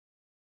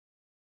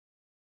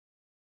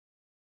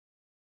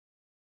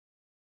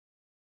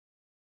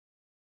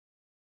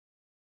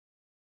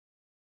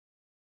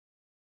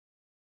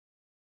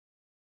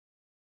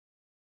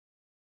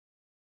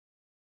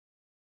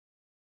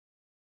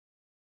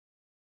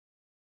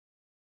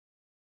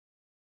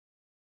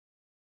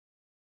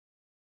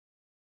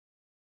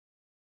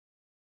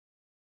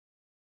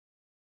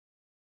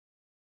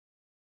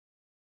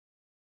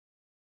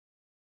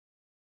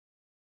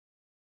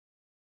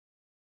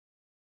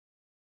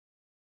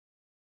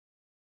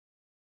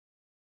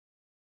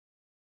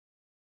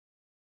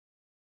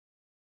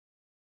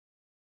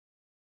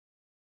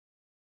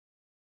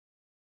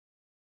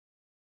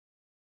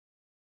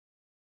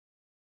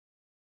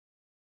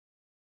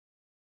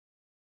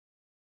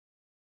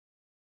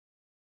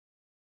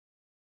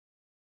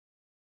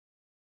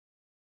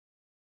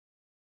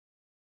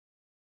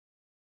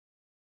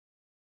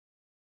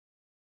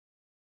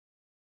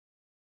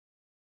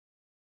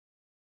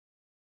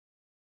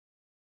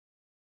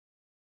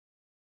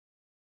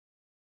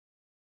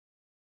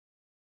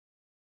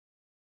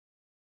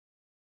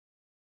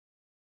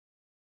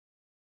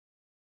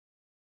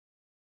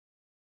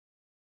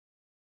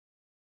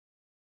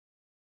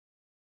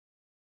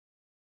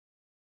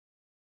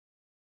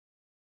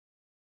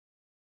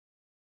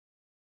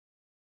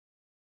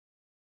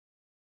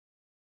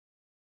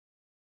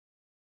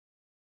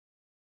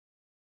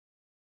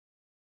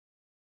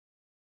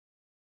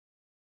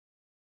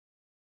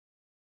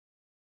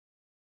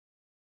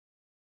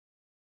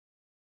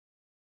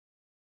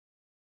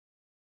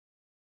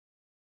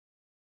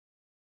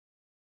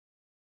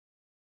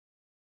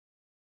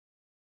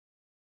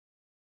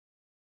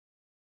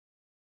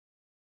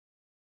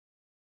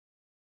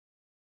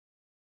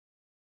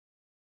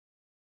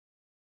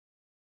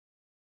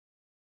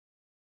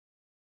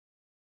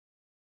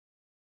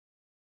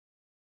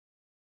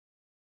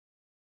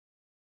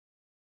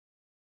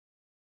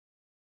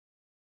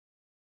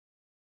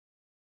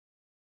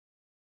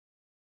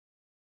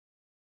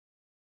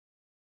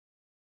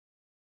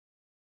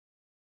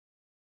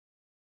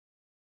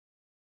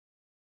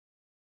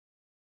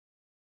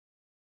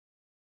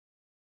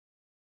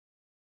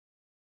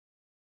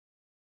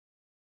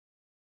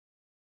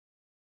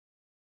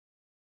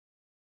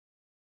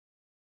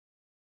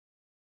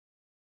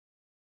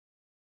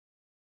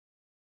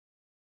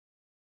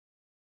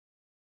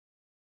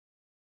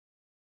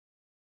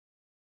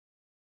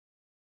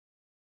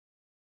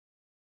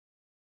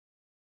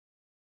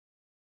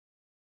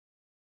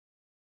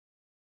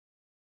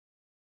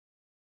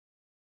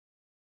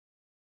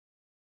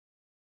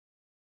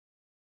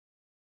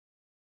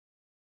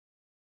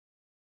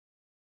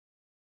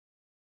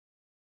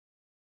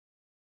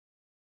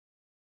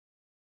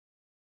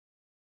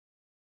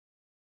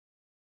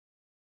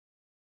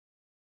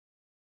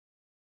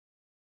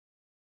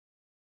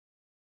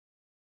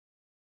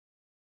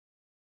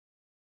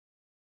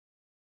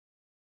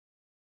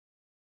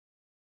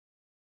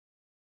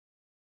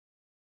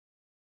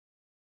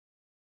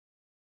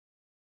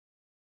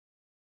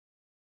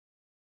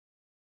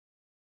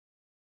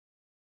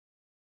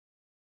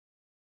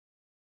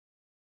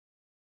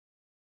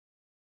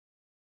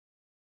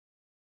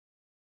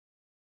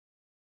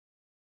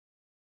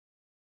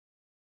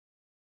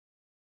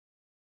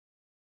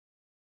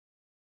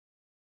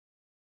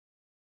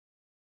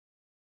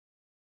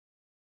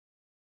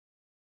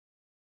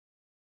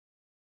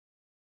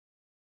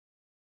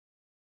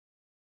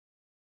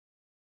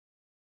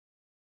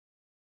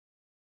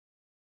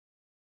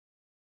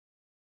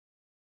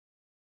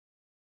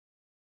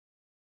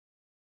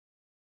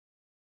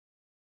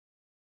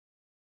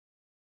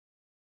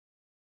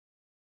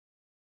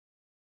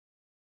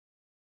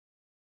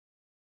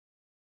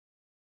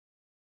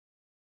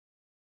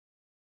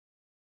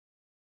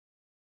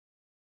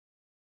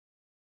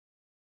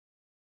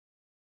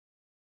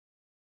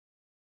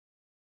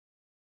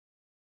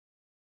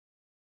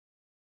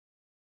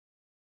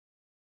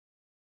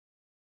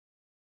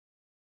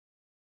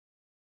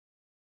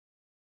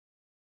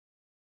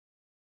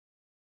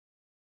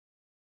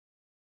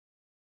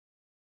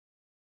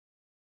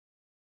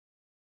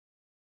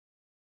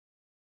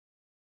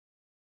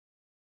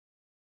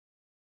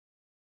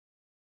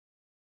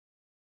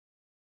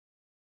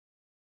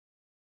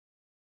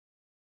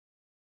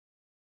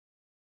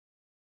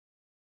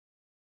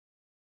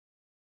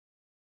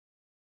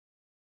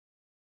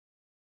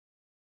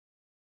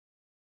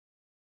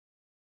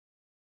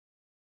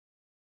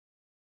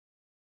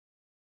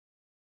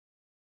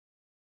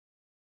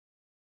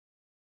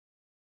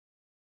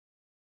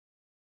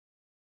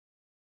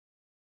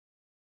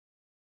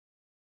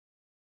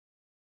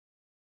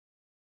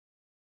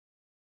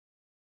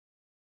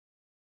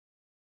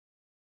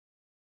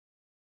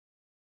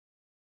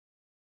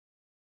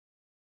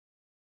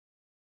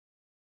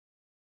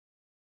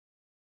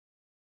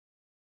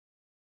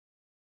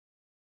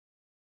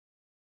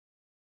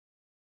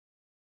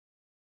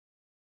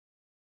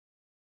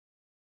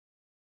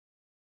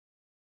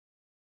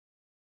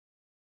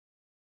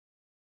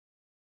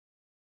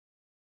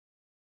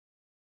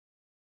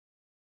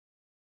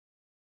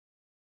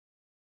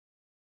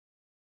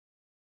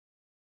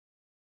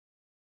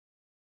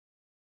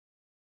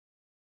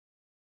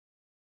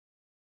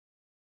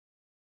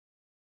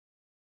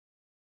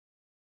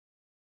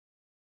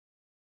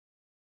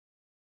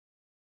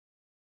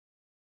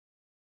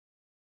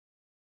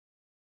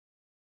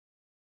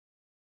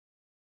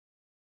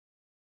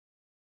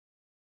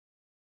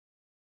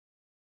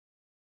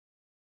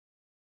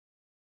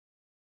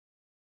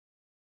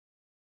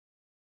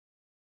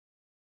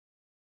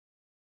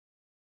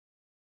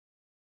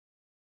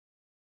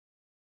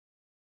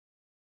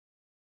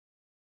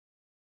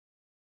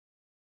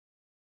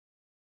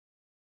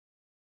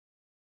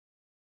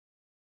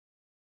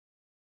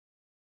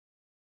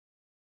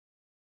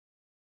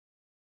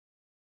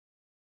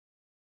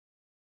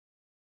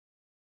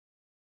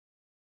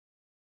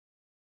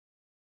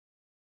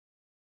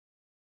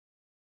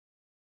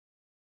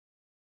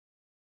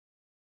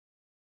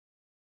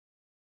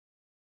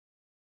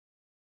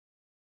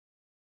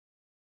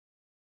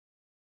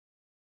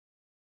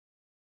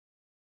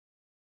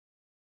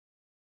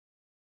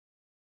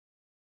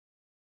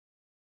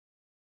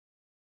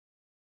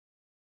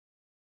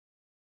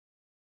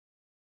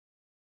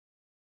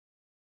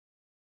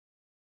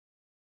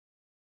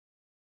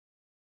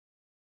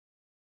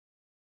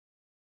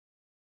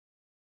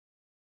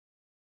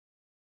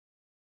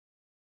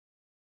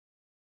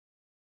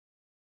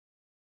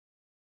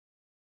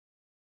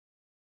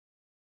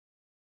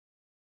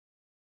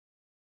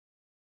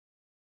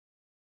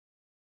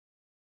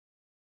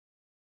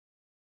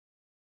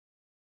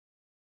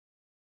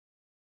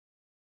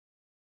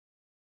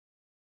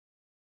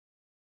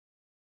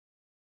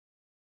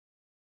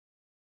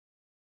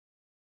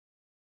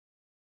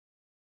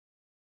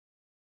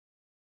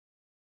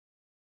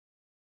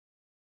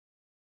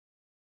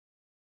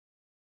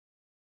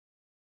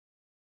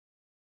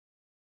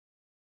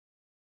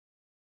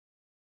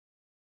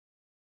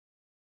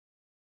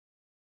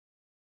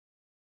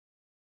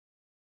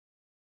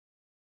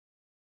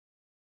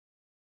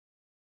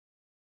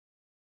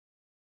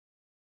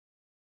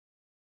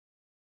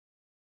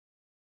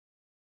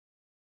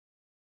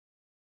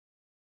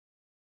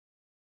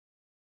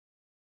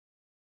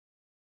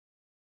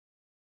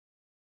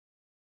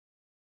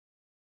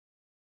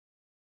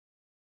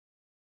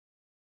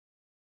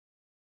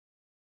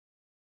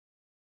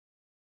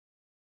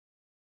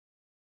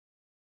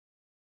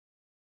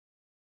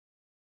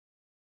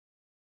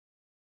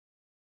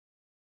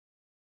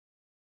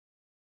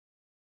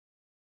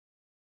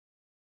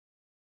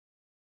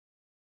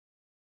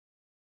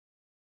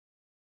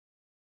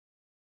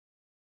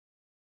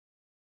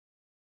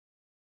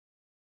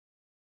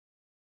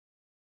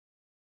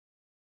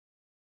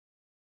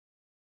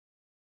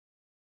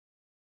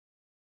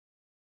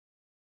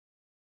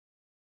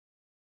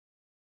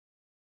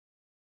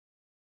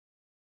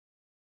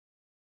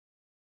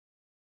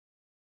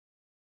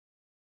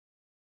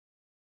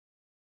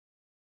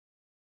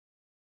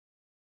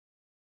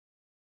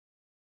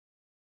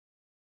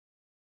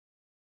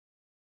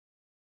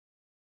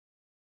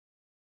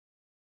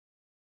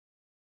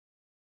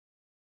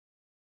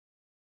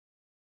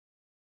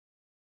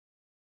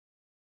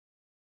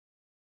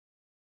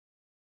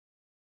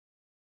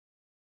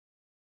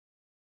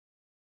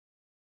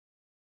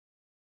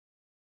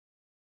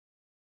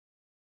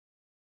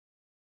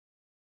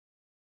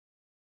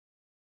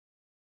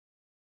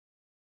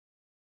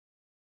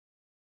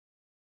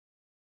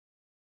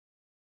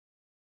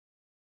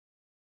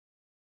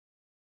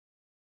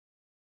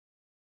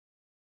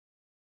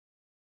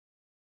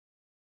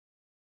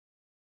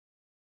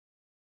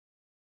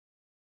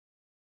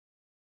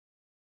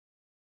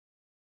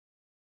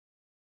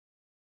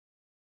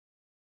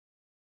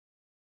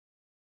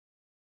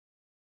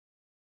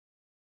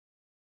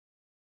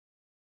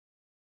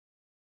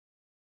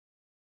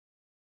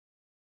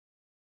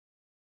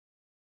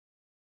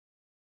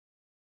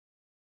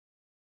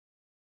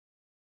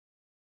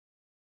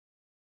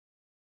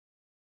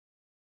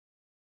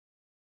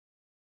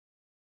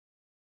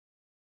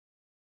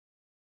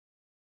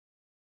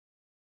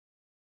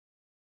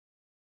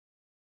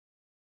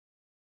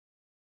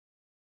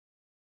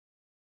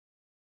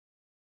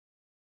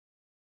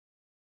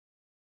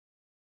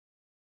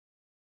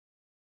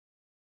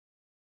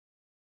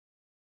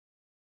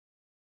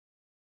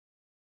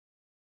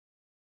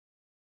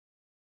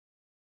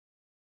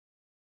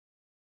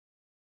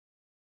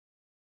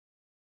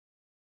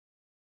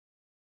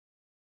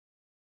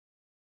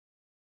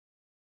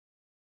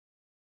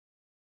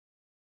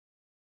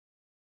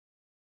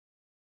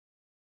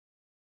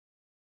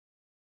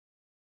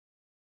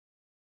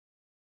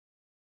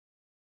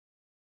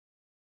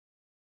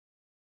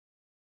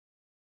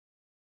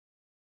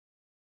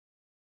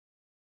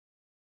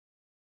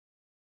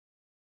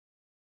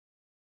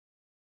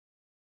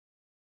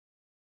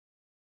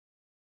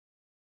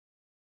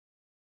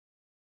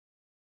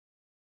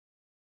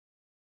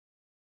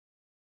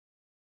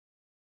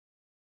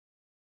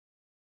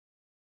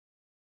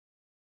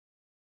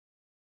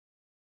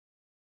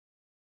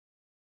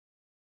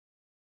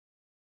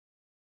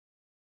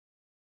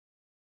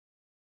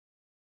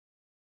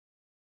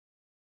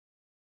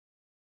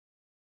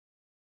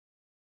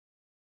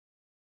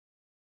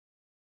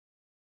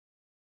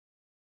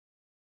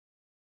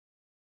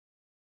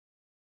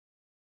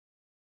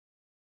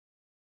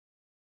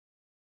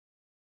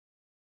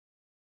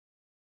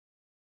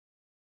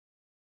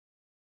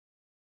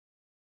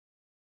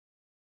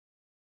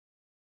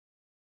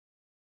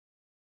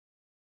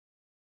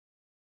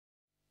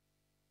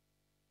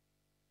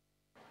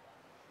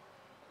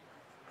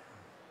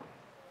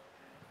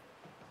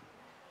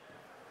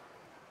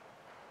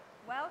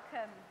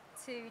Welcome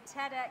to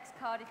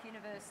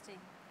TEDxCardiffUniversity,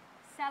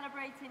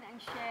 celebrating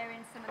and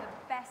sharing some of the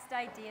best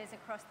ideas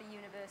across the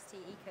university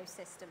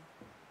ecosystem.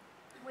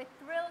 We're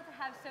thrilled to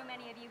have so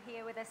many of you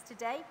here with us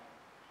today,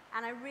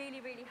 and I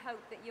really, really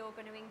hope that you're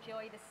going to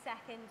enjoy the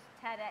second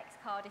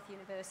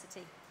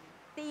TEDxCardiffUniversity,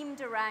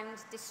 themed around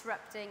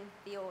disrupting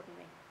the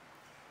ordinary.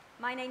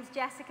 My name's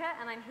Jessica,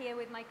 and I'm here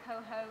with my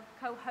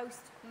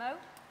co-host, Mo.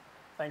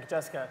 Thank you,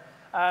 Jessica.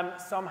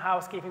 Some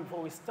housekeeping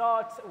before we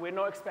start. We're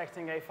not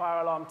expecting a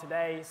fire alarm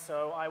today,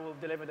 so I will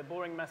deliver the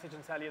boring message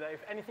and tell you that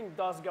if anything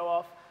does go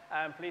off,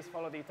 please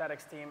follow the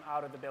TEDx team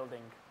out of the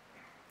building.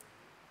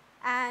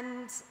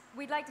 And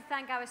we'd like to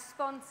thank our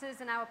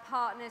sponsors and our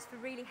partners for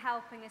really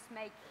helping us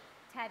make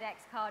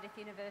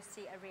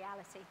TEDxCardiffUniversity a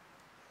reality.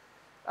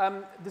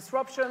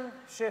 Disruption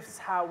shifts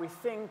how we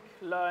think,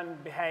 learn,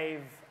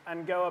 behave,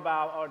 and go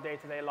about our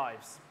day-to-day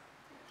lives.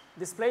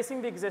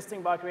 Displacing the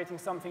existing by creating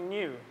something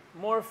new,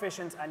 more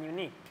efficient and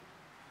unique.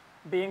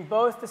 Being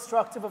both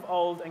destructive of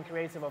old and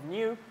creative of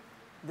new,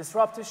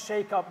 disruptors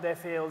shake up their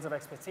fields of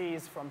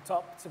expertise from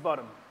top to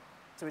bottom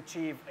to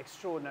achieve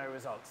extraordinary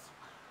results.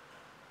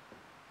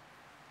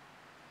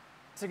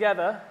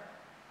 Together,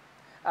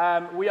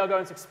 we are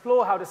going to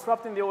explore how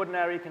disrupting the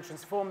ordinary can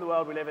transform the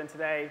world we live in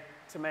today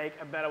to make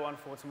a better one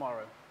for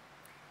tomorrow.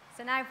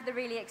 So now for the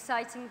really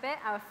exciting bit,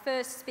 our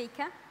first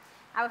speaker.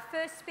 Our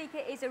first speaker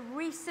is a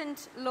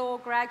recent law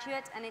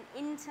graduate and an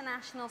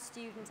international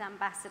student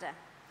ambassador.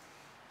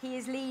 He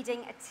is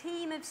leading a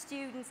team of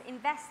students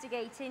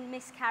investigating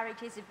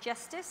miscarriages of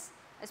justice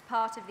as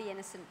part of the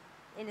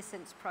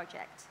Innocence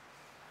Project.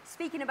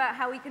 Speaking about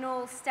how we can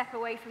all step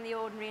away from the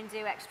ordinary and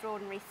do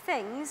extraordinary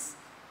things,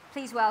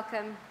 please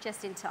welcome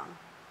Justin Tong.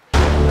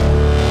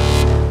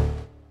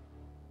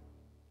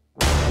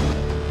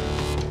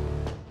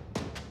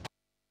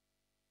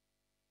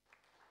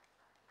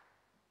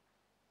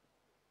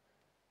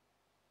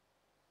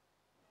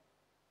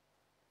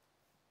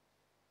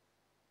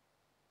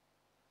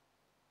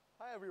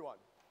 Hi everyone.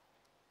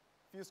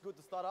 Feels good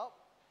to start out?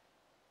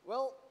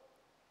 Well,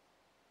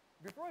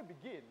 before I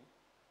begin,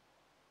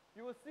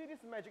 you will see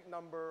this magic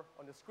number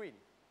on the screen.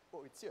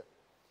 Oh, it's here.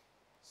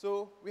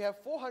 So we have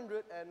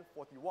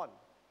 441.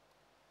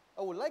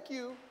 I would like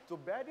you to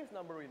bear this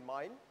number in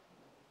mind,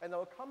 and I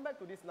will come back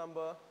to this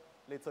number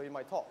later in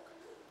my talk.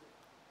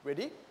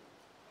 Ready?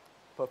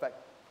 Perfect.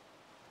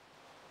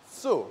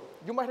 So,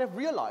 you might have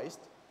realized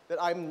that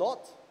I'm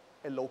not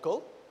a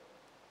local.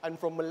 I'm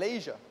from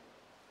Malaysia.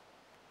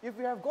 If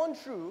we have gone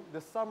through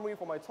the summary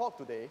for my talk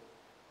today,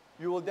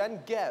 you will then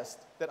guess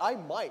that I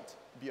might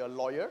be a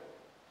lawyer,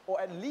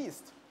 or at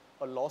least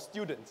a law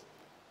student.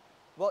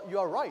 Well, you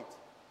are right.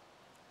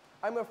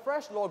 I'm a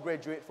fresh law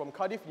graduate from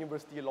Cardiff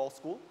University Law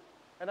School,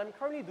 and I'm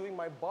currently doing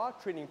my bar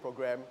training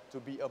program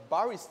to be a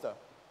barrister.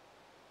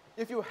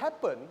 If you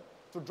happen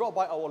to drop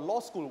by our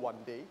law school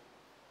one day,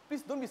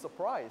 please don't be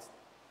surprised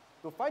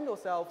to find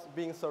yourselves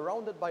being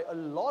surrounded by a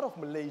lot of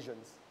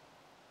Malaysians.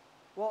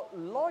 Well,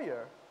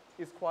 lawyer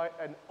is quite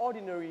an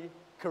ordinary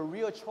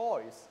career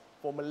choice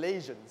for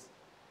Malaysians,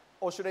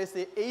 or should I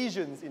say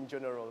Asians in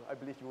general. I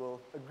believe you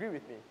will agree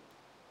with me.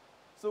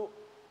 So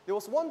there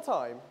was one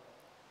time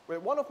where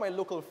one of my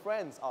local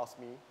friends asked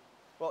me,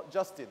 well,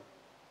 Justin,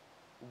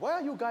 why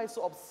are you guys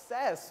so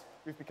obsessed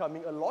with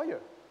becoming a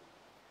lawyer?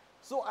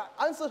 So I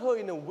answered her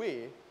in a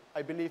way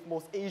I believe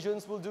most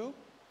Asians will do,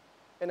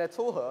 and I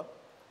told her,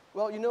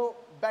 well, you know,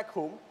 back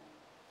home,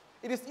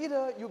 it is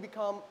either you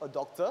become a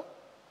doctor,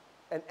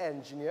 an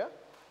engineer,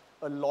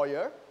 a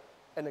lawyer,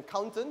 an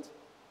accountant,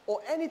 or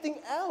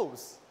anything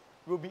else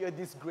will be a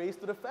disgrace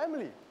to the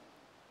family.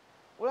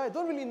 Well, I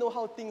don't really know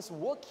how things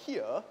work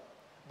here,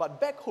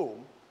 but back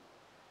home,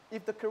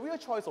 if the career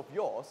choice of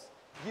yours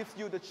gives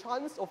you the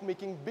chance of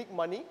making big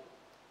money,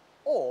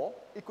 or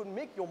it could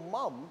make your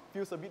mom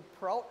feel a bit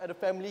proud at a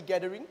family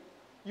gathering,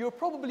 you'll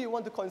probably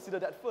want to consider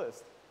that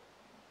first.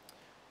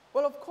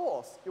 Well, of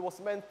course, it was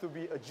meant to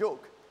be a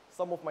joke.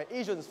 Some of my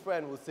Asian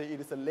friends will say it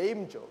is a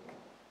lame joke.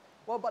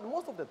 Well, but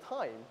most of the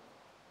time,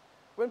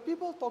 when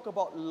people talk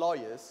about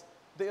lawyers,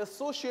 they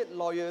associate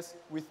lawyers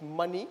with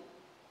money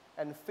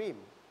and fame.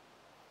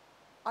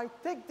 I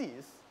take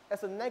this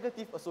as a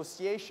negative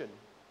association.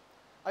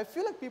 I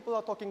feel like people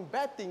are talking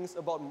bad things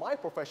about my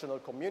professional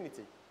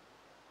community.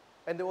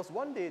 And there was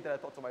one day that I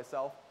thought to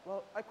myself,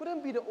 well, I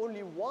couldn't be the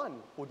only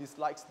one who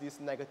dislikes this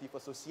negative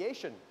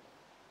association.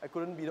 I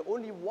couldn't be the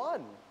only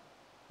one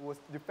who was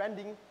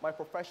defending my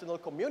professional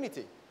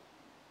community.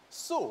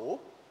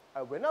 So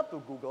I went up to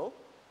Google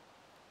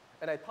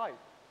and I typed,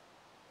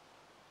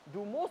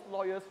 do most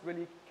lawyers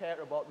really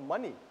care about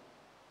money?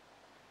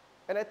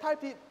 And I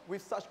typed it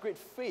with such great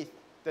faith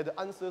that the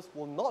answers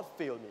will not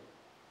fail me.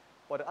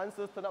 But the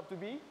answers turned out to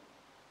be,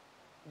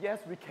 yes,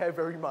 we care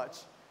very much.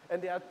 And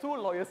there are 2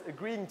 lawyers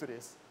agreeing to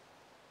this.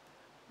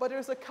 But there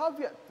is a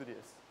caveat to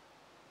this.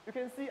 You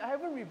can see I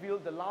haven't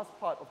revealed the last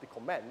part of the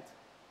comment,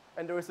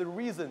 and there is a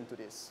reason to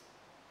this.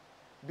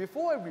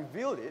 Before I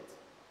reveal it,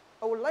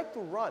 I would like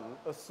to run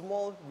a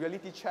small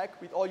reality check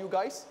with all you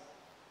guys.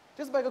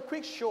 Just by a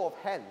quick show of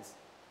hands,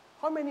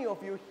 how many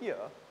of you here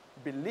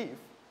believe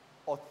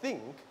or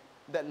think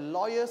that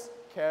lawyers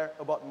care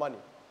about money?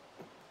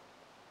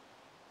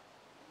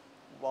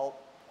 Well,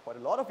 quite a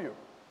lot of you.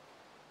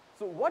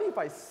 So what if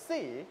I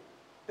say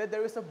that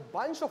there is a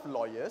bunch of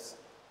lawyers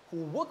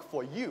who work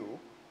for you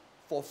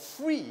for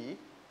free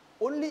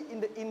only in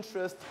the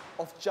interest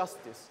of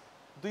justice?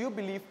 Do you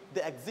believe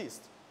they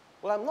exist?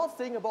 Well, I'm not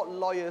saying about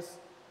lawyers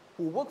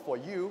who work for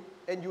you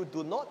and you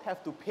do not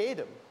have to pay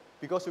them,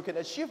 because you can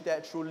achieve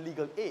that through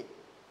legal aid.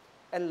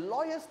 And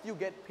lawyers still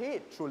get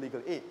paid through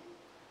legal aid.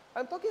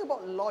 I'm talking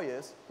about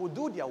lawyers who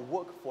do their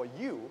work for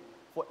you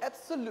for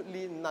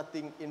absolutely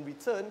nothing in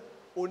return,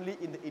 only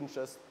in the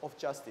interest of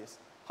justice.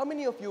 How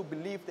many of you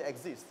believe they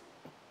exist?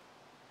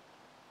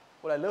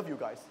 Well, I love you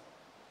guys.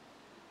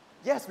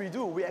 Yes, we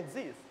do, we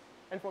exist.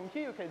 And from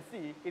here you can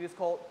see it is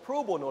called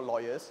pro bono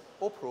lawyers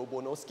or pro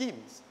bono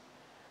schemes.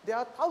 There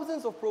are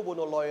thousands of pro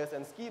bono lawyers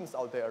and schemes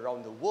out there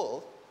around the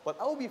world, but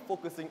I will be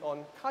focusing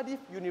on Cardiff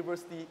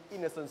University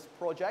Innocence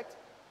Project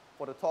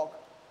for the talk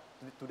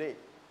today.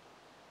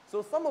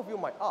 So some of you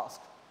might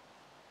ask,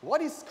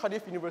 what is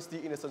Cardiff University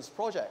Innocence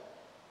Project?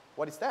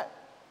 What is that?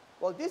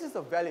 Well, this is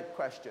a valid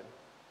question.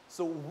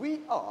 So we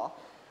are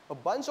a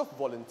bunch of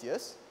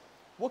volunteers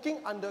working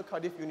under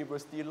Cardiff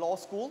University Law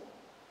School,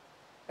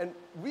 and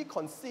we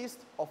consist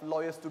of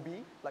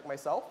lawyers-to-be, like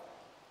myself,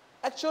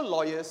 actual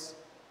lawyers,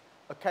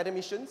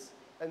 academicians,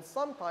 and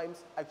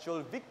sometimes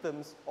actual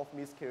victims of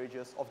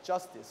miscarriages of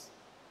justice.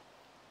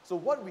 So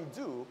what we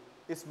do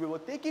is we will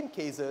take in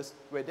cases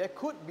where there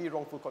could be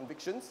wrongful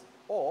convictions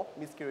or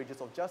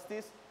miscarriages of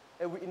justice,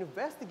 and we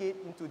investigate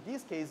into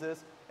these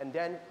cases, and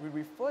then we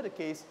refer the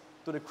case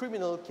to the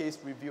Criminal Case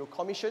Review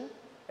Commission,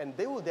 and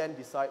they will then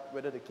decide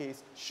whether the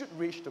case should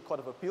reach the Court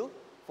of Appeal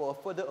for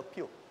a further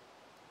appeal.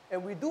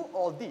 And we do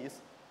all this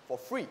for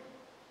free.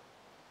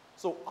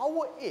 So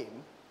our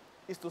aim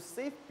is to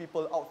save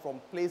people out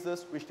from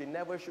places which they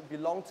never should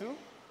belong to,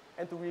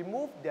 and to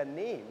remove their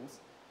names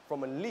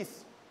from a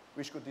list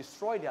which could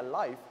destroy their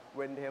life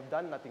when they have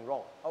done nothing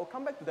wrong. I will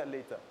come back to that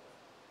later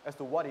as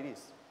to what it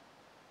is.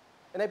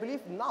 And I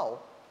believe now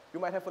you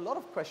might have a lot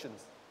of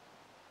questions.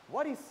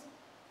 What is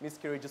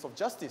miscarriages of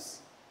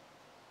justice?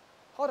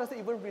 How does it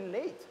even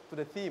relate to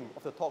the theme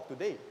of the talk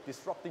today,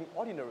 disrupting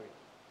ordinary?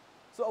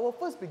 So I will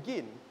first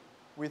begin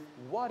with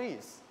what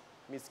is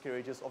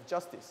miscarriages of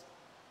justice.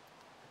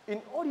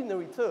 In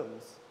ordinary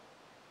terms,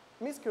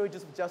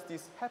 miscarriages of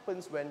justice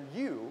happens when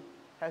you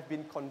have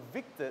been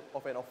convicted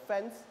of an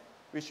offense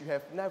which you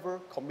have never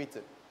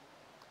committed.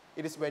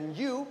 It is when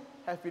you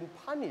have been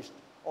punished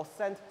or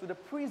sent to the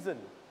prison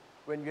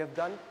when you have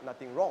done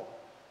nothing wrong.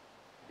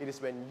 It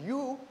is when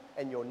you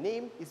and your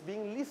name is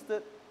being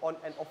listed on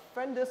an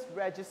offender's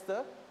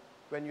register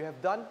when you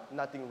have done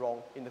nothing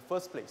wrong in the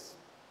first place.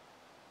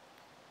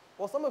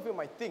 Well, some of you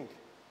might think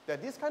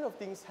that these kind of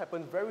things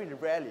happen very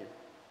rarely.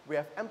 We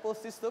have ample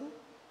system,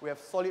 we have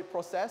solid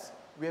process,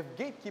 we have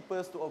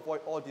gatekeepers to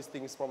avoid all these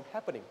things from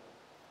happening.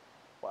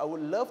 Well, I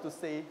would love to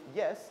say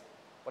yes,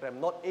 but I'm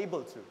not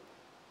able to.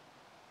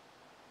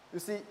 You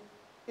see,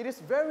 it is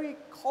very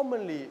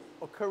commonly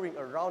occurring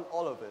around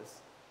all of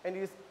us, and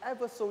it is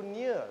ever so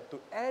near to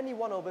any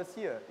one of us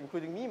here,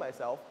 including me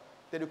myself,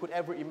 that you could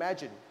ever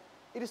imagine.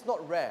 It is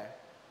not rare.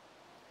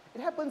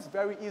 It happens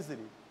very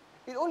easily.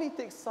 It only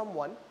takes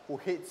someone who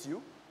hates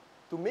you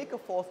to make a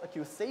false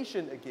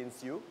accusation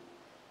against you.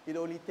 It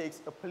only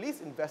takes a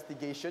police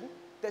investigation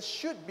that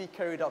should be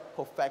carried out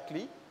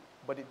perfectly,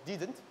 but it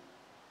didn't.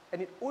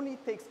 And it only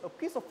takes a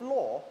piece of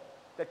law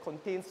that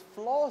contains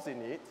flaws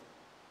in it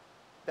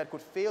that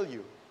could fail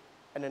you.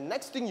 And the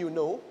next thing you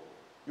know,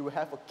 you will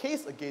have a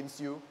case against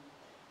you,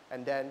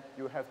 and then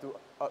you have to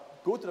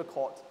go to the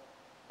court,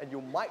 and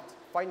you might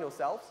find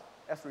yourselves,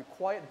 as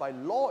required by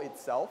law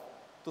itself,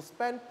 to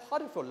spend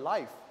part of your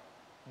life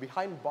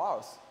behind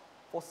bars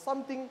for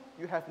something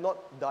you have not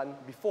done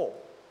before.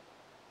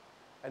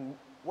 And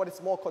what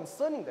is more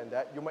concerning than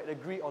that, you might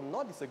agree or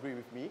not disagree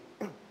with me,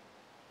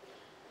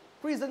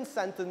 prison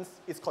sentence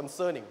is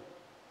concerning.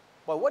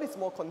 But what is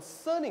more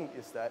concerning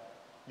is that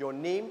your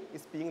name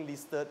is being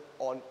listed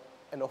on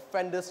an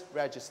offender's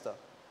register.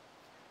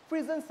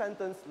 Prison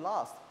sentence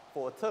lasts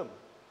for a term.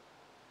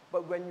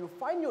 But when you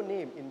find your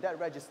name in that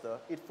register,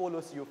 it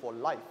follows you for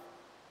life.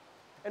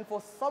 And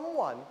for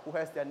someone who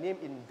has their name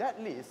in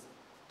that list,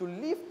 to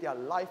live their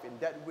life in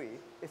that way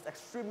is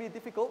extremely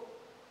difficult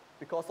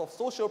because of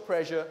social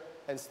pressure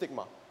and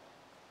stigma.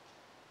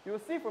 You will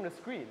see from the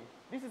screen,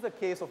 this is a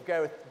case of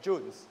Gareth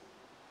Jones.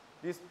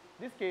 This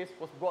case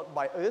was brought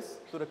by us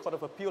to the Court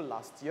of Appeal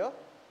last year,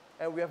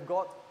 and we have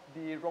got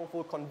the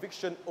wrongful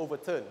conviction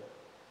overturned.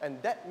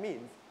 And that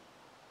means,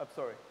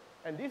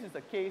 and this is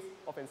a case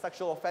of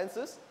sexual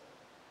offenses,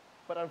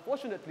 but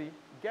unfortunately,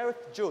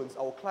 Gareth Jones,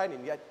 our client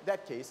in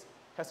that case,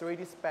 has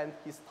already spent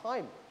his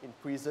time in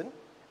prison,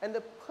 and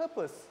the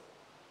purpose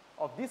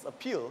of this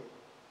appeal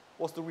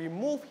was to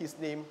remove his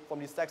name from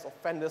the sex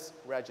offenders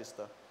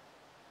register.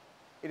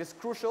 It is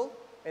crucial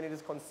and it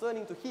is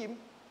concerning to him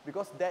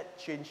because that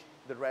changed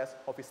the rest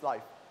of his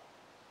life.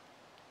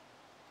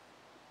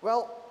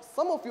 Well,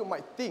 some of you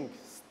might think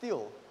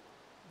still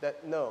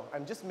that no,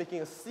 I'm just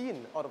making a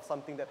scene out of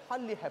something that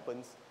hardly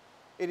happens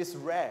It is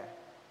rare.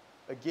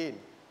 Again,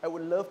 I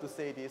would love to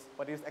say this,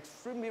 but it is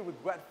extremely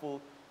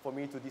regretful for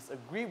me to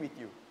disagree with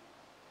you.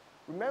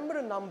 Remember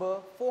the number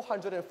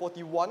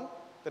 441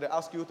 that I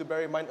asked you to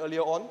bear in mind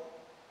earlier on?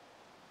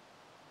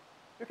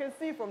 You can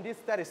see from these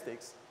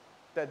statistics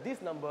that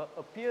this number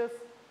appears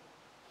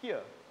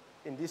here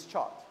in this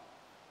chart.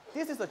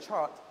 This is a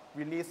chart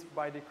released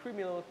by the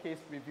Criminal Case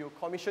Review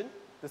Commission,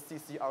 the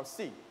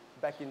CCRC,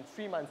 back in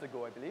 3 months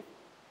ago, I believe.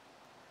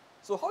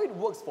 So how it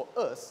works for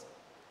us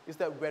is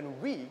that when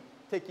we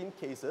take in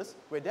cases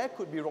where there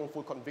could be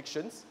wrongful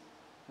convictions,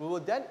 we will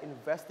then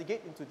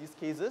investigate into these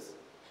cases,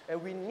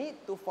 and we need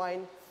to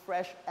find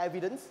fresh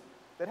evidence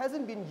that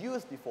hasn't been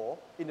used before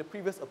in the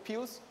previous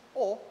appeals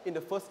or in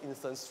the first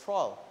instance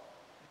trial.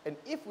 And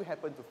if we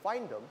happen to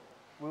find them,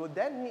 we will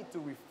then need to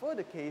refer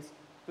the case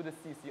to the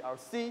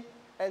CCRC,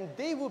 and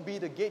they will be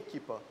the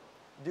gatekeeper.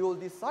 They will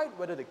decide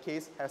whether the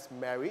case has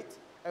merit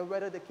and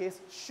whether the case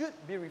should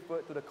be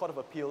referred to the Court of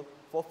Appeal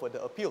for further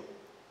appeal.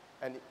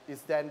 And it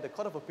is then the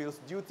Court of Appeal's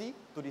duty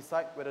to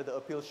decide whether the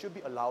appeal should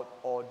be allowed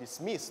or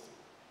dismissed.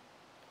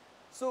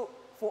 So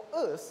for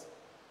us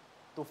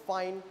to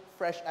find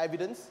fresh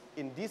evidence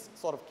in these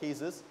sort of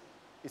cases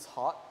is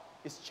hard,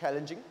 is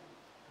challenging,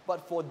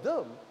 but for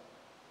them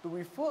to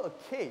refer a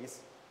case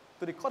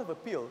to the Court of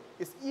Appeal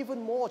is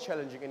even more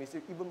challenging and is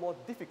even more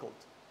difficult.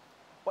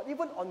 But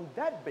even on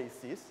that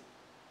basis,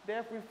 they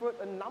have referred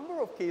a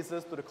number of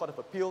cases to the Court of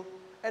Appeal,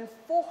 and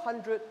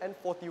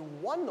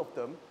 441 of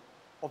them,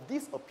 of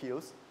these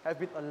appeals, have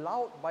been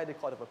allowed by the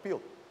Court of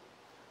Appeal.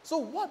 So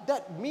what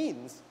that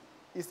means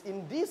is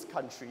in this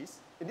country,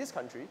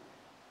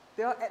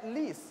 there are at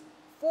least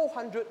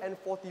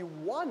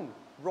 441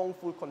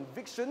 wrongful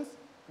convictions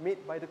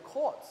made by the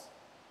courts.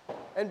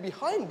 And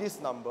behind this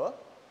number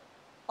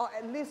are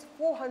at least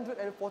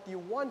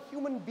 441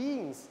 human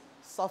beings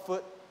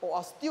suffered or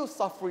are still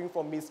suffering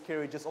from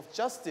miscarriages of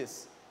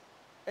justice.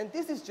 And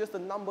this is just a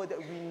number that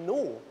we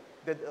know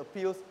that the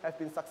appeals have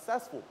been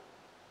successful.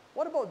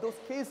 What about those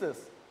cases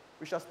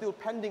which are still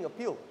pending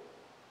appeal?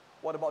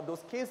 What about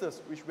those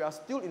cases which we are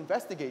still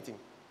investigating?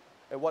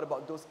 And what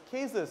about those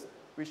cases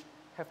which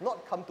have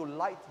not come to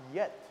light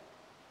yet?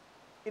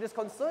 It is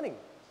concerning.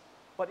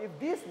 But if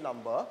this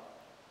number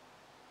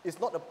is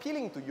not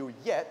appealing to you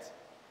yet,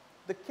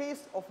 the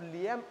case of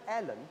Liam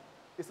Allen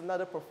is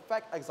another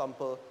perfect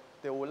example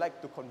that I would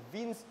like to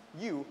convince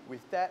you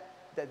with that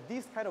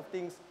these kind of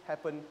things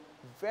happen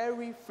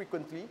very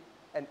frequently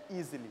and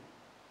easily.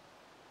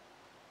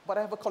 But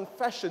I have a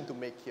confession to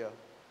make here.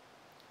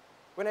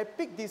 When I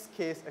picked this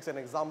case as an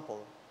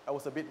example, I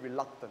was a bit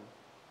reluctant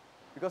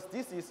because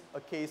this is a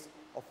case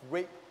of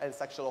rape and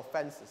sexual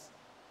offenses.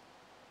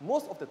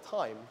 Most of the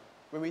time,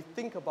 when we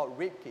think about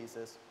rape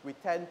cases, we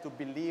tend to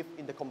believe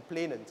in the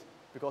complainant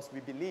because we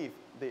believe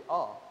they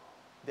are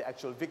the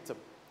actual victim.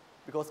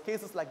 Because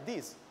cases like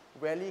this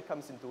rarely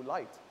comes into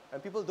light,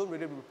 and people don't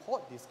really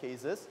report these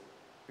cases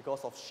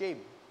because of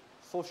shame,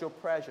 social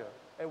pressure,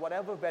 and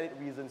whatever valid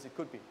reasons it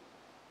could be.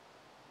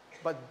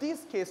 But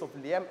this case of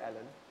Liam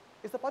Allen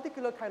is a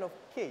particular kind of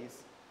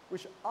case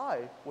which I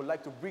would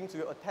like to bring to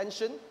your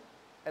attention,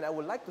 and I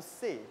would like to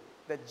say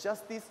that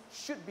justice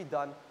should be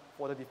done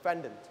for the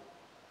defendant.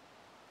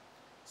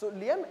 So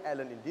Liam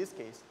Allen, in this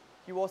case,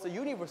 he was a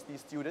university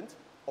student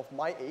of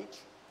my age,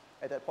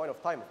 at that point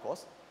of time, of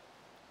course.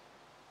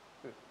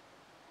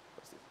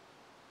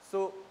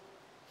 So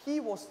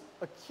he was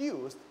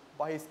accused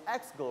by his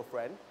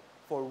ex-girlfriend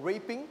for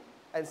raping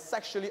and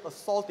sexually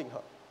assaulting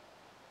her.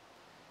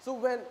 So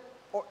when,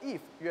 or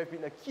if you have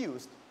been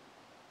accused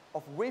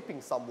of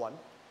raping someone,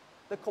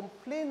 the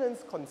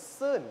complainant's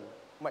consent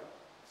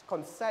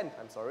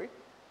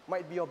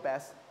might be your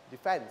best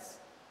defense.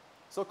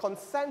 So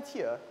consent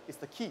here is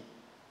the key.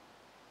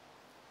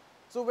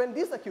 So when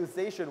this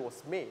accusation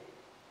was made,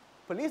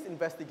 police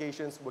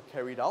investigations were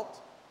carried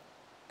out,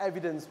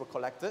 evidence were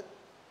collected,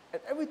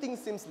 and everything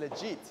seems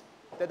legit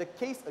that the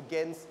case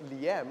against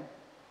Liam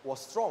was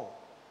strong,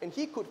 and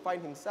he could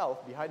find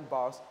himself behind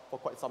bars for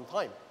quite some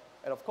time.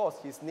 And of course,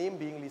 his name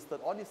being listed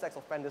on the sex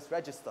offenders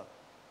register.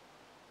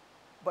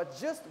 But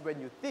just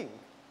when you think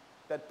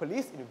that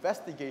police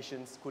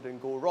investigations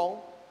couldn't go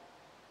wrong,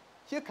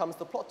 here comes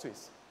the plot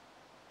twist.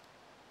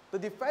 The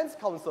defense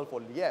counsel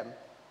for Liam,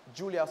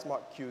 Julia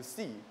Smart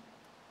QC,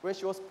 when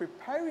she was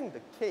preparing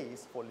the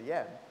case for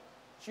Liam,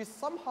 she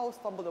somehow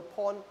stumbled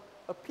upon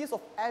a piece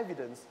of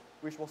evidence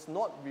which was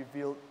not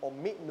revealed or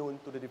made known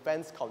to the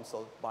defense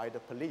counsel by the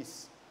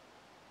police.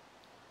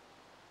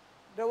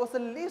 There was a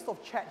list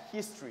of chat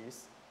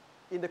histories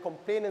in the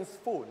complainant's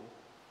phone,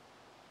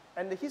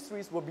 and the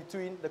histories were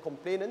between the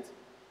complainant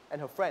and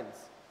her friends.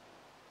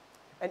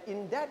 And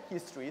in that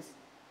histories,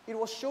 it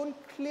was shown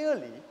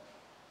clearly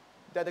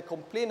that the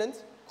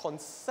complainant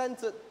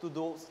consented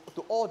to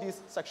all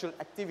these sexual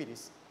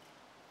activities.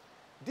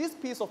 This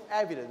piece of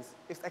evidence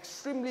is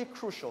extremely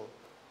crucial,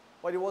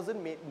 but it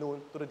wasn't made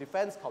known to the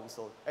defense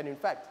counsel. And in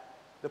fact,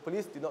 the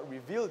police did not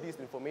reveal this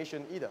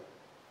information either.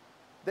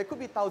 There could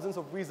be thousands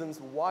of reasons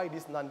why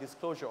this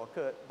non-disclosure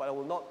occurred, but I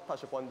will not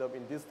touch upon them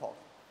in this talk.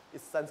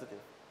 It's sensitive.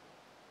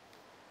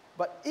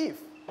 But if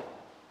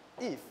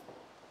if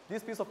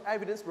this piece of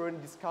evidence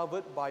weren't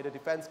discovered by the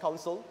Defense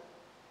Counsel,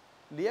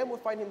 Liam would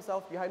find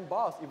himself behind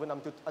bars even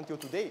until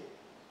today.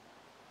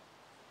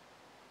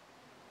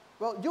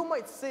 Well, you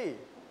might say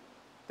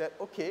that,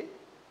 okay,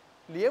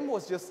 Liam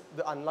was just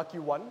the unlucky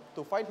one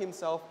to find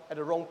himself at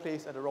the wrong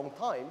place at the wrong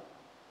time,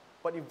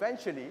 but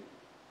eventually,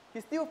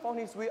 he still found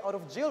his way out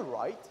of jail,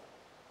 right?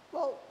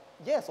 Well,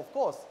 yes, of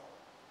course.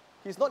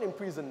 He's not in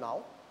prison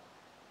now,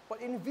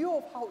 but in view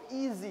of how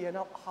easy and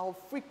how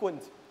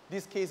frequent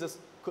these cases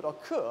could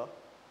occur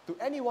to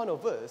any one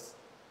of us,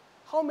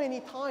 how many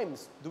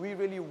times do we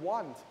really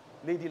want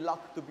Lady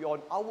Luck to be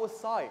on our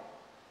side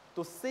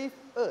to save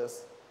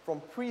us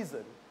from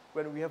prison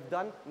when we have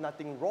done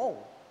nothing wrong?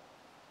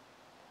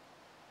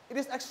 It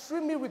is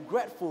extremely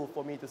regretful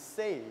for me to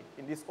say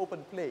in this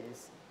open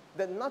place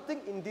that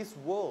nothing in this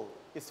world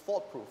is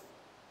fault-proof.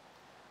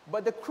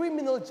 But the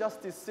criminal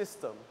justice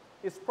system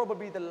is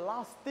probably the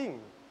last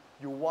thing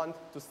you want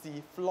to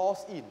see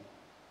flaws in.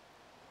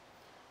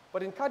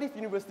 But in Cardiff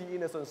University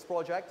Innocence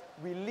Project,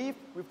 we live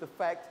with the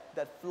fact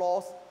that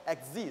flaws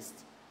exist.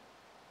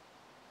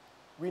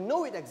 We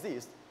know it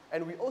exists,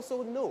 and we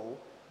also know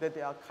that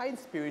there are kind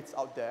spirits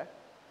out there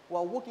who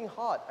are working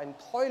hard and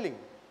toiling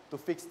to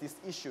fix these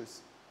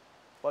issues.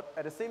 But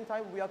at the same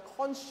time, we are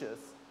conscious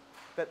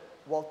that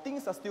while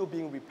things are still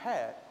being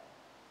repaired,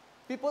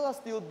 people are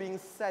still being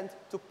sent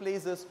to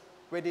places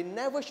where they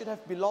never should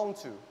have belonged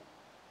to.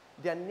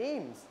 Their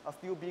names are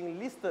still being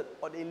listed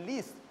on a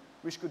list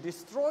which could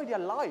destroy their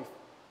life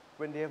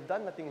when they have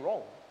done nothing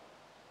wrong.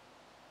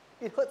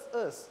 It hurts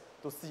us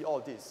to see all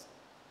this.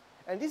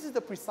 And this is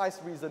the precise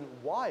reason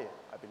why,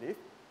 I believe,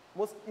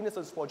 most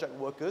Innocence Project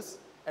workers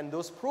and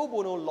those pro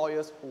bono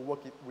lawyers who work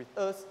with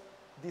us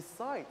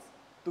decide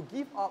to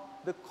give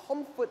up the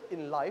comfort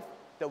in life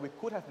that we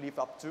could have lived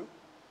up to,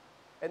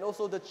 and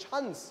also the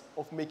chance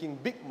of making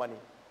big money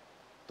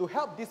to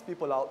help these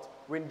people out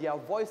when their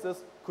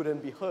voices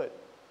couldn't be heard.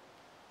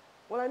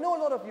 Well, I know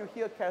a lot of you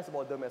here cares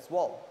about them as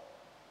well,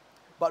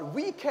 but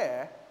we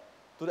care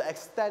to the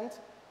extent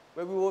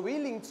where we were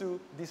willing to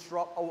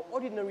disrupt our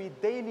ordinary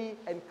daily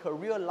and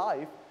career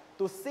life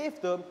to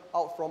save them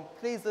out from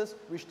places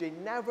which they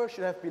never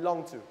should have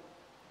belonged to.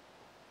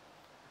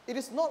 It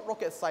is not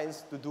rocket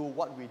science to do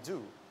what we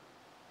do.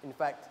 In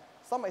fact,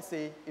 some might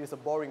say it is a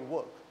boring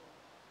work.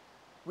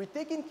 We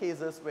take in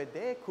cases where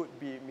there could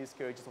be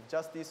miscarriages of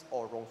justice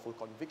or wrongful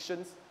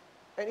convictions,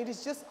 and it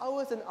is just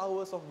hours and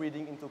hours of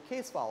reading into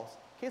case files,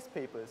 case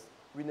papers,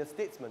 witness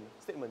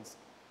statements.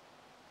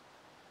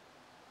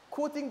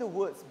 Quoting the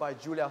words by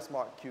Julia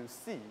Smart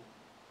QC,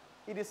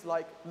 it is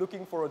like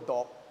looking for a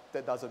dog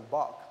that doesn't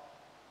bark.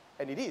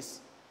 And it is.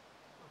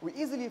 We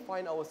easily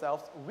find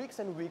ourselves weeks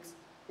and weeks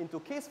into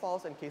case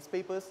files and case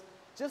papers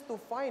just to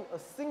find a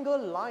single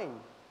line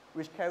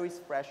which carries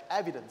fresh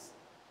evidence.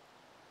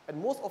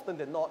 And most often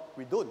than not,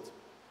 we don't.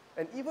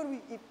 And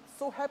even if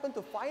so happen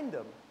to find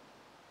them,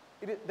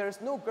 there is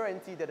no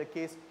guarantee that the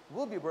case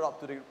will be brought up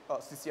to the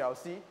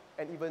CCRC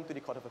and even to the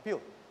Court of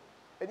Appeal.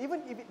 And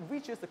even if it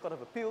reaches the Court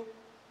of Appeal,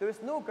 there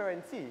is no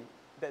guarantee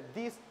that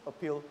this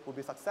appeal will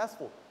be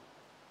successful.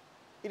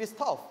 It is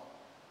tough.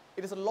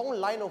 It is a long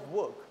line of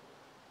work,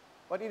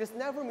 but it is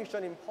never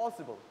mission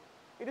impossible.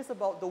 It is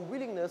about the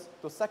willingness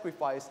to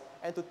sacrifice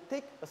and to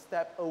take a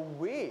step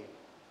away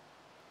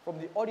from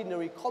the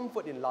ordinary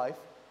comfort in life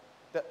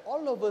that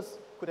all of us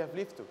could have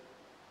lived to.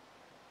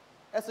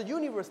 As a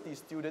university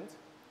student,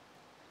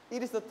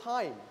 it is the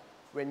time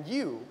when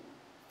you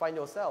find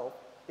yourself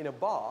in a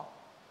bar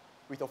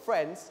with your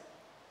friends,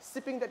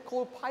 sipping that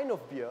cold pint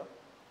of beer,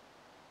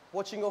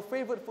 watching your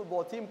favorite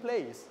football team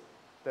plays,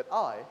 that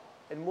I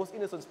and most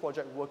Innocence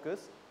Project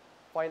workers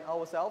find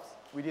ourselves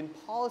within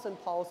piles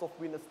and piles of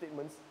witness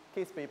statements,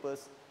 case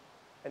papers,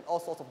 and all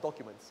sorts of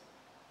documents.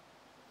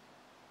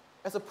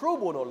 As a pro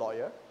bono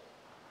lawyer,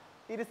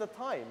 it is the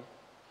time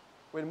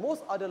when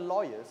most other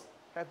lawyers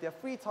have their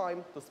free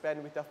time to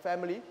spend with their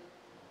family,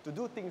 to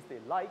do things they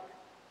like,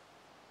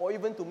 or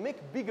even to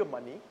make bigger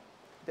money,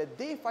 that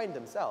they find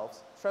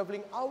themselves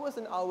traveling hours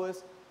and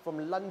hours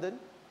from London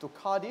to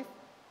Cardiff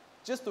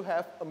just to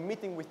have a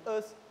meeting with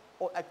us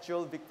or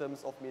actual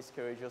victims of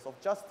miscarriages of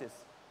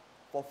justice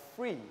for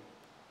free.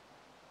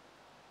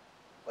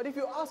 But if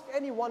you ask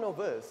any one of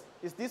us,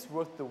 is this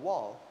worth the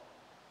while?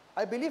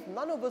 I believe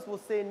none of us will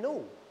say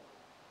no,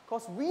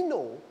 because we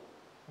know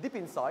deep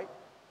inside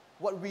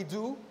what we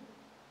do,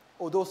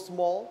 although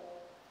small,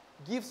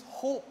 gives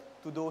hope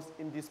to those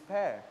in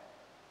despair.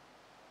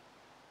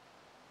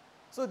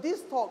 So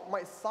this talk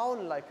might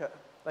sound like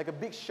a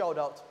big shout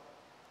out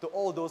to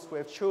all those who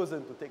have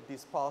chosen to take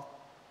this path,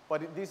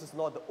 but this is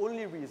not the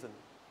only reason.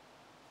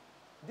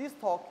 This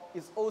talk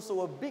is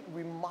also a big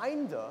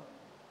reminder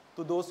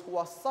to those who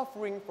are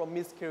suffering from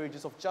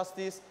miscarriages of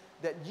justice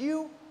that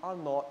you are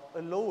not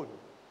alone.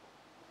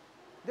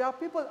 There are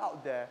people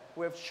out there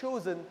who have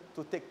chosen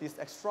to take this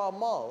extra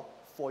mile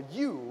for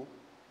you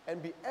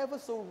and be ever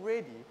so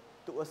ready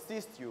to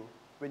assist you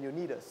when you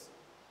need us.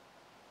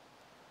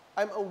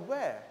 I'm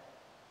aware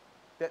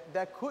that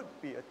there could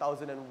be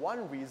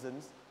 1,001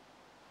 reasons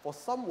for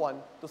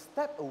someone to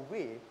step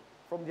away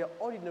from their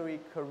ordinary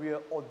career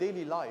or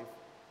daily life.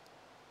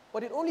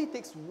 But it only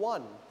takes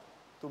one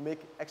to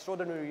make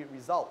extraordinary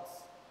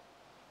results.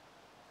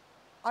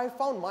 I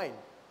found mine,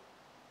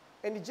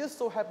 and it just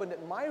so happened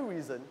that my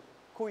reason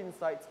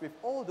coincides with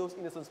all those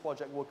Innocence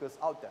Project workers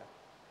out there.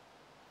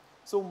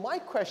 So my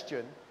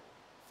question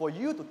for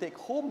you to take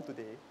home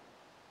today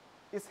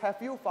is, have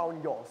you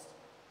found yours?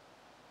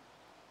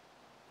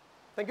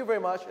 Thank you very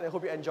much, and I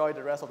hope you enjoy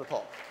the rest of the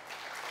talk.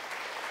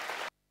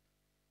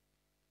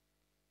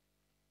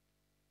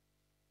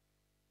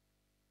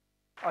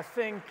 I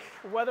think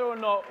whether or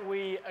not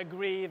we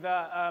agree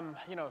that,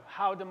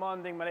 how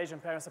demanding Malaysian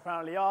parents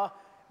apparently are,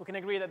 we can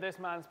agree that this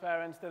man's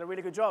parents did a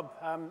really good job.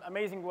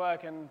 Amazing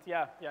work, and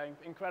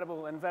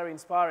incredible and very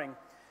inspiring.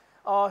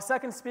 Our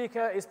second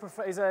speaker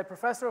is a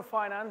professor of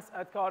finance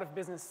at Cardiff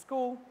Business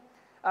School.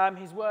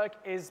 His work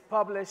is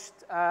published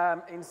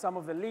in some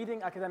of the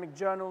leading academic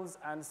journals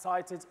and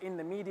cited in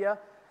the media,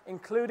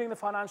 including the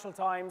Financial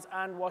Times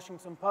and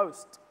Washington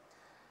Post.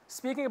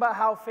 Speaking about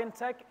how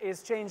fintech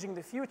is changing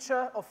the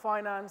future of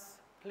finance,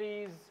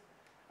 please,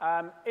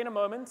 in a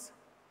moment,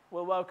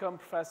 we'll welcome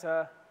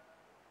Professor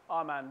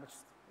Arman.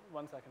 Just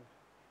 1 second.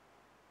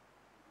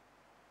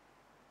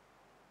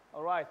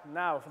 All right,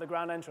 now for the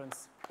grand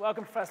entrance.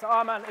 Welcome, Professor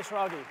Arman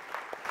Ishraghi.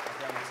 Thank you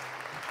very much.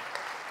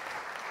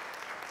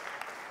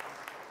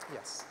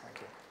 Yes,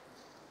 thank you.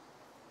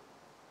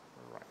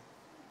 All right.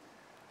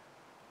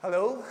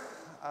 Hello,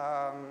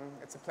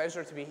 it's a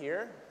pleasure to be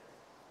here.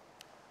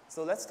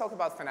 So let's talk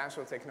about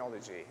financial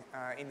technology.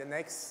 In the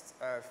next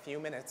few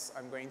minutes,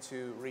 I'm going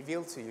to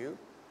reveal to you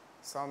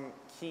some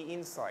key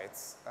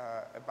insights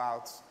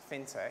about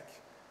fintech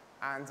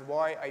and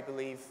why I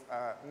believe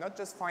not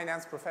just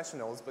finance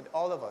professionals, but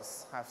all of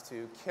us have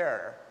to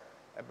care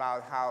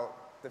about how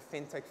the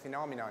fintech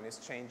phenomenon is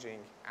changing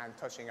and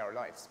touching our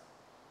lives.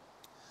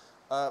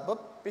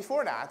 But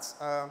before that,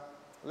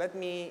 let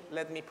me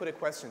put a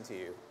question to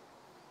you.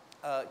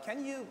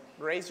 Can you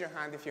raise your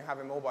hand if you have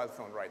a mobile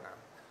phone right now?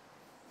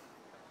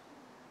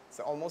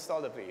 So almost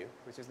all of you,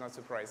 which is not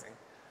surprising.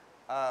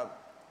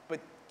 But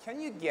can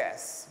you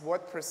guess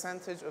what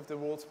percentage of the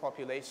world's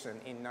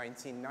population in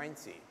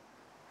 1990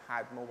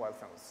 had mobile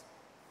phones?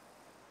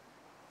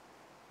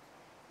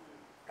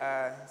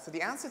 So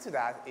the answer to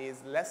that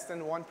is less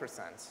than 1%,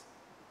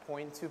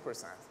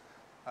 0.2%.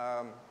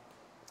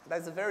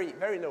 That's a very,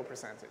 very low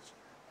percentage.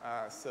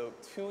 So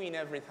 2 in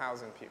every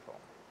 1,000 people.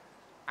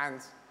 And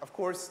of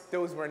course,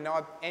 those were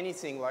not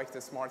anything like the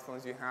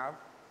smartphones you have.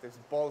 There's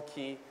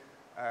bulky,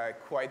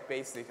 quite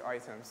basic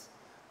items.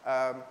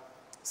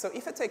 So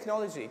if a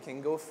technology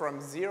can go from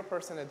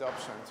 0%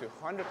 adoption to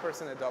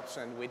 100%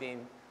 adoption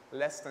within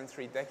less than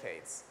 3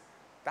 decades,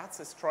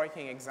 that's a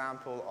striking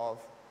example of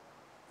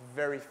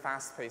very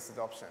fast-paced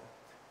adoption.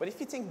 But if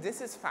you think this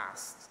is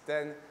fast,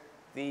 then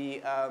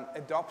the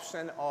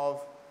adoption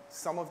of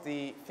some of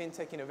the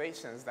fintech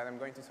innovations that I'm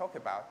going to talk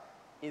about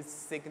is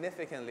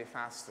significantly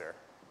faster.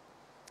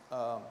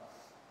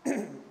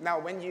 Now,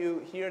 when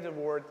you hear the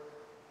word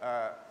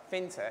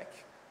fintech,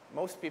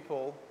 most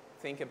people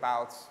think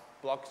about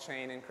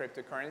blockchain and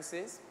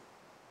cryptocurrencies,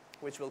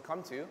 which we'll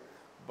come to,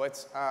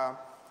 but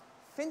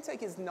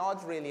fintech is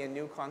not really a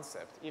new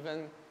concept.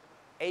 Even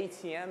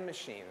ATM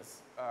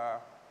machines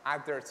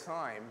at their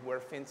time were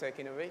fintech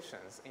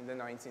innovations in the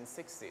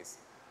 1960s,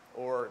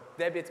 or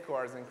debit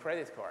cards and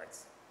credit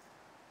cards.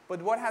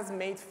 But what has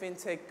made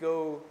fintech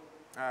go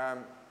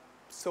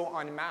so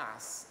en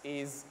masse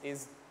is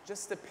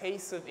just the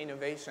pace of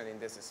innovation in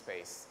this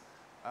space.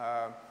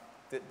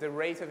 The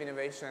rate of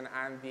innovation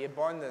and the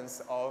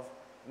abundance of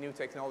new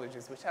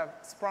technologies which have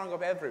sprung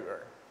up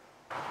everywhere.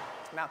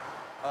 Now,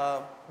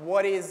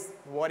 what is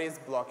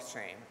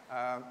blockchain?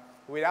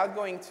 Without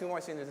going too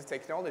much into the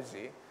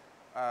technology,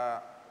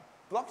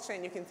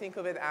 blockchain, you can think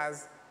of it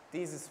as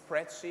these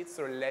spreadsheets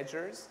or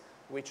ledgers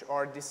which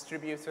are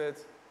distributed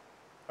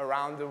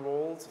around the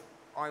world,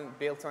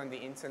 built on the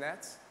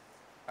internet.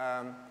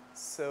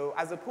 So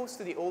as opposed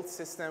to the old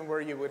system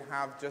where you would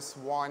have just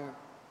one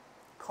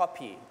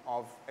copy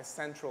of a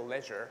central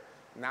ledger,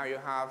 now you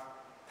have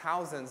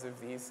thousands of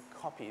these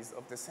copies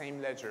of the same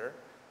ledger,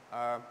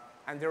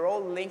 and they're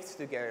all linked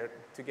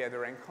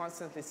together and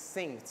constantly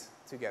synced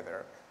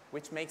together,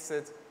 which makes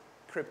it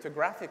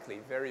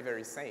cryptographically very,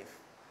 very safe.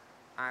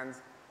 And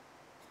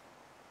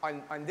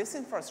on this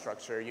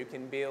infrastructure, you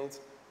can build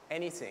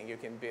anything. You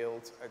can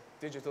build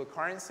digital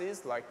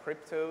currencies like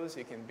cryptos.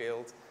 You can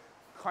build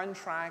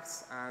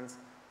contracts and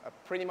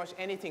pretty much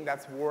anything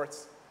that's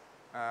worth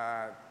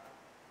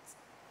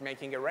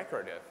making a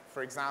record of.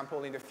 For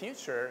example, in the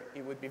future,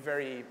 it would be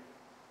very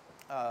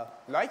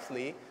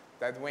likely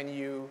that when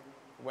you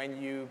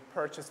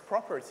purchase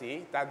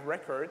property, that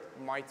record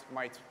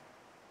might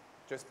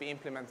just be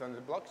implemented on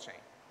the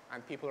blockchain,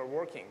 and people are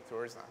working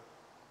towards that.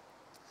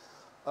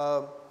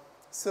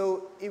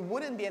 So it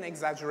wouldn't be an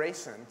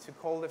exaggeration to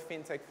call the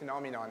fintech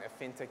phenomenon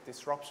a fintech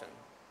disruption.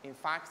 In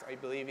fact, I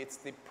believe it's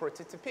the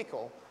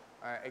prototypical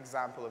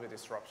example of a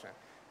disruption.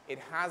 It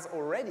has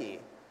already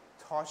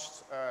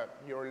touched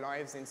your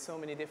lives in so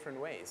many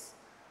different ways.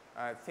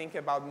 Think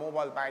about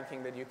mobile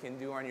banking that you can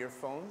do on your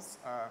phones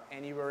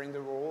anywhere in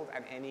the world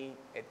at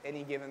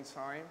any given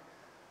time.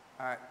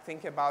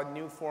 Think about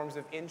new forms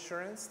of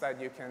insurance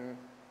that you can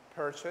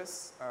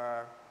purchase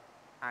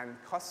and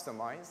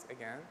customize,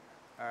 again,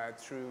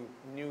 through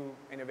new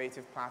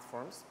innovative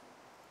platforms.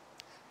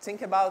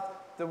 Think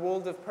about the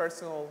world of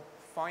personal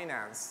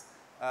finance.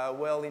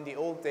 Well, in the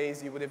old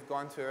days, you would have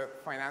gone to a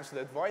financial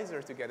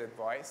advisor to get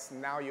advice.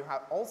 Now you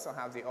also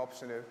have the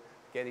option of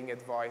getting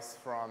advice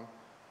from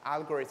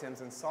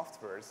algorithms and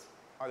softwares,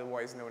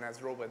 otherwise known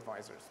as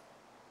robo-advisors.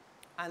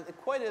 And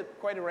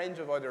quite a range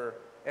of other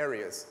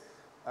areas.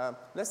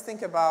 Let's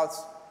think about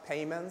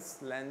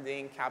payments,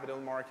 lending, capital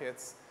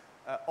markets.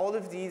 All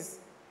of these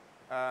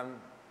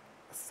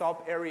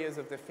sub-areas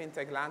of the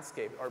fintech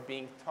landscape are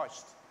being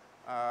touched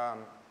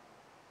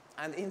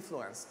and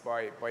influenced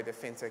by the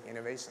fintech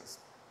innovations.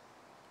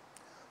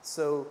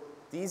 So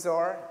these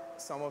are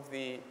some of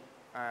the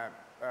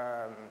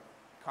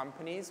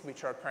companies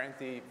which are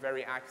currently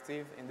very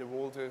active in the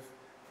world of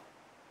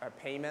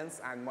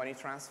payments and money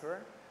transfer.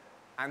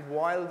 And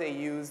while they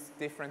use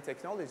different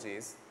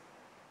technologies,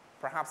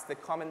 perhaps the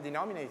common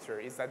denominator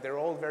is that they're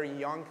all very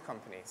young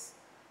companies.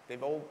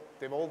 They've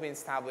all been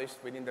established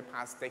within the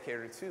past decade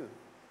or two.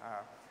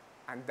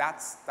 And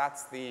that's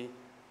the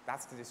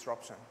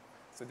disruption.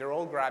 So they're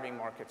all grabbing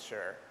market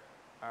share.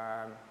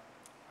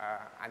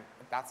 And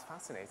that's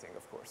fascinating,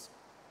 of course.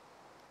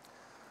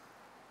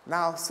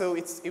 Now, so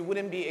it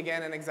wouldn't be,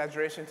 again, an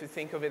exaggeration to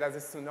think of it as a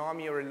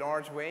tsunami or a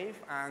large wave.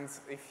 And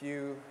if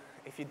you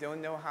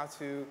don't know how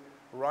to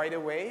ride a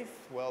wave,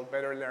 well,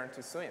 better learn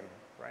to swim,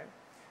 right?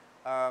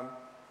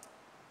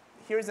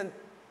 Here's an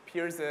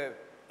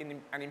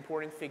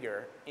important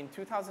figure. In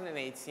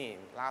 2018,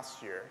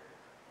 last year,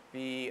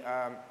 the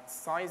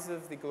size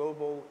of the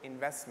global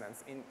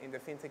investments in the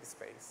fintech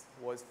space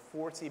was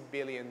 $40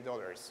 billion.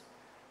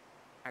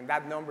 And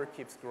that number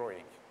keeps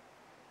growing.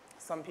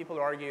 Some people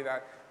argue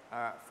that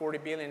 40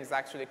 billion is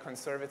actually a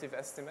conservative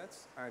estimate.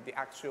 The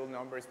actual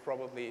number is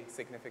probably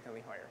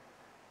significantly higher,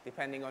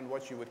 depending on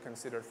what you would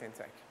consider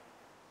fintech.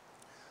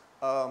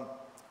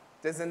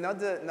 There's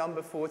another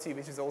number 40,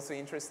 which is also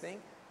interesting,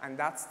 and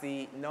that's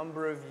the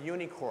number of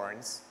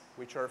unicorns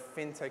which are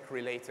fintech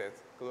related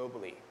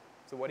globally.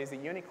 So what is a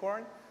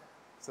unicorn?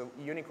 So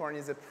a unicorn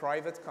is a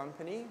private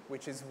company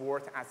which is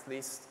worth at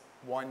least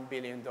 $1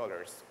 billion.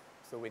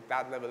 So with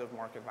that level of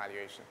market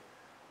valuation.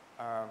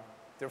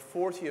 There are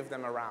 40 of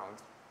them around.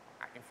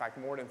 In fact,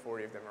 more than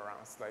 40 of them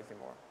around, slightly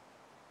more.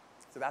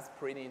 So that's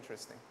pretty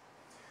interesting.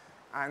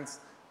 And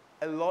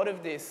a lot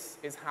of this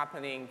is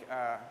happening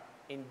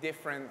in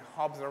different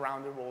hubs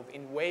around the world.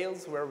 In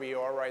Wales, where we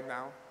are right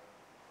now,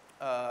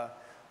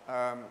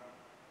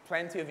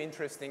 plenty of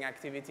interesting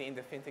activity in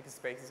the fintech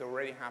space is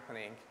already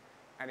happening.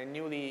 And a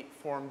newly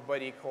formed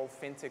body called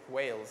FinTech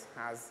Wales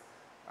has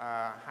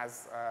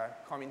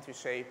come into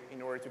shape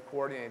in order to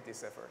coordinate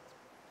this effort.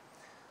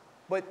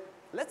 But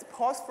let's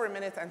pause for a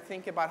minute and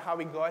think about how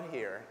we got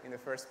here in the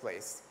first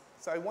place.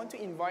 So I want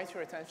to invite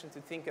your attention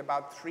to think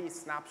about 3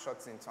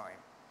 snapshots in time.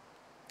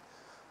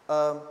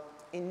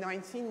 In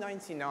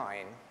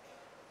 1999,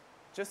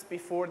 just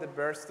before the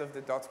burst of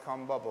the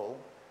dot-com bubble,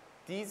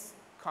 these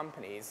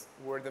companies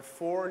were the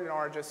 4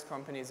 largest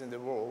companies in the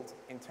world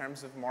in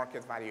terms of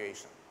market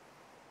valuation.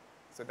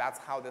 So that's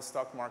how the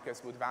stock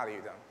markets would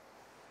value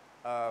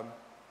them.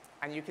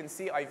 And you can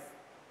see I've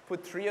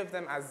put 3 of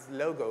them as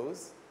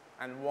logos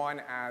and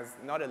 1 as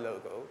not a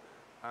logo.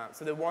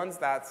 So the ones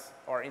that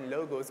are in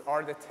logos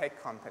are the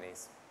tech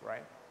companies,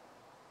 right?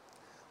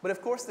 But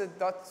of course, the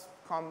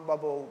dot-com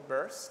bubble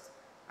burst,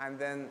 and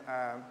then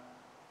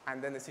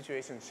the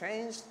situation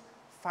changed.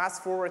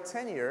 Fast forward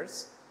 10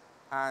 years,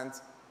 and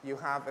you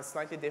have a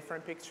slightly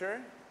different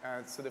picture.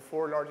 So the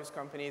 4 largest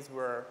companies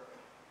were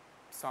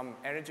some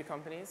energy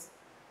companies.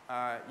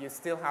 You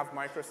still have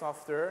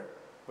Microsoft there,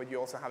 but you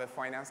also have a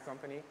finance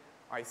company,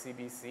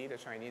 ICBC, the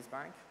Chinese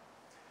bank.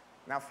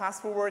 Now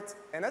fast forward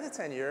another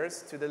 10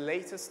 years to the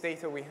latest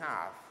data we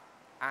have,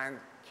 and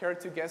care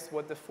to guess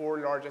what the 4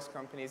 largest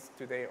companies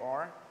today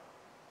are?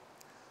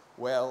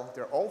 Well,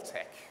 they're all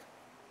tech,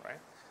 right?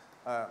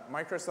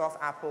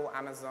 Microsoft, Apple,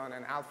 Amazon,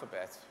 and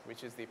Alphabet,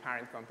 which is the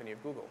parent company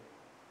of Google.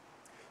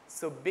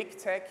 So big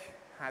tech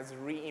has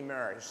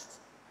re-emerged.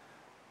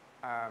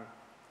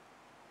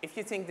 If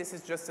you think this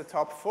is just the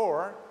top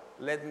 4,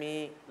 let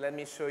me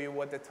show you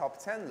what the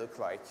top 10 look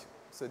like.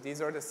 So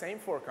these are the same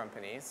 4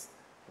 companies.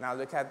 Now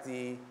look at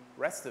the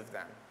rest of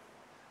them.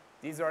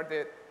 These are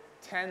the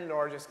 10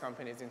 largest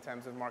companies in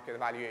terms of market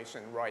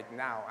valuation right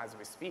now as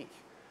we speak.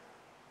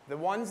 The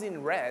ones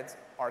in red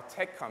are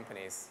tech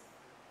companies.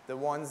 The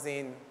ones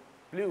in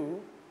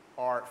blue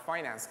are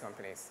finance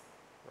companies,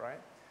 right?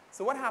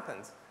 So what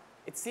happened?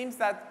 It seems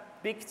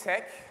that big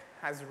tech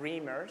has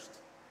re-emerged,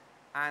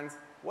 and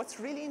what's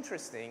really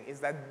interesting is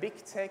that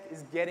big tech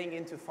is getting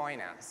into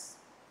finance.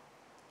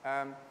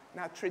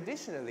 Now,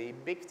 traditionally,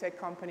 big tech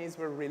companies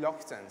were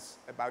reluctant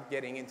about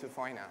getting into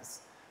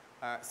finance,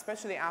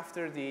 especially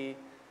after the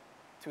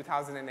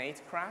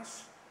 2008 crash.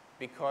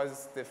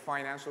 because the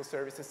financial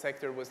services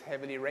sector was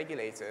heavily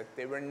regulated,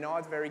 they were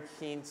not very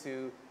keen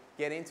to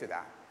get into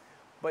that.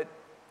 But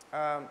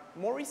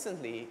more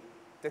recently,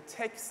 the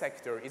tech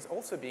sector is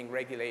also being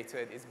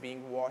regulated, is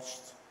being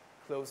watched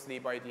closely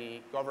by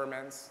the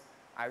governments,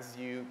 as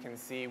you can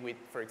see with,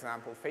 for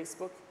example,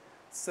 Facebook.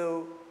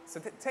 So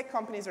tech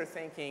companies are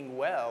thinking,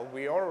 well,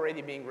 we are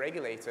already being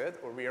regulated,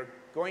 or we are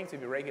going to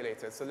be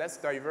regulated, so let's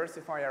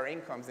diversify our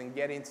incomes and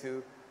get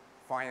into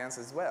finance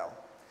as well.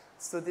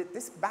 So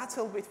this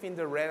battle between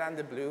the red and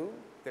the blue,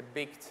 the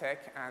big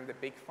tech and the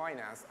big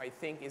finance, I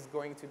think is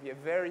going to be a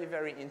very,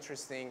 very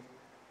interesting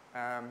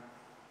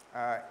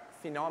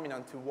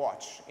phenomenon to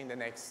watch in the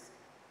next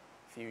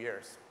few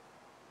years.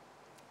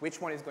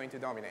 Which one is going to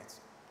dominate?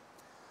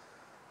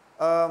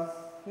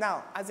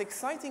 Now, as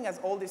exciting as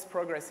all this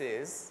progress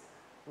is,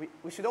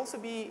 we should also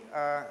be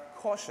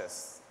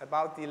cautious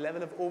about the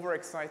level of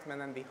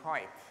overexcitement and the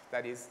hype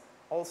that is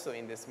also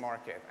in this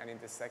market and in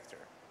this sector.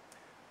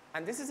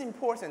 And this is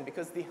important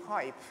because the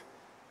hype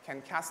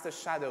can cast a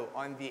shadow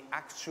on the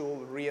actual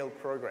real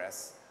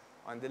progress,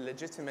 on the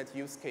legitimate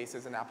use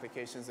cases and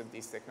applications of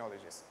these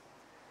technologies.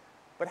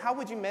 But how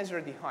would you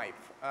measure the hype?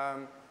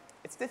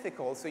 It's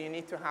difficult, so you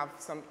need to have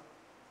some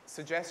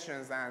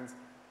suggestions and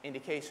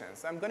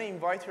indications. I'm going to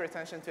invite your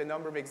attention to a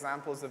number of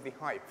examples of the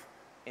hype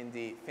in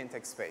the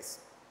fintech space.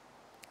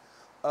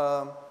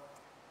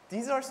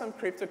 These are some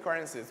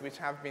cryptocurrencies which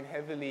have been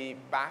heavily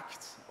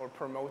backed or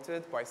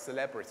promoted by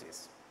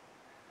celebrities.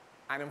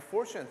 And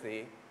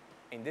unfortunately,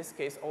 in this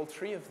case, all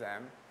three of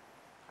them,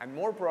 and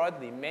more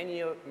broadly,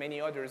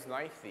 many others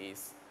like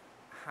these,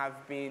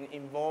 have been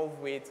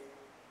involved with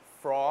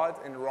fraud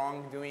and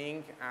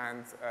wrongdoing,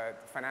 and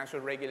financial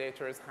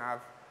regulators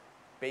have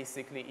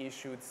basically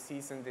issued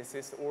cease and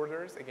desist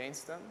orders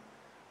against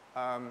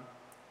them,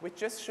 which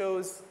just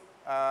shows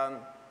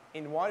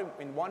in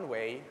one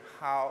way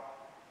how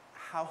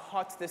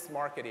hot this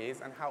market is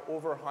and how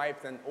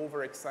overhyped and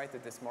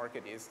overexcited this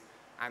market is.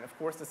 And of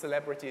course, the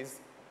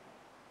celebrities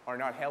are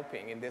not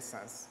helping in this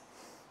sense.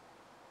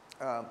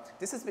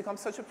 This has become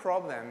such a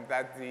problem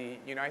that the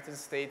United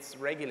States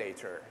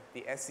regulator,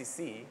 the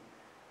SEC,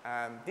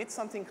 did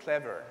something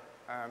clever.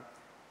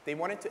 They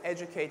wanted to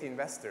educate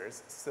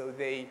investors, so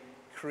they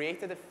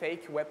created a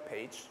fake web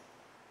page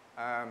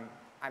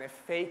and a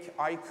fake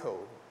ICO,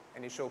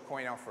 initial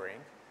coin offering,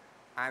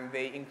 and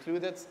they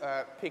included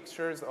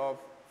pictures of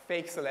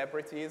fake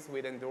celebrities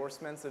with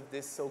endorsements of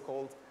this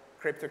so-called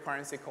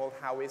cryptocurrency called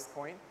Howie's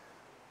coin,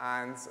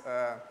 and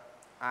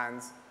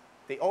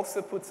they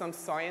also put some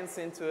science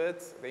into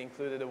it. They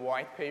included a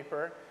white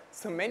paper.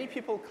 So many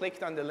people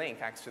clicked on the link,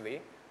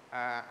 actually,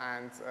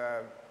 and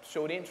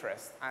showed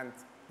interest. And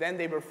then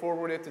they were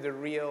forwarded to the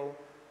real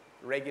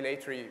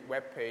regulatory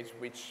webpage,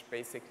 which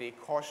basically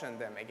cautioned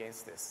them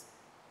against this.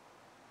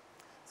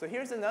 So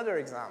here's another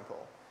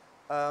example.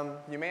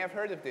 You may have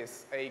heard of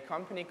this, a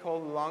company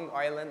called Long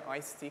Island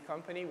Iced Tea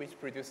Company, which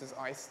produces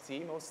iced tea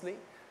mostly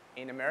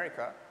in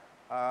America.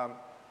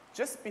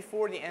 Just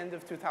before the end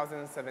of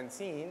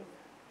 2017,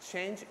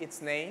 changed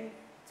its name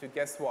to,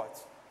 guess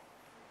what?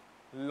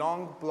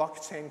 Long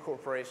Blockchain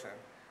Corporation.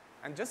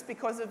 And just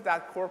because of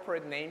that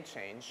corporate name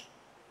change,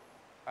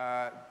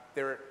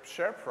 their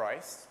share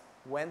price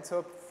went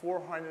up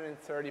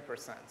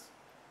 430%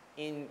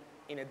 in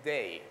a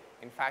day,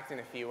 in fact, in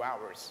a few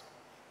hours.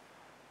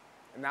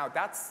 Now,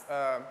 that's,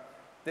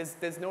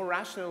 there's no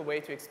rational way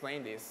to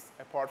explain this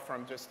apart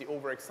from just the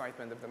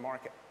overexcitement of the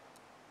market.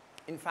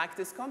 In fact,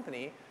 this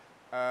company,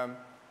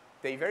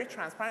 they very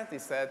transparently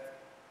said,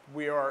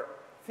 we are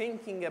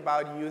thinking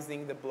about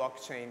using the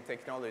blockchain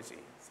technology.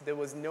 So there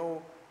was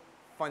no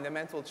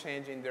fundamental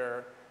change in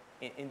their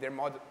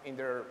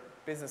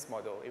business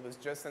model. It was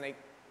just a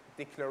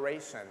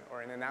declaration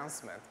or an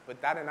announcement.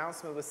 But that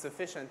announcement was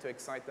sufficient to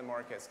excite the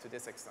markets to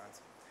this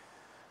extent.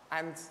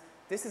 And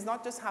this is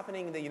not just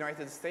happening in the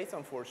United States,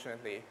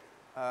 unfortunately.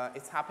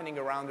 It's happening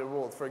around the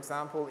world. For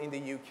example, in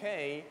the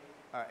UK,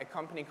 a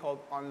company called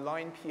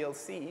Online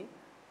PLC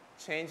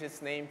changed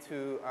its name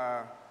to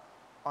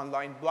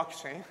Online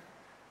Blockchain,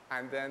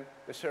 and then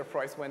the share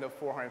price went up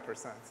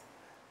 400%.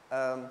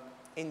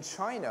 In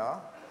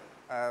China,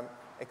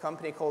 a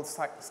company called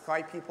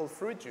Sky People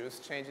Fruit Juice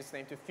changed its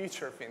name to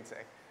Future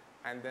FinTech,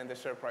 and then the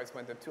share price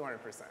went up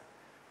 200%.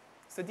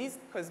 So these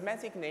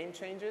cosmetic name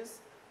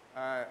changes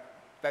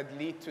that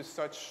lead to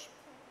such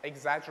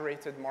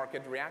exaggerated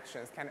market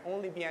reactions can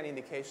only be an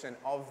indication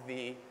of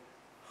the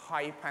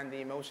hype and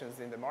the emotions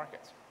in the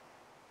market.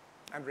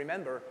 And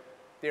remember,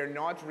 they're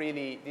not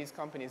really, these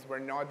companies were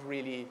not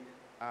really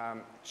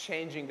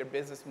changing their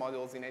business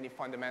models in any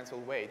fundamental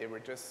way. They were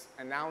just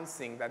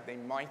announcing that they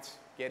might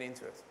get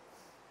into it.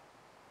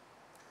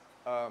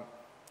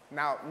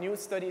 Now, new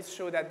studies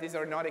show that these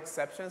are not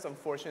exceptions.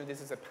 Unfortunately,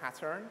 this is a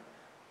pattern.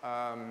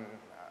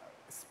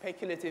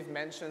 Speculative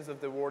mentions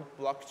of the word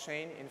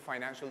blockchain in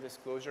financial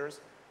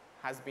disclosures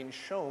has been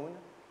shown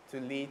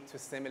to lead to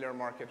similar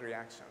market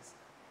reactions.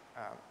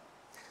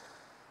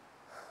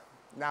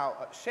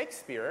 Now,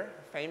 Shakespeare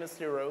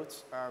famously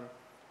wrote,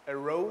 a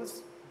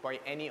rose by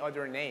any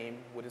other name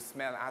would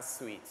smell as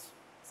sweet.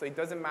 So it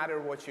doesn't matter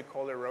what you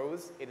call a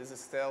rose, it is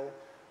still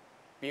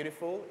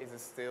beautiful, it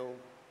is still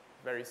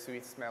very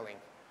sweet smelling.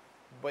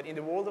 But in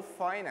the world of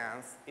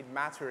finance, it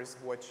matters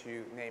what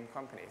you name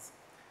companies.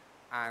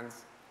 And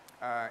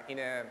in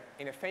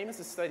a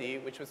famous study,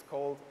 which was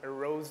called a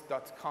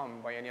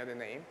rose.com by any other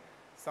name,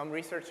 some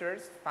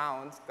researchers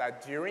found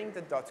that during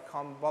the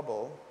dot-com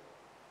bubble,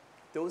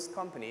 those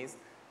companies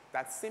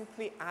that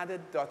simply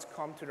added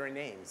 .com to their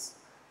names,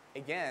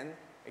 again,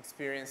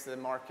 experienced the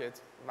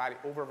market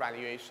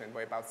overvaluation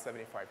by about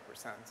 75%.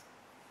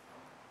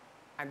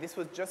 And this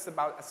was just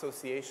about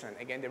association.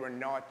 Again, they were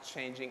not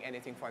changing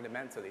anything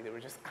fundamentally. They were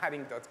just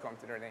adding .com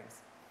to their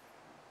names.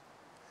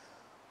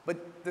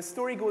 But the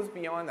story goes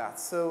beyond that.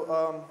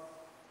 So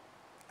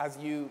as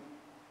you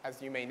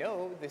may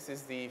know, this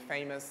is the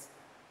famous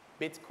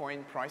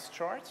Bitcoin price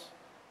chart.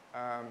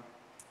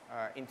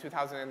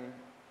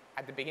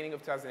 At the beginning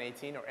of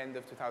 2018 or end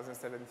of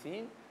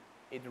 2017,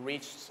 it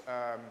reached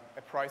a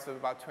price of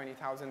about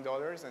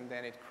 $20,000 and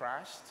then it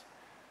crashed.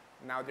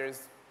 Now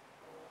there's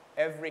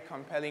every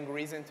compelling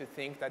reason to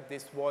think that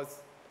this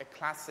was a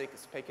classic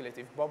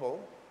speculative bubble.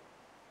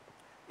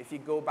 If you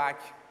go back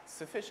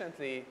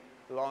sufficiently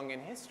long in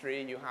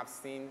history, you have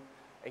seen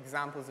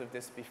examples of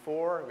this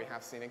before. We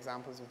have seen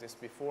examples of this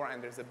before,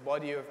 and there's a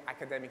body of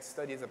academic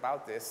studies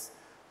about this.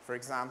 For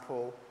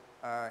example,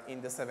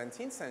 in the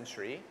 17th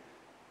century,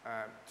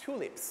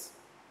 tulips,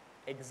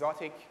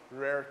 exotic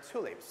rare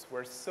tulips,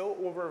 were so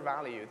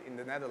overvalued in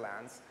the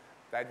Netherlands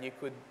that you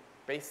could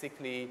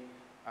basically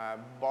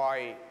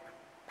buy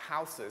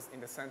houses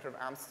in the center of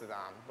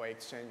Amsterdam by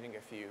exchanging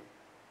a few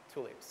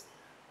tulips.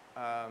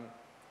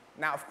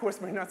 Now, of course,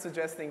 we're not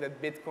suggesting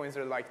that bitcoins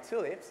are like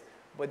tulips,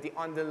 but the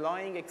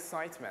underlying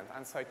excitement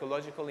and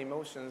psychological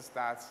emotions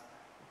that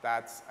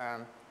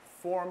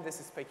form this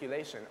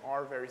speculation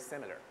are very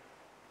similar.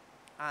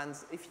 And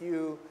if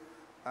you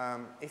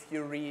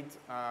read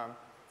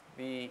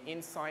the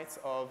insights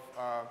of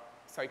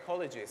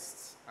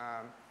psychologists,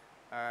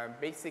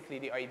 basically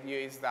the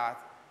idea is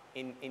that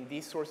in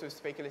these sorts of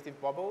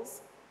speculative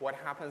bubbles, what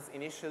happens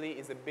initially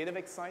is a bit of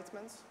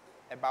excitement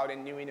about a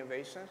new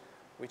innovation,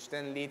 which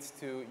then leads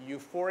to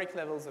euphoric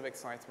levels of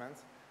excitement,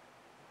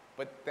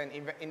 but then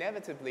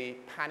inevitably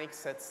panic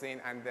sets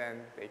in and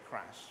then they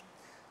crash.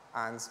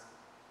 And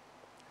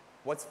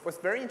what's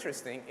very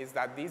interesting is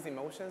that these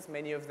emotions,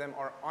 many of them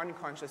are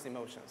unconscious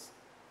emotions.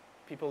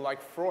 People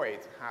like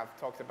Freud have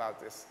talked about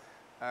this.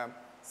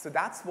 So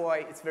that's why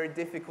it's very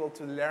difficult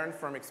to learn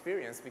from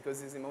experience,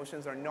 because these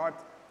emotions are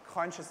not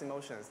conscious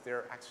emotions.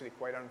 They're actually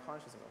quite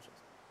unconscious emotions.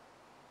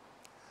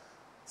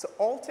 So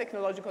all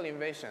technological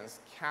innovations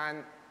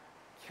can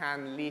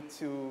lead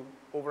to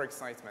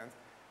overexcitement.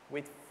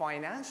 With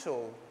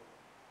financial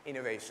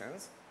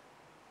innovations,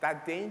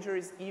 that danger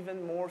is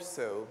even more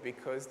so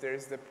because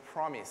there's the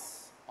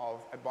promise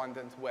of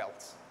abundant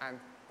wealth. And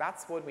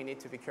that's what we need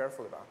to be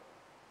careful about.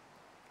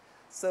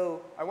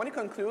 So I want to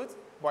conclude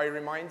by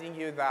reminding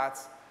you that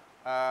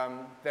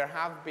there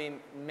have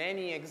been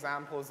many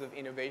examples of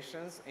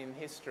innovations in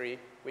history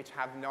which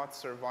have not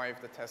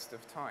survived the test of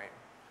time.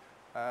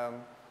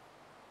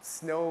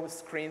 Snow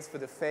screens for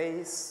the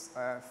face,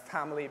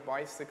 family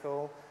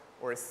bicycle,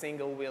 or a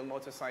single-wheel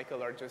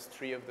motorcycle are just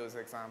 3 of those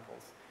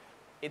examples.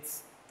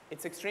 It's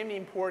extremely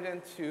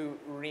important to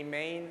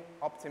remain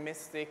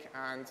optimistic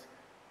and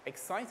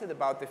excited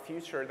about the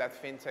future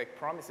that fintech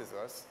promises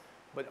us,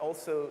 but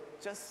also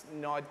just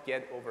not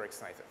get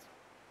overexcited.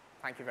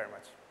 Thank you very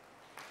much.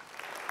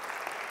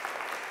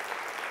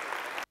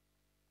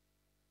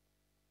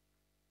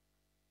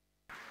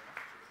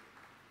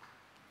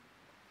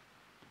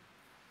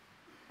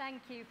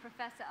 Thank you,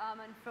 Professor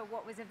Arman, for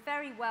what was a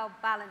very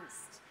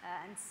well-balanced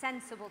and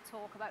sensible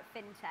talk about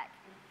fintech.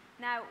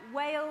 Now,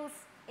 Wales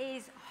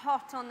is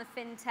hot on the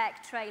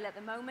fintech trail at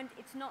the moment.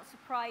 It's not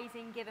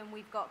surprising, given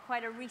we've got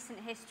quite a recent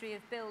history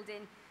of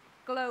building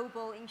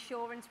global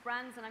insurance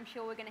brands, and I'm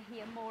sure we're going to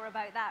hear more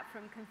about that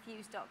from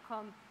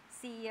Confused.com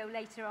CEO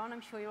later on.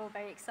 I'm sure you're all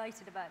very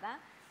excited about that.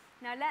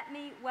 Now, let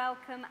me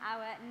welcome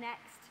our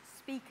next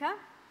speaker.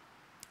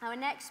 Our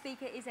next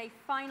speaker is a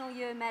final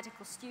year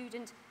medical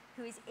student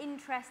who is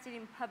interested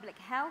in public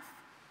health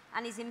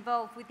and is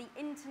involved with the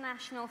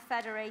International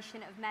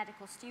Federation of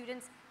Medical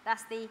Students.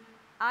 That's the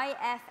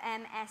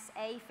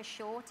IFMSA for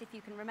short, if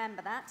you can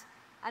remember that,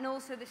 and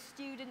also the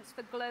Students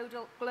for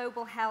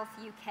Global Health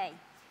UK,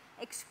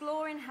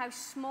 exploring how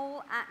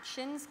small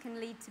actions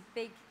can lead to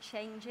big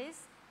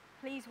changes.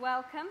 Please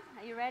welcome,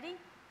 are you ready?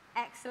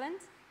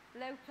 Excellent,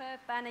 Lopa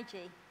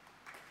Banerjee.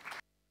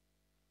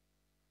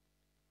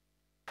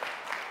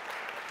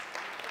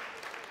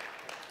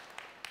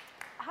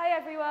 Hi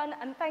everyone,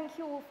 and thank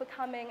you all for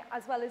coming,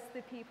 as well as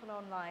the people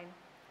online.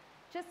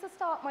 Just to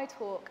start my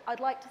talk, I'd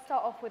like to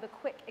start off with a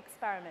quick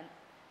experiment.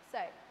 So,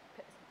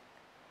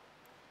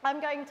 I'm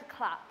going to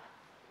clap.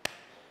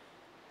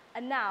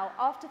 And now,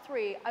 after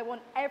 3, I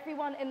want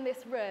everyone in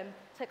this room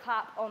to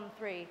clap on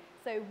 3.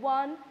 So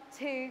 1,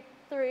 2,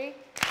 3.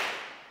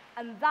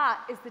 And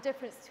that is the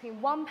difference between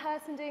one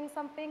person doing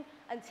something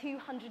and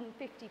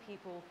 250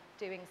 people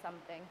doing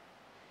something.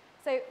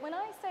 So when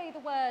I say the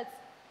words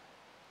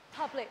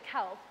public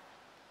health,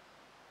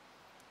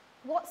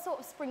 what sort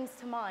of springs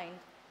to mind?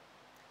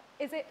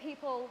 Is it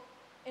people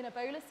in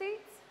Ebola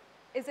seats?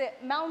 Is it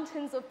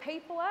mountains of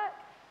paperwork?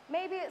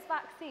 Maybe it's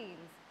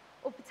vaccines,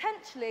 or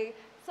potentially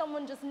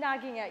someone just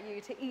nagging at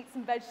you to eat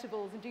some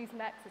vegetables and do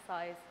some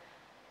exercise.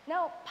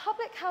 Now,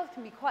 public health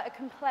can be quite a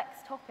complex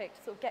topic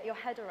to sort of get your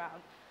head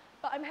around,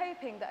 but I'm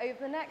hoping that over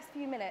the next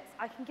few minutes,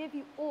 I can give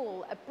you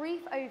all a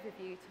brief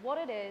overview to what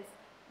it is,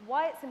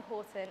 why it's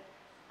important,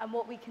 and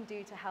what we can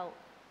do to help.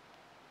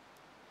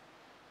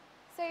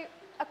 So,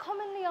 a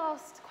commonly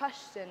asked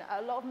question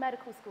at a lot of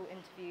medical school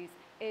interviews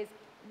is,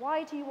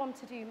 why do you want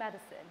to do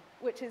medicine?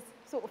 Which is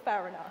sort of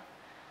fair enough.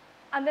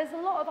 And there's a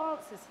lot of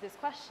answers to this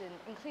question,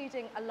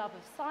 including a love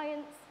of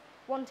science,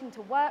 wanting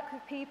to work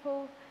with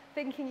people,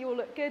 thinking you'll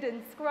look good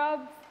in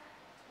scrubs.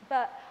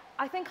 But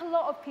I think a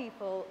lot of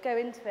people go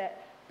into it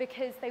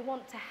because they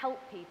want to help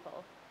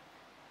people,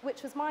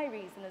 which was my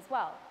reason as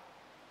well.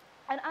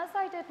 And as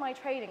I did my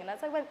training and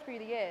as I went through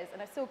the years,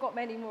 and I've still got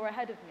many more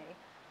ahead of me,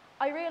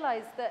 I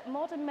realized that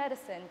modern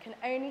medicine can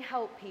only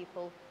help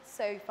people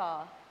so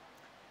far.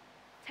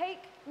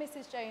 Take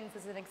Mrs. Jones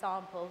as an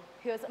example,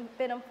 who has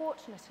been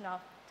unfortunate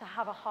enough to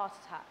have a heart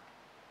attack.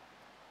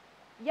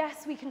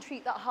 Yes, we can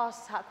treat that heart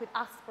attack with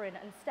aspirin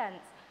and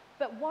stents,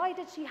 but why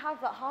did she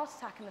have that heart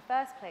attack in the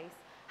first place?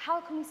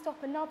 How can we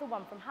stop another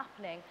one from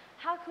happening?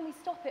 How can we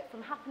stop it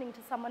from happening to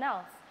someone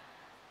else?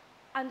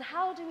 And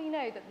how do we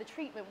know that the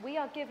treatment we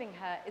are giving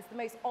her is the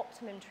most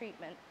optimum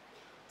treatment?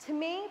 To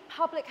me,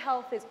 public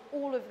health is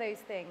all of those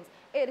things.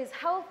 It is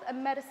health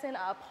and medicine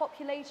at a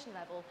population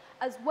level,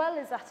 as well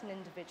as at an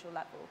individual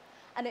level.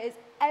 And it is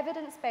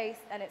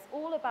evidence-based, and it's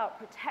all about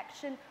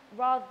protection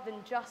rather than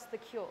just the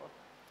cure.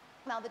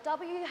 Now, the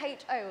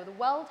WHO, or the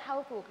World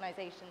Health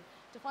Organization,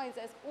 defines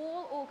it as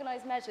all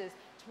organized measures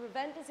to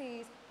prevent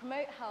disease,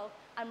 promote health,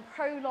 and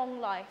prolong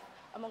life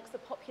amongst the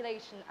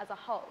population as a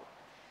whole.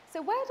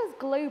 So where does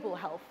global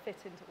health fit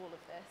into all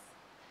of this?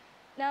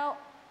 Now,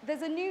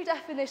 there's a new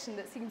definition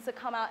that seems to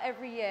come out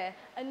every year,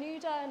 a new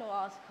journal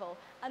article,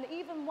 and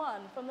even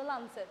one from The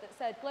Lancet that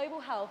said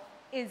global health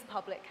is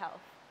public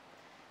health.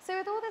 So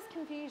with all this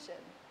confusion,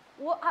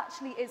 what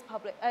actually is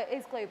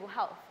global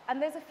health?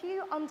 And there's a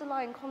few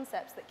underlying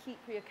concepts that keep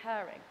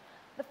reoccurring.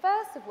 The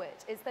first of which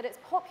is that it's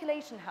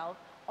population health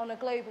on a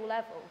global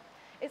level.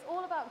 It's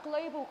all about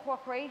global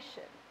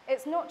cooperation.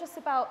 It's not just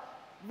about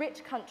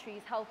rich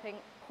countries helping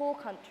poor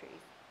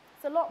countries.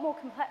 It's a lot more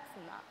complex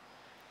than that.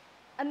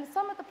 And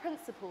some of the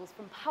principles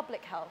from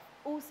public health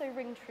also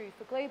ring true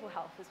for global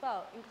health as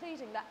well,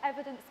 including that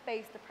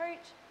evidence-based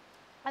approach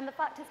and the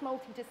fact it's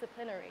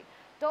multidisciplinary.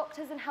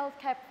 Doctors and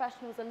healthcare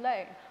professionals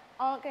alone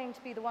aren't going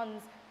to be the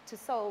ones to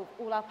solve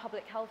all our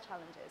public health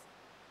challenges.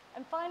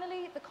 And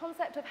finally, the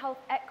concept of health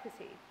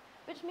equity,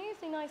 which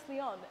moves me nicely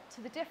on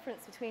to the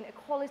difference between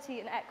equality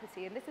and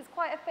equity. And this is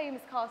quite a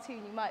famous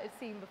cartoon you might have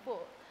seen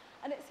before.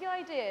 And it's the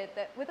idea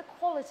that with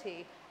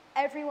equality,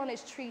 everyone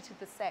is treated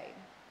the same.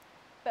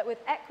 But with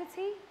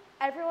equity,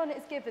 everyone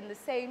is given the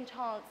same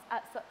chance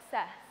at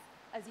success,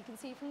 as you can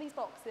see from these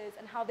boxes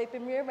and how they've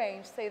been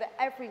rearranged so that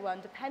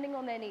everyone, depending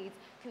on their needs,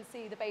 can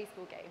see the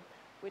baseball game,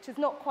 which is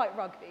not quite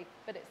rugby,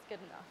 but it's good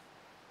enough.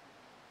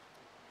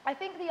 I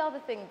think the other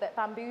thing that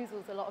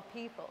bamboozles a lot of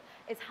people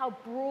is how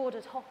broad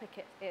a topic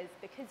it is,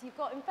 because you've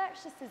got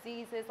infectious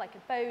diseases like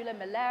Ebola,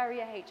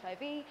 malaria,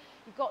 HIV,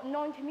 you've got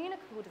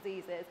non-communicable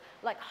diseases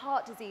like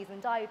heart disease and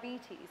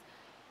diabetes,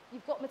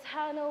 you've got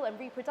maternal and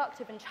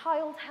reproductive and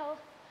child health,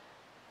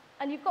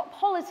 and you've got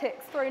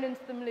politics thrown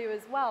into the milieu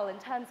as well in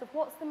terms of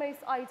what's the most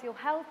ideal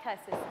healthcare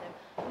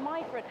system,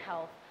 migrant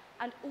health,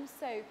 and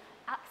also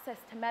access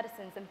to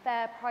medicines and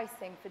fair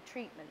pricing for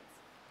treatments.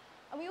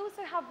 And we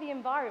also have the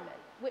environment,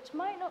 which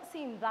might not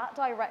seem that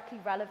directly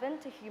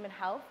relevant to human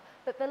health,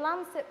 but the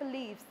Lancet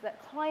believes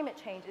that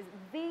climate change is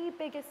the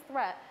biggest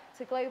threat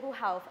to global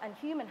health and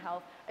human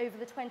health over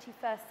the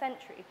 21st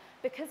century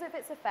because of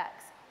its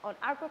effects on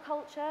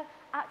agriculture,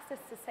 access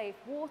to safe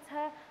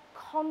water,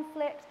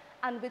 conflict,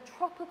 and with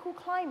tropical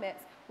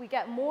climates, we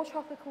get more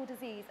tropical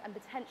disease and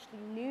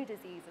potentially new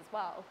disease as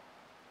well.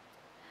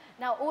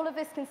 Now, all of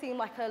this can seem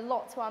like a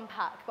lot to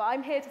unpack, but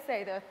I'm here to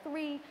say there are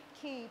three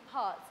key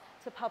parts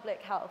to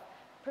public health: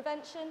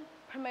 prevention,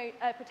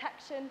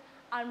 protection,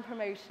 and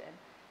promotion.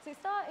 So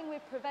starting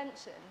with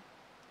prevention,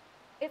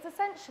 it's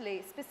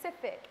essentially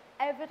specific,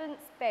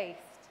 evidence-based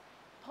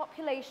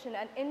population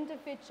and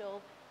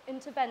individual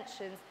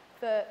interventions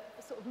for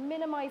sort of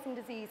minimizing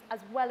disease as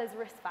well as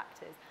risk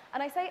factors.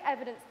 And I say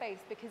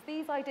evidence-based because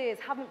these ideas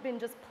haven't been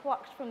just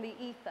plucked from the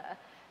ether.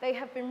 They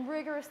have been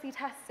rigorously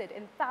tested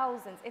in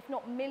thousands, if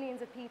not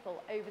millions of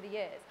people over the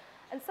years.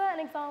 And certain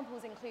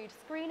examples include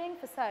screening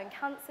for certain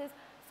cancers,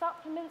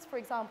 supplements, for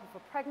example, for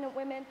pregnant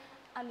women,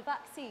 and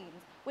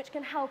vaccines, which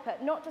can help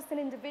at not just an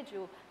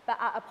individual, but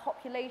at a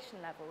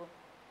population level.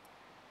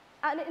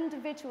 At an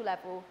individual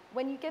level,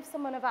 when you give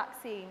someone a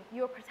vaccine,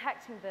 you're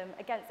protecting them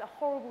against a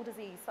horrible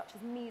disease such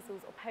as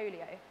measles or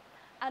polio.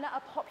 And at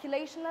a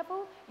population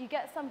level, you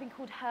get something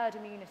called herd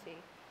immunity.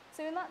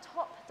 So in that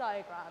top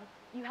diagram,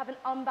 you have an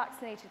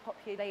unvaccinated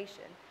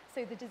population.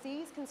 So the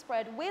disease can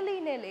spread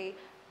willy-nilly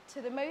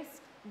to the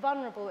most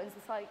vulnerable in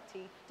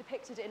society,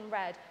 depicted in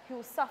red, who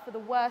will suffer the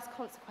worst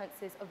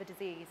consequences of a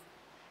disease.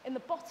 In the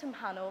bottom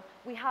panel,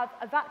 we have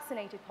a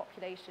vaccinated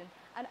population,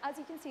 and as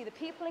you can see, the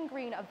people in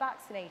green are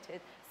vaccinated,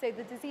 so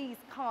the disease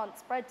can't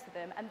spread to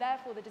them, and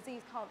therefore the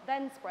disease can't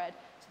then spread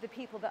to the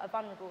people that are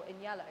vulnerable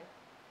in yellow.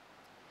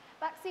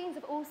 Vaccines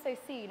have also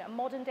seen a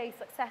modern-day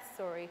success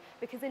story,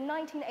 because in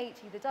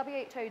 1980, the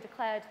WHO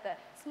declared that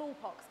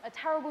smallpox, a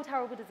terrible,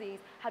 terrible disease,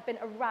 had been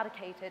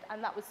eradicated,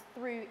 and that was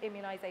through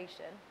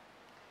immunization.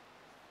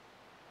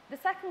 The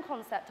second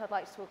concept I'd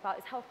like to talk about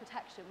is health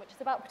protection, which is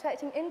about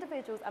protecting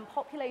individuals and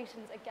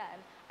populations, again,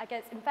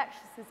 against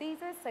infectious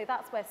diseases. So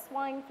that's where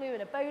swine flu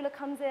and Ebola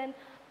comes in.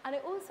 And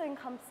it also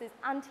encompasses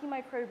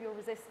antimicrobial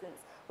resistance,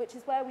 which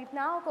is where we've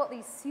now got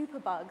these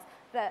superbugs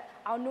that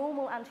our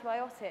normal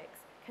antibiotics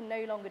can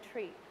no longer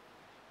treat.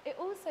 It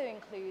also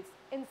includes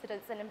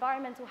incidents and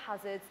environmental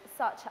hazards,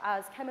 such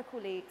as chemical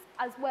leaks,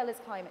 as well as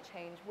climate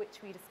change,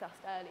 which we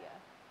discussed earlier.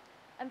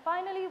 And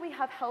finally, we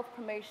have health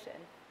promotion,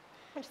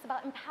 which is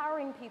about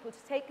empowering people to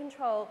take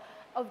control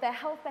of their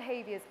health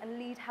behaviors and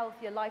lead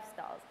healthier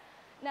lifestyles.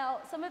 Now,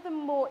 some of the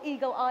more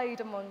eagle-eyed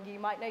among you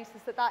might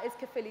notice that that is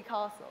Caerphilly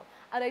Castle.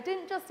 And I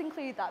didn't just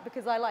include that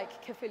because I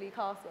like Caerphilly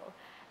Castle.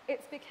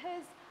 It's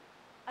because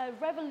a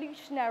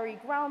revolutionary,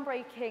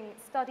 groundbreaking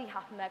study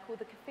happened there called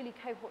the Caerphilly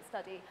Cohort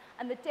Study.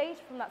 And the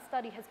data from that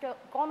study has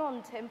gone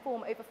on to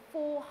inform over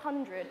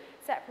 400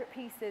 separate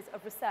pieces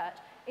of research,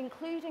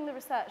 including the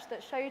research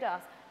that showed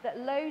us that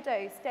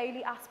low-dose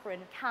daily aspirin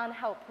can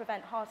help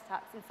prevent heart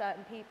attacks in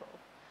certain people.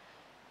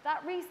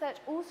 That research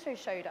also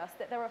showed us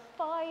that there are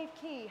 5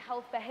 key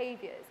health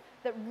behaviors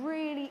that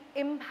really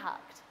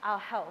impact our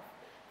health,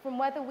 from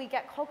whether we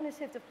get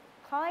cognitive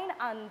decline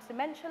and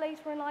dementia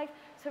later in life,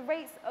 to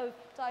rates of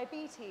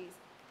diabetes,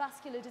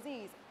 vascular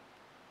disease,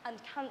 and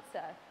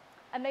cancer.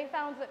 And they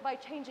found that by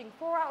changing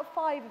 4 out of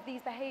 5 of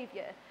these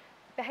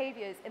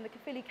behaviors in the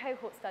Caerphilly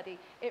Cohort Study,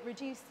 it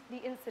reduced the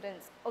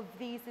incidence of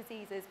these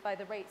diseases by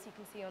the rates you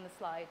can see on the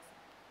slides.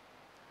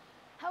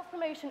 Health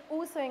promotion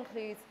also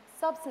includes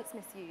substance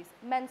misuse,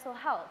 mental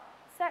health,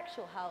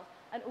 sexual health,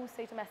 and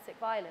also domestic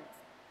violence.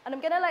 And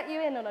I'm going to let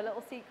you in on a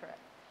little secret.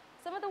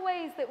 Some of the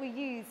ways that we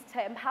use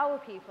to empower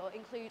people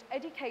include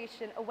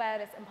education,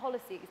 awareness, and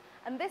policies.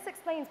 And this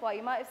explains why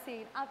you might have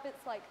seen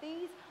adverts like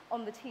these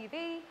on the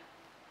TV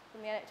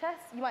from the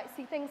NHS. You might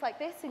see things like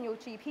this in your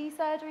GP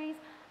surgeries.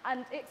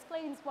 And it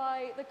explains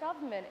why the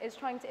government is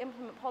trying to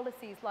implement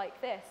policies like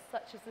this,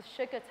 such as the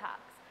sugar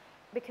tax,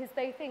 because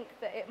they think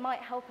that it might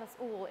help us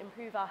all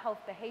improve our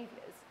health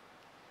behaviors.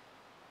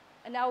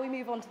 And now we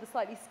move on to the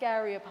slightly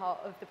scarier part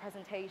of the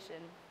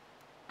presentation.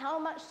 How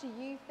much do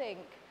you think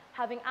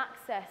having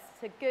access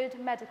to good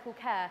medical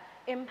care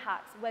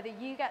impacts whether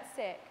you get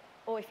sick,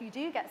 or if you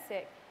do get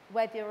sick,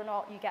 whether or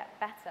not you get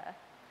better?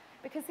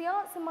 Because the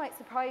answer might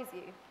surprise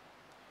you.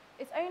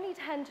 It's only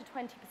 10 to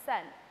 20%.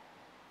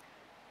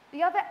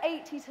 The other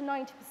 80 to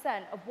 90%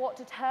 of what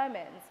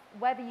determines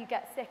whether you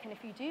get sick, and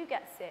if you do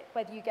get sick,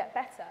 whether you get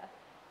better,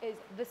 is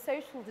the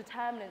social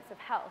determinants of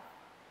health.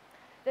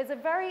 There's a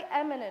very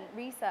eminent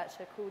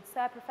researcher called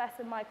Sir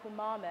Professor Michael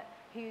Marmot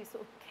who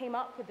sort of came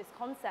up with this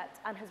concept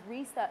and has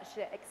researched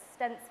it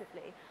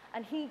extensively,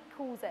 and he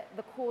calls it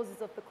the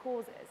causes of the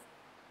causes.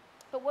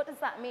 But what does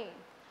that mean?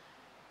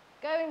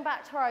 Going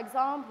back to our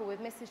example with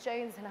Mrs.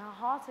 Jones and her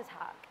heart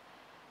attack,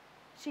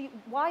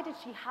 why did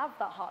she have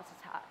that heart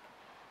attack?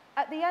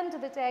 At the end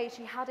of the day,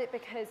 she had it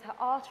because her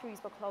arteries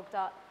were clogged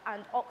up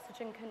and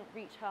oxygen couldn't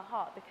reach her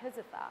heart because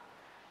of that.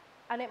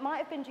 And it might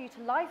have been due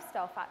to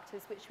lifestyle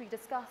factors, which we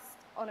discussed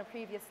on a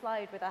previous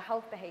slide with our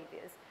health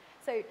behaviors.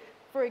 So,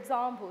 for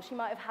example, she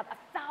might have had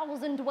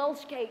 1,000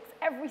 Welsh cakes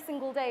every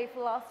single day for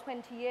the last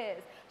 20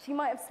 years. She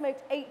might have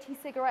smoked 80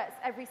 cigarettes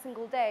every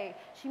single day.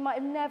 She might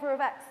have never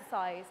have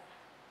exercised.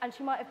 And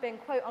she might have been,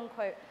 quote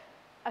unquote,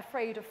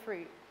 afraid of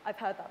fruit. I've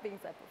heard that being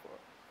said before.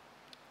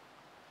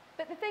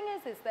 But the thing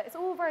is that it's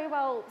all very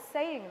well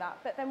saying that,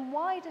 but then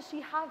why does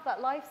she have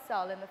that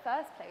lifestyle in the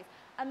first place?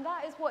 And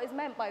that is what is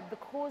meant by the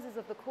causes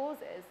of the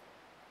causes.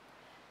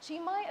 She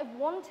might have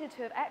wanted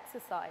to have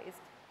exercised,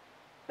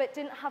 but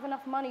didn't have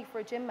enough money for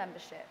a gym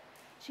membership.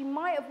 She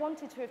might have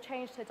wanted to have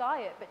changed her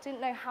diet, but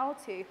didn't know how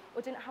to,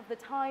 or didn't have the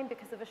time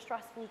because of a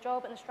stressful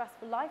job and a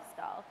stressful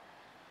lifestyle.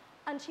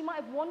 And she might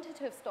have wanted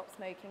to have stopped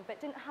smoking,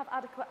 but didn't have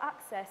adequate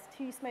access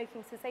to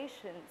smoking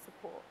cessation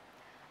support.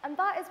 And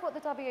that is what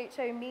the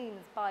WHO means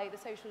by the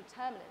social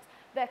determinants.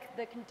 They're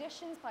the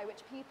conditions by which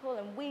people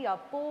and we are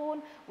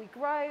born, we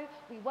grow,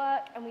 we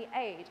work, and we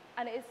age.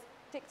 And it is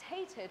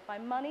dictated by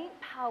money,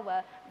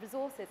 power,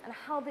 resources, and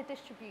how they're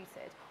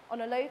distributed on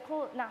a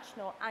local,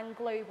 national, and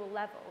global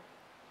level.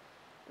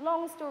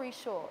 Long story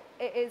short,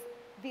 it is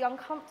the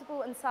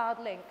uncomfortable and sad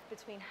link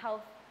between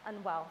health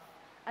and wealth.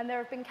 And there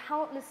have been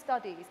countless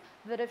studies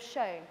that have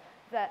shown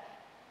that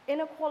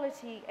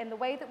inequality in the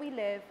way that we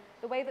live,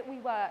 the way that we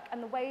work,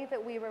 and the way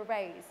that we were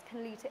raised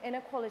can lead to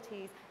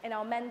inequalities in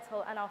our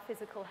mental and our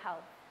physical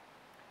health.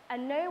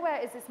 And nowhere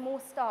is this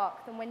more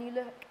stark than when you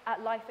look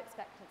at life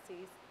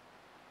expectancies.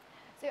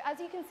 So as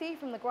you can see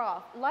from the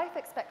graph, life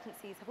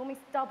expectancies have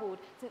almost doubled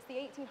since the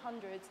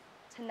 1800s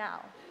to now.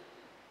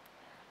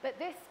 But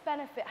this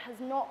benefit has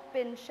not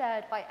been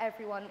shared by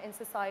everyone in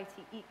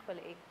society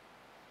equally.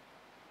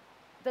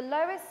 The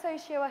lowest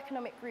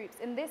socioeconomic groups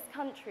in this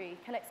country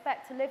can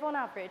expect to live on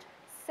average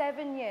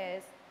 7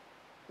 years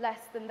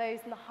less than those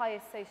in the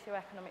highest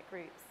socioeconomic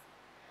groups.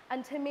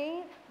 And to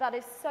me, that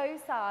is so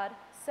sad,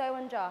 so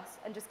unjust,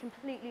 and just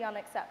completely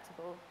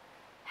unacceptable.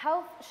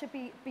 Health should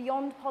be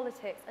beyond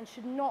politics and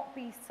should not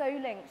be so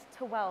linked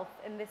to wealth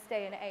in this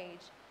day and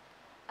age.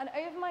 And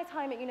over my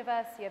time at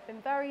university, I've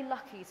been very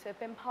lucky to have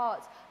been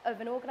part of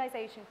an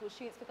organisation called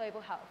Students for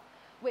Global Health,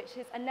 which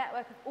is a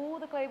network of all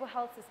the global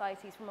health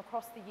societies from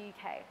across the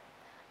UK.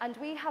 And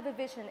we have a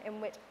vision in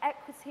which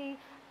equity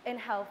in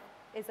health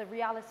is a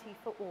reality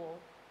for all.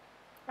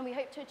 And we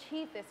hope to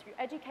achieve this through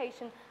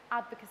education,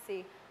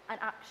 advocacy, and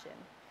action.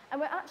 And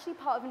we're actually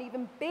part of an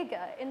even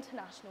bigger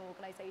international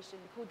organisation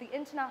called the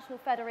International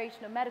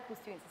Federation of Medical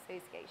Students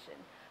Association,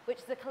 which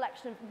is a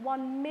collection of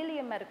 1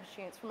 million medical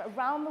students from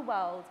around the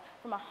world,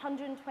 from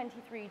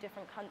 123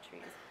 different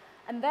countries.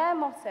 And their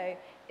motto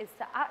is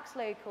to act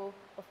local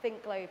or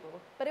think global.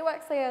 But it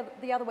works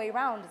the other way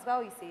around as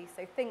well, you see.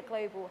 So think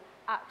global,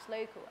 act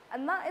local.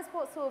 And that is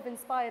what sort of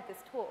inspired this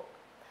talk.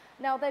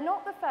 Now, they're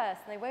not the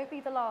first, and they won't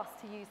be the last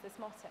to use this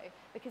motto,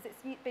 because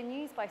it's been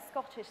used by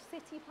Scottish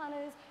city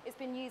planners, it's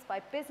been used by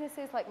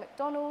businesses like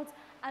McDonald's,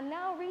 and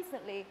now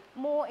recently,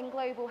 more in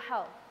global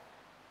health,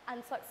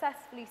 and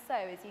successfully so,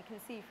 as you can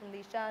see from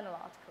these journal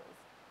articles.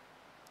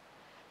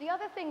 The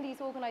other thing these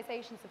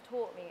organisations have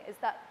taught me is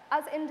that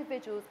as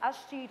individuals, as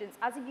students,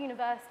 as a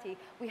university,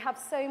 we have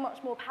so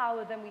much more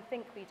power than we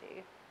think we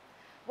do.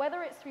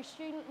 Whether it's through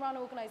student-run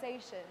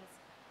organisations,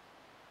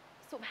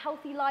 sort of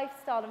healthy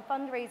lifestyle and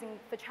fundraising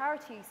for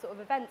charity sort of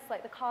events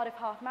like the Cardiff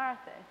Half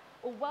Marathon,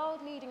 or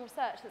world-leading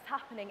research that's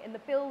happening in the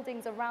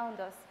buildings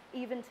around us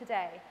even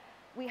today,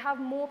 we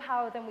have more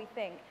power than we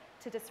think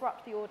to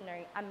disrupt the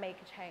ordinary and make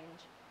a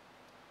change.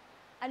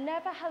 And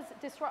never has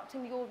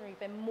disrupting the ordinary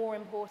been more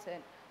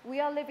important.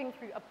 We are living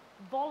through a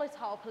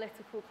volatile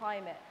political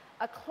climate,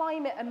 a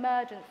climate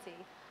emergency,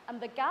 and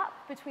the gap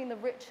between the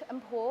rich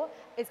and poor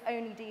is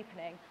only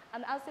deepening.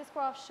 And as this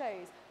graph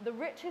shows, the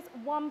richest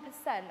 1%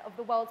 of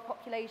the world's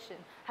population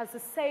has the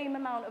same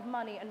amount of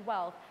money and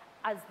wealth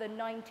as the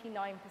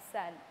 99%,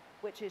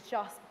 which is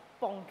just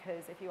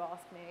bonkers if you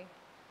ask me.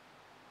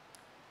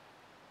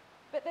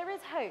 But there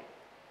is hope.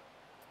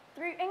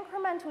 Through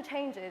incremental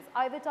changes,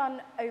 either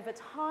done over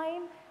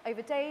time,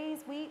 over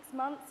days, weeks,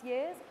 months,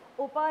 years,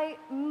 or by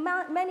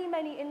many,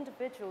 many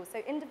individuals, so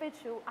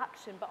individual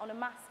action, but on a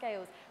mass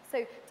scale,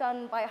 so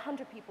done by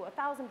 100 people,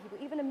 1,000 people,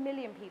 even 1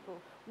 million people,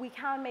 we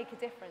can make a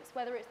difference,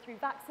 whether it's through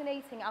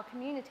vaccinating our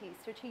communities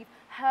to achieve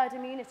herd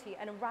immunity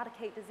and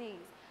eradicate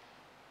disease,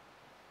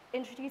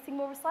 introducing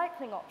more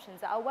recycling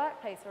options at our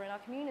workplace or in our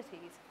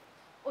communities,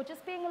 or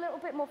just being a little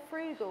bit more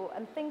frugal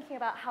and thinking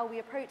about how we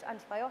approach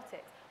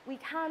antibiotics. We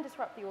can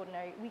disrupt the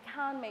ordinary, we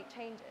can make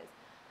changes.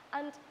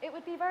 And it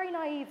would be very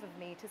naive of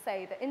me to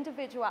say that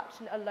individual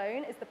action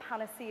alone is the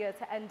panacea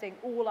to ending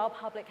all our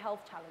public health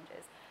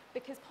challenges,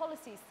 because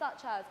policies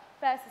such as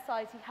Fair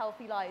Society,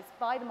 Healthy Lives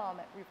by the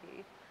Marmot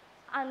Review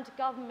and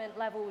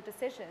government-level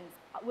decisions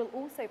will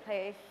also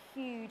play a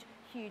huge,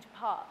 huge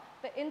part.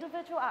 But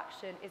individual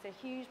action is a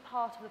huge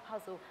part of the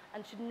puzzle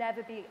and should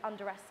never be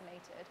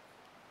underestimated.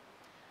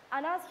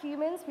 And as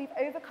humans, we've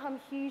overcome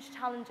huge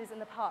challenges in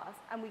the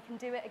past, and we can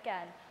do it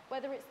again,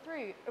 whether it's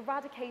through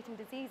eradicating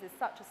diseases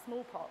such as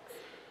smallpox,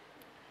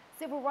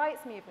 civil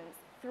rights movements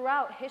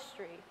throughout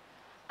history,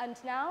 and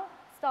now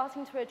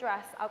starting to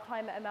address our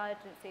climate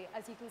emergency.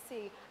 As you can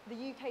see,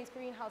 the UK's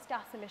greenhouse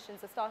gas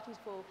emissions are starting to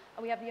fall,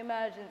 and we have the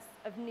emergence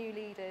of new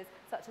leaders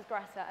such as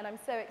Greta, and I'm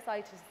so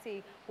excited to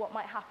see what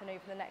might happen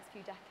over the next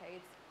few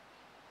decades.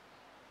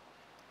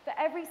 For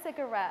every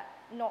cigarette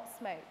not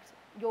smoked,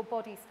 your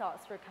body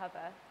starts to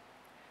recover.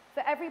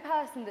 For every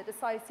person that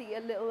decides to eat a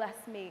little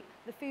less meat,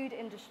 the food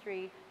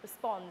industry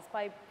responds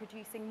by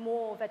producing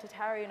more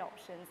vegetarian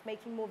options,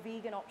 making more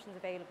vegan options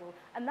available,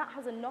 and that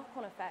has a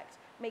knock-on effect,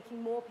 making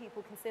more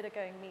people consider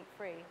going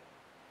meat-free.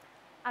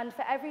 And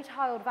for every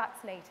child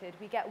vaccinated,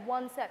 we get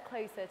one step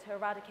closer to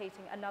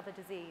eradicating another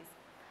disease.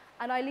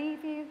 And I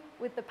leave you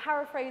with the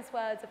paraphrased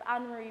words of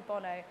Anne-Marie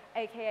Bonneau,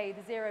 aka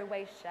the Zero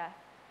Waste Chef.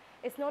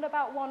 It's not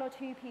about 1 or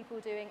 2 people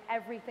doing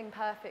everything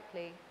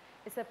perfectly.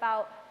 It's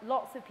about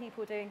lots of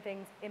people doing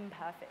things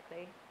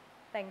imperfectly.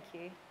 Thank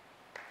you.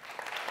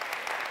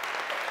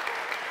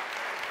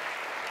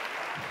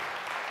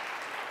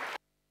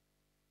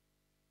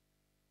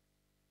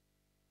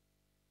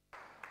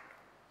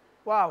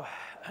 Wow.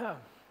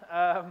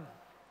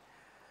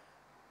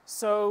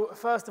 So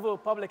first of all,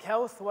 public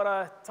health, what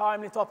a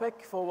timely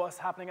topic for what's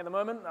happening at the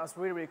moment. That's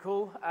really, really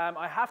cool.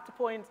 I have to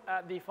point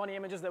at the funny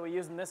images that were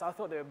used in this. I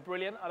thought they were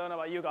brilliant. I don't know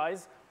about you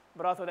guys,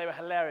 but I thought they were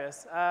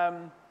hilarious.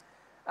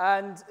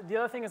 And the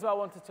other thing as well I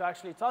wanted to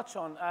actually touch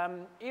on,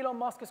 Elon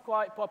Musk is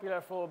quite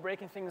popular for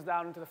breaking things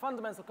down into the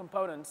fundamental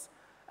components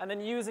and then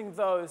using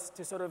those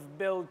to sort of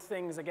build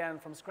things again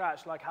from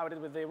scratch, like how he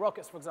did with the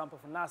rockets, for example,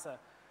 from NASA.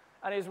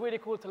 And it's really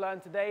cool to learn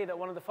today that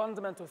one of the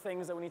fundamental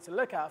things that we need to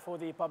look at for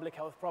the public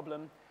health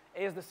problem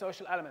is the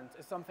social element.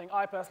 It's something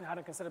I personally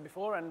hadn't considered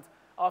before, and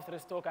after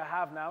this talk I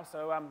have now.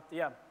 So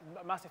yeah,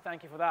 massive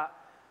thank you for that.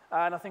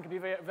 And I think it'd be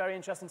very, very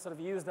interesting to sort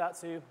of use that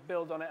to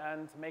build on it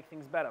and make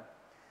things better.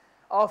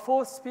 Our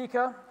fourth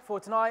speaker for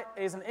tonight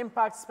is an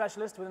impact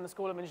specialist within the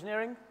School of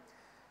Engineering,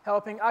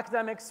 helping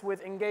academics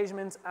with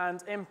engagement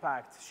and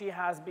impact. She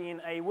has been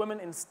a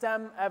woman in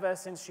STEM ever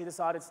since she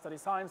decided to study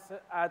science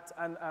at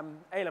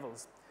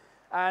A-levels.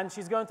 And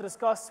she's going to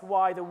discuss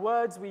why the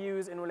words we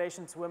use in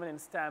relation to women in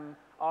STEM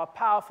are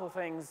powerful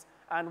things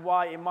and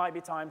why it might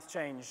be time to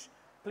change.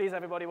 Please,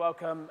 everybody,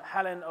 welcome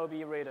Helen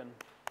Obi-Redden.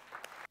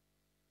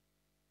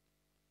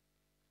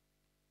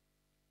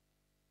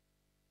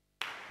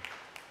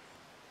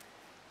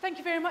 Thank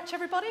you very much,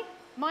 everybody.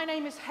 My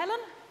name is Helen,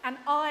 and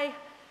I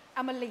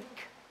am a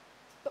leak.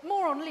 But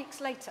more on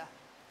leaks later.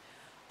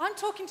 I'm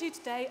talking to you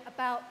today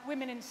about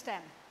women in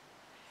STEM.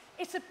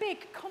 It's a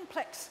big,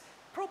 complex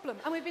problem,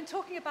 and we've been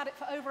talking about it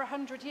for over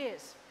 100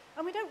 years,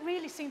 and we don't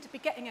really seem to be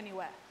getting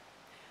anywhere.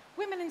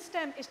 Women in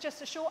STEM is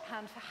just a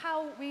shorthand for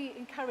how we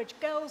encourage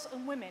girls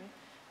and women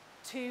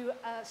to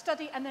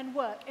study and then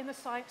work in the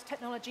science,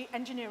 technology,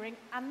 engineering,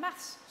 and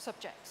maths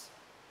subjects.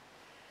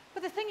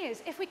 But the thing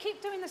is, if we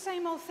keep doing the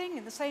same old thing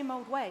in the same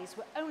old ways,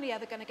 we're only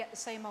ever going to get the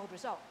same old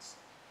results,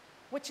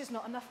 which is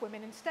not enough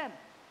women in STEM.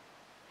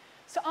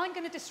 So I'm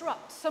going to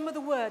disrupt some of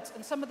the words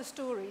and some of the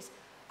stories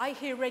I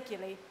hear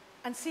regularly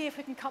and see if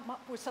we can come up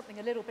with something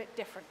a little bit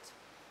different.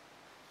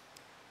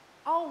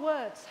 Our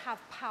words have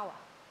power.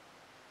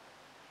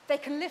 They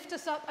can lift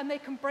us up and they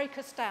can break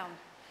us down.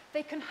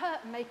 They can hurt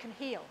and they can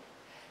heal.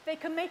 They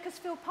can make us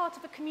feel part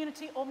of a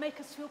community or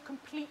make us feel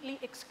completely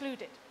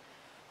excluded.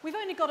 We've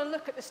only got to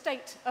look at the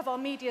state of our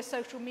media,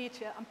 social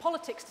media, and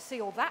politics to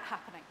see all that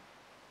happening.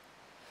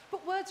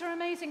 But words are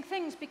amazing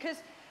things because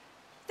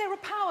they're a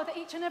power that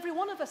each and every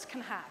one of us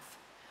can have.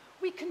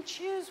 We can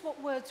choose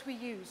what words we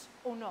use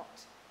or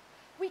not.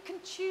 We can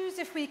choose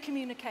if we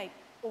communicate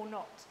or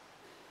not.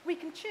 We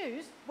can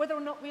choose whether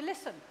or not we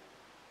listen.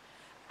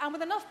 And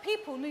with enough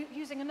people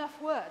using enough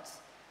words,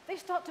 they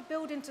start to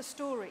build into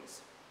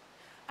stories.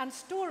 And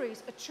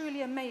stories are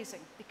truly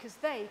amazing because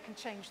they can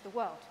change the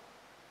world.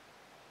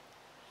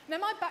 Now,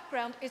 my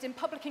background is in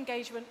public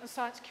engagement and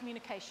science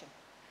communication.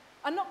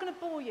 I'm not going to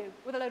bore you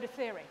with a load of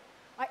theory.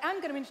 I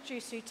am going to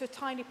introduce you to a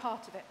tiny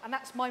part of it, and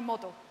that's my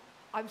model.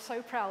 I'm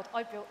so proud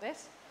I built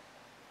this.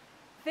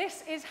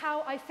 This is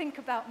how I think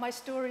about my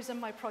stories and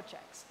my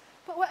projects,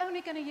 but we're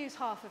only going to use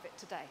half of it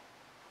today.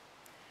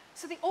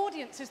 So the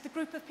audience is the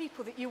group of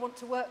people that you want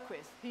to work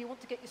with, who you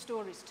want to get your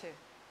stories to.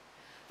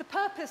 The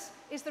purpose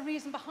is the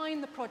reason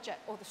behind the project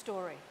or the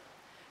story.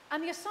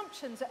 And the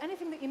assumptions are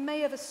anything that you may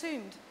have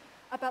assumed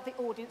about the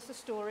audience, the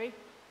story,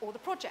 or the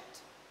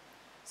project.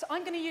 So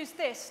I'm going to use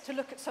this to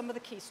look at some of the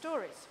key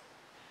stories.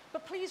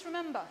 But please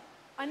remember,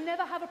 I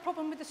never have a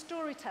problem with the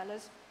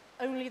storytellers,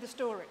 only the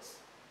stories.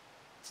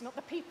 It's not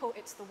the people,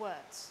 it's the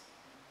words.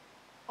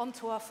 On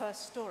to our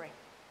first story.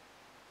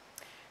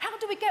 How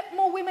do we get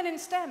more women in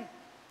STEM?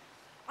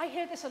 I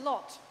hear this a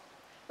lot.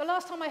 The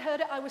last time I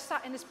heard it, I was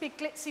sat in this big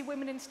glitzy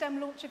Women in STEM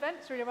launch event.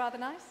 It's really rather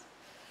nice.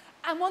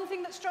 And one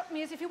thing that struck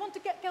me is if you want to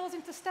get girls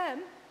into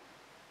STEM,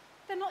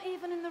 they're not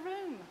even in the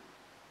room.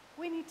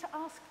 We need to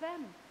ask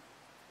them.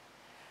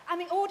 And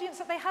the audience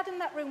that they had in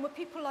that room were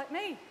people like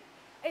me.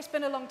 It's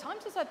been a long time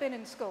since I've been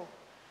in school.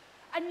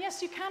 And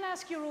yes, you can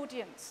ask your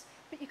audience,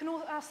 but you can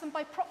also ask them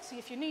by proxy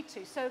if you need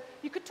to. So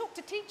you could talk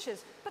to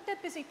teachers, but they're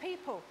busy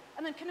people,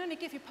 and then can only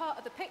give you part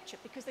of the picture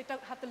because they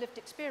don't have the lived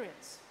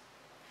experience.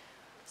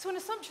 So an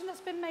assumption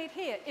that's been made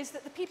here is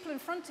that the people in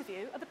front of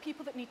you are the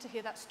people that need to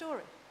hear that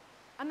story.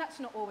 And that's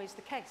not always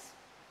the case.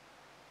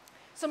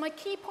 So my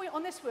key point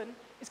on this one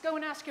is go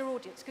and ask your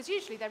audience, because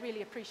usually they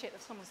really appreciate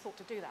that someone's thought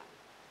to do that.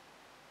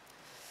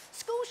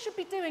 Schools should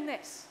be doing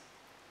this.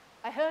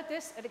 I heard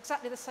this at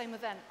exactly the same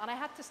event, and I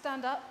had to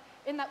stand up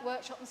in that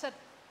workshop and said,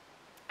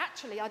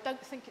 actually, I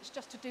don't think it's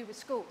just to do with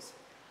schools.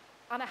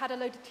 And I had a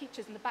load of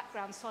teachers in the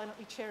background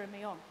silently cheering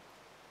me on.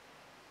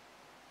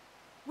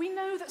 We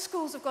know that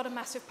schools have got a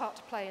massive part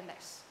to play in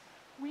this.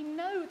 We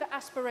know that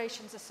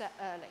aspirations are set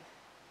early.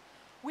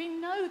 We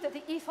know that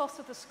the ethos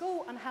of the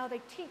school and how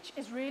they teach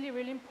is really,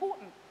 really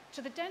important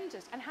to the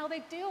genders and how they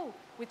deal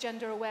with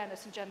gender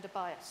awareness and gender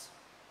bias.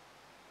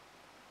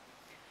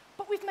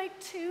 But we've made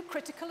two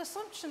critical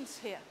assumptions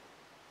here.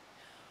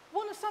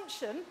 One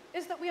assumption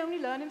is that we only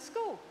learn in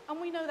school, and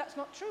we know that's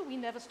not true. We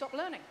never stop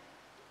learning.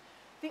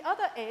 The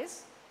other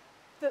is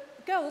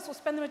that girls will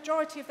spend the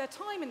majority of their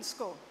time in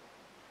school.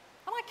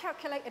 And I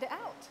calculated it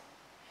out.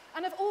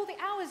 And of all the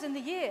hours in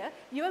the year,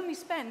 you only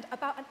spend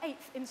about an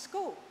eighth in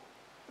school.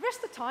 The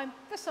rest of the time,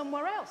 they're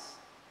somewhere else.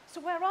 So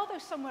where are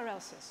those somewhere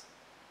else's?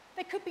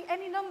 They could be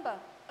any number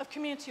of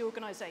community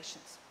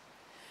organisations.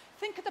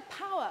 Think of the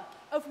power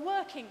of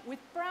working with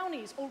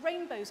brownies or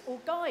rainbows or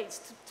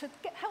guides to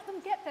help them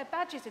get their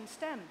badges in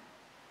STEM.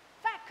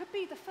 That could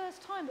be the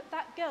first time that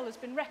that girl has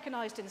been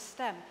recognised in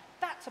STEM.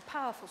 That's a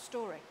powerful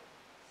story.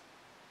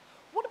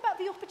 What about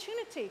the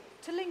opportunity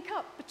to link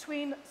up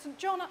between St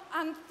John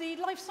and the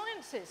life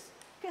sciences.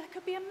 There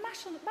could be a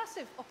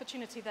massive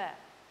opportunity there.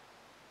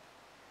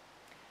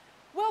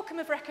 Welcome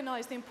have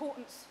recognised the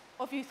importance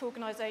of youth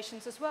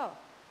organisations as well,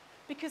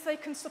 because they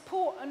can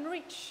support and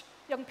reach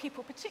young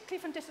people,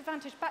 particularly from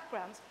disadvantaged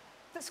backgrounds,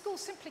 that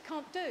schools simply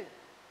can't do.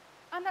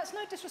 And that's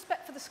no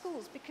disrespect for the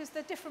schools, because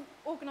they're different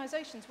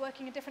organisations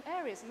working in different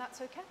areas, and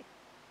that's okay.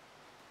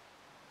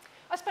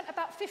 I spent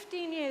about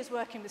 15 years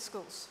working with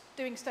schools,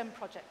 doing STEM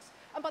projects,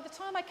 and by the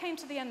time I came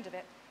to the end of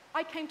it,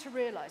 I came to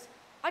realise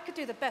I could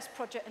do the best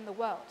project in the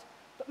world,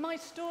 but my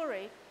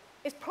story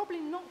is probably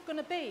not going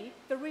to be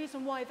the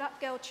reason why that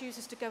girl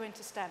chooses to go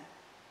into STEM.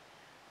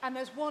 And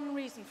there's one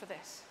reason for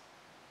this.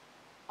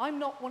 I'm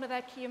not one of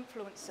their key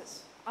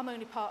influencers. I'm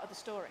only part of the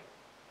story.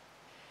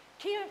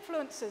 Key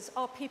influencers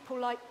are people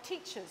like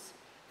teachers,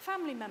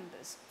 family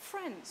members,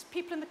 friends,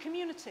 people in the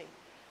community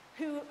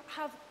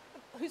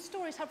whose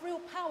stories have real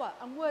power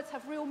and words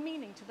have real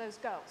meaning to those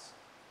girls.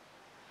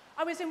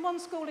 I was in one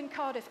school in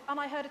Cardiff and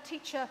I heard a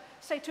teacher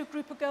say to a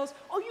group of girls,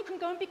 "Oh, you can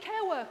go and be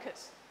care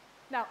workers."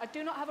 Now, I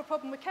do not have a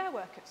problem with care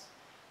workers.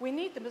 We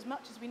need them as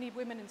much as we need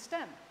women in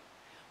STEM.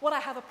 What I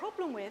have a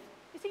problem with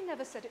is he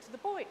never said it to the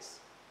boys.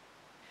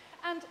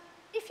 And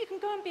if you can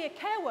go and be a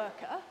care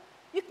worker,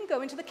 you can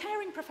go into the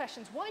caring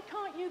professions. Why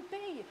can't you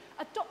be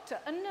a doctor,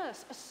 a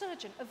nurse, a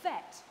surgeon, a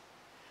vet?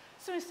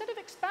 So instead of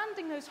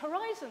expanding those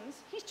horizons,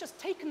 he's just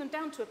taken them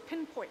down to a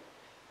pinpoint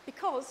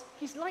because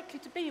he's likely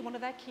to be one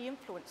of their key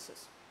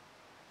influencers.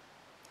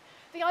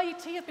 The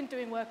IET have been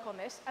doing work on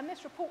this, and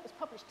this report was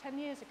published 10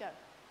 years ago.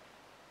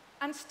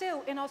 And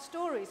still, in our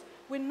stories,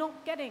 we're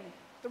not getting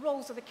the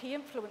roles of the key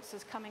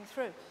influencers coming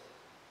through.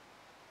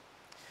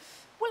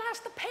 We'll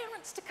ask the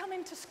parents to come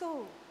into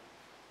school.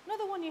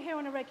 Another one you hear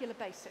on a regular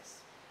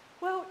basis.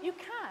 Well, you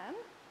can,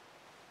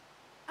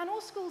 and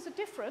all schools are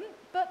different,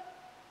 but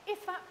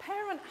if that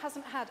parent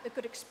hasn't had a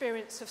good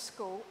experience of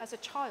school as a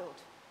child,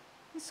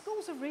 then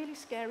school's a really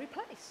scary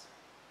place.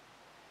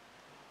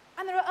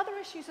 And there are other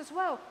issues as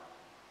well.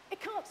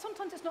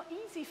 Sometimes it's not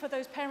easy for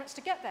those parents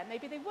to get there.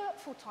 Maybe they work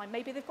full-time,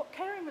 maybe they've got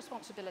caring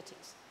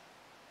responsibilities.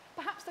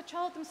 Perhaps the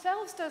child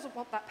themselves doesn't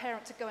want that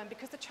parent to go in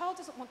because the child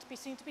doesn't want to be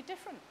seen to be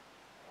different.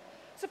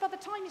 So by the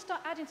time you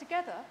start adding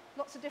together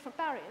lots of different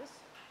barriers,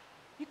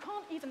 you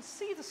can't even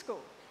see the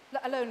school,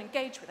 let alone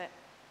engage with it.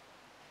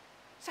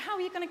 So how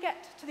are you going to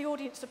get to the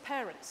audience of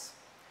parents?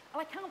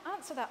 And I can't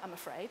answer that, I'm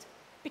afraid,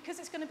 because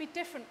it's going to be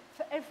different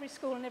for every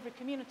school and every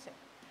community.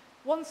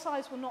 One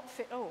size will not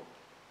fit all.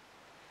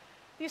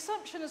 The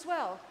assumption as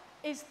well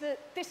is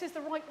that this is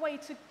the right way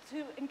to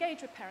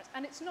engage with parents,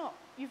 and it's not.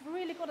 You've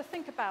really got to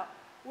think about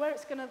where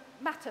it's going to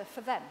matter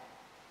for them.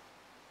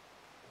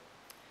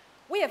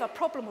 We have a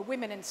problem with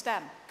women in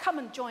STEM. Come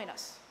and join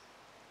us.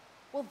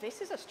 Well,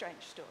 this is a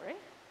strange story.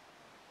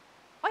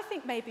 I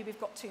think maybe we've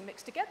got two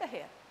mixed together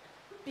here.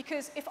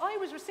 Because if I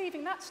was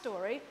receiving that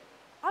story,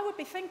 I would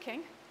be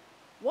thinking,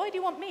 why do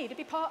you want me to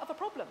be part of a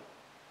problem?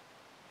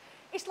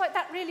 It's like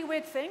that really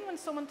weird thing when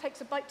someone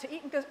takes a bite to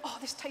eat and goes, "Oh,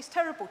 this tastes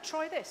terrible,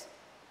 try this."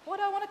 Why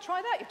do I want to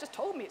try that? You've just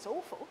told me it's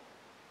awful.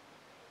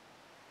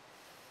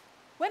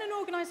 When an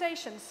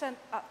organisation sent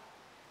up,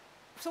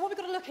 so what we've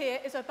got to look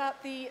here is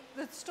about the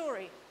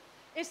story.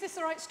 Is this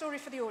the right story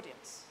for the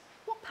audience?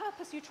 What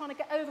purpose are you trying to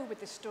get over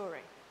with this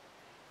story?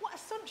 What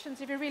assumptions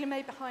have you really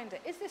made behind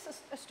it? Is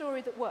this a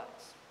story that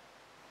works?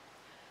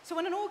 So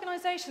when an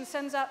organisation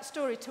sends out a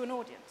story to an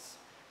audience,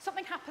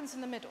 something happens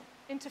in the middle,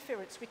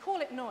 interference. We call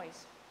it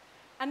noise.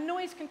 And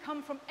noise can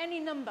come from any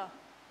number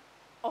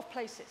of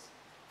places.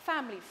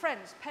 Family,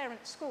 friends,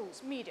 parents,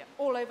 schools, media,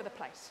 all over the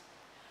place.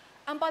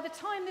 And by the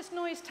time this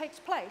noise takes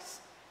place,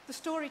 the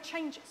story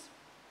changes.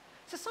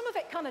 So some of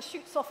it kind of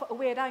shoots off at a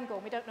weird angle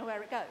and we don't know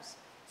where it goes.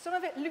 Some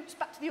of it loops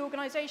back to the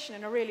organisation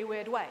in a really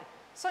weird way.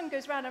 Some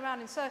goes round and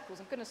round in circles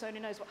and goodness only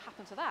knows what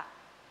happened to that.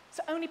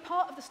 So only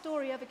part of the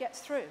story ever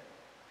gets through.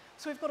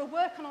 So we've got to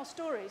work on our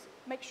stories,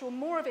 make sure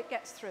more of it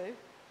gets through,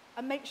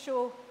 and make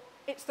sure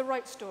it's the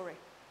right story.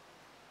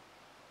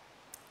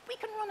 We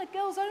can run a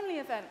girls-only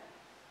event.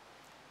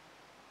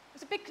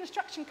 There's a big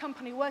construction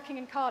company working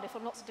in Cardiff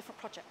on lots of different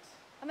projects.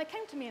 And they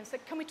came to me and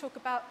said, "Can we talk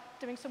about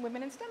doing some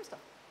women in STEM stuff?"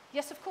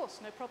 Yes, of course,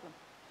 no problem.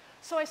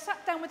 So I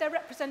sat down with their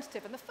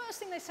representative, and the first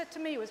thing they said to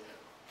me was,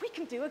 "We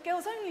can do a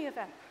girls-only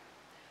event."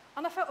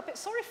 And I felt a bit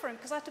sorry for him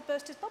because I had to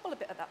burst his bubble a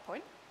bit at that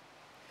point.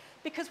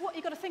 Because what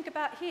you've got to think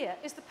about here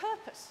is the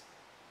purpose.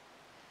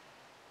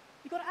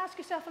 You've got to ask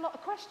yourself a lot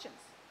of questions.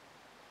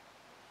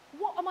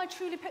 What am I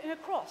truly putting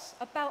across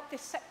about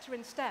this sector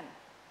in STEM?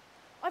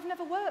 I've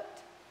never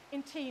worked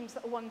in teams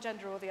that are one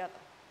gender or the other.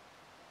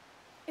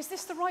 Is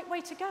this the right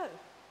way to go?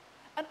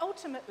 And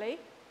ultimately,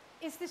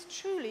 is this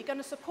truly going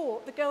to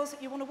support the girls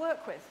that you want to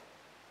work with?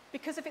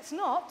 Because if it's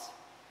not,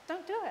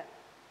 don't do it.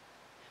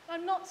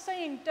 I'm not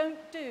saying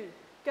don't do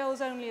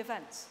girls-only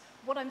events.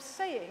 What I'm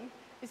saying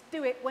is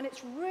do it when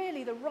it's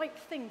really the right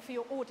thing for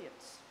your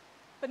audience,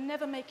 but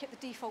never make it the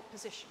default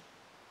position.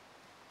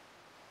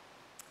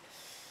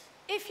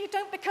 If you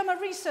don't become a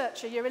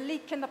researcher, you're a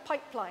leak in the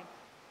pipeline.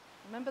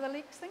 Remember the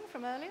leaks thing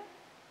from earlier?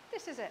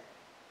 This is it.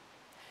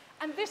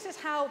 And this is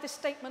how this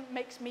statement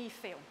makes me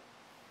feel.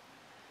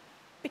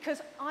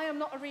 Because I am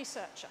not a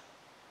researcher.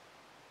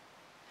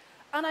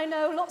 And I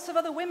know lots of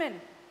other women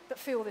that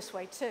feel this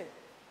way too.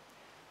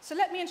 So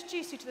let me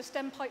introduce you to the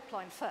STEM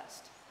pipeline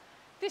first.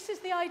 This is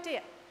the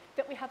idea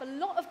that we have a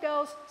lot of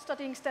girls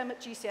studying STEM at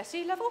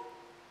GCSE level,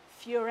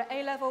 fewer at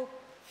A level,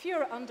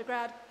 fewer at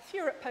undergrad,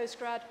 fewer at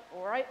postgrad,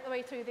 or right the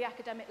way through the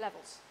academic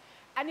levels.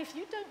 And if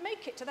you don't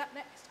make it to that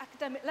next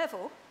academic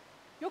level,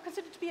 you're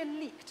considered to be a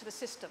leak to the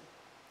system.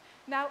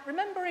 Now,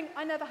 remembering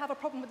I never have a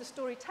problem with the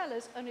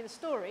storytellers, only the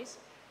stories,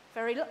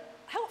 very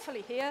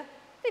helpfully here,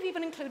 they've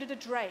even included a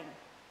drain.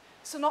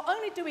 So not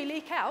only do we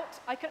leak out,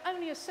 I can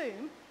only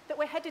assume that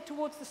we're headed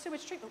towards the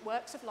sewage treatment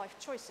works of life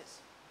choices.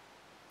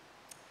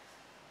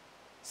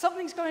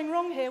 Something's going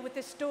wrong here with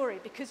this story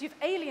because you've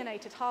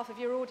alienated half of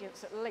your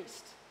audience at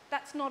least.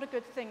 That's not a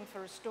good thing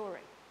for a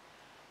story.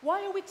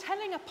 Why are we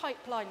telling a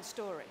pipeline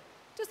story?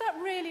 Does that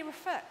really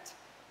reflect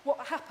what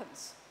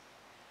happens?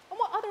 And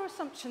what other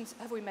assumptions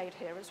have we made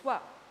here as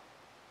well?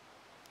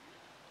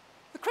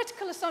 The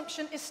critical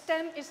assumption is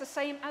STEM is the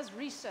same as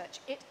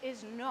research. It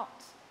is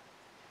not.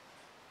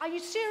 Are you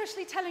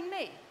seriously telling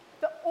me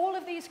that all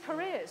of these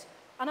careers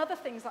and other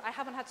things that I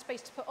haven't had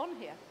space to put on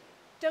here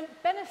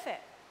don't benefit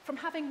from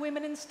having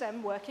women in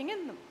STEM working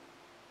in them?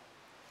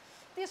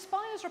 The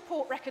Aspires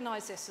report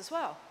recognised this as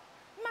well.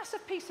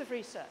 Massive piece of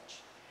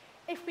research.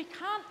 If we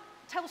can't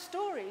tell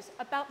stories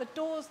about the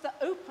doors that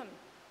open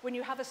when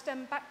you have a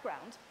STEM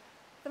background,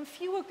 then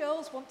fewer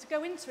girls want to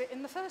go into it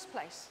in the first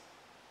place.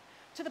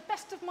 To the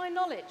best of my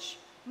knowledge,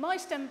 my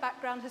STEM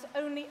background has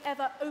only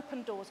ever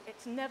opened doors.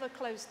 It's never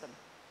closed them.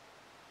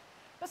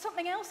 But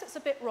something else that's a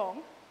bit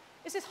wrong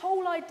is this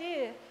whole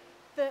idea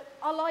that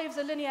our lives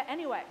are linear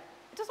anyway.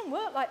 It doesn't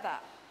work like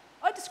that.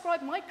 I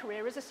describe my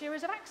career as a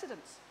series of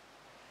accidents.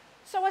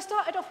 So I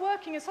started off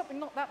working in something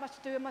not that much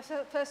to do with my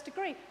first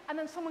degree, and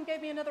then someone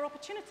gave me another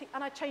opportunity,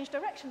 and I changed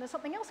direction, and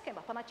something else came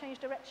up, and I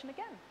changed direction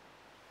again.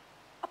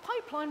 A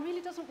pipeline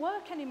really doesn't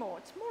work anymore.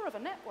 It's more of a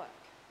network.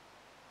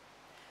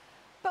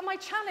 But my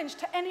challenge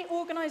to any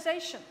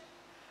organisation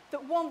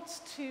that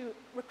wants to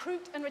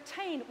recruit and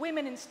retain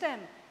women in STEM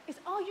is,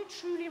 are you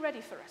truly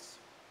ready for us?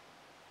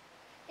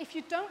 If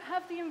you don't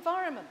have the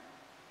environment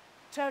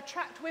to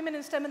attract women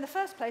in STEM in the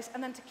first place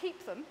and then to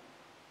keep them,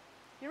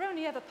 you're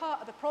only ever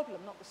part of the problem,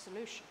 not the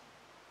solution.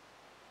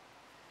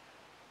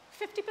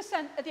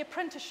 50% of the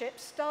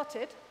apprenticeships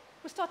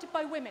were started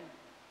by women,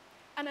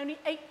 and only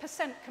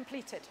 8%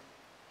 completed.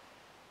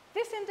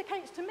 This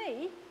indicates to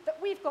me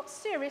that we've got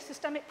serious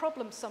systemic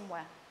problems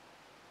somewhere.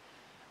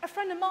 A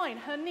friend of mine,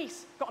 her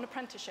niece, got an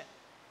apprenticeship.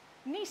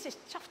 Niece is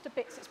chuffed to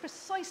bits. It's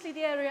precisely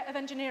the area of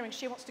engineering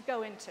she wants to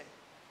go into.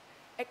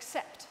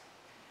 Except,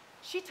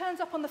 she turns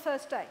up on the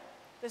first day.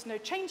 There's no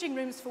changing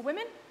rooms for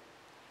women,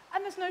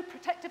 and there's no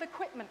protective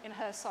equipment in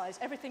her size.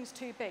 Everything's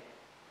too big.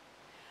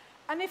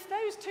 And if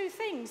those two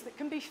things that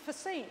can be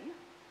foreseen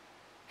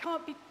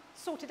can't be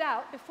sorted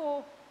out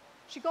before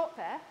she got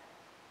there,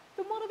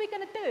 then what are we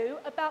going to do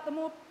about the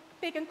more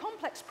big and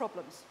complex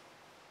problems?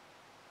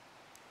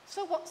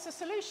 So what's the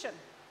solution?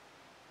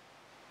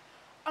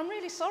 I'm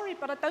really sorry,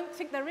 but I don't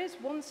think there is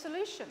one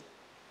solution.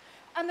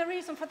 And the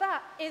reason for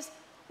that is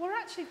we're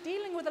actually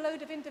dealing with a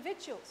load of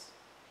individuals.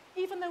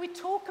 Even though we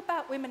talk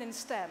about women in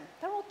STEM,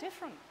 they're all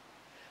different.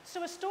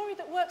 So a story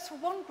that works for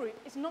one group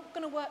is not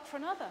going to work for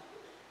another.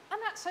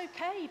 And that's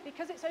okay,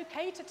 because it's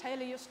okay to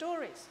tailor your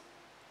stories.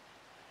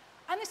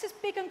 And this is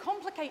big and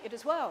complicated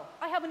as well.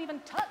 I haven't even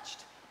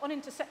touched on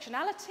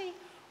intersectionality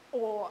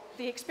or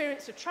the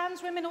experience of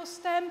trans women or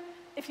STEM,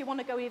 if you want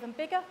to go even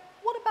bigger.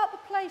 What about the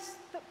place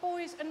that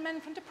boys and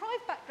men from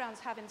deprived backgrounds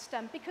have in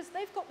STEM? Because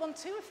they've got one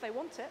too if they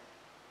want it.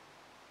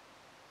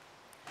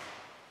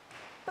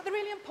 But the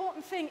really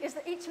important thing is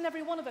that each and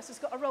every one of us has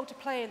got a role to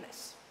play in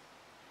this.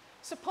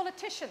 So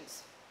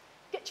politicians,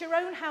 get your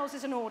own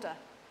houses in order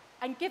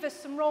and give us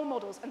some role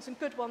models, and some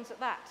good ones at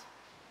that.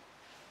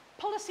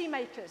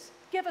 Policymakers,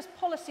 give us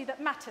policy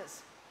that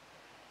matters.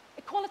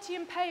 Equality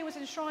in pay was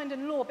enshrined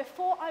in law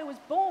before I was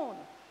born,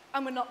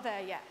 and we're not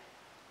there yet.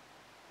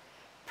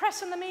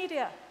 Press and the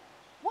media,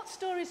 what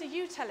stories are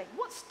you telling?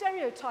 What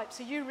stereotypes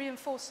are you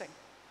reinforcing?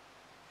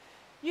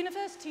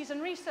 Universities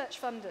and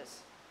research funders,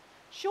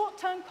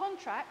 short-term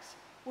contracts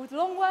with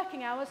long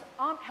working hours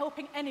aren't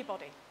helping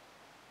anybody.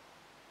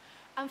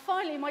 And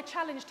finally, my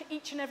challenge to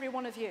each and every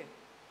one of you,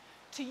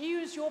 to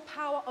use your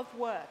power of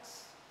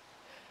words.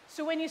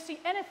 So when you see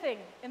anything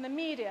in the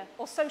media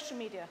or social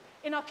media,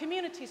 in our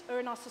communities or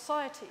in our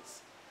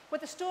societies, where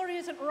the story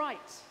isn't right,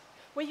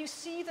 where you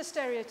see the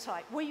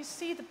stereotype, where you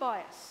see the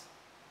bias,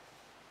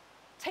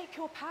 take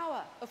your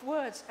power of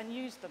words and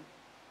use them.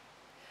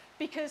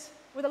 Because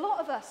with a lot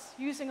of us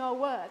using our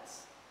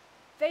words,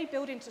 they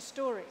build into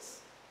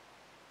stories.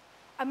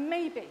 And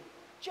maybe,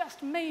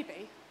 just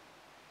maybe,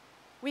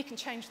 we can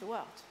change the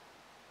world.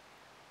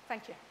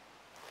 Thank you.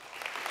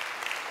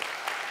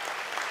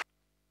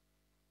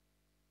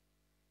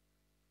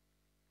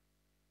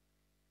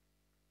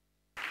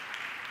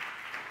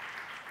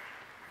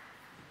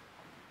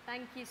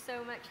 Thank you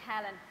so much,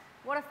 Helen.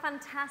 What a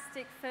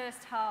fantastic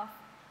first half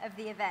of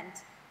the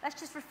event. Let's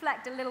just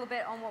reflect a little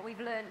bit on what we've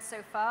learned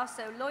so far.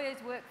 So lawyers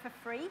work for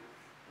free,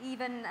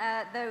 even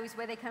those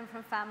where they come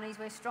from families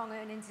where strong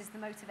earnings is the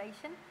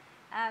motivation.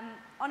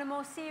 On a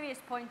more serious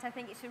point, I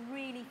think it's a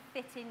really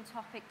fitting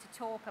topic to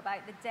talk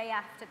about the day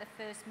after the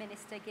First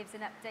Minister gives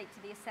an update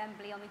to the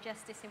Assembly on the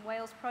Justice in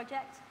Wales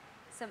project,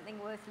 something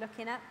worth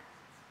looking at.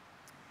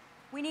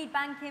 We need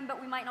banking, but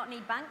we might not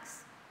need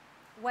banks.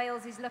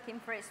 Wales is looking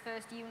for its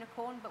first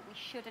unicorn, but we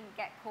shouldn't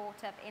get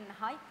caught up in the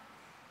hype.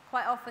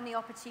 Quite often the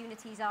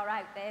opportunities are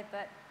out there,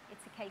 but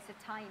it's a case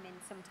of timing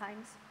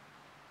sometimes.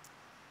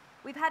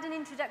 We've had an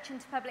introduction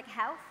to public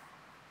health,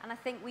 and I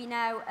think we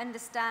now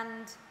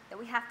understand that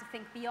we have to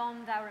think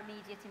beyond our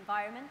immediate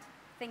environment,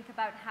 think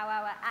about how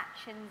our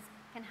actions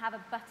can have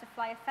a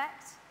butterfly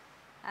effect,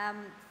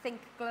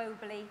 think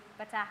globally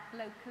but act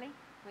locally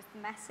was the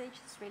message.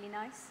 It's really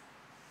nice.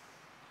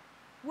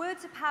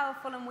 Words are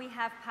powerful and we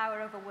have power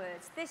over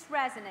words. This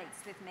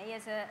resonates with me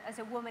as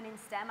a woman in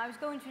STEM. I was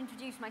going to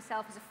introduce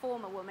myself as a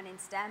former woman in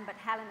STEM, but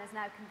Helen has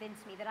now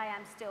convinced me that I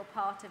am still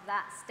part of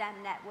that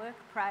STEM network,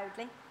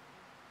 proudly.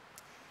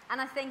 And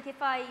I think if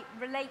I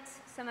relate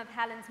some of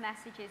Helen's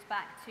messages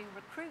back to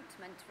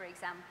recruitment, for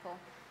example,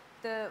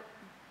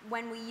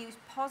 when we use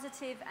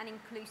positive and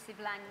inclusive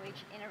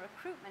language in a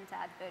recruitment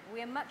advert,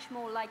 we are much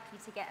more likely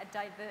to get a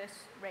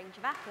diverse range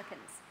of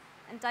applicants.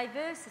 And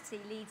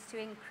diversity leads to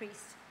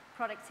increased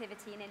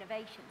productivity and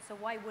innovation, so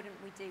why wouldn't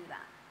we do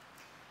that?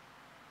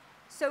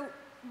 So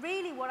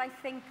really what I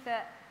think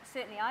that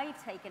certainly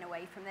I've taken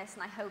away from this,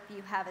 and I hope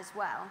you have as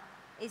well,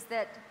 is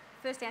that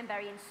firstly I'm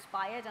very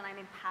inspired and I'm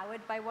empowered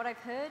by what I've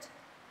heard,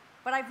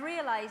 but I've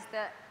realized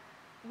that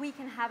we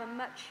can have a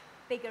much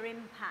bigger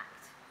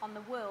impact on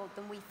the world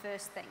than we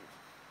first think.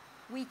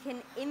 We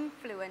can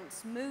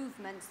influence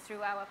movements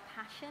through our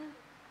passion,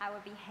 our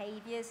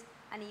behaviors,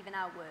 and even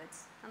our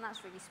words, and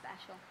that's really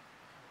special.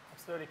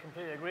 Absolutely,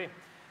 completely agree.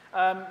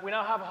 We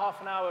now have a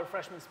half an hour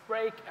refreshments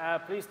break.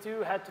 Please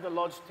do head to the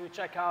lodge to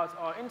check out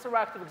our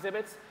interactive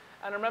exhibits.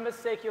 And remember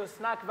to take your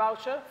snack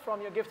voucher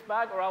from your gift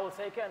bag, or I will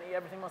take it and eat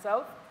everything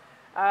myself.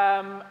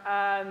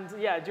 And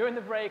yeah, during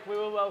the break, we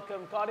will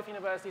welcome Cardiff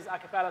University's A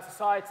Cappella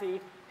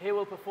Society. He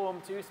will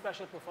perform 2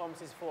 special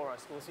performances for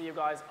us. We'll see you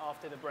guys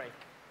after the break.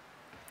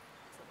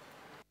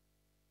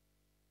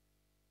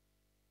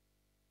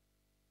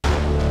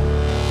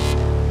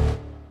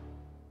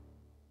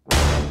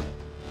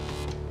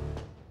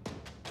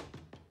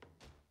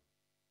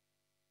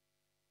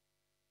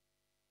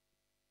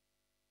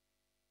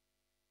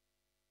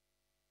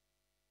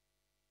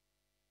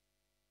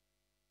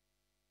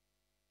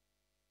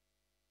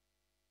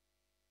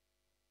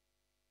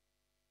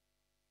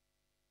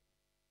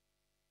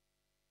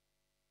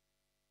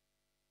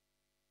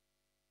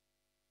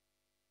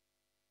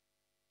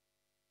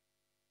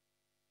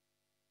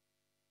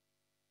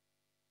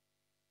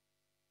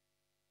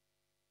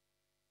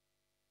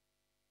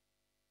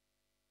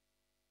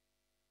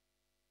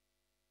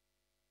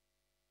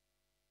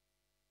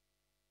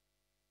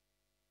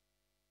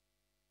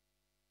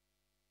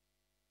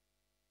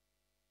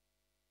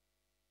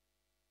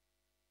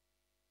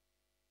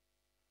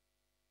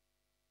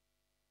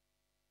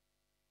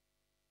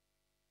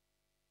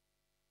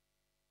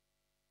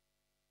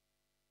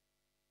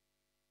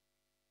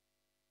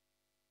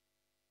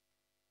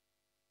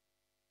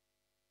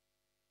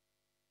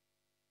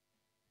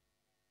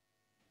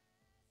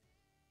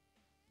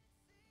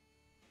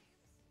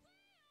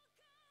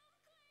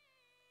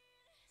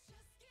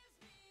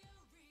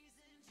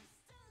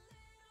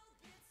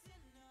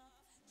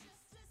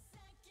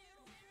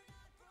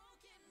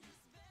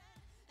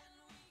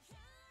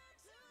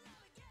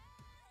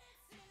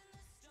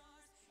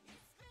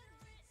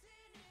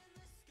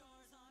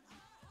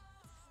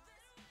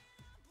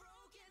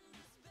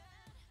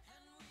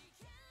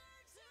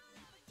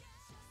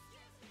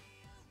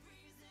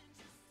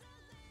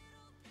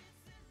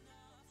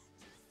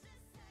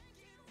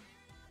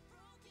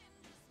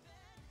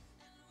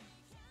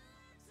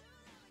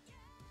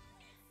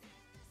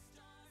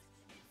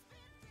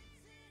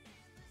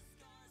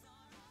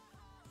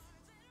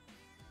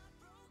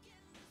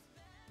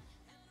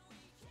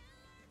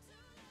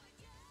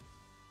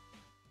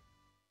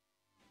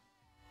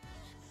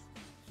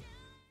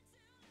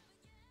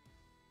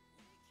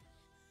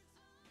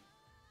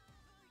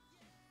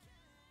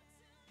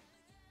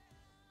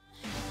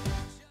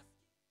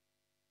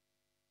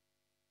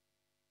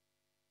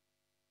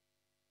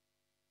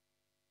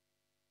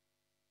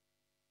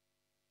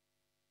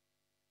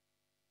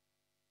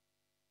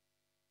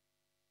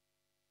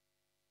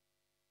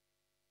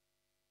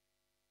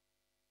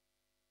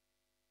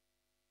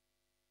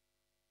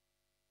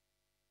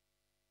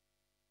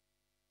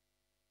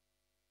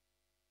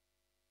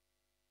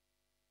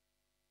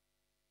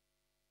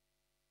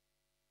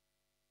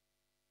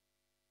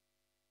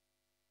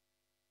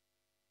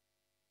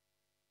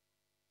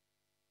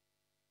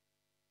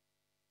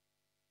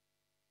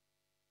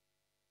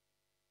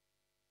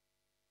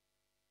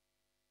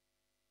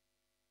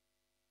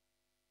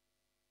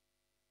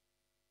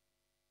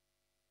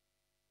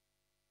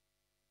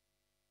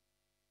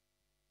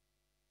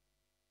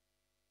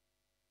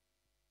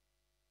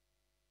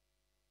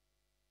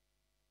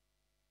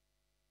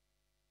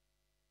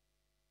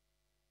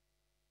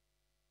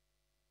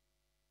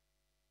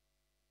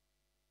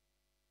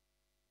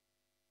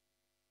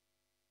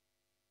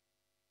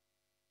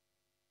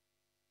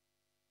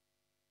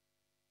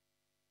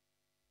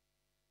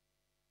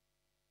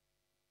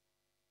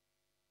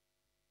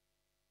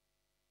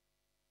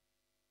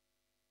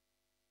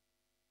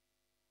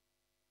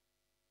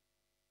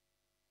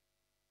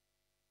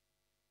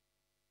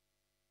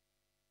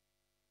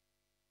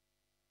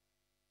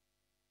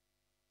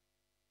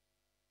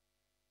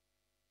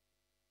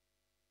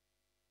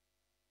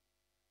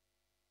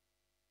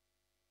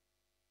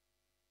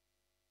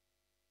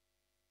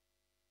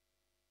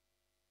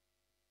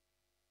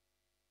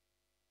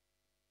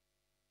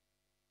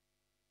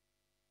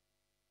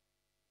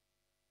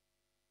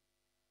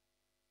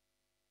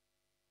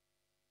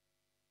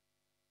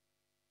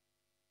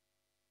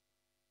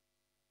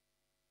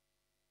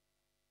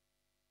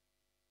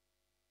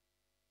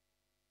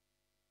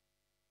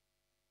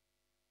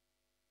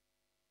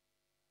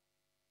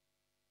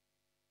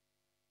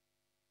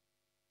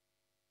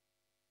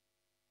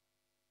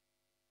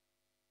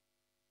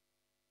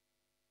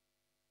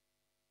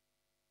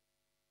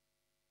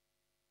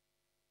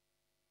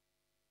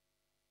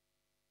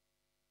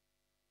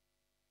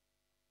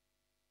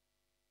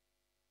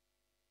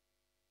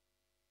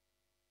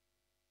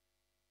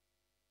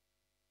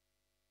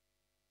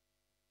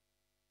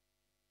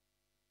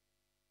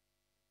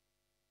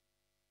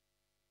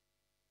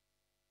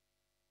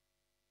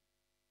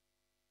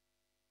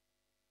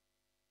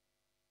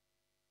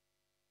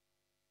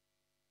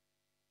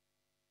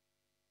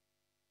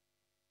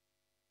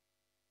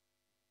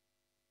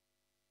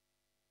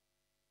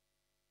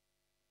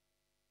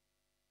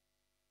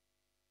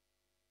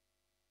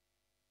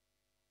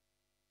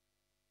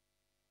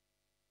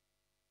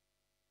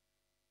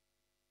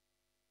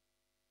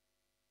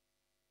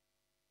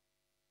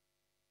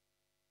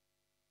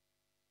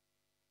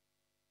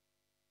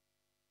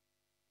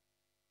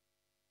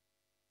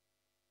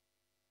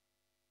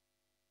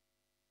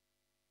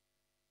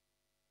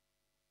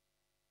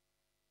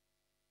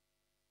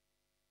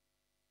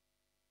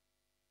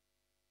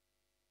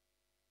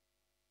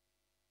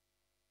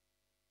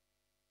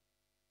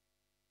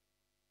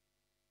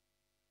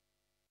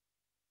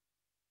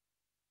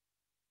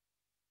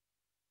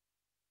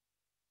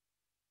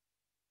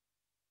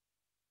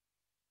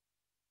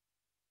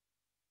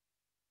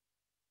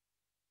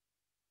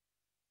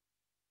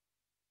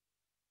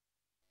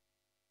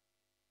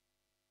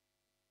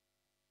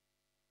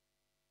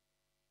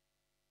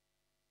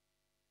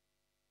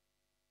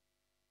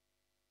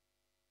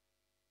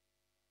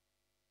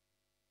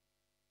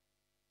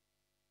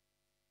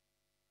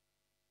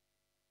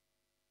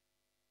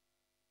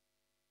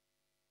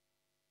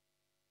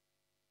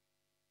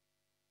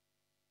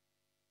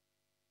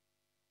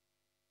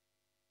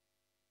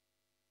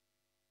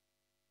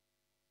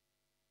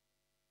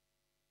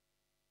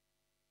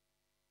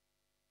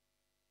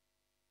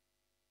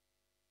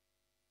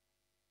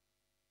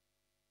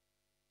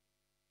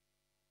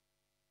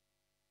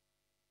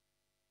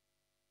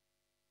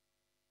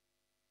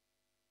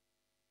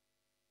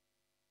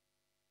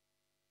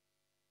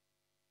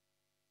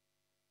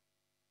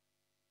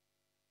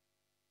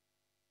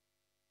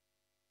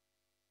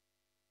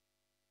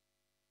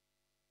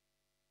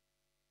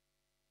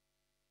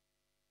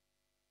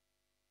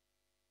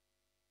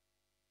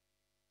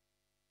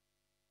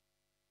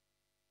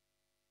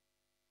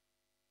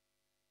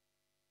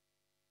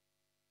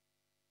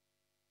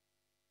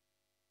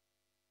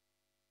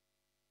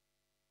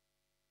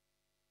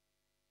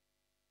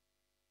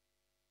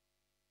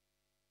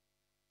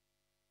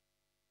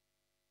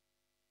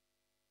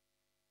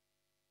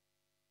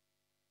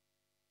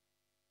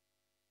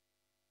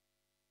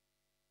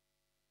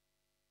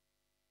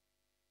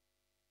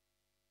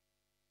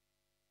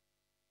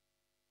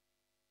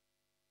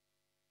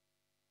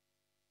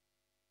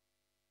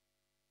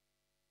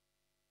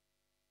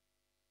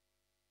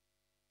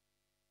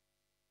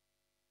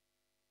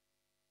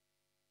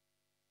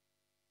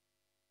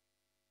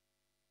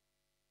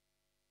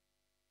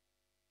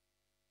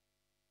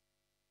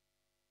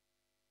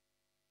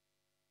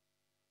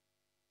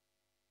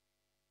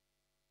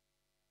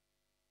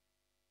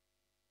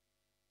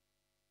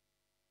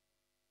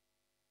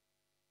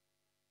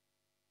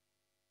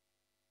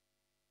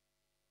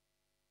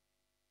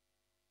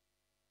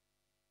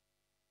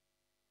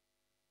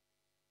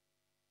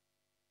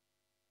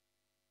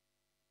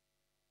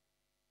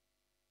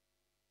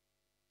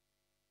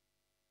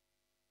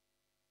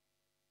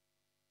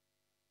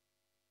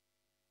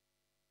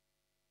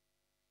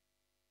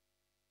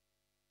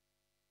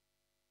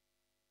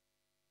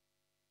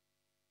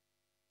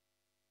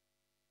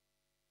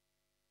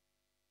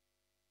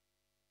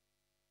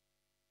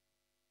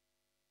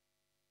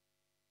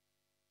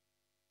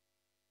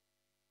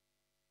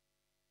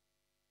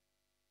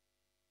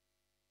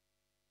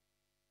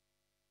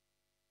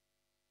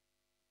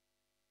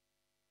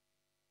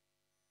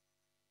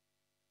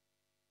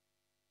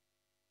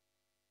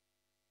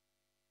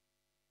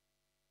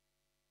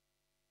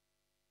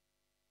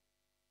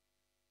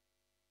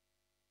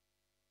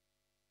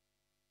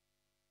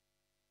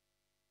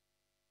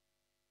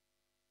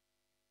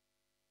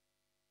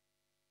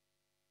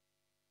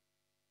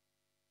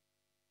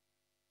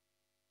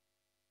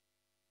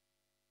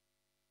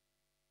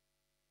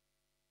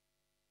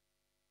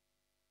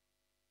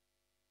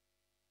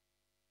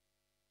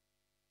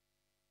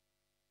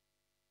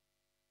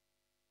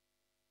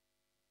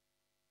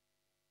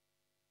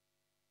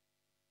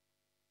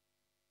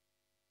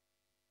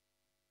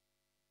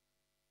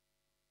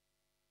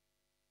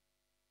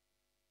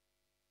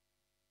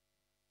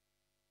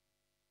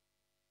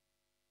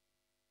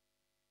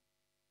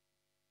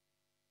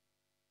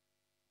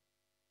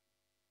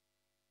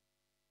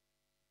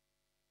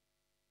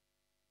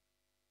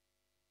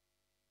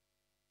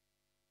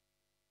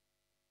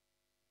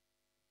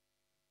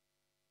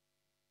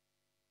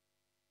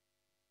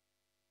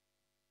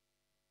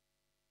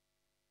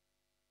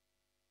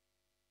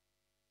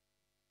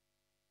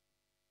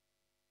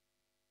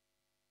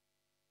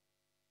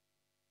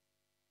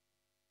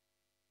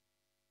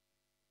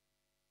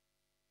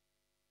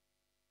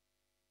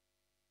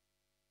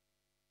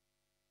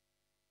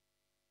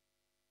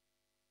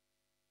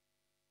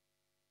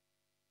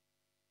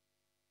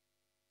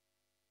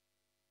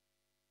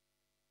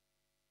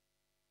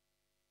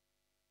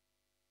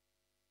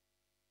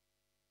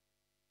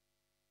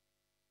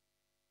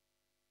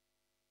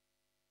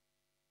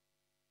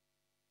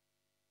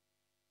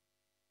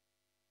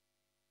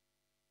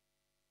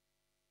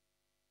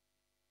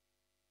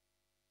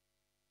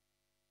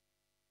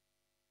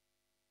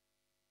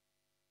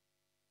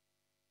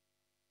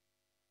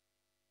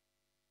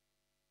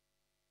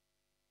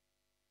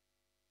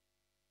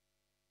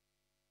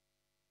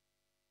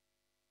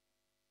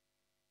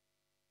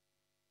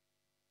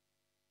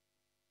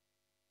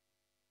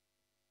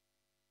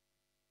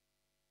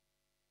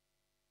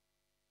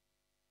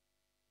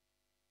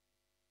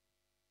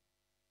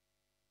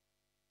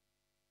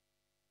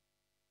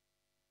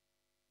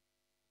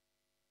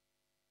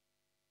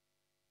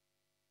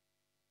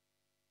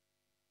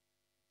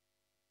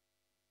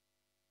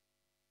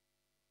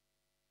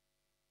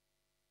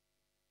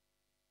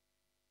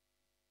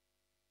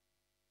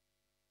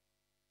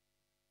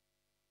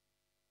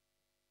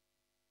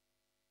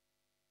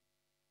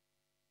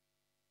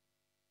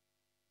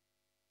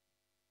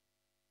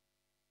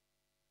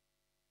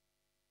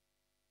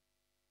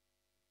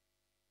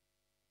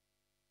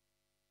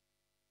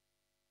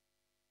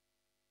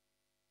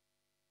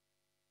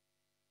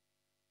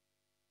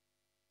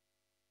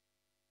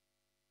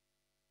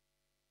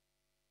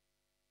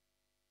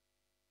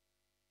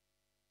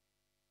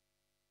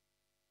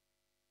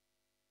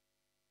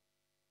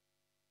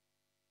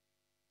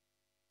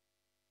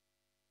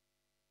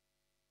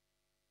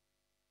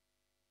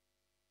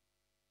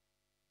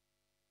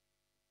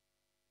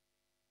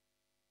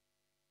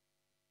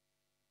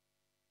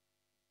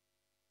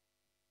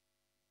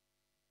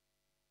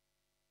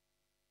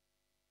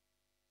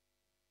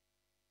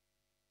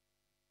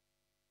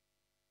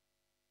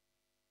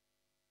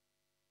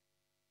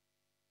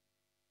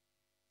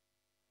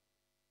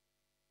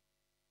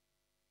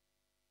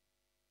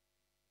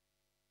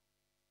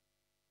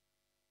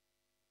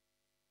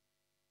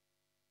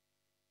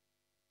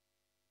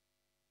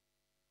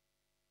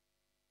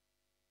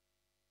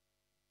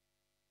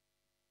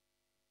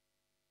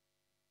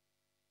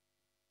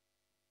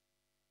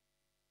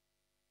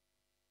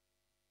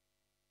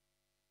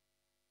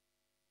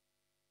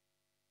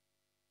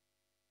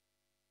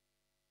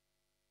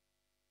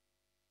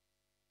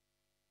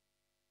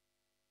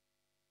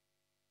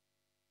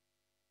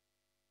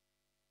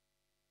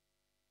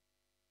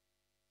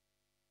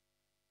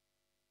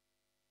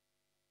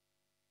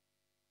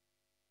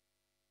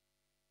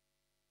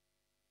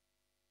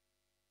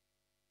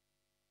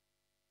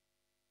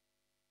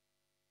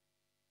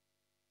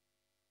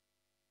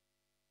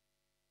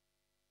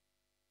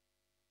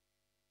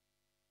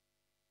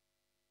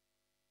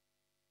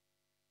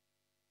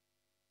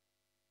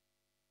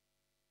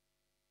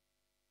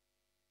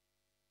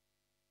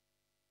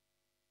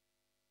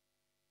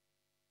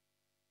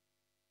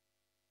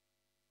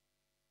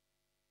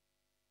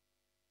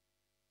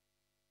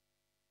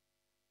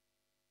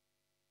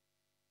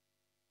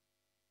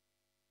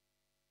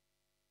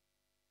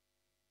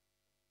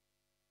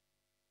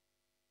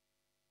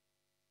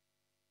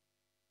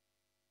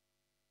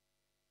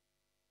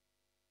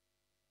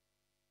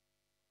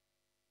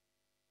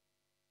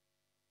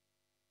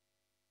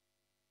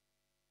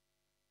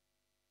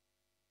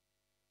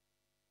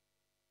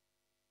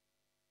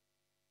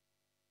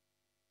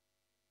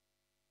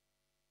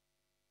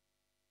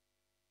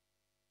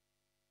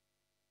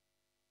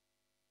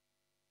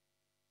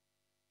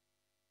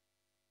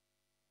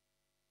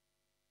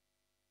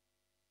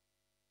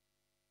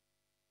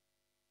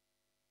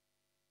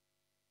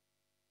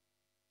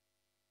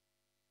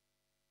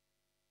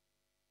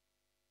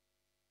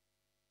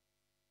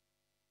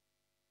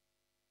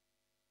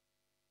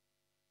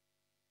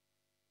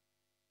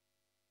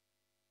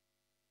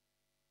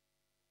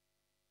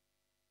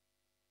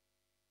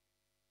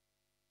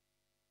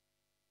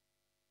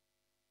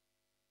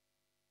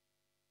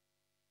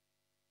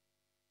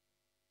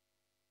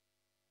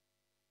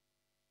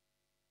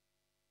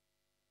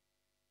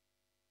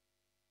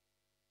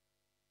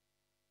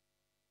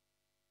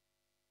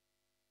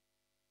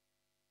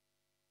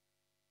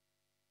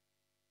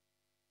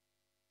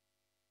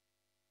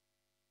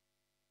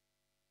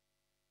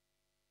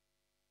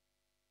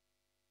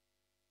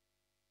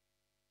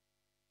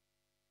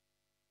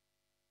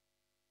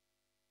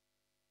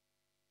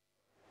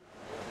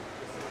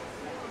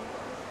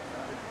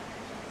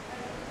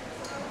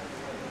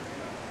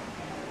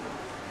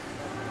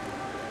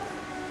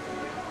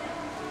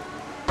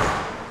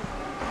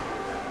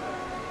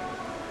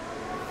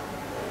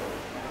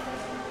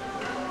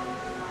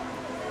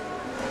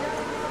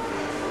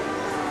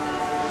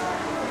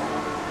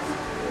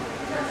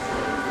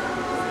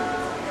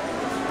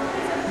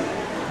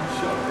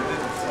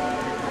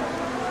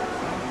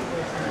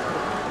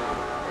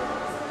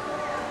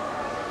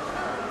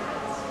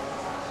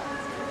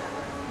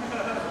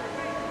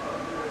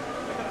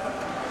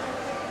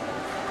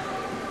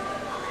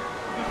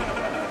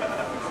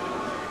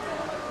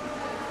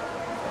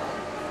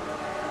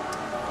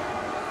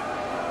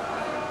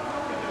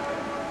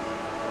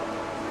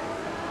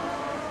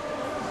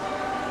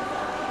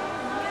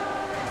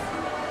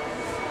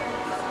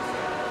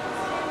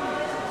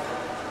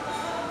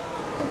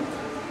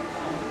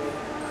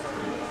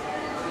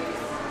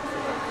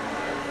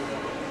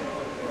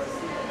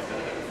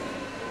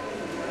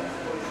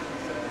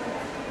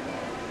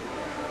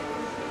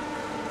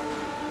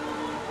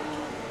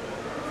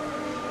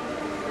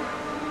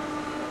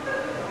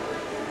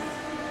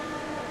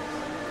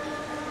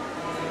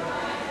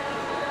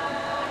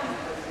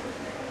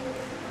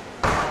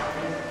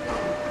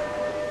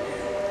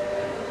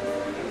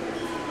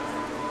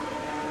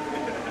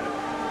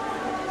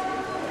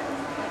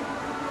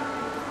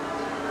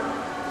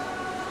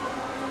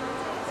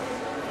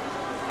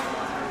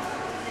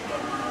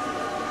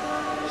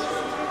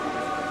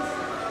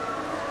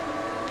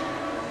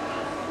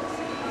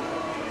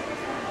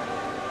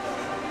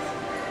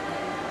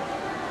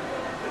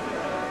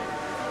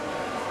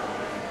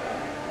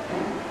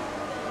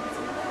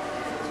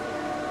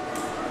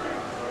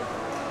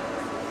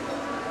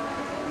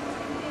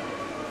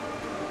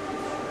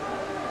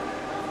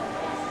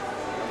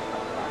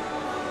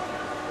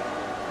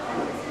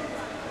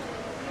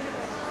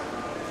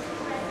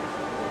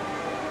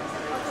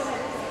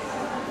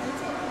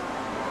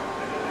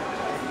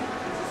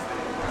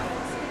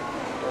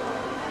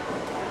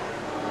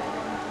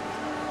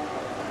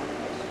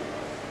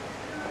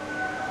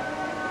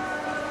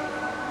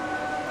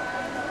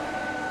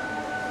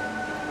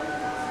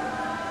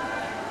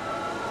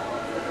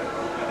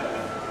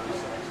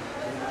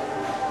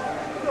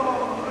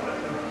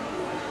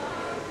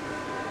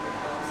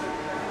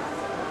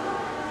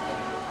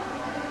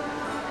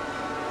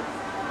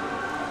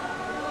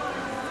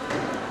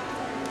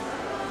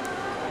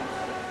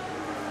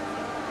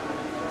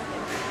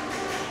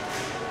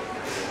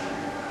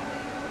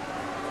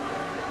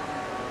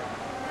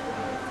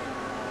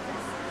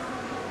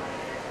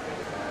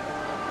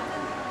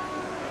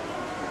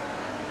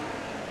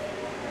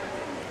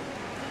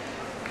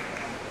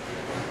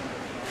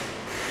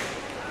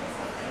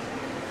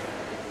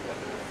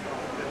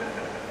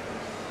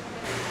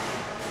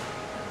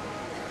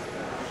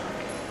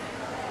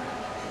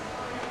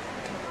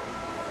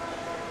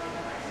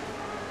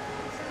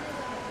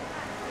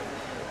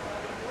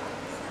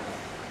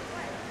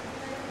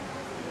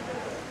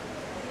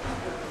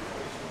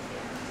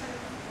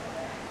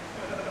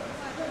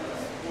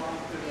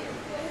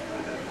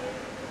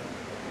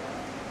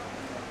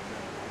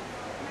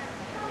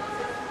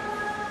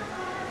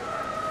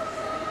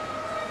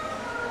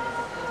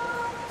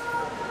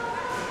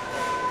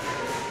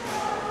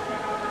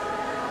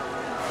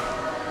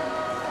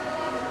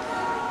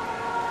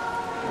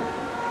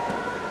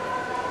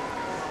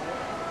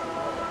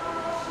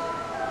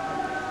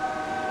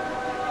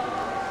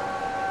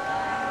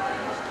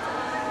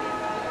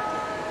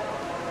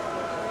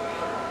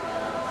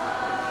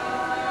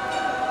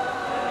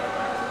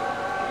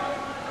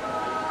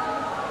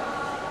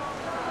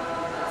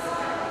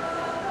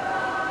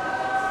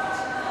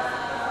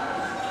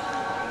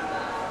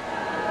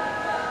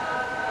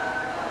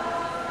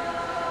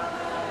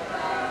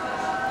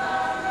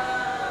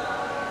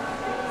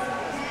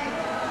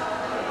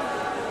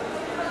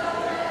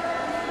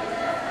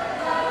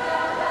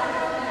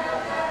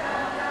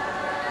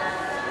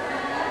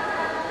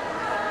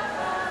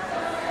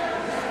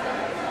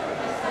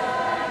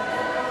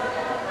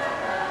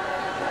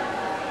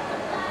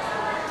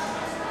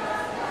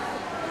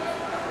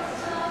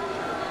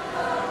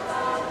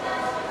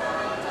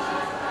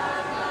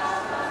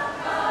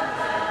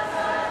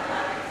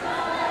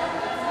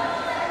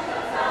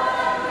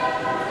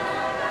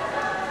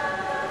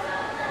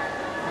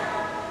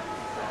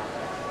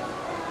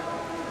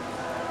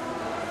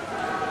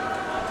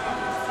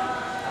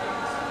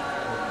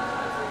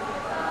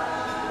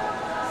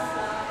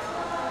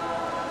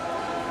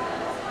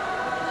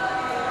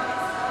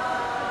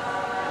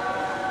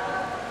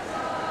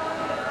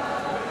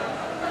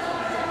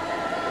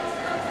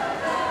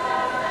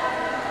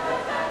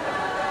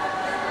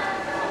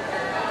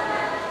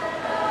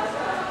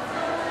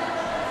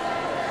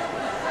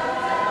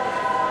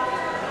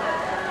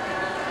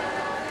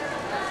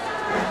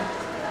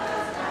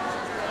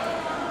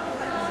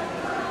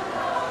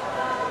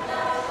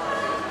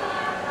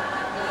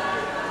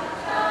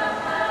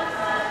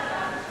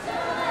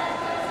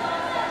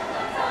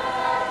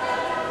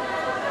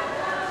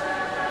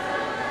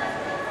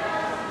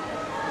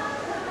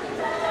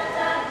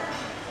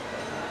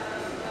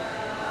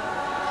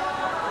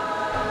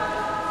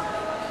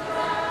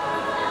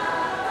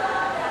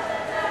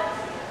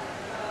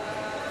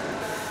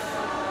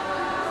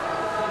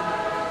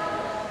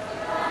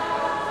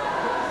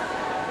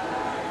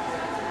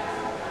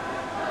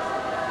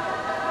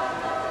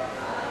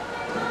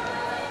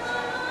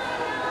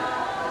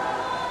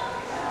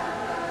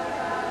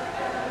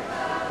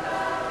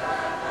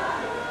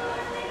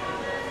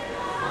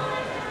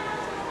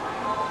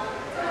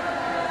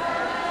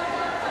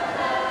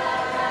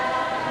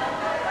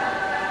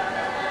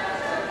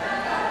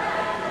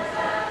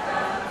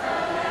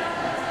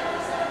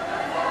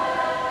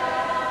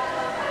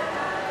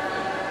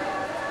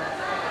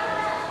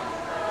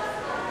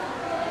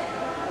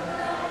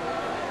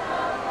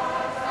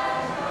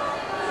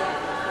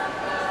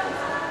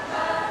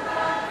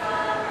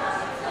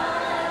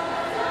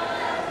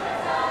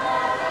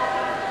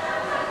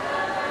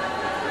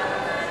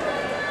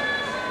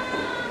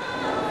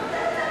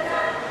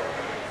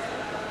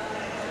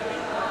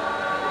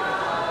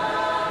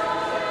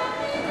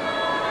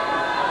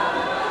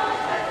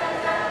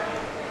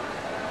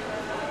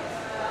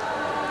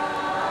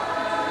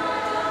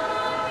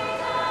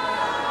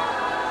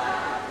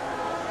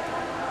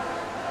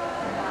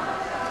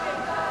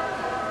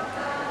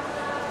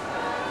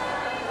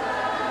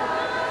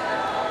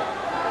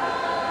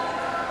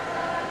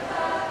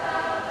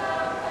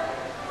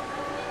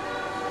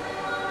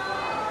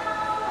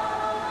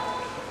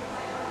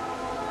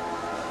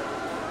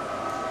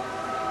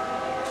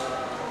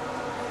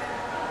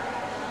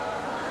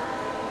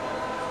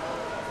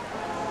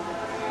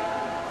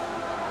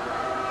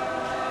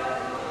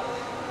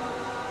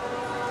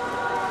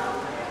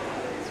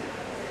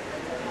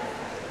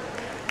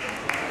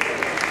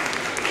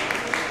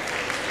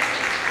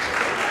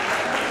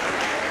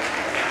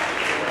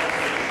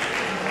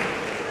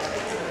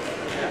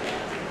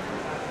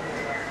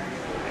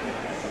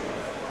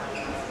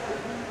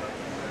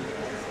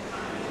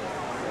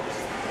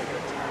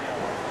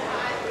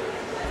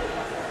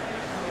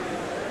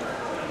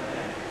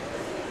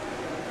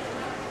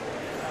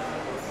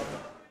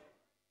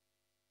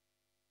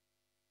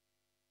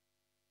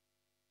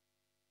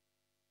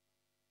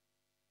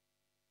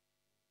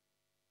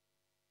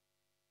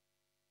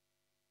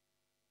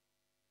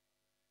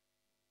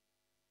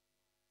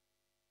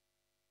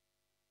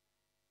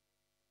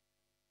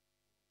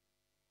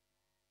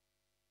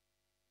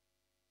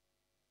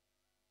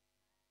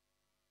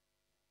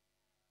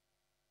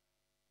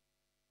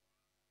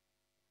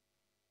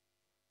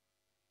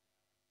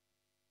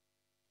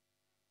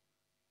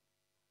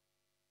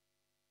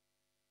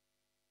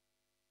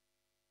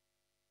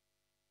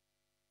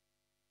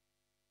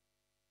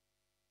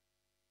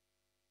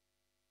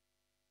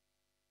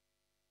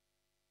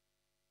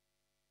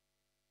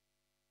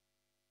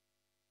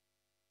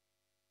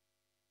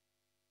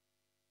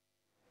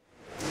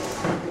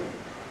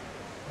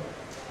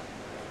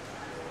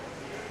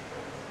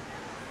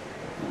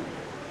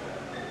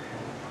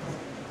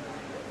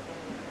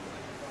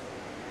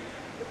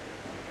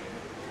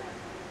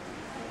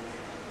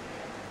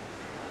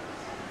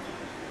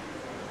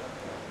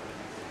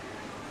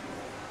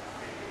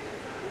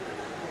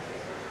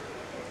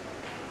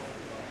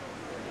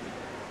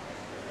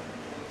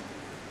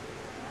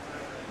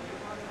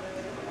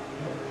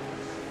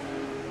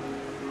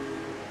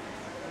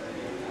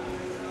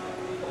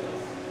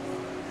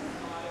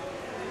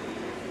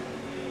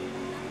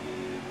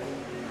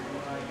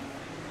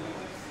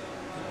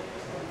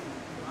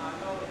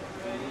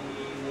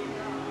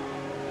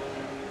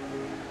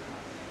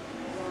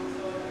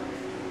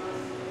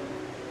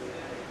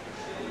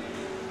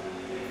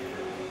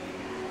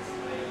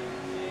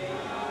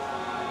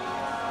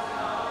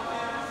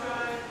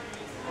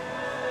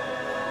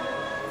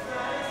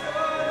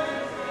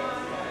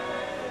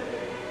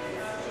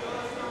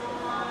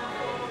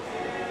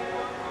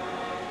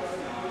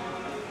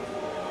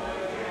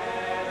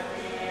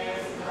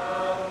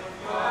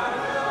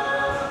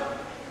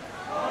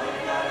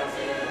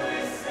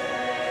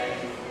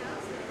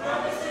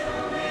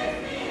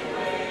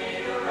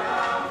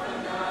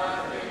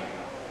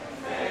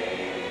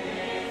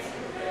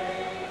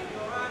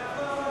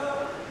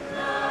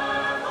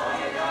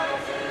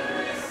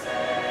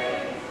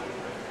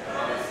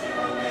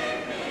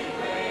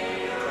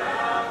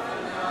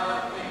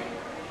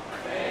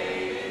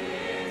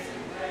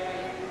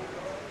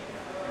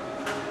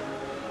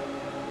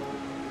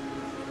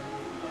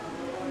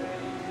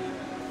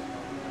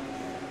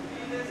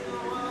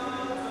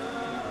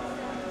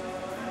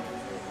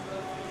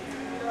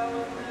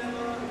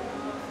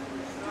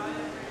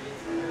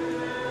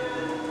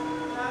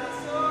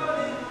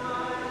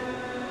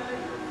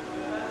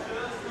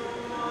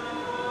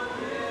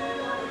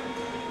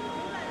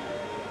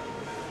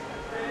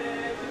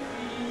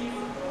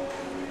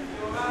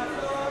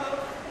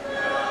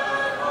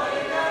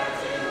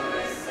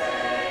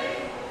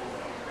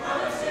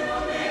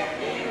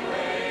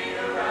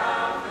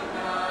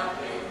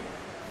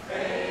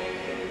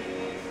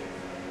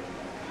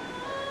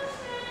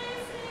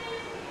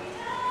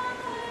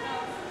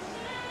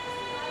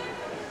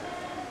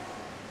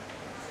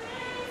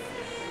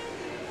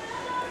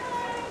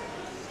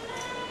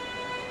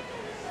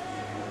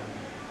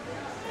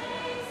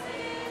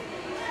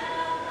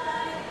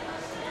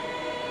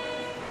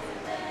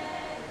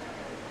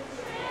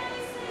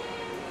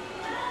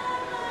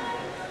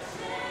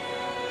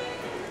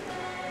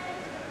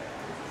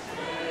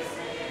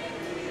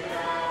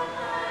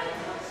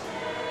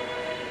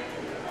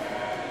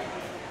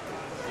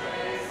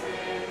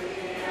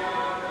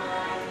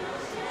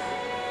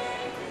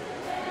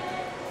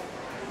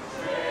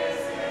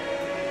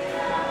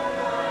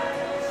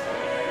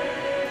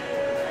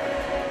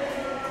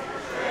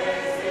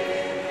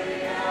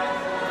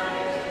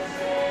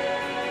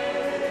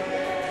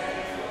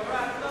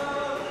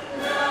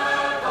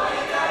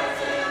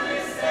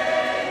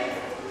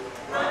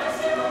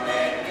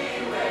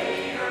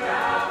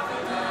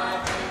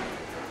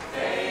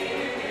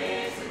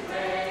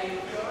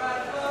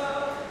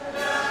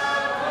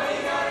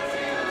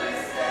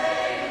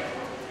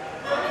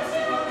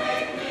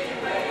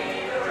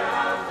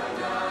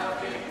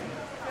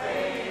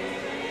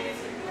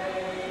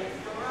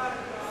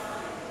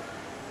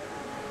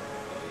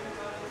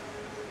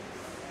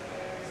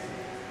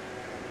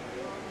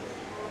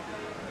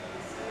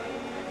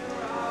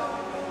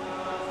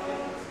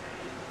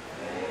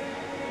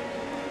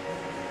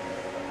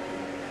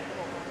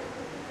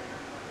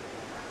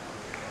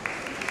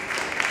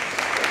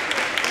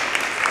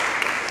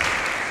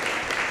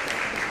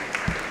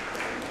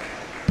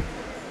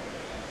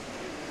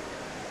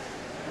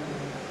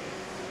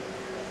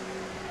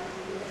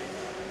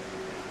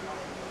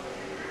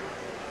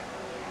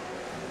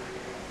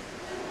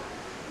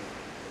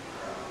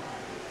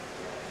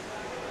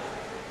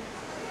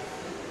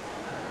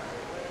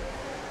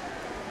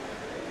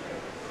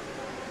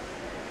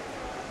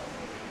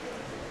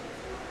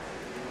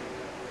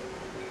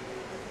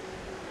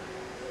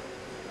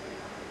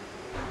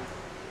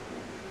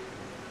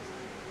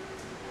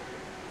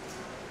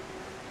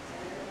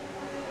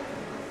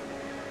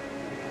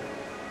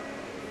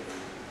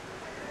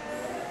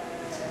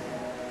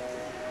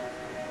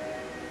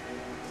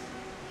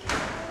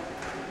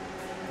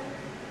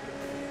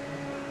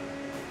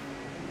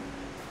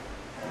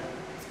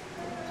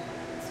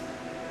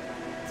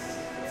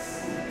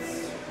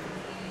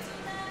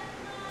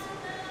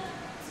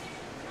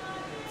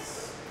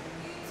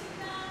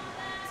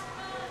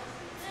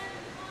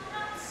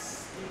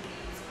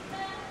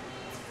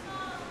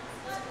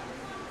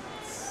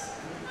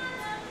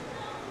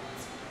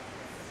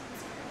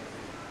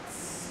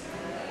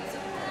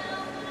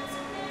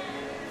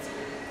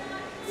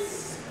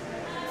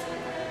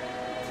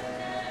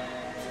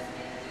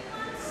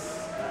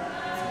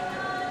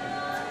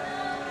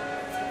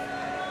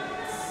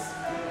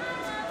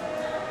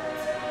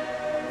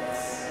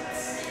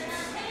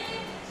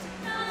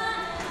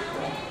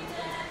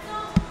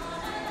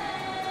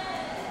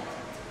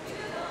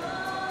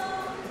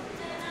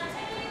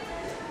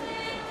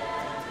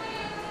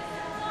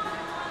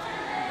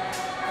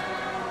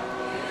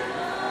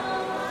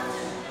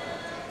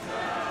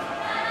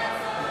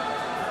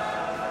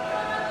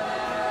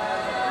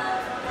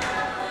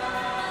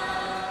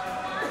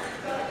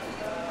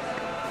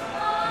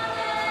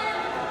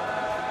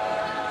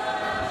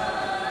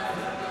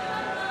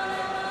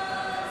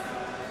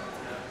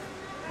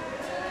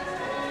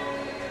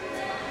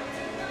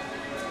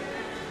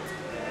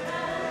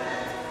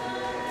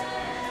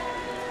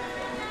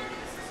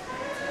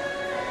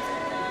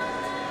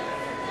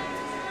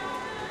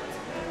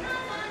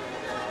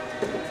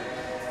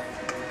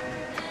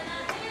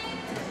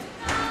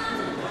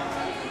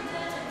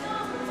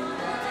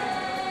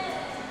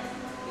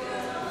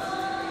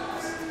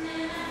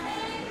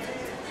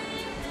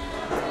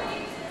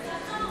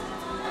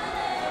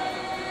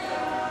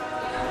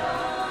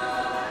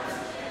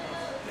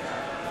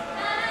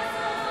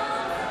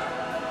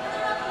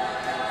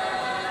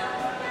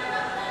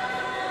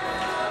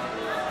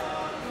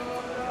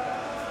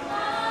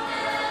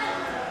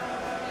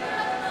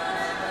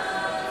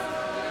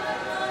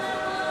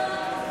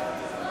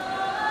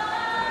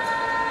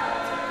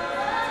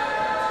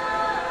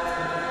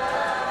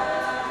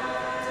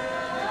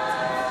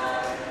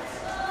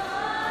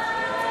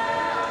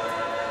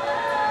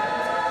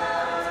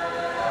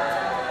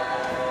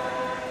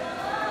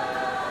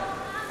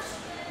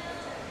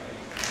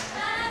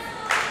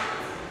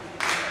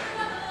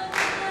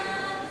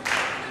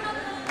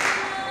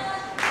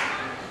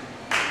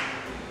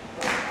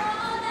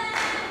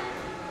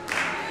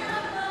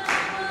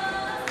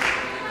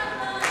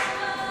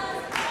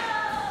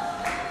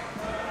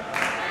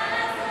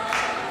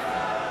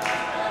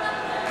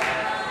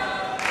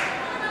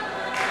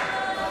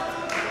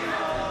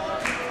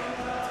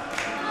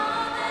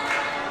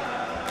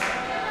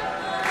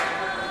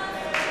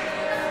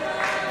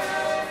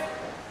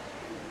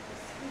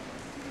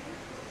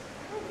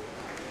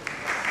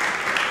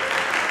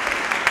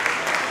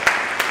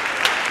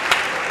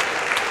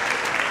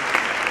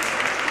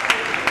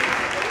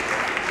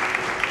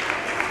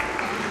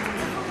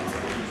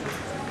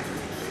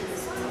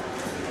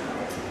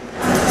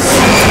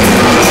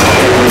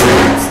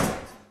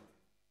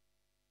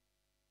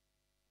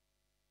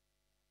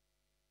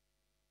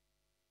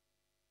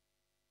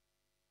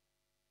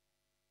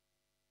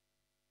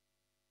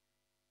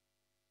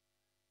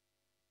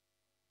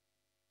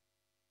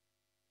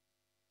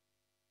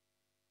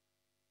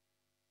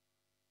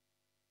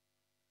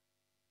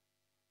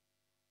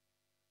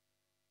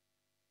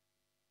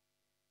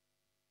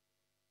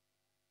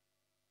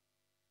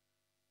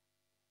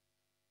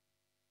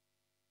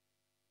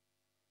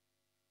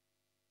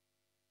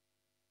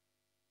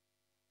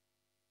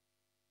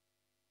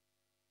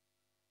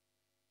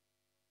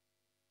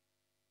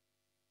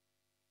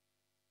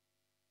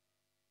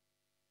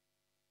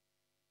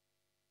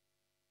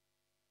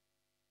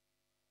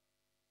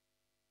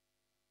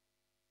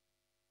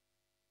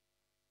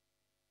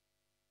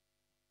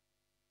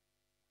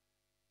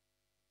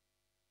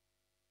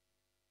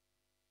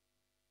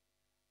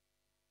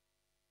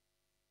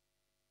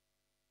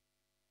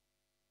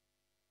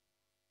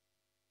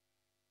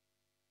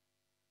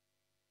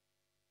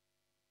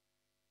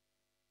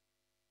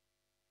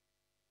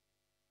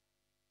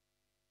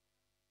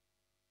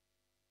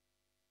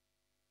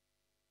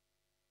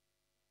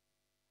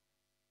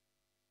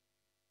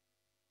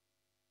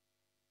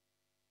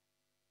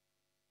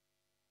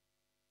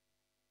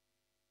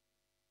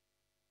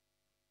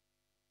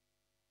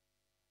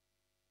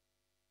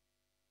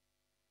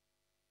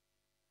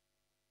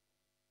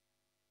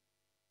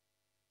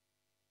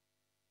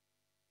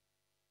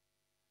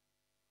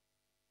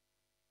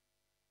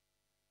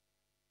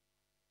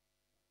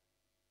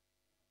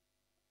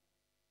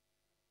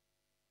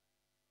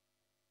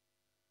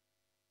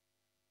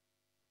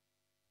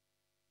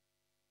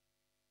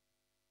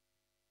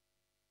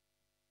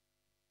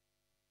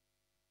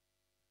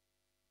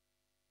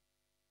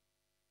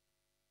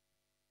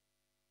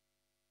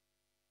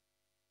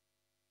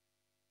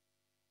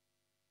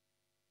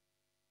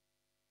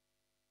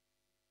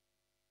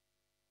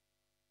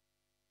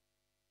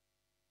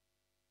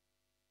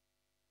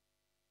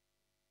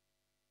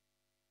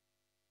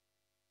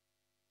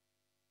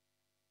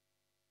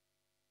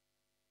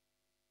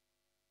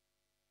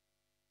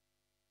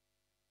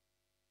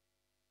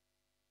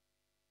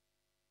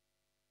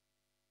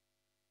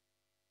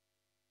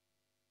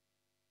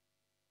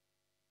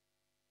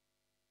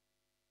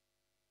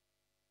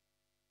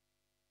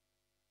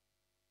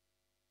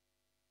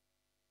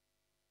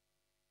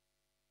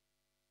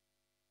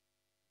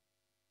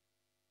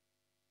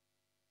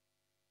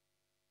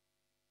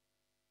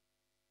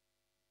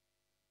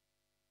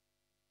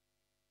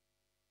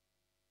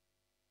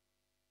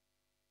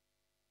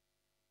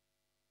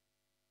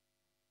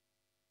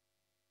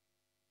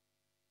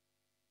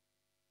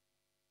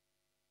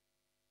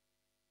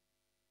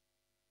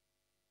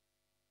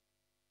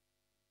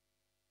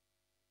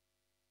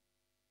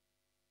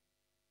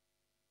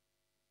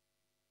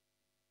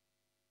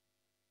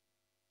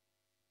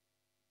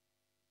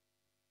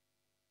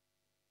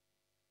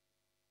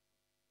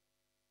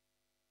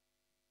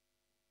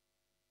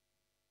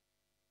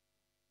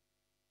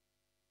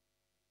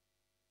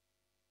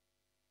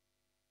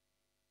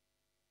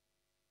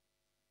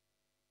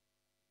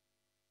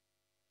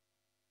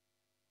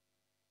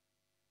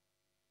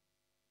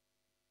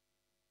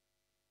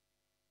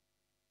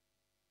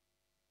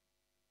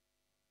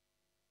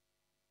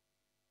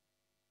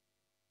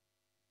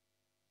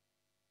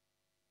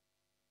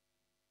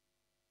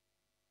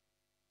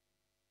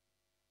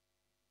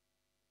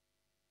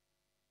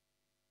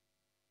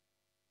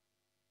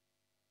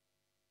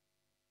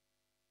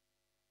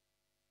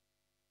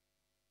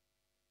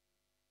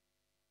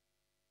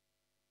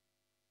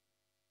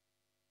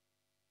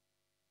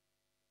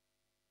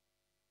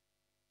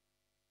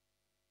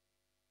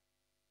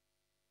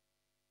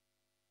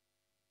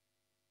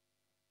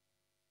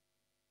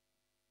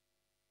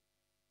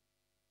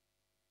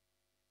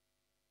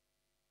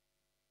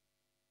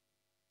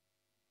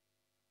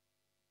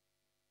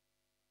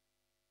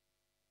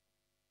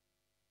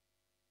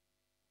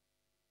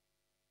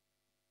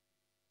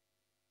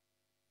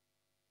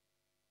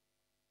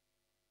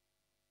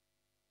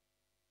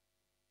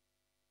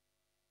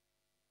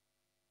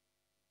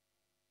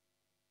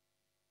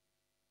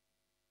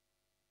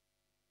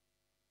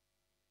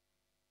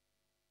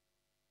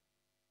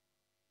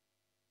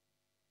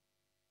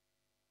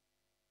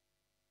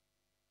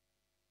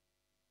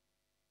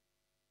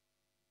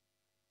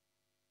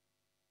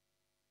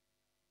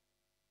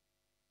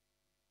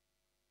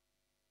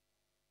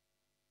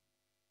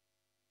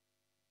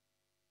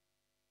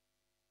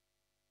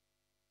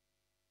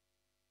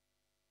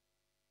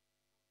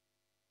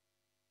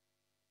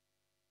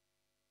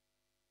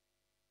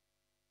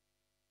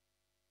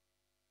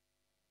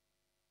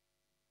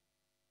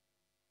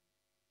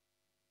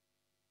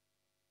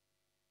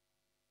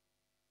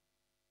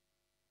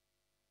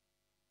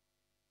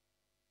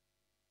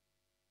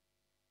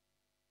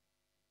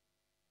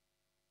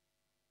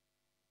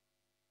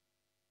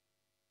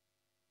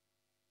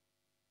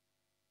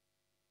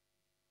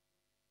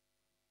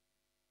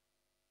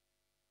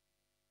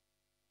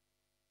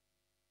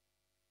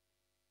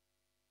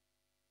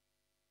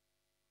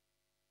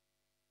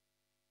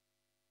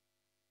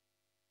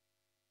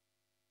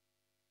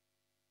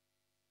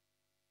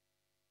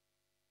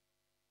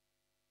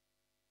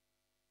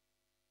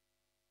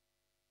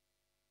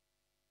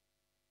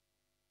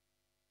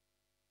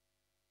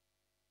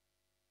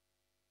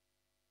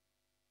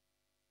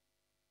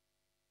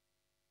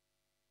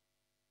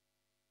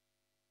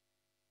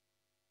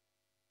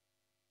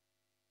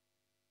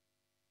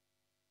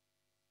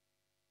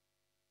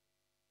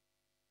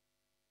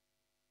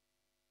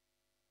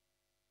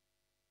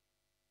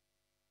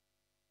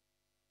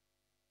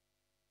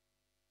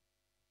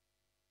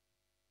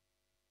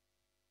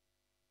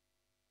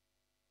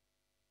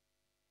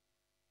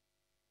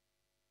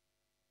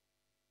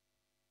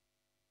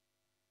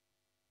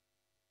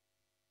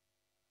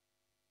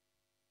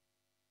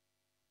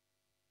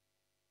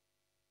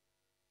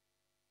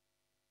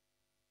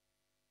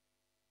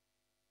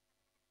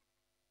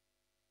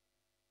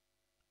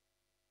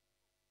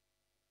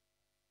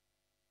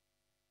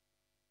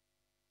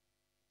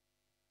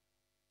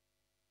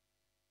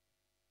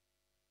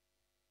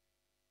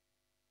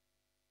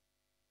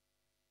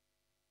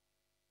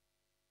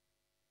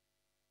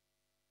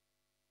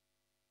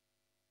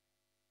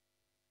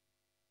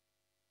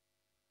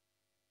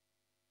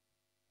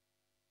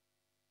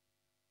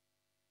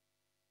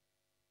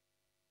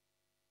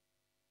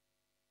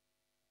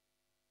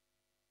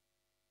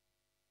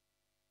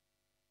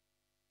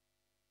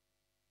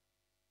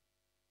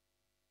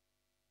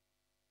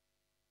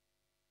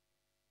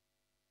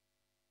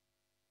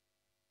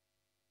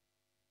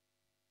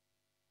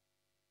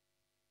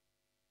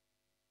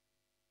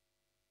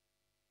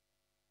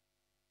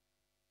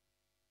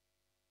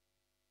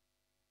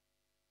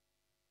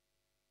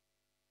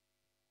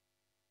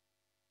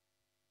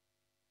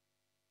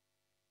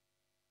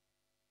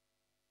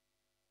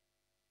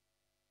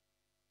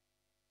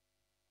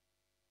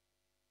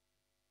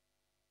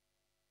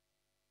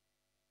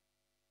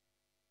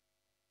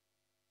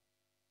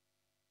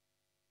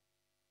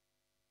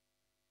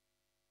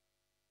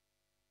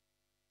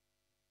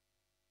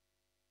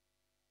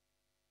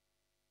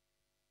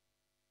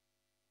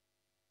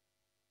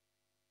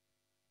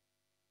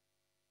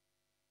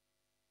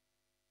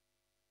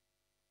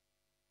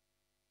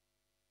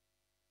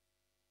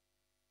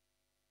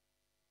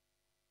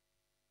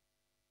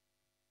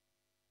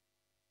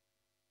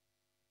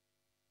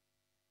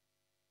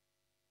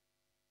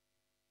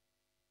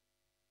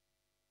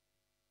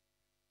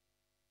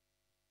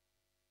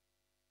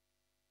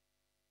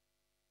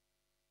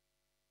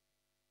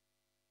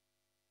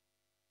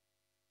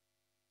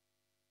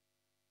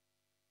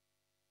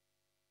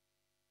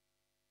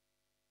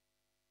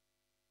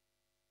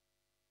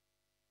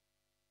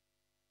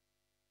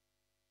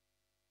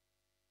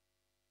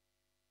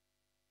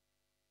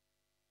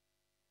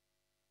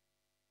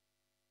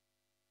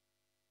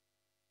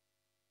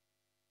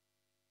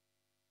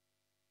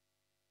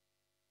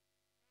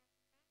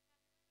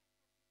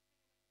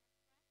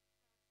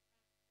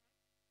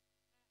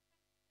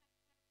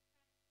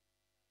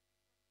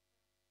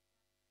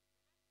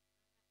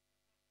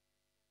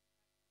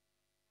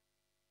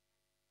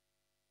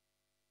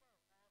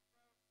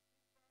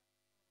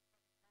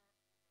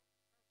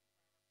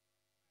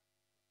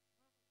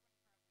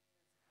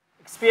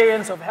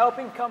 experience of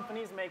helping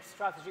companies make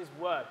strategies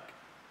work,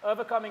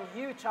 overcoming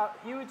huge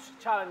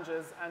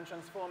challenges and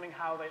transforming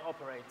how they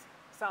operate.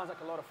 Sounds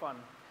like a lot of fun.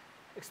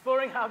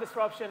 Exploring how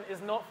disruption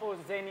is not for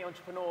zany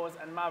entrepreneurs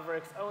and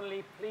mavericks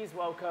only, please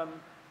welcome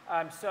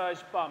Serge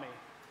Bami.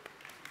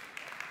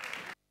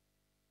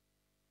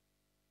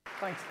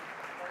 Thanks.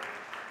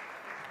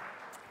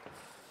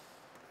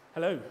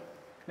 Hello.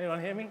 Can anyone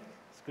hear me?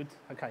 It's good.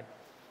 OK.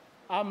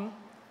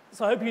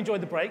 So I hope you enjoyed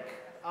the break.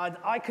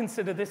 I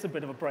consider this a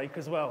bit of a break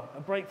as well,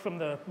 a break from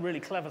the really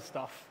clever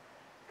stuff,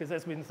 because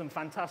there's been some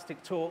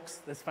fantastic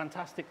talks. There's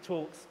fantastic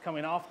talks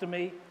coming after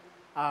me.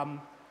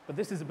 But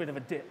this is a bit of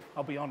a dip,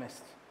 I'll be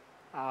honest.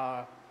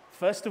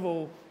 First of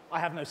all, I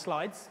have no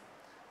slides.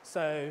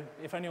 So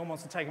if anyone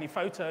wants to take any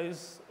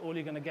photos, all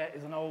you're going to get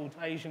is an old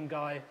Asian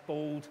guy,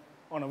 bald,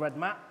 on a red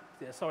mat.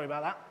 Yeah, sorry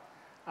about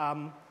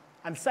that.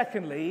 And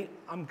secondly,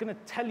 I'm going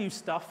to tell you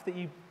stuff that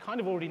you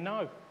kind of already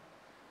know.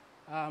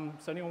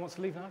 So anyone wants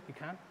to leave now, you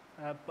can.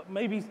 But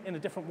maybe in a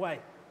different way.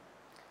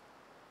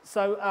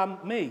 So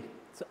me.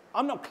 So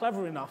I'm not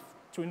clever enough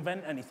to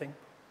invent anything,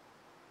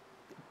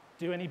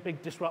 do any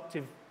big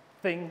disruptive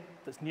thing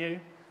that's new.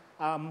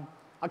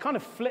 I kind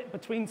of flip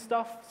between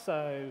stuff.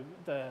 So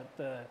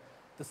the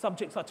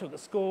subjects I took at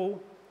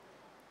school,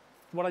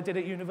 what I did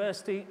at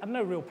university, I had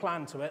no real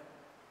plan to it.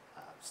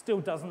 Still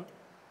doesn't.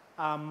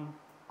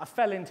 I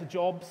fell into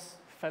jobs,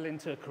 fell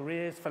into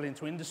careers, fell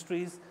into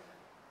industries,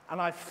 and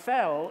I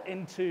fell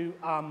into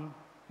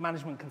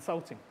management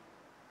consulting.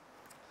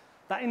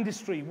 That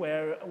industry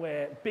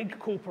where big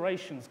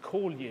corporations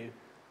call you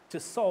to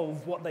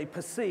solve what they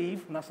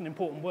perceive, and that's an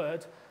important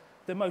word,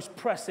 the most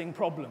pressing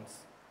problems: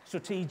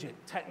 strategic,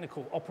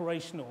 technical,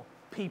 operational,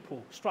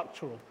 people,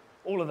 structural,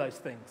 all of those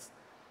things.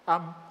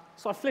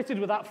 So I flitted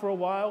with that for a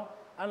while,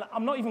 and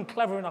I'm not even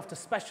clever enough to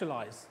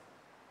specialize.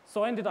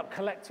 So I ended up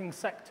collecting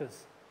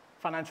sectors: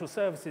 financial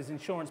services,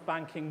 insurance,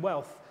 banking,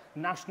 wealth,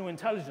 national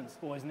intelligence,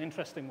 always an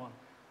interesting one,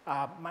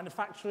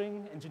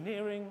 manufacturing,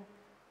 engineering,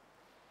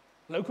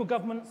 local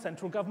government,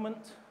 central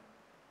government,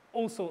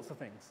 all sorts of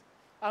things.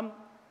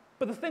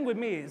 But the thing with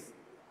me is,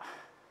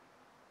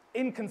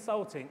 in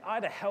consulting, I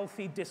had a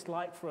healthy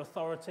dislike for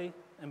authority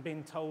and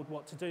being told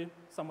what to do.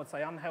 Some would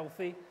say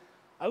unhealthy.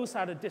 I also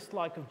had a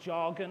dislike of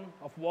jargon,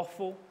 of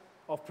waffle,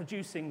 of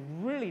producing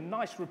really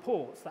nice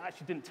reports that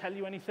actually didn't tell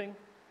you anything.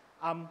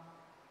 And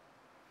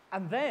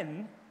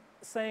then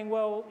saying,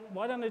 well,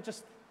 why don't I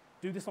just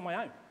do this on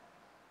my own?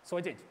 So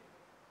I did.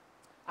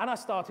 And I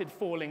started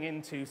falling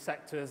into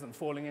sectors and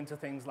falling into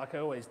things like I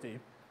always do.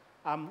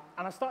 And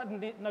I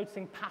started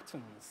noticing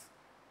patterns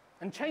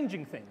and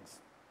changing things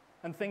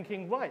and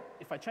thinking, right,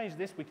 if I change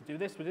this, we could do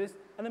this with this.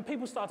 And then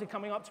people started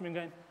coming up to me and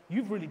going,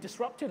 you've really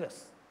disrupted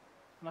us.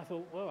 And I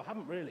thought, well, I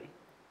haven't really.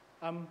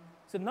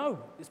 So no,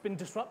 it's been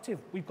disruptive.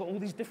 We've got all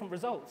these different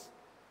results.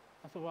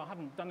 I thought, well, I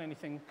haven't done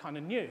anything kind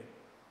of new.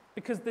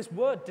 Because this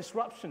word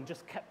disruption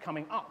just kept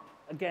coming up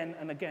again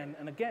and again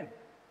and again.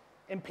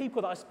 In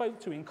people that I spoke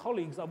to, in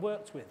colleagues I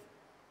worked with.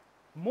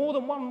 More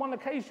than one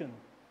occasion,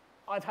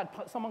 I've had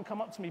someone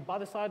come up to me by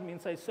the side of me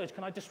and say, Serge,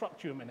 can I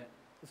disrupt you a minute?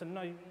 I said,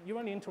 no, you're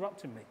only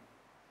interrupting me.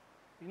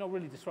 You're not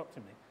really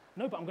disrupting me.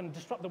 No, but I'm going to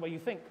disrupt the way you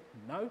think.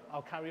 No,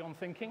 I'll carry on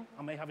thinking.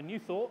 I may have a new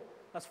thought.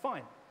 That's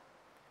fine.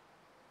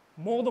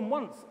 More than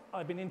once,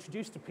 I've been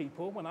introduced to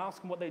people, when I ask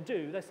them what they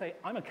do, they say,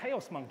 I'm a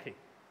chaos monkey,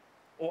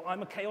 or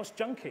I'm a chaos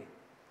junkie.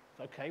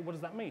 Okay, what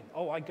does that mean?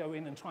 Oh, I go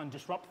in and try and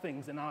disrupt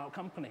things in our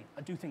company.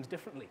 I do things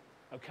differently.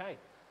 Okay.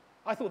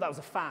 I thought that was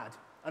a fad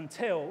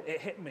until it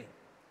hit me.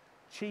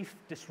 Chief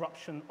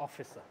Disruption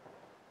Officer.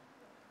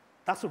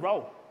 That's a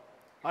role.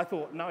 I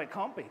thought, no, it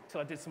can't be,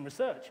 till I did some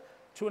research.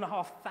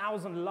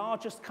 2,500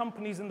 largest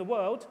companies in the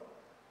world,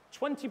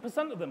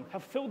 20% of them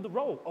have filled the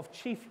role of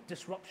Chief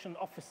Disruption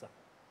Officer.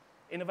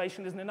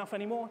 Innovation isn't enough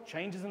anymore.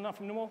 Change isn't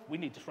enough anymore. We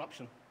need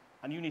disruption.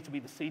 And you need to be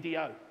the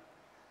CDO.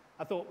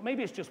 I thought,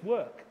 maybe it's just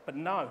work. But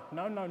no.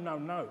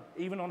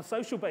 Even on a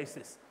social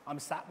basis, I'm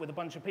sat with a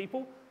bunch of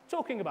people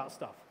talking about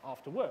stuff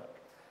after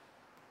work.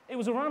 It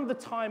was around the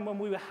time when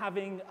we were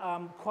having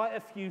quite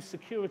a few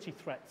security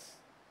threats.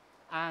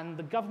 And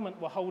the government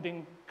were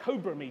holding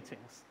COBRA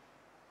meetings.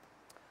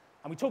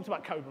 And we talked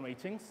about COBRA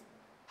meetings.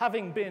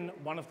 Having been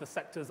one of the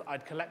sectors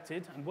I'd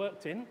collected and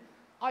worked in,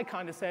 I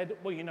kind of said,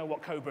 well, you know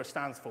what COBRA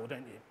stands for,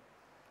 don't you?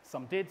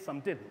 Some did, some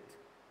didn't.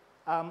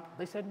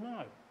 They said,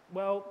 no.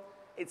 Well,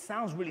 it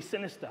sounds really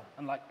sinister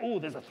and like, oh,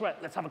 there's a threat,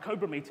 let's have a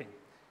COBRA meeting.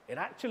 It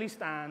actually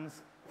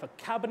stands for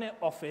Cabinet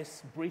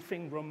Office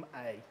Briefing Room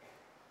A.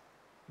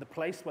 The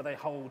place where they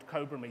hold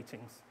COBRA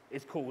meetings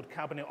is called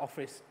Cabinet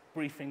Office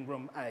Briefing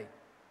Room A.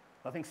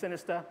 Nothing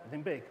sinister,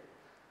 nothing big.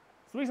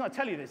 So the reason I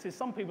tell you this is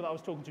some people that I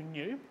was talking to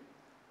knew,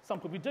 some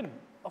people didn't.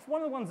 Of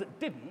one of the ones that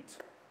didn't,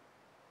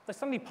 they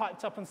suddenly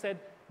piped up and said,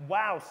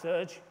 wow,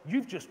 Serge,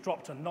 you've just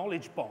dropped a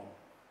knowledge bomb.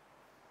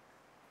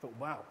 I thought,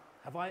 wow,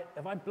 have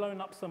I blown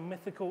up some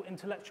mythical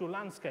intellectual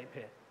landscape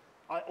here?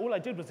 All I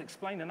did was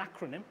explain an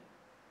acronym.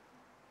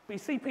 But you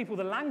see, people,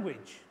 the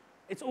language,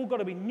 it's all got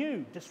to be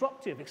new,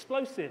 disruptive,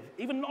 explosive,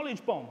 even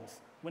knowledge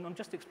bombs, when I'm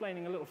just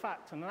explaining a little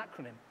fact and an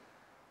acronym.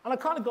 And it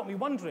kind of got me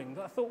wondering.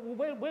 I thought,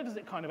 well, where does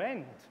it kind of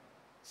end?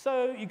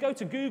 So you go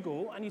to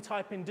Google and you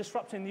type in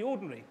disrupting the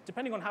ordinary.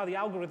 Depending on how the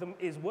algorithm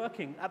is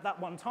working at that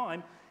one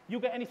time,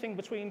 you'll get anything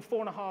between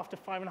 4.5 to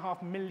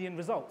 5.5 million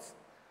results.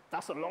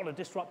 That's a lot of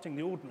disrupting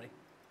the ordinary.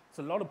 It's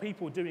a lot of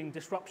people doing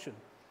disruption.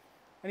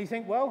 And you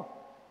think, well,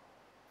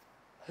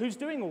 who's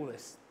doing all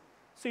this?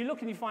 So you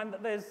look and you find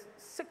that there's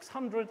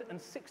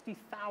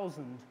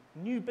 660,000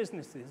 new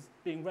businesses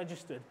being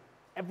registered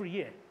every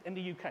year in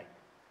the UK.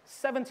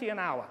 70 an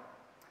hour.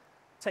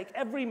 Take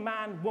every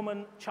man,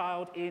 woman,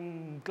 child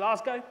in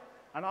Glasgow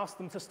and ask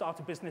them to start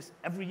a business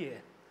every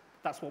year.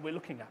 That's what we're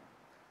looking at.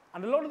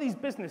 And a lot of these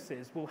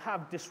businesses will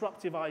have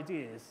disruptive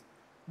ideas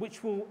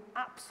which will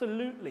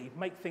absolutely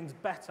make things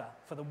better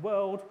for the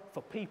world,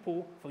 for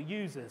people, for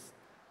users.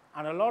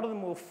 And a lot of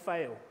them will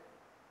fail.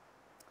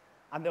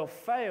 And they'll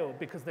fail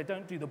because they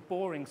don't do the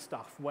boring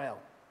stuff well.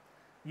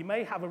 You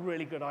may have a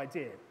really good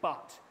idea,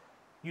 but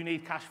you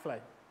need cash flow.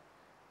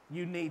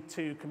 You need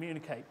to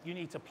communicate. You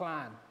need to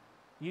plan.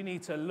 You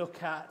need to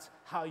look at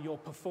how you're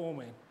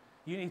performing.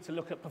 You need to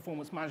look at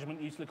performance management.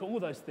 You need to look at all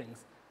those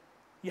things.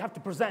 You have to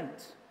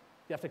present.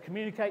 You have to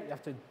communicate. You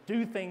have to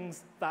do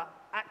things that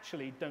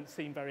actually don't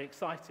seem very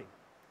exciting.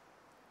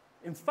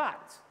 In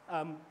fact,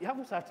 you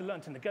also have to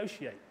learn to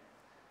negotiate.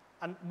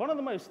 And one of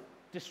the most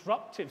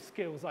disruptive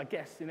skills, I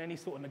guess, in any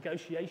sort of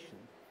negotiation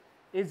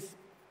is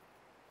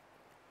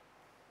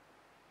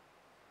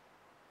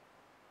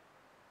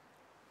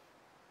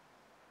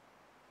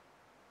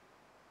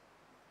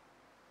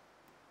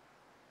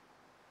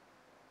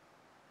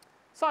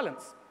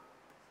silence.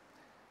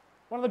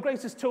 One of the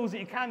greatest tools that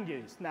you can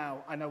use.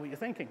 Now, I know what you're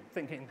thinking.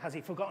 Thinking, has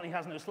he forgotten he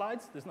has no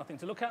slides? There's nothing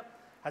to look at.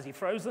 Has he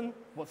frozen?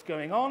 What's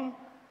going on?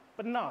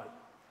 But no,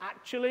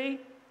 actually,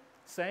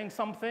 saying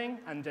something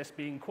and just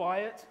being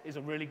quiet is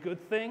a really good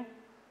thing.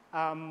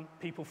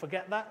 People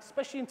forget that,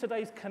 especially in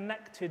today's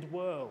connected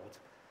world,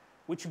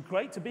 which is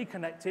great to be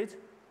connected,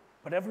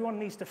 but everyone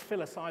needs to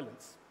fill a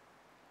silence.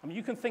 I mean,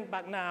 you can think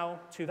back now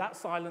to that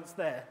silence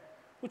there,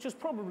 which was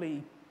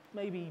probably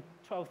maybe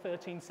 12,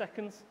 13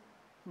 seconds,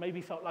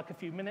 maybe felt like a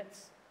few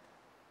minutes.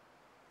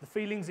 The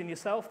feelings in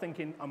yourself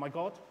thinking, oh my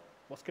God,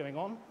 what's going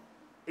on?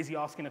 Is he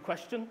asking a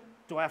question?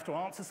 Do I have to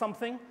answer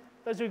something?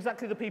 Those are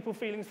exactly the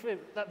feelings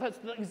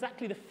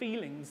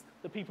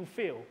that people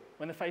feel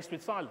when they're faced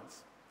with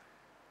silence.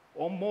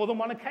 On more than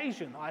one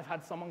occasion, I've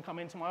had someone come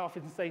into my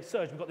office and say,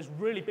 Serge, we've got this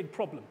really big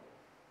problem.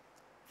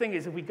 Thing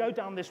is, if we go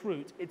down this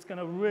route, it's going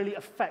to really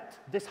affect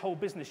this whole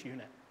business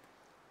unit.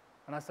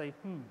 And I say,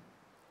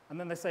 And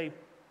then they say,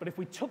 but if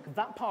we took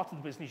that part of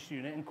the business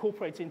unit and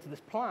incorporated it into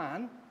this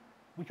plan,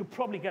 we could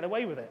probably get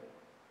away with it.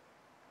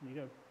 And you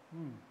go,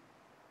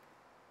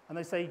 And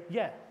they say,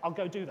 yeah, I'll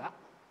go do that.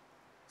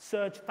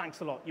 Serge,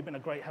 thanks a lot. You've been a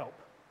great help.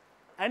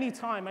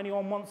 Anytime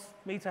anyone wants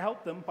me to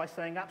help them by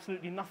saying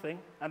absolutely nothing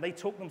and they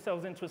talk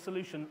themselves into a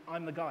solution,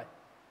 I'm the guy.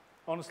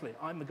 Honestly,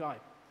 I'm the guy.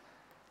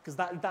 Because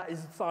that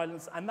is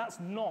silence, and that's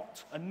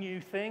not a new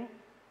thing,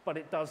 but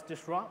it does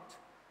disrupt.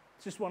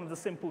 It's just one of the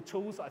simple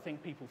tools that I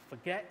think people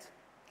forget.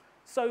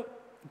 So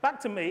back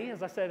to me.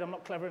 As I said, I'm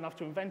not clever enough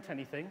to invent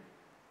anything,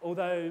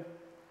 although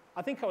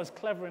I think I was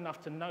clever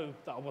enough to know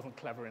that I wasn't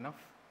clever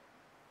enough,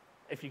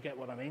 if you get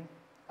what I mean.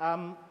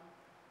 And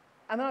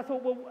then I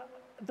thought, well,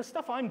 the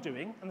stuff I'm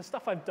doing and the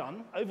stuff I've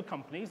done over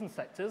companies and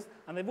sectors,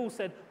 and they've all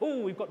said,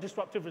 oh, we've got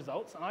disruptive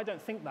results, and I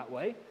don't think that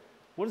way.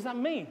 What does that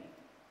mean?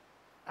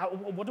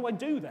 What do I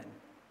do then?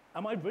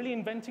 Am I really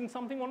inventing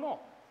something or not?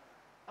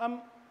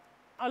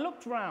 I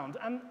looked around,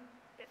 and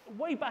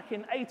way back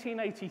in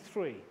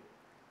 1883,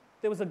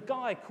 there was a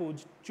guy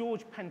called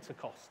George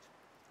Pentecost.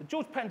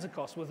 George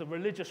Pentecost was a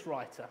religious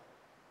writer,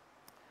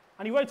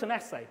 and he wrote an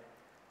essay.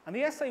 And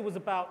the essay was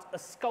about a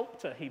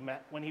sculptor he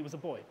met when he was a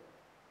boy.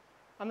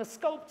 And the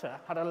sculptor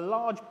had a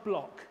large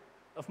block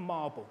of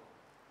marble.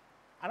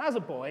 And as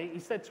a boy, he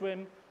said to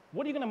him,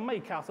 what are you going to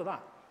make out of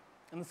that?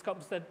 And the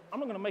sculptor said, I'm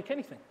not going to make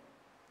anything.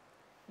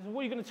 He said,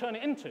 what are you going to turn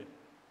it into? He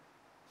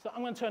said,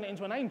 I'm going to turn it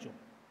into an angel.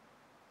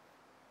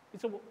 He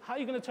said, well, how are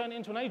you going to turn it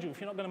into an angel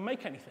if you're not going to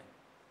make anything?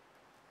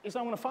 He said,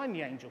 I'm going to find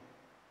the angel.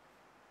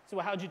 He said,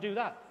 well, how do you do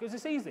that? He goes,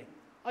 it's easy.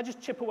 I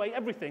just chip away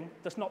everything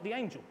that's not the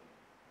angel.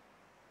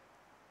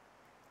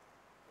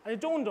 And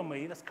it dawned on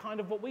me, that's kind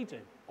of what we do,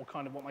 or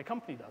kind of what my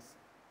company does.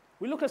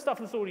 We look at stuff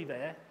that's already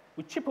there,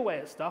 we chip away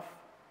at stuff,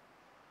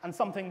 and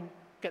something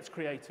gets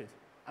created.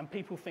 And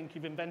people think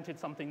you've invented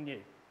something new,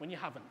 when you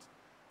haven't.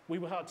 We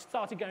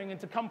started going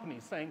into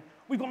companies saying,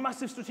 we've got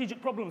massive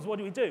strategic problems, what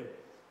do we do?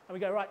 And we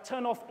go, right,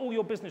 turn off all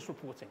your business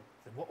reporting.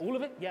 I said, what, all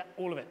of it? Yeah,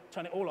 all of it.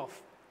 Turn it all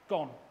off.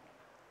 Gone.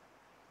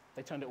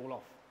 They turned it all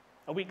off.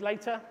 A week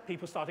later,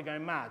 people started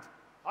going mad.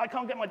 I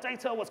can't get my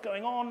data, what's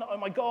going on? Oh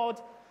my God.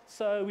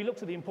 So we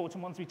looked at the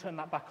important ones, we turned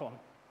that back on.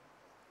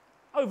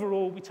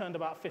 Overall, we turned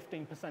about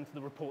 15% of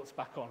the reports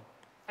back on.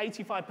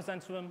 85%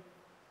 of them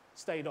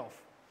stayed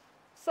off.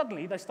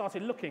 Suddenly, they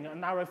started looking at a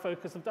narrow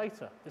focus of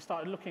data. They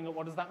started looking at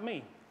what does that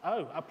mean?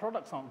 Oh, our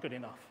products aren't good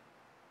enough.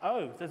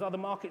 Oh, there's other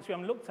markets we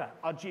haven't looked at.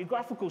 Our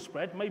geographical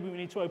spread, maybe we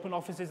need to open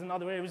offices in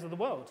other areas of the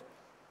world.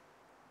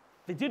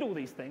 They did all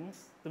these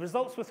things, the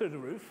results were through the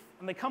roof,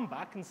 and they come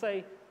back and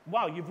say,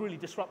 wow, you've really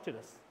disrupted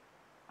us.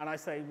 And I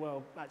say,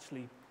 well,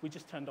 actually, we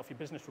just turned off your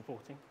business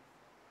reporting.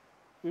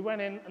 We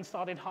went in and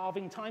started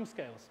halving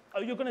timescales.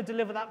 Oh, you're going to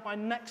deliver that by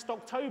next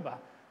October.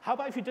 How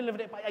about if you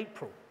delivered it by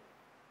April?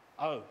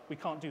 Oh, we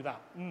can't do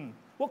that.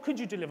 What could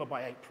you deliver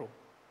by April?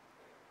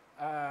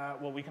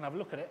 Well, we can have a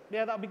look at it.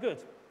 Yeah, that'd be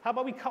good. How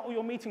about we cut all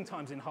your meeting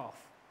times in half?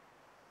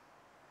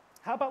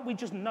 How about we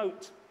just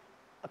note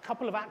a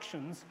couple of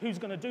actions, who's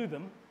going to do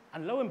them,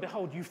 and lo and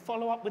behold, you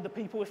follow up with the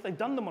people if they've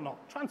done them or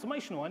not.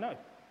 Transformational, I know.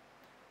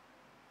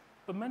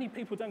 But many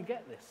people don't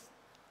get this.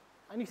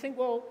 And you think,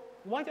 well,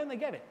 why don't they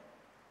get it?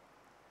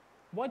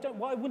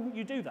 Why wouldn't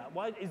you do that?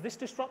 Why, is this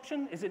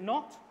disruption? Is it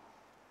not?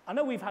 I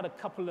know we've had a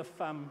couple of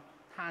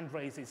hand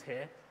raises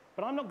here,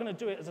 but I'm not going to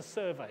do it as a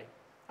survey.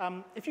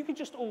 If you could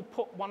just all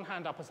put one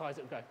hand up as high as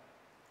it would go.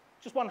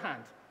 Just one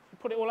hand. You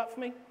put it all up for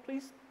me,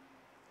 please.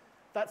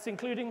 That's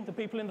including the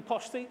people in the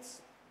posh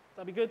seats.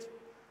 That'd be good.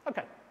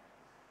 OK.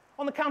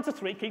 On the count of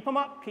 3, keep them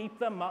up, keep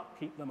them up,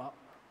 keep them up.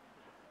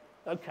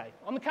 OK.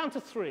 On the count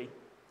of 3,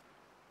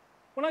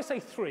 when I say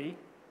 3,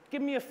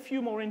 give me a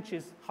few more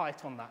inches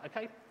height on that,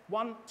 OK?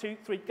 1, 2,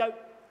 3, go.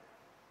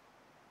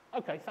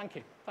 OK, thank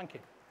you, thank you.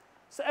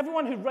 So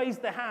everyone who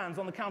raised their hands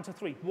on the count of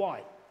 3,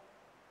 why?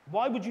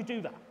 Why would you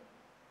do that?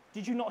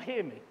 Did you not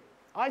hear me?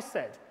 I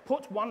said,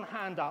 put one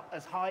hand up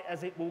as high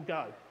as it will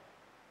go.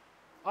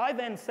 I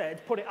then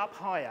said, put it up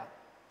higher.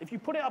 If you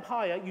put it up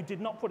higher, you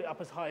did not put it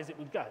up as high as it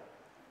would go.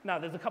 Now,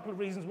 there's a couple of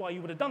reasons why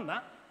you would have done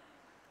that.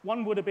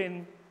 One would have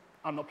been,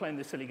 I'm not playing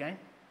this silly game.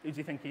 Who do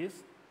you think he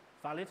is?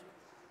 Valid.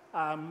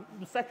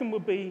 The second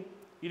would be,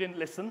 you didn't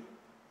listen.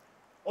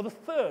 Or the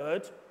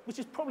third, which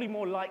is probably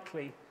more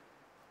likely,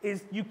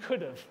 is you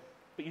could have,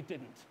 but you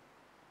didn't.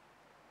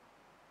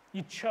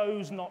 You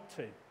chose not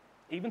to.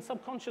 Even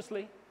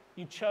subconsciously,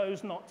 you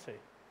chose not to.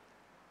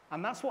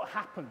 And that's what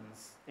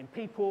happens in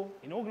people,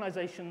 in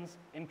organizations,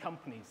 in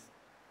companies.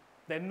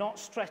 They're not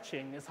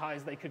stretching as high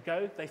as they could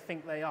go. They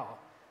think they are.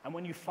 And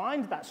when you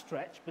find that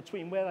stretch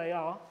between where they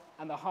are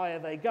and the higher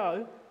they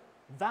go,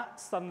 that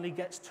suddenly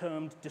gets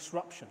termed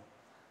disruption.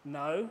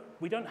 No,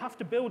 we don't have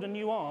to build a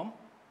new arm.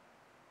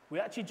 We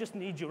actually just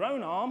need your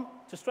own arm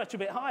to stretch a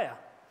bit higher.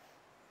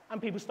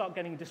 And people start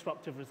getting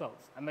disruptive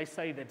results, and they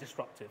say they're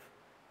disruptive.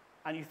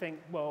 And you think,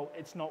 well,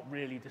 it's not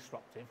really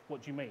disruptive.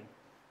 What do you mean?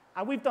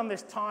 And we've done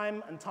this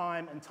time and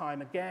time and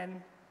time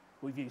again.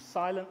 We've used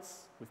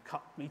silence. We've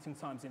cut meeting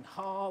times in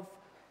half.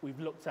 We've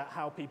looked at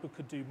how people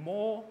could do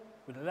more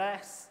with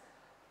less.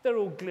 They're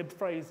all glib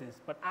phrases,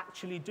 but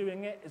actually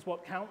doing it is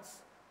what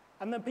counts.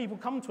 And then people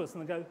come to us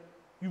and they go,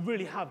 you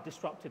really have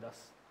disrupted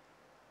us.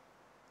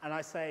 And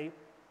I say,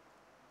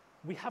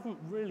 we haven't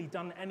really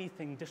done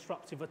anything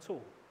disruptive at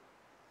all.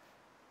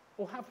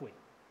 Or have we?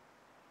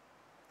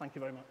 Thank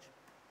you very much.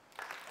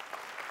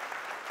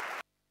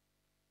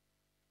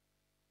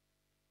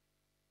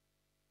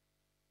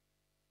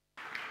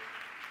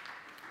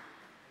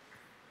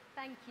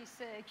 Thank you,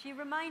 Serge. You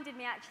reminded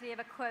me actually of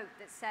a quote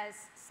that says,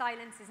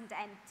 silence isn't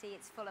empty,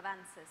 it's full of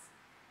answers.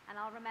 And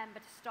I'll remember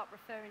to stop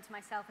referring to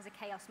myself as a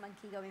chaos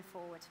monkey going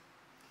forward.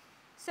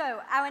 So,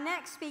 our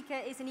next speaker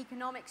is an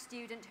economics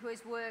student who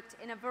has worked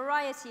in a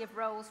variety of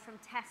roles from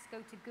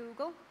Tesco to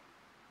Google,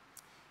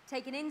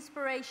 taken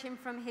inspiration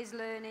from his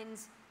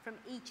learnings from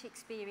each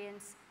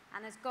experience,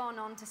 and has gone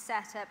on to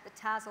set up the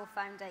Tassel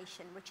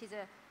Foundation, which is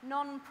a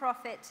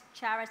non-profit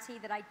charity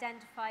that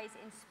identifies,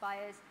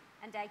 inspires,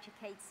 and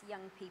educates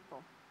young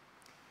people.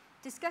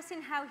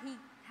 Discussing how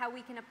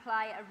we can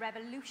apply a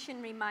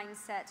revolutionary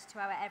mindset to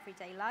our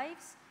everyday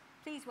lives,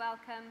 please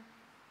welcome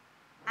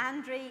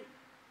Andrei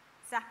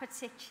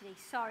Zapaticli.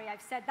 Sorry,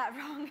 I've said that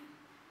wrong.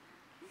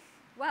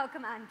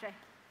 Welcome, Andrei.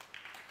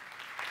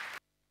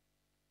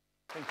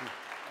 Thank you.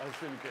 That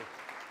was really good.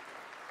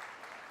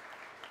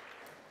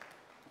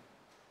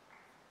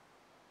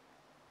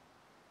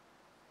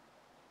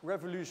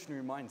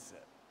 Revolutionary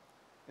mindset.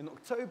 In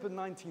October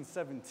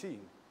 1917,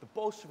 the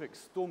Bolsheviks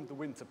stormed the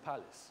Winter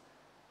Palace.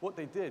 What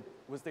they did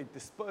was they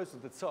disposed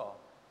of the Tsar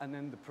and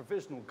then the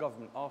provisional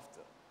government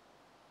after.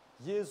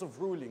 Years of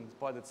ruling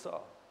by the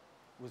Tsar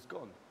was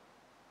gone.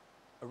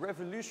 A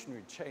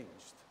revolutionary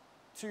changed.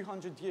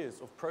 200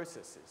 years of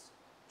processes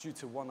due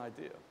to one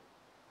idea.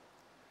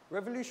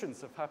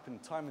 Revolutions have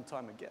happened time and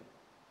time again.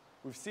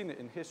 We've seen it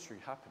in history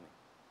happening.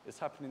 It's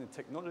happening in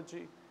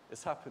technology,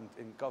 it's happened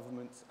in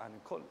governments and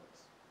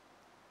economies.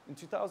 In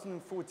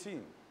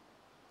 2014,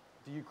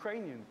 the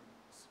Ukrainians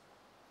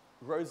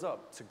rose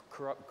up to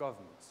corrupt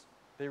governments.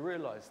 They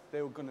realized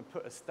they were going to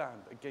put a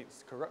stand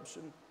against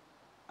corruption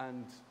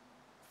and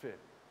fear.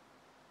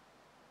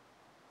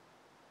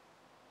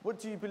 What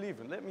do you believe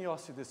in? Let me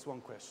ask you this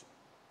one question.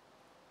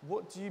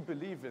 What do you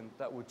believe in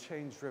that will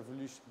change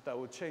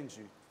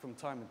you from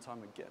time and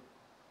time again?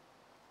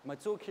 My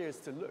talk here is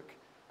to look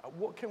at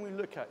what can we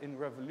look at in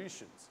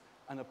revolutions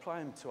and apply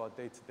them to our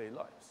day-to-day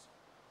lives.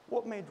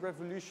 What made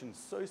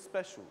revolutions so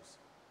special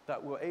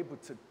that we're able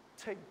to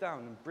take down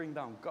and bring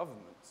down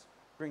governments,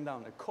 bring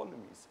down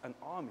economies and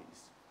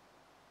armies?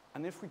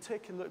 And if we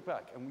take a look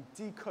back and we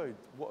decode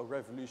what a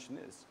revolution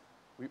is,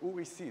 we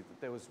always see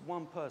that there was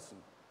one person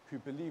who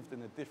believed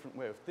in a different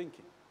way of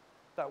thinking.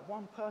 That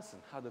one person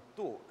had a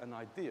thought, an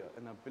idea,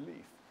 and a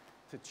belief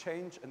to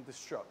change and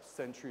disrupt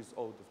centuries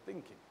old of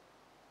thinking.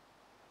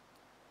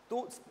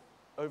 Thoughts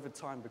over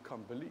time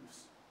become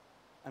beliefs,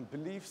 and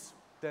beliefs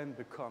then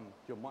become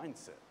your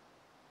mindset.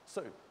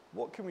 So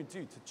what can we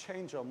do to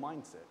change our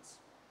mindsets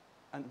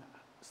and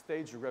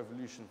stage a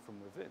revolution from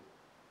within?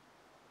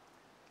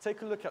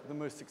 Take a look at the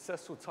most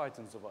successful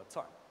titans of our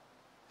time: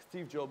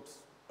 Steve Jobs,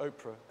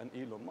 Oprah, and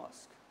Elon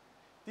Musk.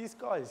 These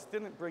guys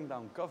didn't bring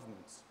down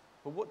governments,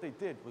 but what they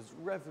did was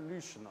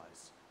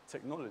revolutionize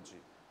technology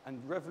and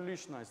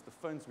revolutionize the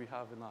phones we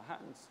have in our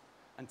hands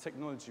and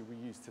technology we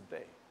use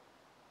today.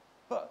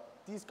 But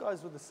these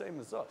guys were the same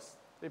as us.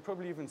 They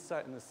probably even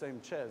sat in the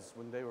same chairs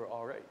when they were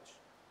our age.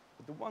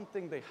 But the one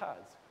thing they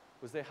had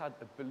was they had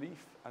a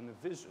belief and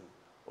a vision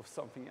of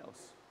something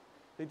else.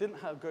 They didn't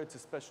go to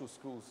special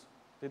schools.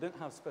 They didn't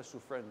have special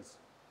friends.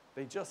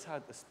 They just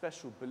had a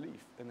special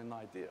belief in an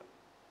idea.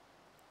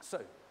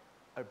 So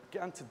I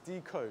began to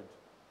decode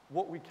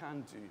what we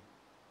can do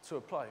to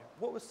apply.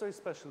 What was so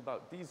special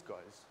about these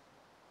guys,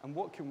 and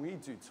what can we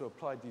do to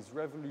apply these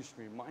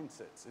revolutionary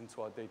mindsets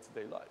into our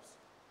day-to-day lives?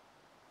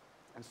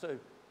 And so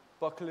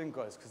buckle in,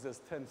 guys, because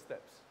there's 10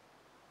 steps.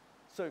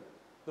 So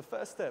the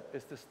first step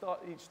is to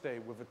start each day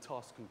with a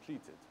task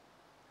completed.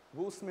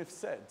 Will Smith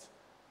said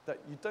that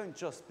you don't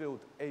just build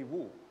a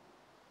wall.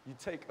 You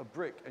take a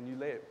brick and you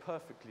lay it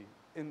perfectly,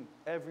 in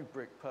every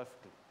brick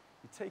perfectly.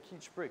 You take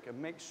each brick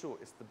and make sure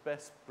it's the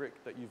best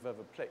brick that you've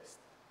ever placed.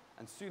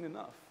 And soon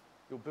enough,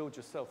 you'll build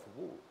yourself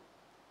a wall.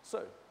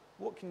 So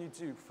what can you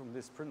do from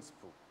this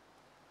principle?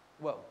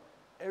 Well,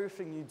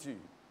 everything you do,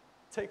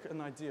 take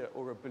an idea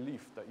or a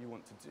belief that you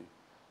want to do.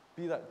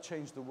 Be that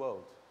change the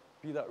world,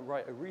 be that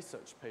write a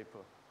research paper,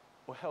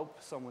 or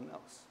help someone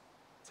else.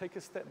 Take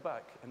a step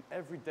back and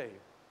every day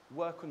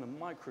work on a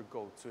micro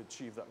goal to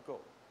achieve that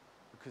goal.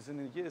 Because in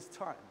a year's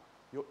time,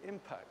 your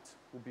impact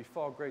will be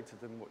far greater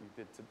than what you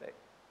did today.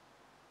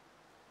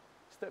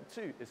 Step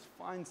 2 is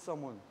find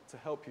someone to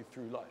help you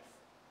through life.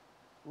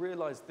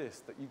 Realize this,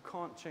 that you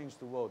can't change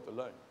the world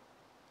alone.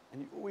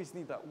 And you always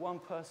need that one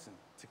person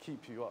to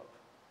keep you up.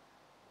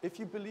 If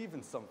you believe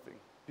in something,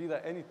 be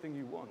that anything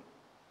you want,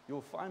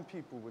 you'll find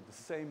people with the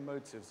same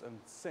motives and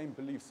same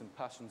beliefs and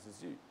passions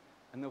as you.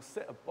 And they'll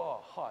set a bar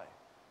high.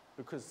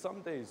 Because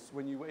some days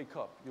when you wake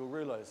up, you'll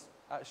realize,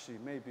 actually,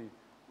 maybe,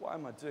 why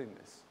am I doing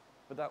this?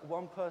 But that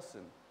one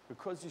person,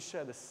 because you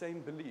share the same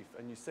belief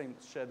and you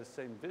share the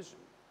same vision,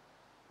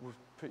 will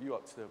put you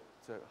up to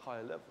a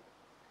higher level.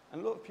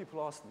 And a lot of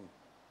people ask me,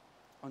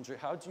 Andre,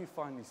 how do you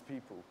find these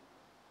people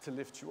to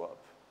lift you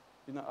up?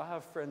 You know, I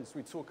have friends,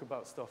 we talk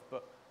about stuff,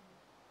 but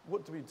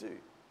what do we do?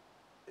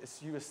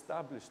 It's you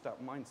establish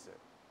that mindset.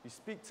 You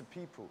speak to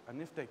people,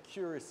 and if they're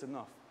curious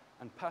enough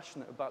and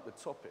passionate about the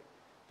topic,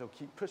 they'll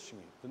keep pushing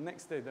you. The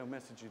next day, they'll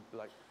message you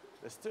like,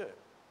 let's do it.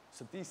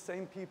 So these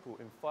same people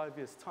in 5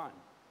 years' time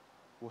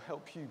will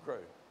help you grow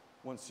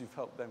once you've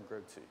helped them grow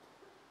too.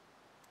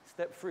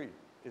 Step 3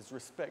 is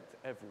respect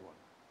everyone.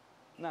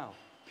 Now,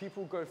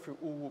 people go through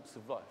all walks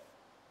of life.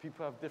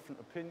 People have different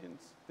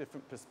opinions,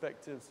 different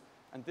perspectives,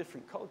 and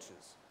different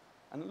cultures.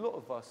 And a lot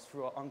of us,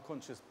 through our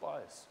unconscious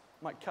bias,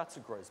 might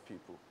categorize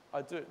people.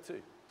 I do it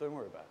too, don't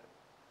worry about it.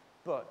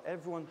 But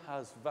everyone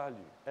has value.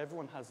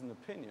 Everyone has an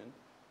opinion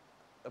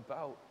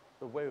about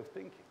the way of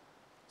thinking.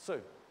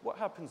 So what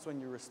happens when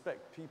you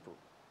respect people?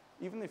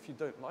 Even if you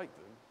don't like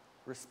them,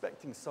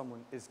 respecting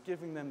someone is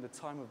giving them the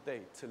time of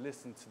day to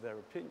listen to their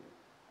opinion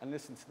and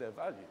listen to their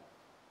value.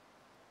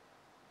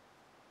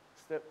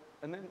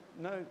 And then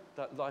know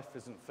that life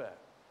isn't fair.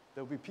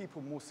 There'll be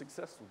people more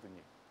successful than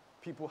you,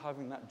 people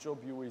having that job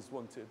you always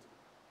wanted,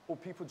 or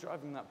people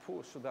driving that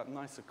Porsche or that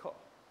nicer car.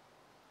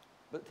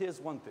 But here's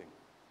one thing.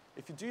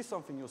 If you do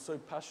something you're so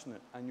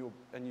passionate and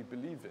you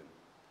believe in,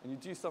 and you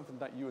do something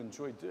that you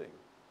enjoy doing,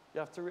 you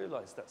have to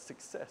realize that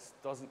success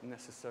doesn't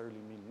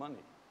necessarily mean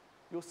money.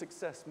 Your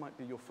success might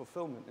be your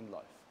fulfillment in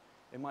life.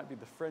 It might be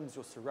the friends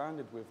you're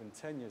surrounded with in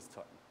 10 years'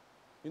 time.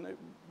 You know,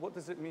 what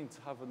does it mean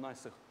to have a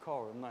nicer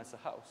car or a nicer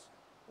house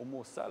or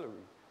more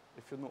salary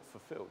if you're not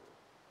fulfilled?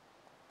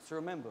 So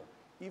remember,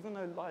 even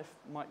though life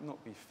might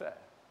not be fair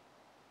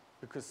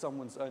because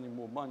someone's earning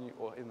more money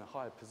or in a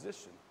higher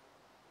position,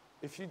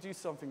 if you do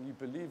something you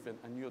believe in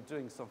and you're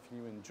doing something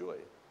you enjoy,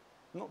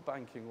 not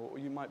banking or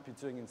you might be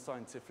doing in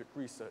scientific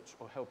research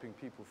or helping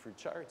people through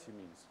charity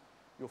means,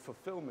 your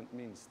fulfillment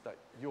means that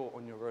you're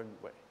on your own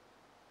way.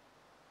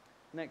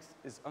 Next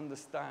is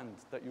understand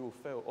that you will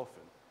fail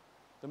often.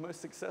 The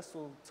most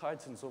successful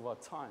titans of our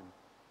time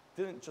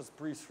didn't just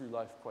breeze through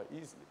life quite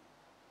easily.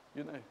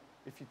 You know,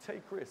 if you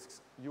take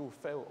risks, you will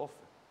fail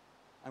often.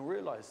 And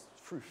realize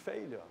through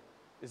failure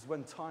is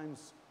when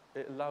times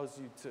it allows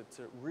you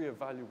to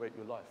reevaluate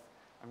your life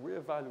and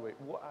reevaluate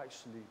what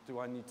actually do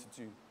I need to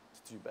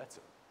do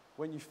better.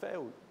 When you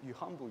fail, you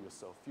humble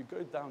yourself. You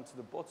go down to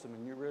the bottom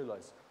and you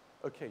realize,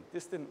 okay,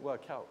 this didn't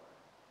work out,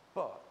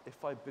 but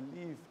if I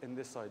believe in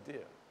this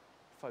idea,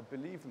 if I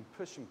believe in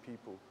pushing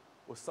people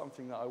or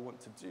something that I want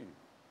to do,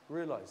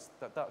 realize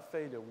that that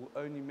failure will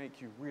only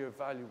make you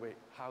reevaluate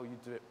how you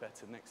do it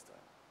better next time.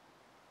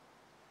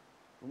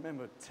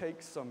 Remember,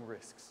 take some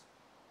risks.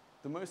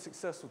 The most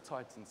successful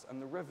titans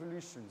and the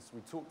revolutions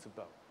we talked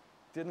about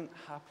didn't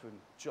happen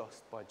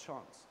just by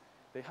chance.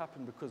 They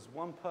happened because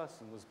one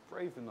person was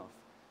brave enough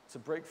to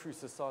break through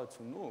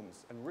societal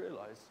norms and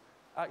realize,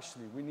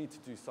 actually, we need to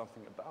do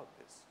something about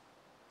this.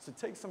 So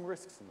take some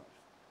risks in life.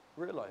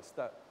 Realize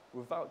that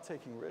without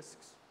taking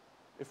risks,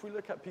 if we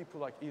look at people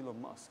like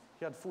Elon Musk,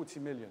 he had 40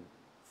 million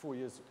 4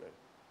 years ago,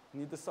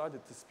 and he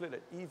decided to split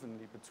it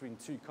evenly between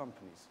two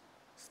companies,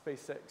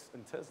 SpaceX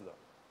and Tesla.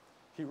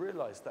 He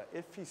realized that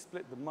if he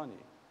split the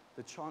money,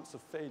 the chance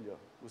of failure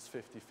was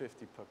 50-50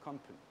 per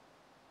company.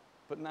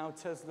 But now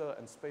Tesla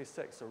and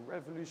SpaceX are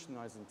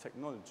revolutionizing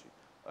technology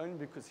only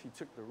because he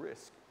took the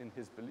risk in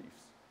his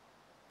beliefs.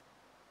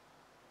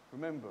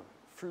 Remember,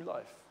 through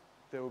life,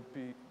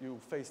 you'll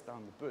face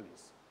down the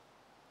bullies.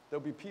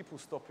 There'll be people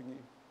stopping you.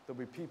 There'll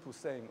be people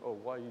saying, oh,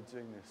 why are you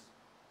doing this?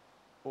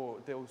 Or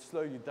they'll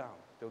slow you down.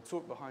 They'll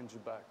talk behind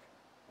your back,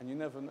 and you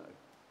never know.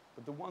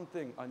 But the one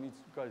thing I need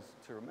you guys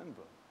to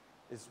remember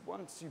is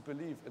once you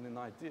believe in an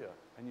idea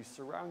and you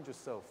surround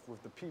yourself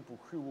with the people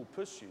who will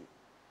push you,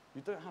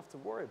 you don't have to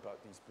worry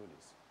about these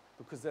bullies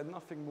because they're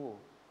nothing more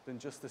than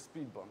just a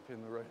speed bump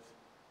in the road.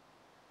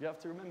 You have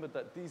to remember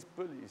that these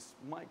bullies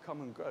might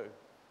come and go,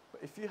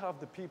 but if you have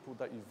the people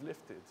that you've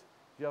lifted,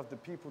 you have the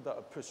people that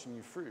are pushing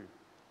you through,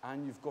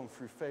 and you've gone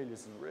through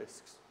failures and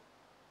risks,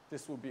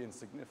 this will be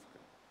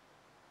insignificant.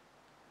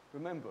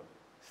 Remember,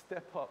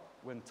 step up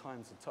when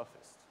times are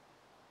toughest.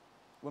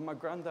 When my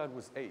granddad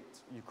was 8,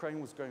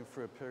 Ukraine was going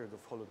through a period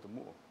of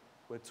Holodomor,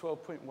 where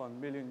 12.1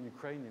 million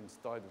Ukrainians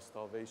died of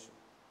starvation.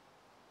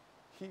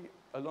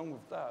 Along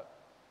with that,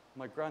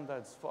 my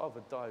granddad's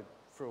father died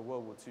through a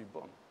World War II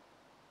bomb.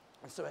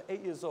 And so at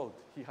 8 years old,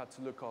 he had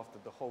to look after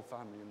the whole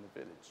family in the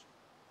village.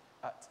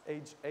 At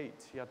age 8,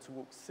 he had to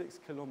walk 6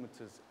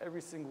 kilometers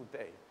every single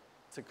day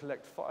to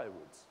collect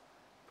firewoods.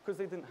 Because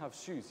they didn't have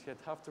shoes, he'd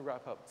have to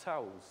wrap up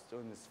towels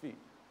on his feet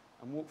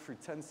and walk through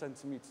 10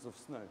 centimeters of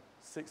snow,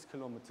 6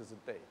 kilometers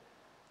a day,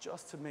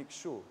 just to make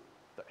sure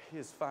that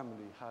his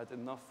family had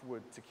enough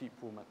wood to keep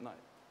warm at night.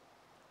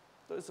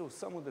 Those are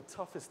some of the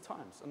toughest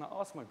times. And I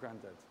asked my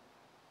granddad,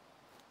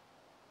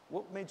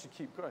 what made you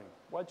keep going?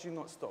 Why did you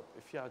not stop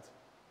if you had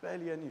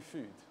barely any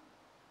food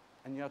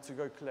and you had to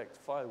go collect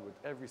firewood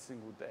every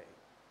single day?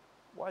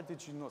 Why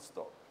did you not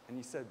stop? And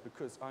he said,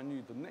 because I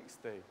knew the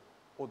next day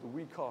or the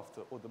week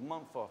after or the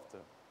month after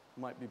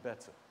might be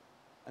better.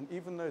 And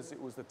even though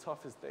it was the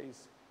toughest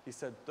days, he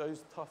said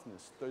those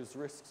toughness, those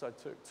risks I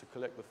took to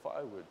collect the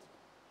firewood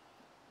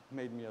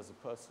made me as a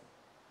person.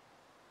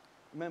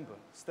 Remember,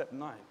 step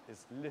 9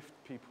 is lift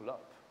people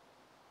up.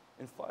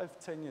 In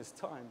 5-10 years'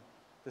 time,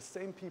 the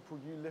same people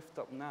you lift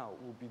up now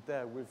will be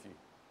there with you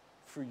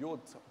through your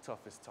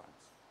toughest times.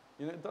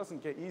 You know, it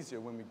doesn't get easier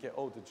when we get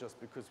older just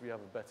because we have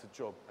a better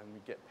job and we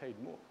get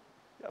paid more.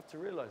 You have to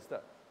realize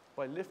that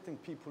by lifting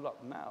people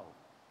up now,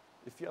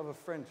 if you have a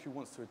friend who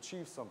wants to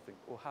achieve something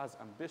or has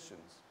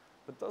ambitions,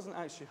 but doesn't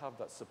actually have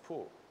that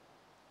support,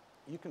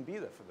 you can be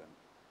there for them.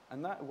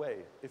 And that way,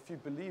 if you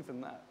believe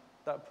in that,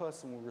 that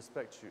person will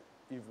respect you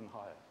even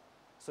higher.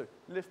 So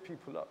lift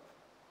people up.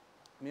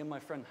 Me and my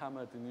friend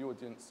Hamad in the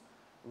audience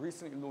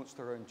recently launched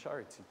our own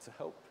charity to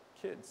help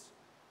kids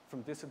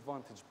from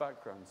disadvantaged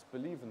backgrounds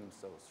believe in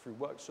themselves through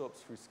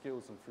workshops, through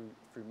skills, and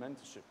through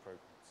mentorship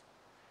programs.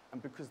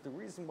 And because the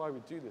reason why we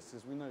do this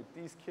is we know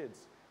these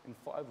kids in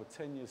 5 or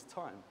 10 years'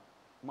 time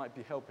might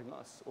be helping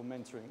us or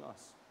mentoring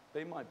us.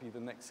 They might be the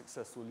next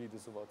successful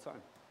leaders of our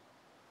time.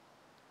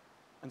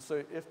 And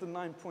so if the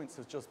 9 points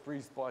have just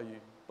breezed by you,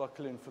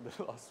 buckle in for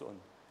the last one.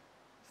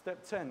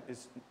 Step 10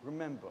 is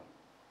remember,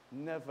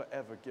 never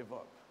ever give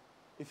up.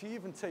 If you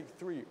even take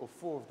 3 or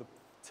 4 of the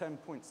 10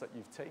 points that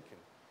you've taken,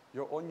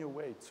 you're on your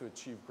way to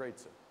achieve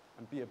greater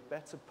and be a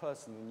better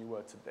person than you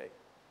were today.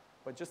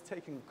 By just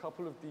taking a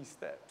couple of these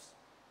steps,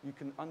 you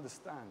can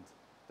understand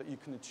that you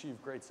can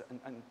achieve greater.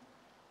 And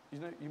you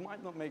know, you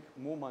might not make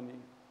more money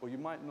or you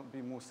might not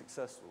be more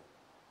successful,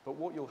 but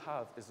what you'll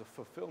have is a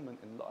fulfillment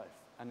in life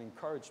and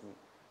encouragement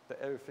that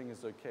everything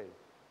is okay,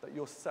 that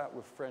you're sat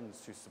with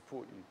friends who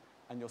support you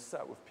and you're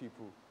sat with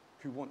people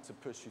who want to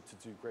push you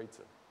to do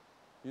greater.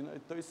 You know,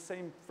 those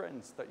same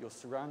friends that you're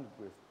surrounded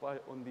with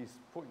on these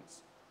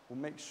points will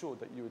make sure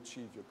that you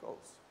achieve your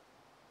goals.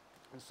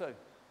 And so,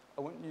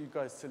 I want you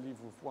guys to leave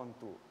with one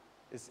thought,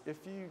 is if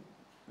you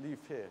leave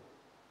here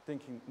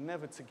thinking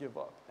never to give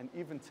up, and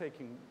even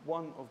taking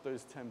one of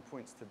those 10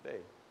 points today,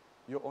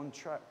 you're on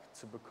track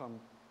to become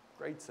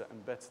greater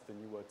and better than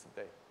you were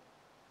today.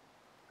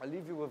 I'll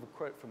leave you with a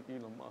quote from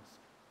Elon Musk.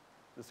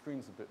 The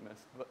screen's a bit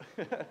messed,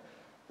 but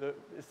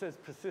it says,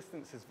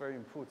 persistence is very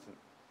important.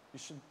 You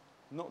should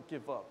not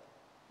give up.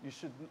 You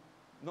should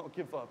not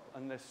give up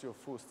unless you're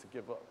forced to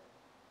give up.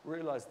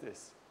 Realize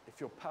this, if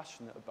you're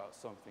passionate about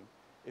something,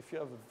 if you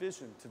have a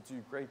vision to do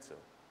greater,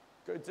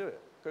 go do it.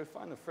 Go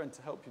find a friend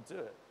to help you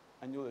do it,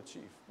 and you'll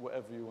achieve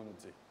whatever you want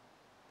to do.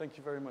 Thank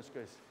you very much,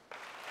 guys.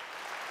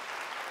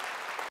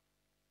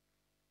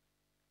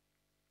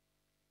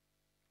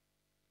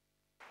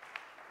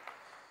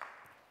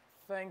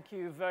 thank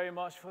you very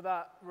much for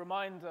that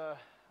reminder,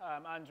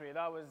 Andrea.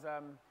 That was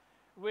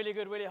really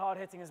good, really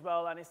hard-hitting as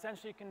well, and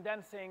essentially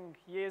condensing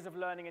years of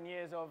learning and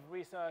years of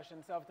research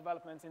and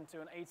self-development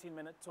into an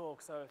 18-minute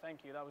talk. So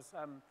thank you. That was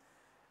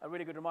a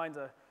really good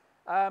reminder.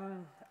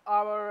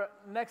 Our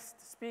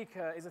next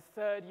speaker is a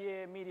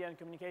third-year media and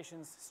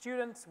communications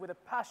student with a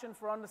passion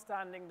for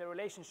understanding the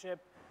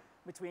relationship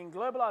between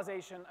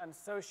globalization and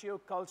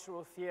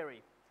socio-cultural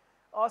theory.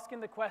 Asking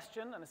the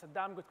question, and it's a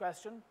damn good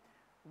question,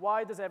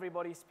 why does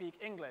everybody speak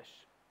English?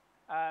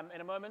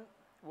 In a moment,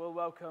 we'll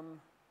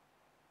welcome,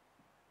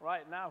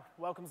 right now,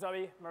 welcome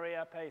Zoe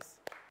Maria Pace.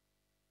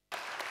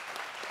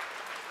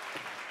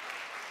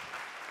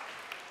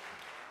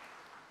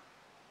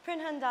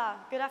 Prinhanda,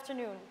 good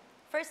afternoon.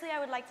 Firstly, I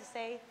would like to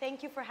say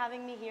thank you for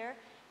having me here.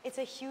 It's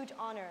a huge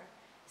honor.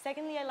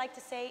 Secondly, I'd like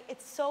to say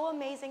it's so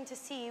amazing to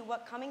see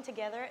what coming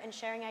together and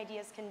sharing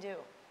ideas can do.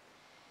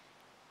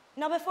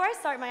 Now, before I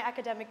start my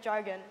academic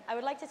jargon, I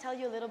would like to tell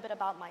you a little bit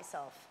about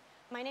myself.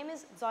 My name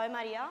is Zoe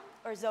Maria,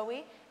 or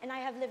Zoe, and I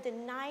have lived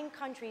in 9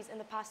 countries in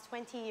the past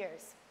 20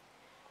 years.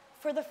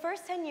 For the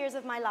first 10 years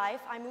of my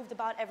life, I moved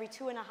about every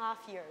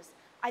 2.5 years.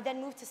 I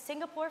then moved to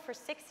Singapore for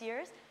 6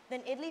 years,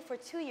 then Italy for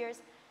 2 years,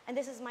 and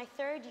this is my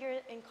 3rd year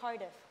in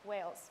Cardiff,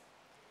 Wales.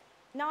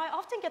 Now, I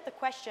often get the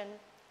question,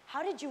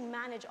 how did you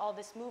manage all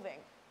this moving?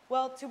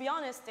 Well, to be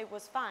honest, it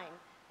was fine,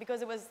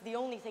 because it was the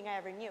only thing I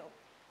ever knew.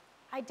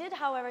 I did,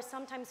 however,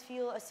 sometimes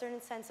feel a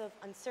certain sense of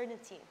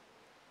uncertainty.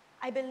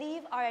 I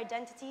believe our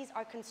identities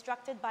are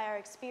constructed by our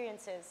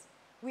experiences.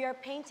 We are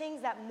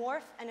paintings that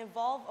morph and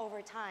evolve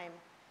over time,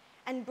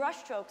 and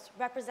brushstrokes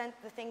represent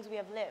the things we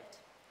have lived.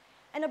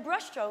 And a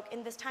brushstroke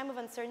in this time of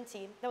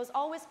uncertainty that was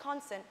always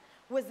constant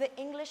was the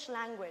English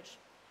language.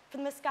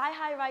 From the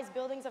sky-high rise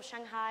buildings of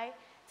Shanghai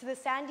to the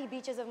sandy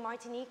beaches of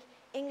Martinique,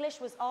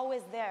 English was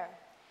always there.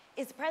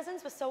 Its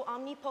presence was so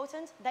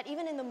omnipotent that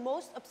even in the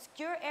most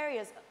obscure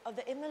areas of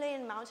the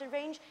Himalayan mountain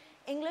range,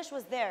 English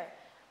was there,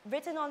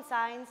 written on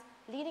signs,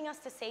 leading us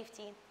to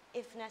safety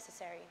if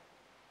necessary.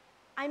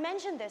 I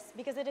mention this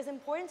because it is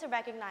important to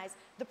recognize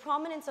the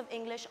prominence of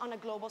English on a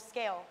global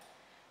scale.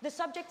 The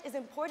subject is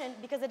important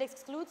because it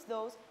excludes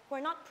those who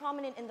are not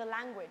prominent in the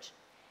language.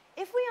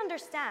 If we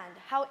understand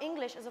how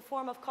English is a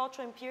form of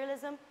cultural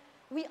imperialism,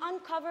 we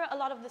uncover a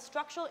lot of the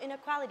structural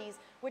inequalities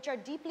which are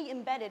deeply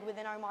embedded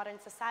within our modern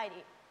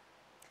society.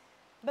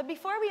 But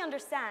before we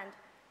understand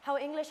how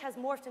English has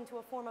morphed into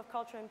a form of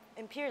cultural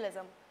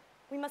imperialism,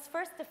 we must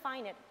first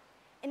define it.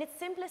 In its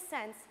simplest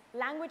sense,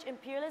 language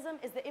imperialism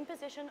is the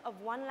imposition of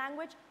one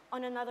language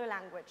on another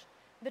language.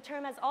 The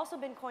term has also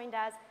been coined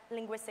as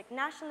linguistic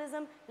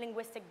nationalism,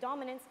 linguistic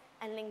dominance,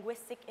 and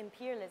linguistic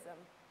imperialism.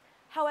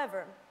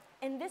 However,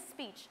 in this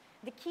speech,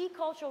 the key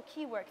cultural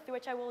keyword through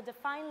which I will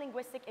define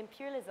linguistic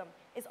imperialism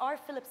is R.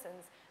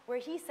 Philipson's, where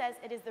he says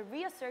it is the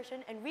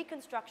reassertion and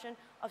reconstruction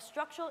of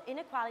structural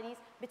inequalities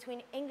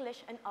between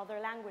English and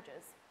other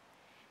languages.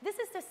 This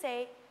is to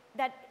say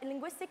that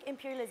linguistic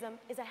imperialism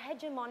is a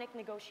hegemonic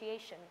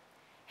negotiation.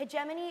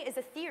 Hegemony is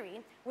a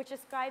theory which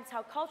describes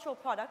how cultural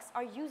products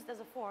are used as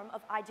a form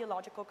of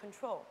ideological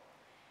control.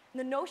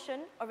 The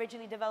notion,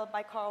 originally developed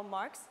by Karl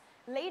Marx,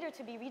 later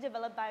to be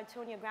redeveloped by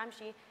Antonio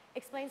Gramsci,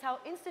 explains how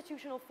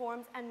institutional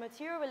forms and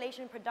material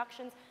relation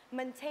productions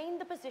maintain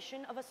the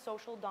position of a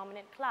social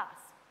dominant class.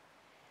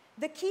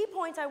 The key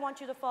point I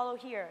want you to follow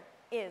here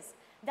is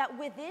that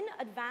within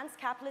advanced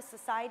capitalist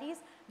societies,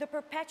 the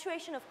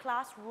perpetuation of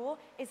class rule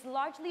is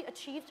largely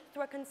achieved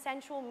through a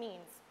consensual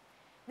means.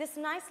 This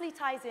nicely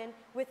ties in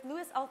with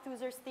Louis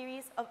Althusser's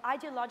theories of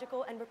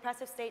ideological and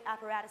repressive state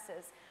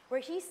apparatuses, where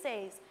he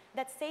says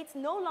that states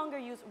no longer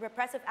use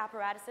repressive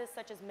apparatuses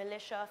such as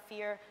militia,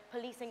 fear,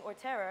 policing, or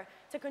terror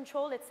to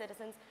control its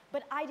citizens,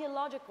 but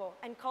ideological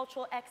and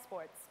cultural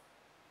exports.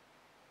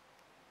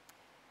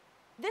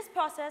 This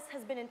process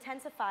has been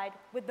intensified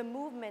with the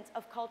movement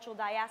of cultural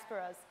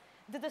diasporas.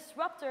 The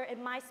disruptor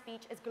in my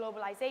speech is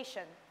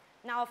globalization.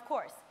 Now, of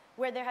course,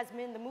 where there has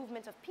been the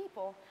movement of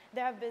people,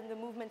 there have been the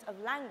movement of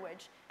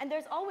language, and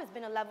there's always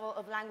been a level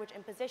of language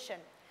imposition.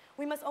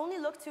 We must only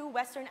look to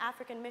Western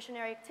African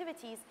missionary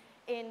activities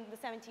in the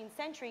 17th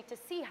century to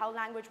see how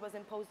language was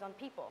imposed on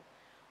people.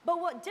 But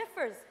what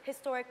differs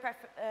historic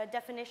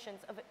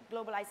definitions of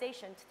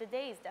globalization to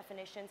today's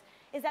definitions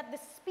is that the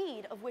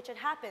speed of which it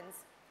happens.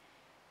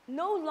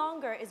 No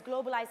longer is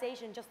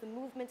globalization just the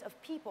movement of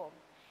people.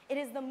 It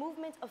is the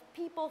movement of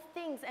people,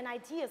 things, and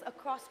ideas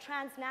across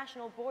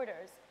transnational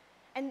borders.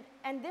 And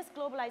this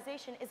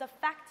globalization is a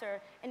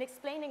factor in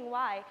explaining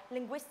why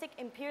linguistic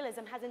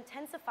imperialism has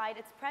intensified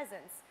its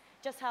presence,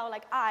 just how,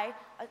 like I,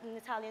 an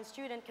Italian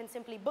student, can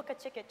simply book a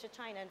ticket to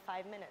China in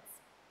 5 minutes.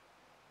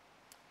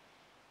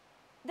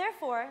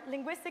 Therefore,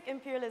 linguistic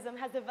imperialism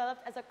has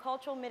developed as a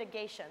cultural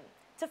mitigation.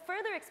 To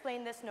further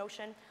explain this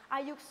notion, I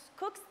use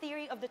Cook's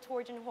theory of the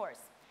Trojan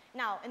horse.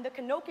 Now, in the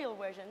colloquial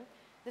version,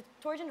 the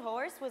Trojan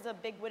horse was a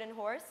big wooden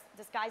horse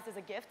disguised as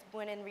a gift,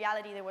 when in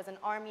reality there was an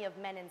army of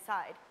men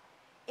inside.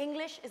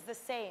 English is the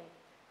same.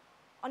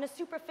 On a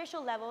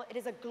superficial level, it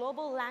is a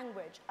global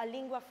language, a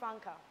lingua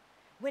franca.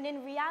 when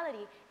in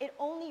reality, it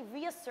only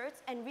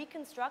reasserts and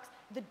reconstructs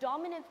the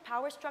dominant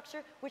power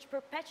structure which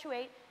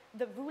perpetuate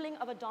the ruling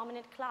of a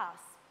dominant class.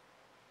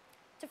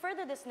 To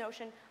further this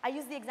notion, I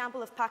use the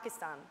example of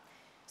Pakistan.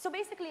 So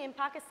basically in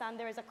Pakistan,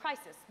 there is a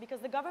crisis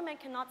because the government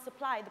cannot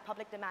supply the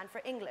public demand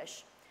for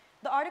English.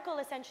 The article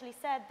essentially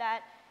said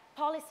that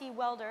policy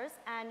welders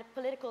and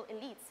political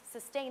elites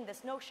sustain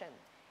this notion.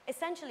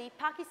 Essentially,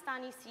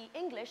 Pakistanis see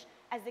English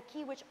as the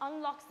key which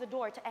unlocks the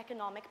door to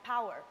economic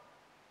power.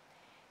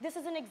 This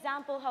is an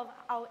example of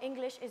how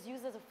English is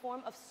used as a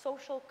form of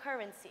social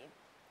currency.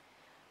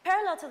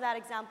 Parallel to that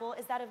example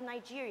is that of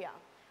Nigeria,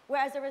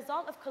 where as a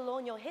result of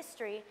colonial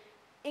history,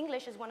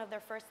 English is one of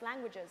their first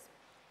languages.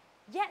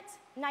 Yet,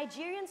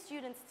 Nigerian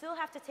students still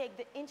have to take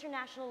the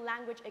International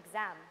Language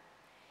Exam.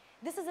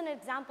 This is an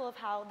example of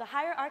how the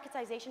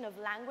hierarchization of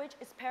language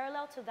is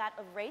parallel to that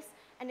of race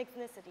and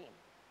ethnicity.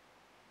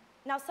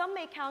 Now, some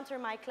may counter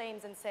my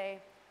claims and say,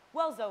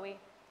 well, Zoe,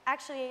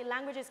 actually,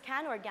 languages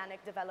can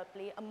organically develop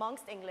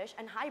amongst English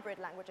and hybrid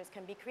languages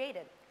can be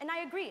created. And I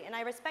agree, and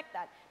I respect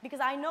that,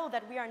 because I know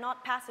that we are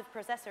not passive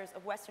possessors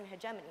of Western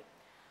hegemony.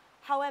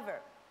 However,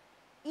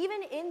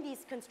 even in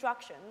these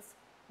constructions,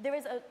 there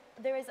is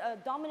a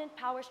dominant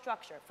power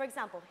structure. For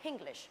example,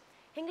 Hinglish.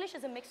 Hinglish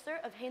is a mixture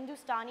of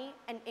Hindustani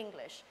and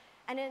English,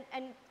 and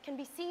can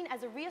be seen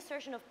as a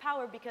reassertion of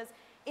power because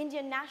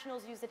Indian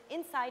nationals use it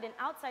inside and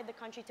outside the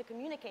country to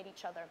communicate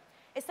each other.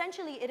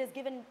 Essentially, it is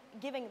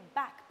giving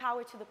back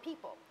power to the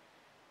people.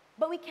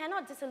 But we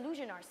cannot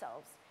disillusion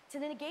ourselves. To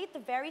negate the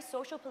very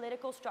social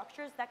political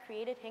structures that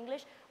created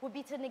Hinglish would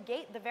be to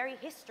negate the very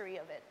history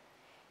of it.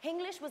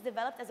 Hinglish was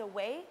developed as a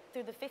way,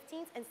 through the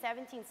 15th and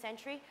 17th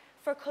century,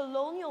 for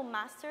colonial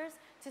masters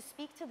to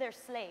speak to their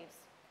slaves.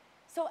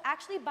 So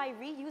actually, by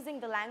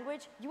reusing the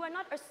language, you are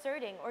not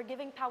asserting or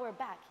giving power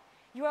back.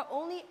 You are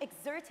only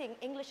exerting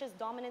English's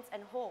dominance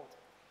and hold.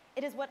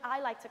 It is what I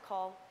like to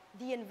call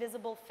the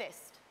invisible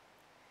fist.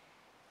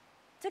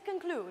 To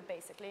conclude,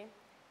 basically,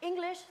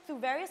 English, through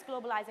various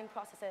globalizing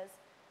processes,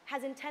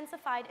 has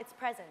intensified its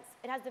presence.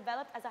 It has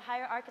developed as a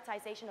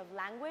hierarchization of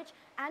language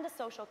and a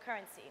social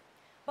currency.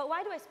 But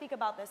why do I speak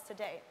about this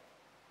today?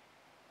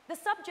 The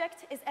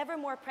subject is ever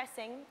more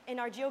pressing in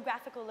our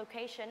geographical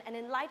location and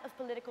in light of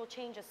political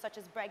changes such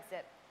as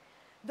Brexit.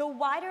 The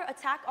wider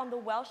attack on the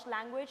Welsh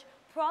language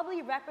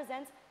probably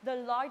represents the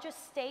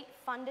largest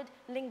state-funded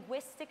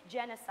linguistic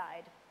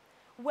genocide.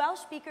 Welsh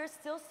speakers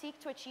still seek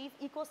to achieve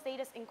equal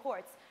status in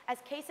courts,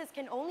 as cases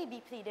can only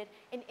be pleaded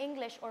in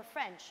English or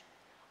French.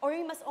 Or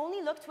we must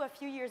only look to a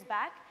few years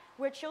back,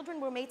 where children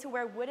were made to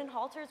wear wooden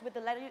halters with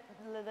the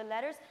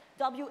letters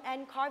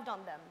WN carved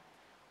on them.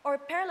 Or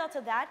parallel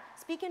to that,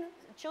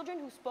 children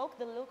who spoke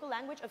the local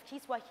language of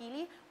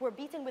Kiswahili were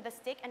beaten with a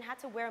stick and had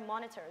to wear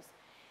monitors.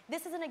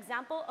 This is an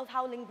example of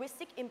how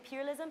linguistic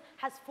imperialism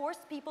has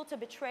forced people to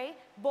betray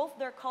both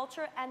their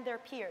culture and their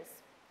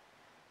peers.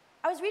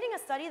 I was reading a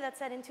study that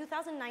said in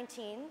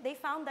 2019, they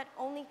found that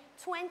only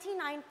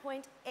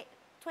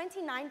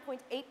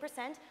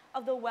 29.8%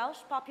 of the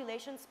Welsh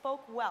population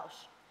spoke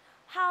Welsh.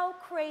 How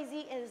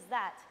crazy is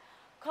that?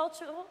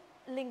 Cultural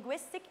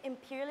linguistic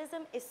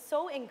imperialism is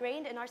so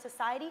ingrained in our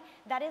society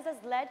that it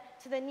has led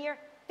to the near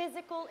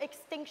physical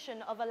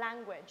extinction of a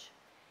language.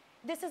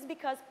 This is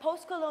because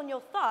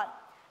post-colonial thought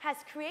has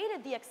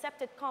created the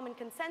accepted common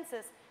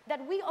consensus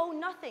that we owe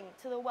nothing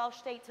to the Welsh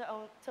state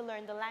to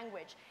learn the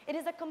language. It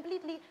is a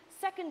completely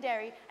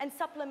secondary and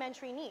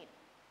supplementary need.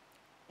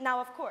 Now,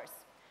 of course,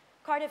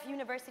 Cardiff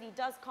University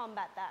does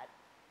combat that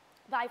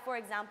by, for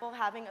example,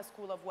 having a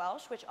School of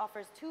Welsh, which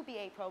offers 2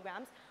 BA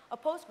programs, a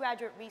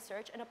postgraduate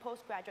research, and a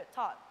postgraduate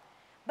taught.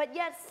 But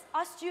yes,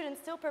 us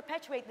students still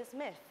perpetuate this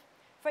myth.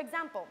 For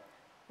example,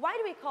 why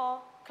do we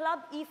call Club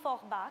y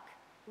Forbach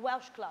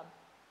Welsh Club?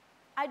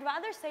 I'd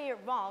rather say it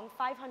wrong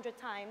 500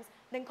 times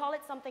than call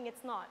it something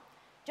it's not.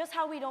 Just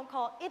how we don't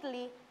call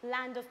Italy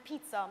land of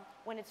pizza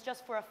when it's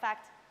just for a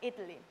fact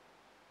Italy.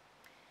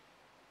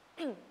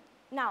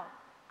 Now,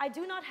 I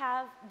do not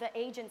have the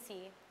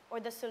agency or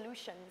the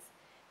solutions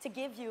to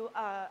give you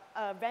a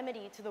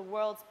remedy to the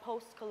world's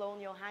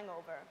post-colonial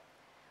hangover.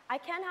 I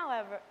can,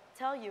 however,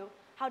 tell you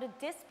how to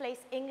displace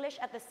English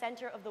at the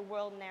center of the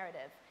world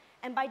narrative.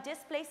 And by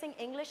displacing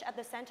English at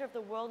the center of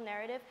the world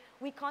narrative,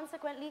 we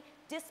consequently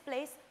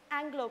displace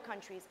Anglo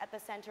countries at the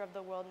center of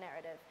the world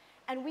narrative.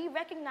 And we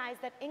recognize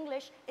that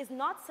English is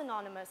not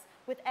synonymous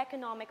with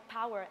economic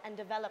power and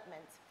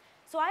development.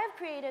 So I have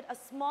created a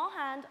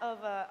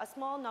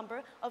small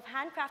number of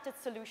handcrafted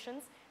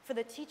solutions for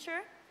the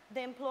teacher,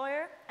 the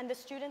employer, and the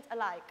student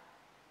alike.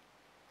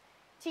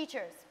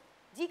 Teachers,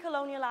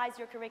 decolonialize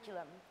your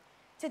curriculum.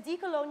 To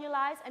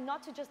decolonialize and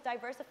not to just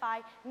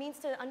diversify means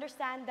to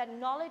understand that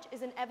knowledge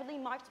is inevitably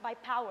marked by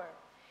power.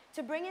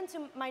 To bring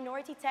into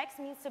minority texts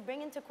means to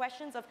bring into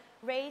questions of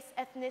race,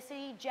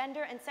 ethnicity,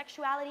 gender, and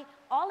sexuality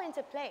all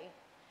into play.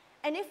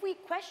 And if we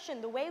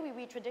question the way we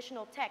read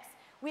traditional texts,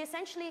 we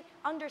essentially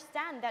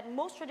understand that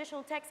most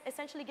traditional texts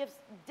essentially gives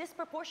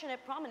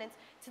disproportionate prominence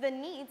to the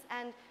needs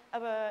and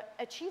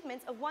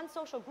achievements of one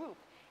social group.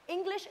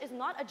 English is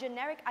not a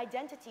generic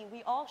identity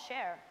we all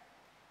share.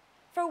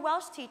 For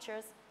Welsh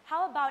teachers,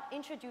 how about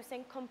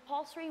introducing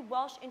compulsory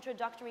Welsh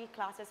introductory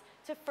classes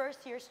to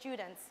first-year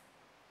students?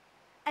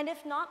 And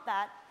if not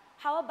that,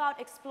 how about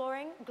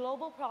exploring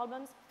global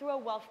problems through a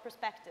Welsh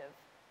perspective?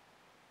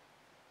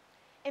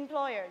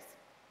 Employers,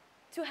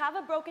 to have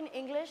a broken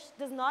English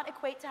does not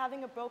equate to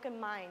having a broken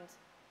mind.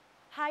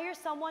 Hire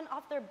someone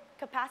off their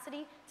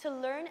capacity to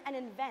learn and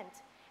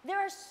invent. There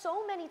are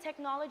so many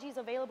technologies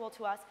available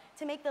to us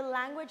to make the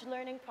language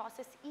learning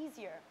process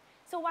easier.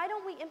 So why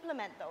don't we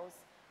implement those?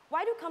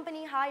 Why do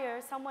companies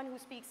hire someone who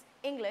speaks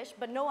English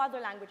but no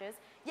other languages,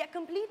 yet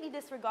completely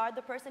disregard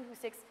the person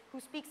who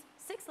speaks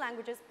 6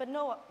 languages but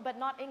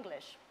not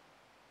English?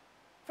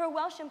 For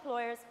Welsh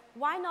employers,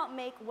 why not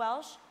make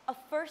Welsh a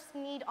first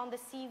need on the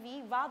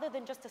CV rather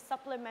than just a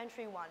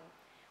supplementary one?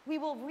 We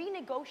will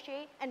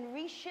renegotiate and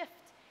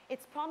reshift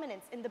its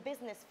prominence in the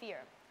business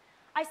sphere.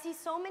 I see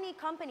so many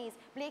companies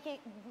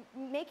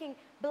making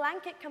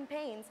blanket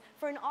campaigns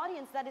for an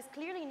audience that is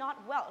clearly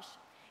not Welsh.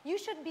 You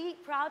should be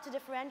proud to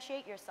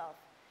differentiate yourself.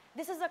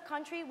 This is a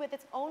country with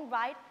its own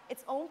right,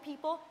 its own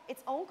people,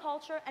 its own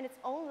culture, and its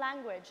own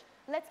language.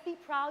 Let's be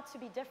proud to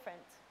be different.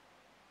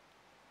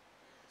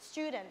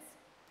 Students,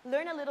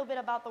 learn a little bit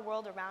about the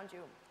world around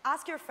you.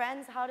 Ask your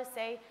friends how to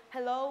say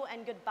hello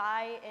and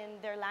goodbye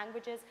in their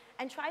languages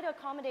and try to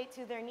accommodate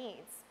to their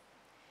needs.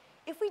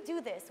 If we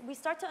do this, we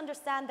start to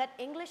understand that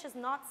English is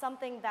not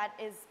something that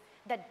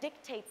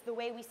dictates the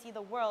way we see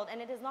the world,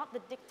 and it is not the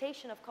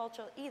dictation of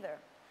culture either.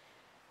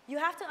 You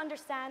have to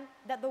understand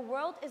that the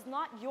world is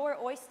not your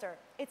oyster,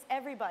 it's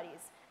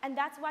everybody's. And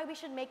that's why we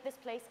should make this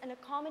place an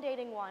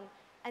accommodating one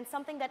and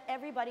something that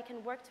everybody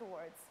can work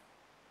towards.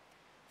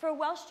 For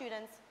Welsh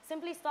students,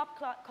 simply stop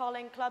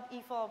calling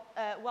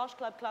Welsh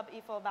Club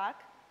EFO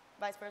back,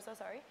 vice versa,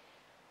 sorry.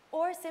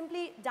 Or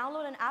simply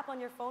download an app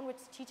on your phone which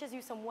teaches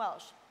you some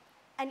Welsh.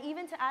 And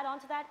even to add on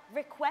to that,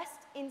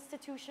 request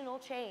institutional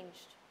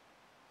change.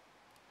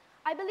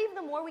 I believe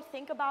the more we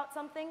think about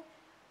something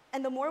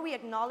and the more we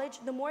acknowledge,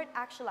 the more it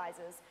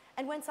actualizes.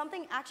 And when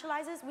something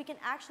actualizes, we can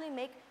actually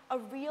make a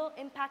real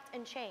impact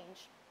and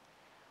change.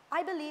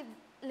 I believe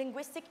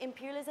linguistic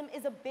imperialism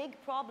is a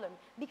big problem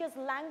because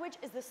language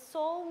is the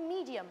sole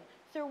medium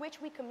through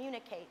which we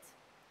communicate.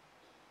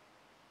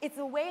 It's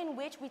the way in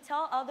which we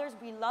tell others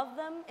we love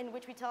them, in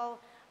which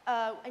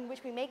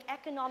we make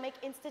economic,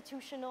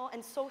 institutional,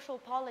 and social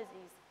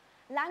policies.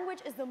 Language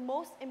is the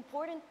most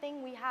important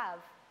thing we have.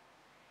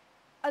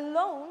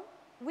 Alone,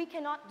 we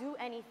cannot do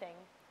anything.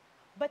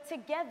 But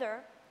together,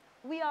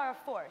 we are a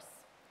force.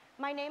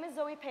 My name is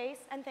Zoe Pace,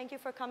 and thank you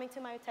for coming to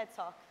my TED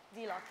Talk.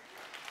 D-Lock.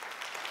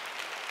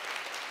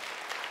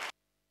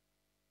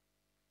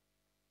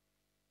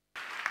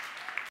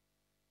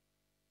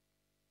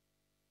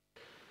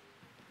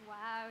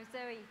 Wow,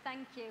 Zoe,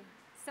 thank you.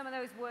 Some of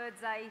those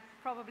words I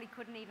probably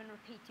couldn't even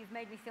repeat. You've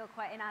made me feel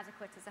quite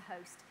inadequate as a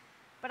host.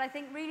 But I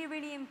think really,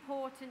 really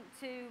important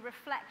to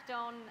reflect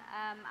on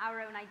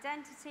our own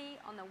identity,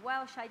 on the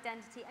Welsh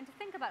identity, and to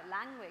think about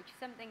language,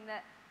 something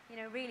that, you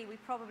know, really we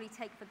probably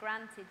take for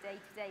granted day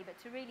to day, but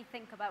to really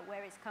think about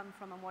where it's come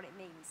from and what it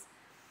means.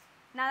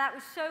 Now, that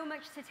was so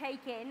much to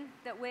take in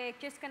that we're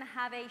just going to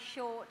have a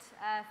short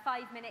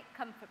 5-minute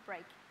comfort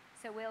break.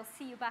 So we'll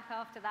see you back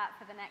after that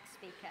for the next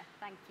speaker.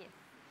 Thank you.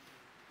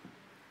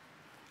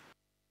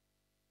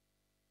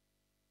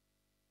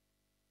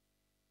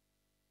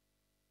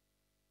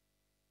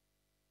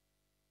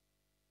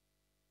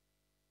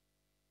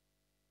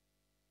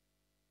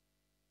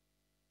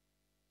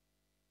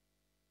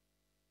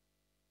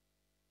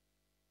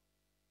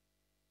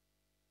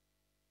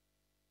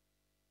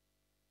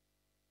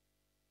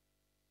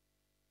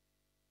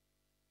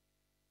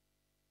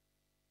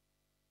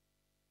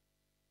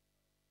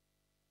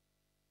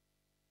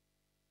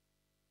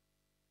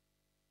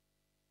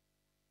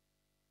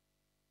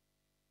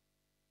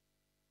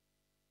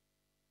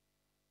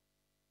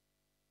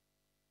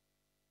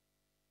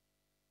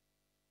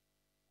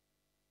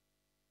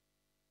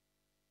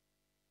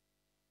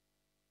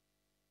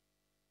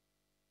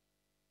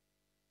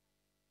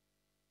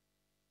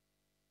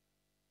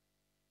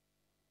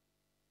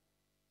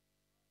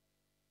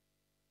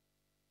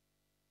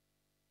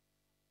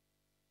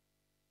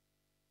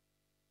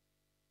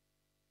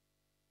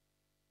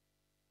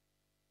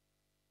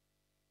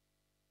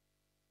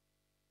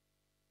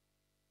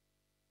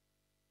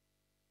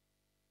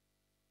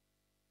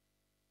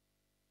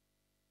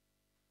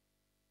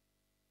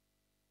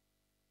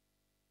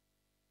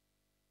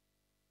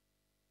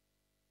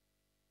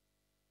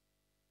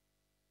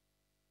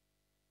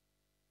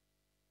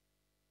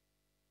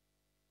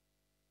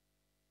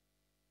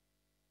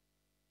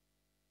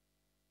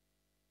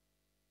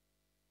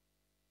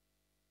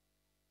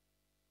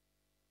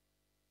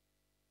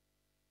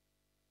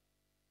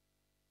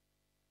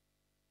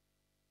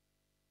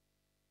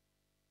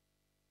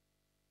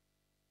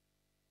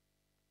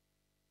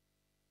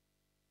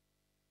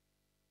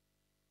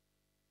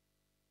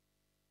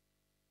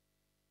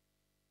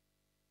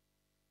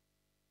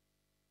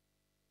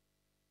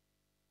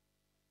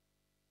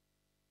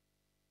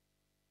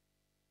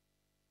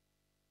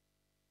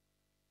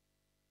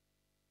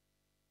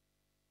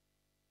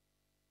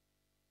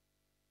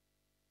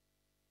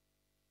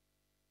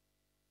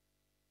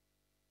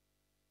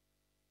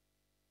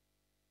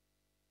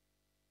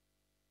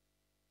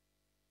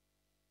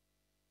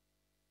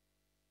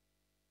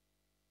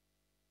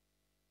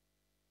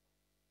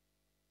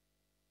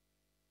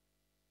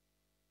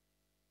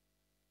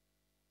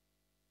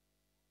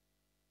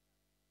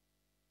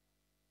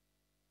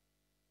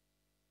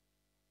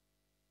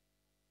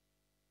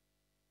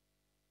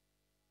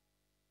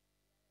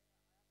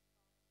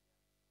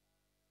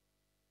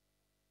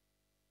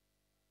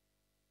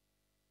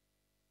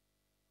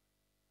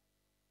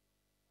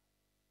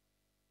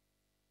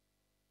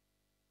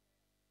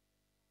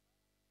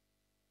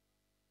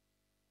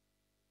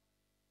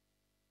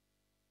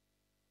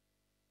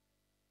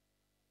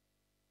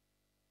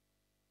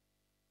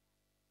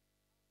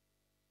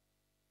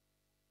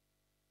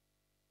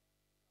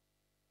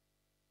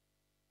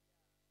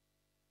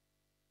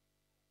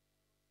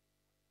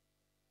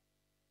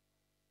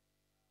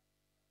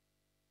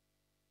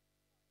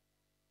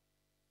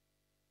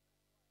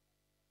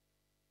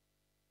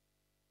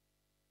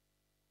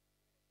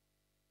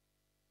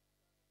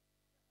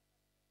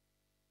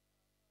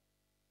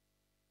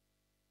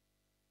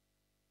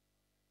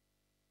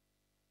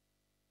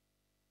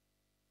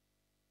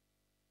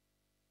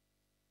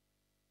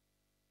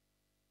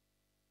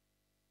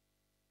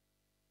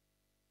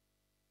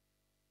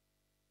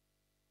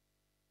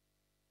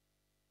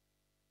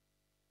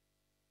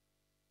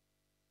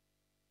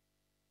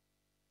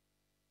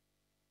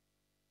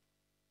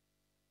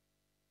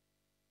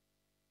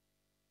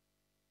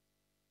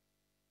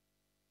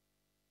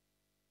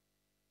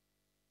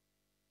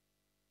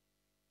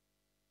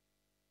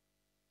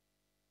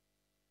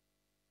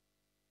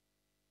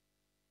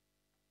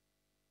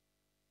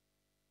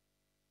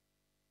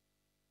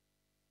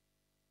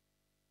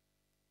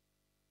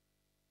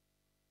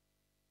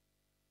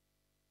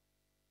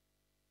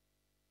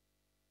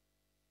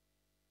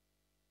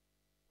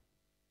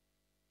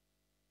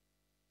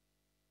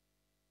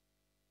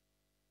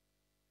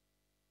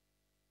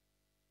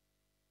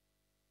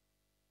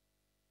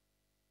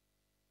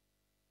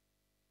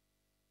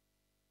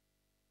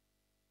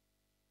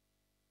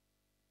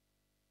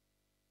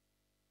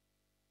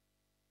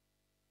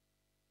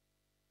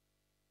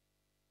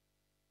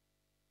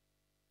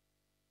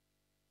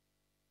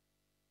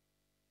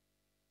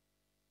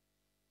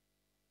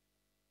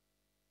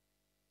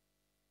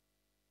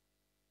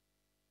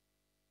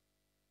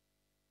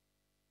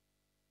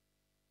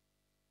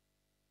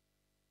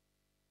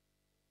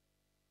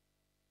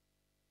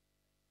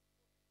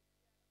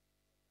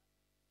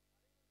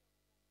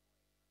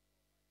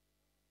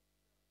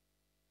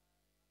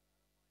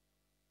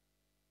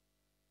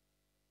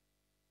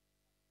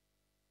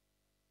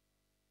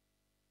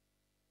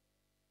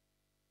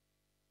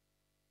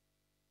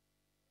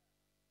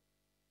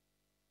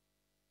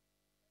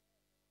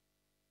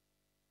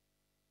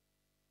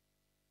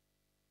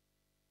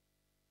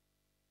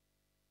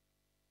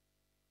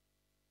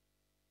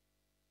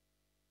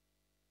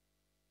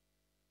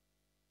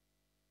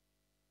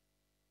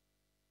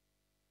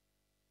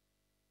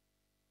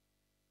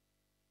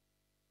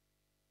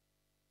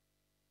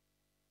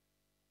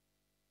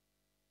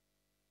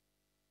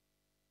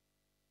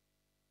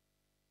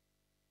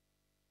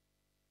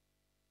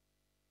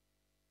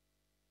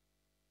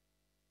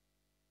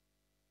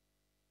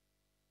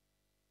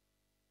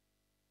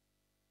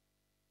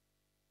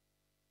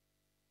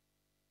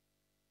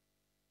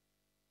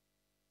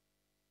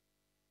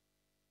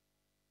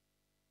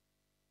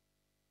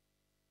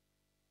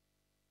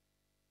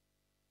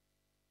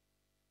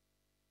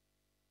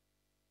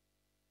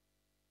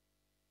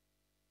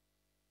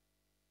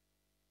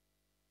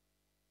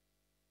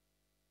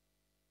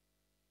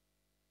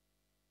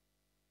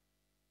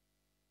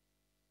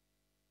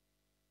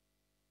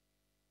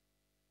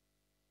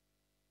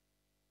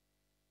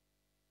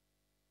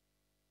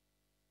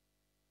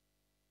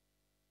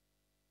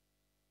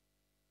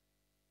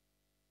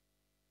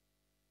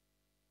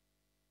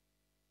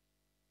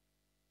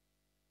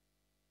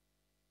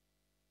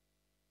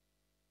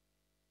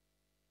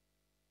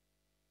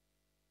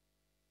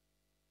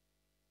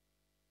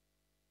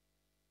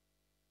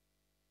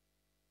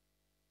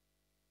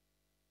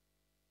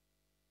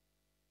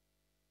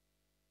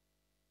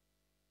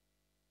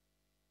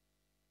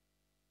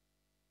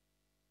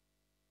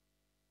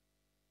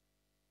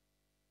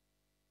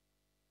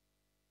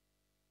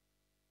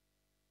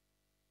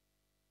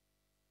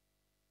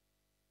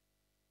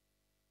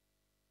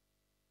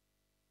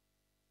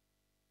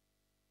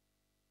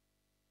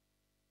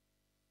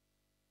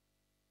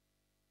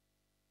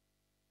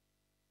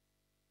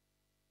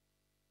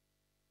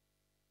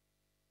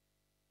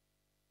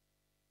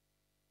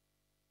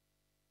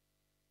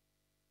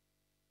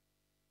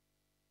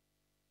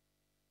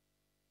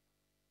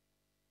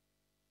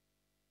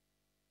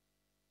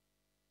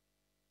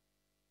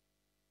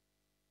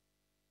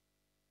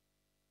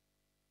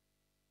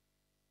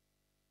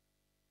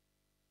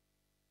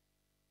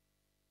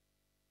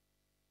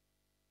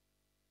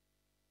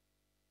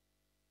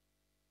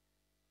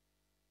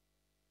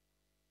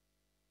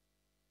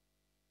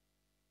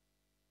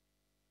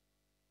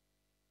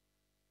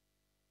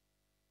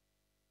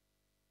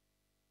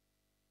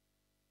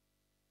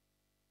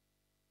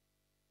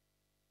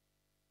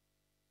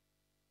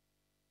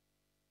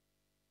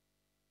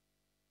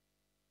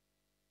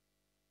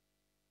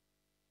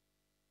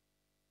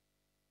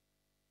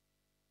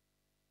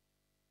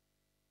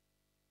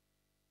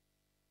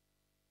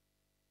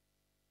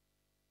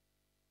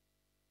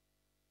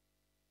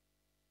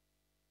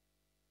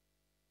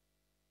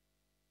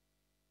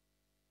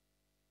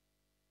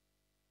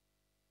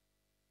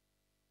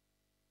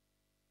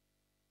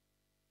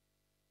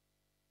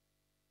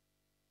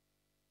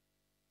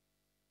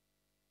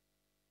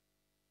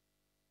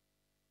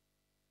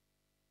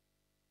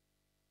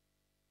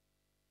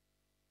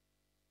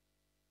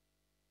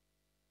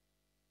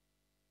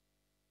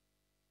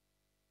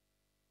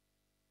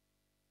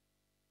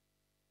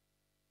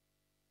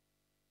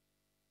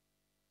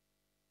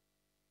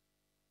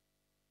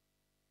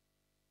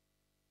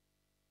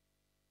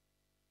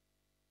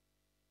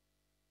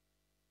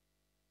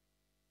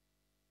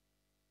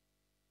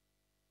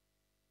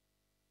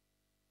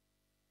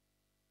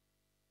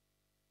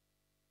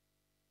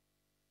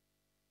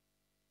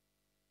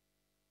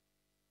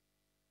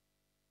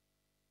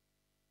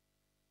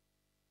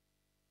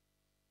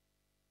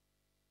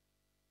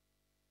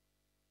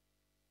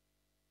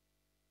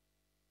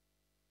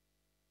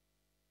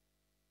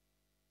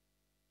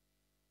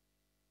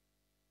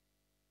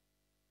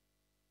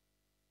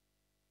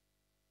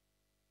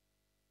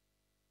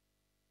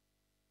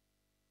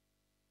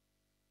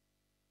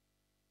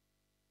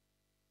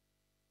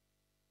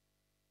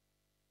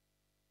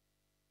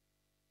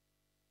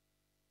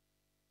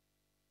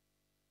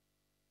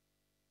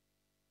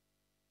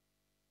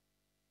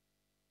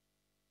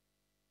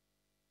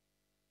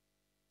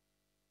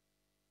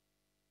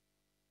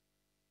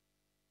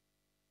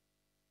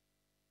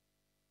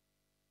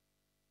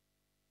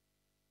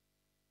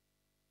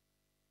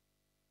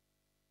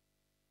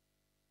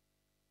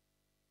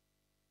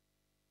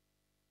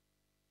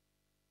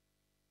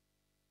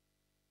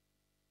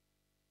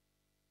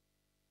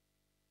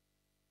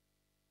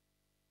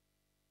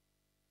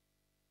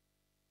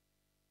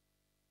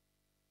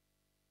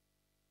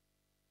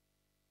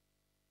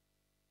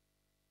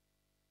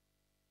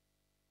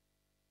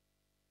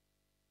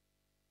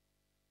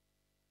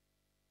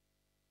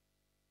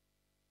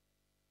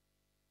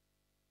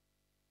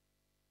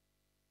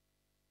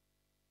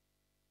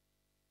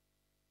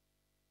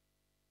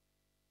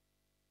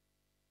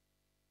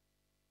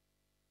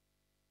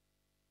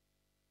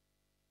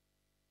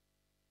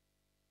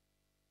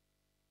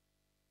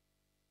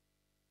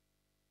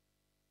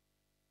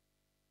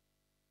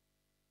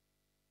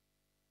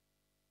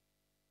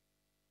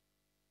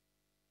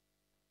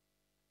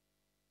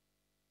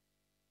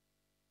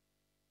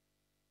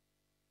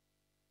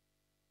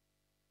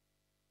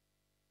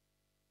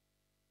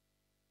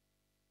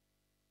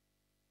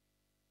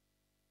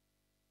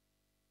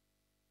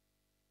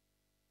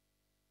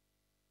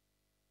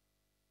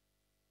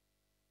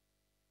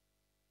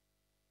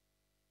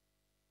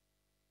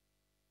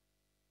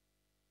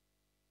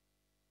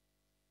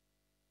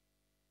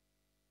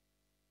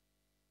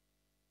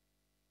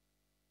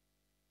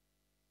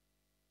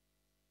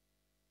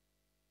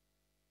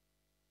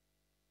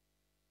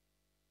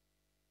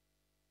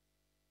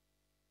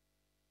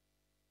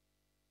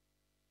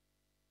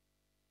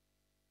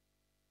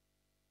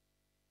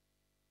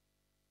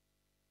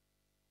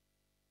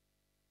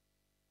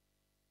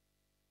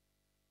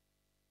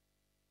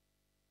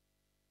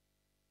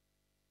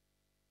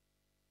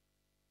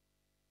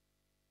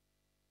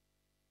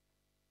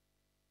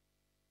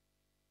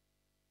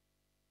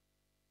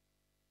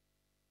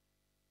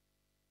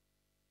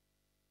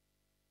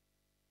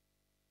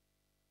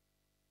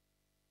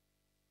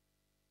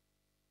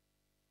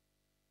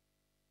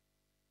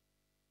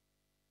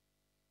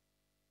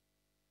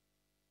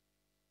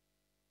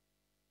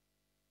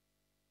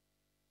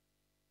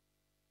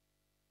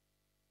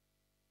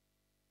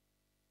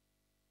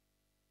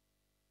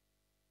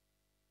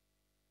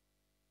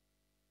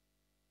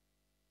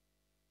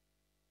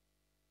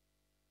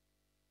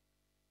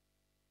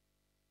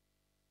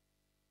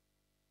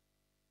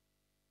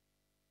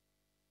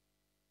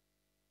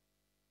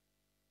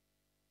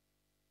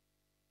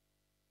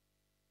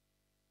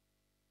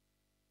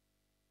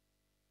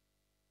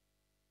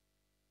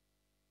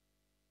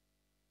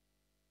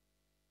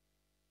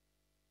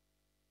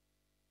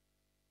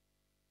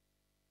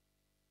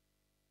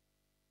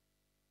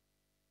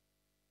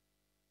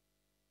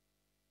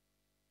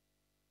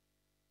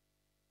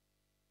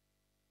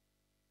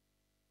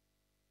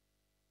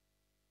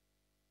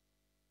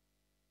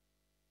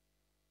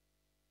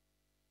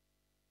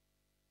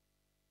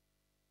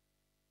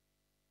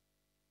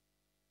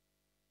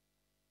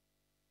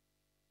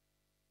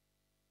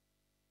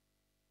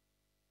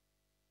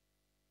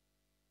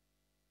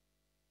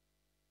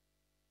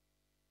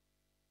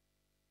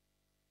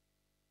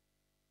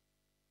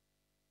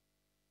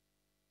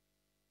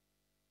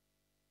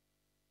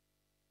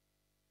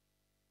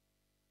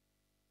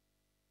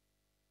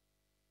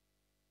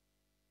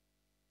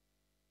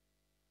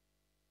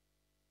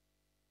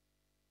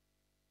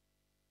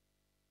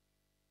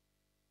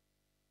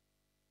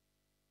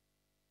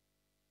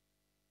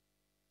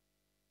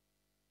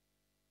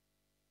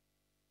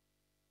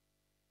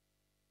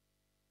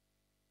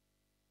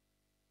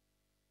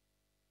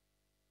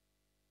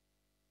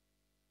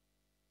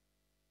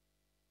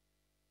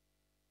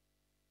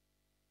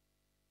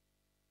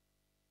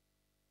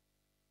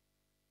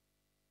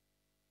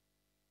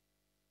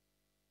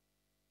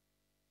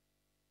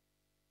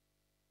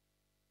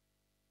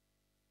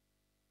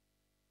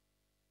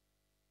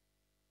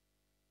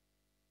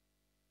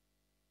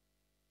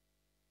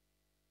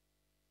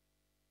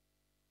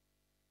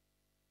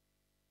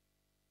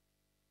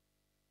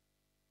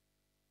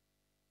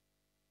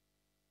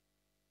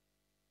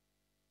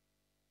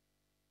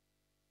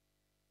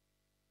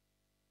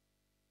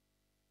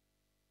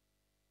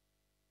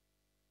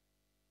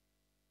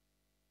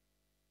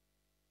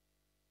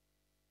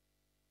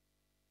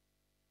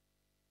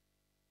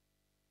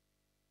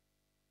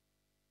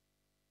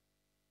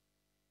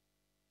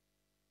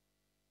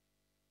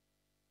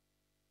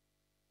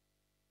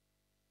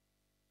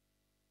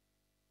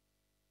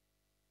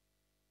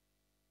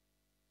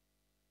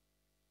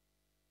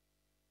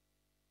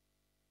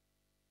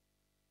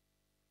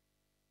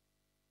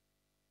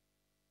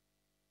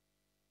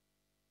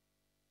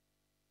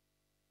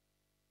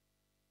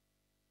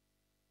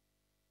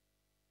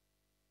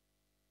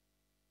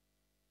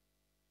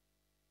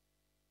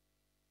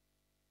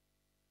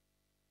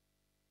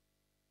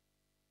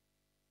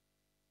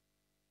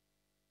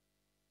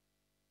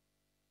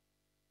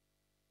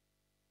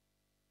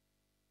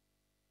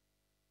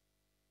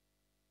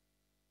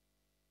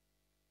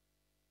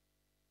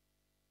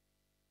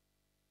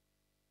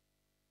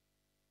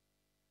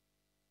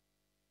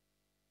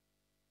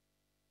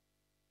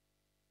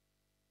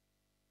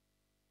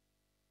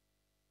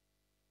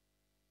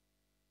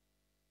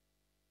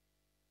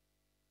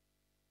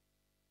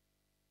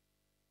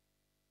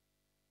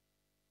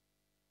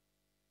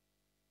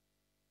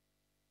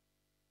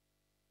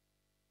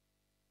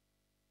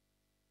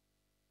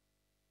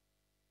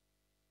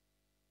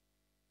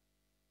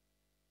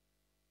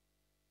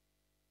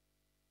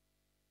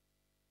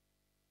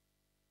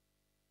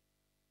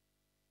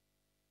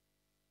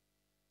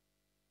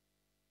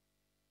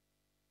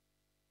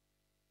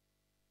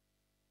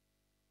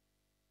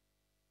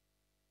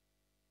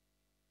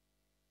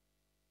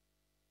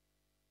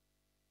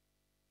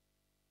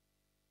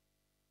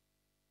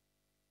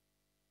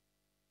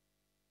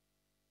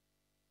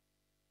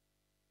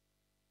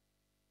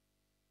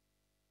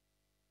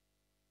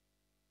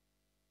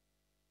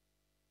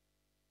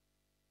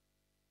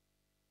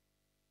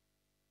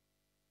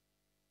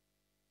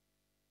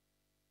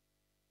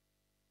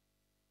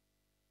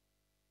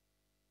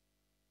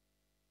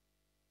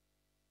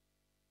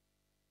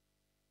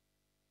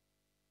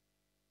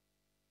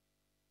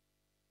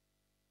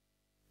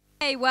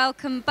 Hey,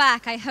 welcome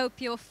back. I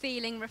hope you're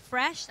feeling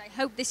refreshed. I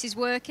hope this is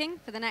working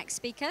for the next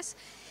speakers.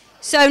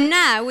 So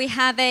now we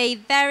have a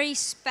very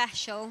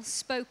special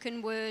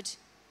spoken word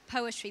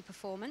poetry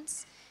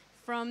performance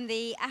from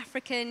the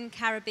African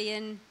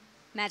Caribbean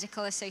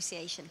Medical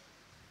Association.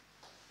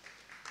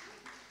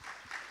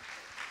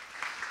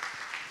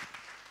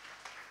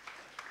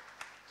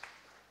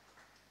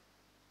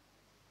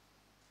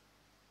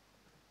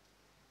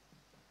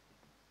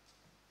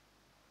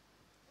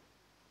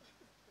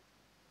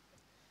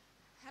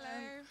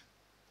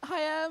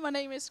 Hiya, my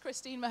name is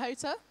Christine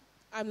Mahota.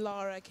 I'm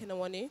Lara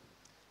Kinawani.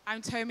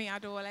 I'm Tomi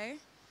Adewale.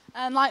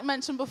 And like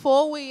mentioned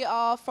before, we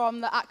are from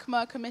the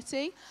ACMA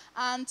committee.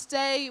 And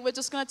today we're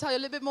just going to tell you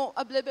a little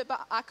bit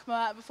about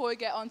ACMA before we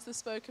get on to the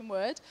spoken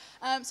word.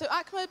 So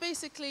ACMA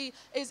basically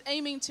is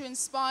aiming to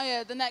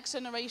inspire the next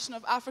generation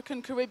of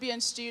African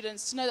Caribbean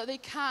students to know that they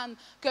can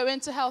go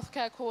into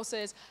healthcare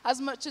courses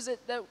as much as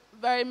they're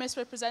very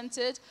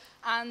misrepresented.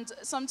 And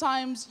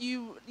sometimes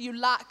you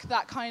lack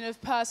that kind of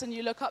person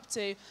you look up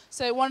to.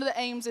 So one of the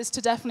aims is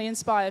to definitely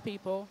inspire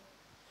people.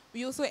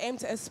 We also aim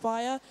to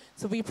aspire,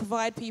 so we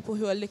provide people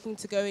who are looking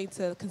to go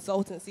into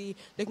consultancy,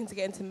 looking to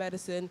get into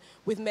medicine,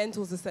 with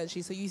mentors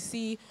essentially. So you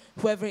see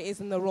whoever it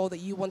is in the role that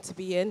you want to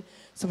be in.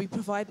 So we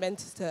provide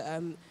mentors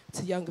to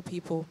younger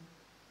people.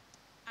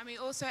 And we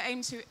also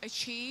aim to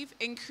achieve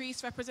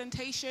increased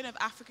representation of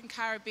African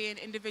Caribbean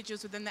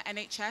individuals within the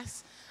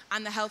NHS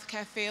and the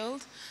healthcare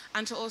field,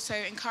 and to also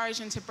encourage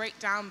them to break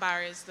down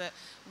barriers that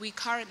we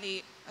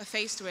currently are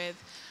faced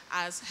with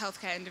as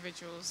healthcare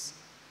individuals.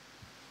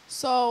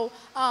 So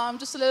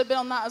just a little bit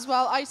on that as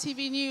well.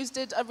 ITV News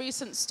did a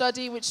recent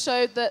study which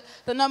showed that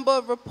the number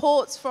of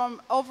reports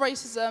of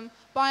racism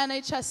by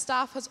NHS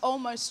staff has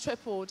almost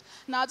tripled.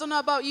 Now, I don't know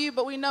about you,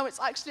 but we know it's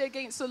actually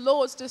against the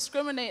law to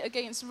discriminate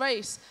against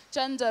race,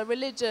 gender,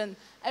 religion,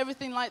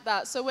 everything like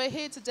that. So we're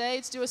here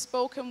today to do a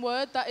spoken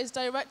word that is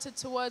directed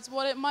towards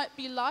what it might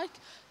be like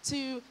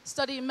to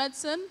study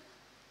medicine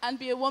and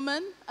be a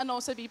woman and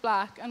also be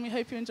black. And we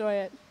hope you enjoy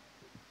it.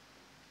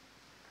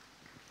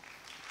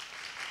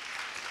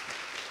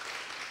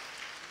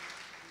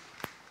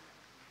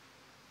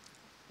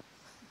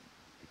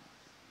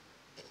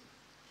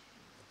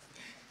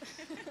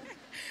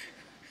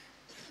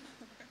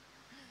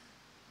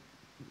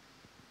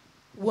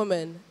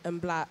 Woman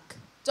and black.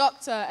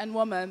 Doctor and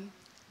woman.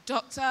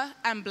 Doctor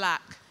and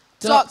black.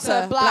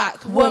 Doctor,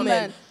 black,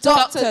 woman.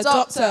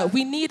 Doctor.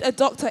 We need a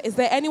doctor. Is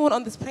there anyone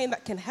on this plane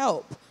that can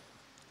help?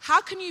 How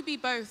can you be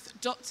both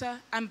doctor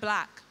and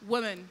black?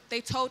 Woman.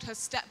 They told her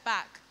step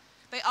back.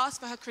 They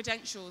asked for her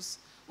credentials.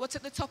 What's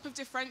at the top of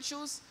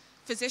differentials?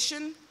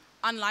 Physician?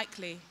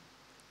 Unlikely.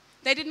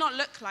 They did not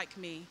look like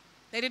me.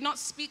 They did not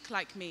speak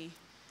like me.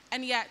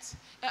 And yet,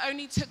 it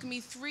only took me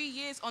 3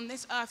 years on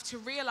this earth to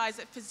realize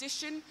that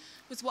physician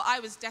was what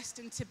I was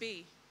destined to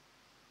be.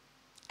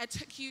 It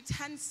took you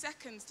 10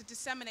 seconds to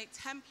disseminate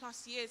 10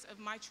 plus years of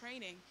my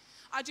training.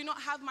 I do not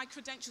have my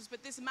credentials,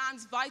 but this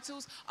man's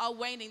vitals are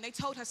waning. They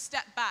told her,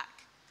 step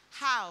back.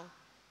 How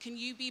can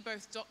you be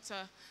both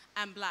doctor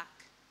and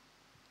black?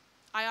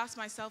 I asked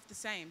myself the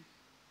same.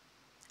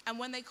 And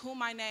when they call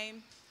my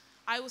name,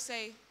 I will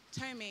say,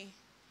 Tomi,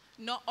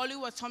 not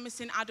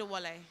Oluwatomisin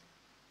Adewale.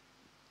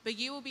 But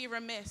you will be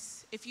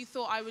remiss if you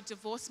thought I would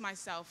divorce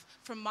myself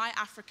from my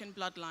African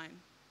bloodline.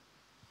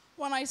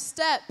 When I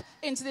step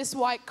into this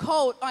white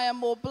coat, I am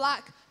more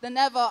black than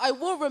ever. I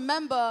will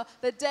remember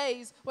the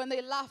days when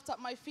they laughed at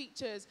my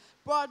features.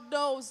 Broad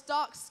nose,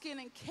 dark skin,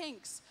 and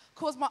kinks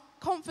caused my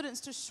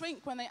confidence to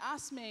shrink when they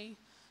asked me,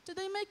 did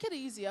they make it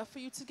easier for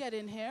you to get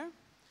in here?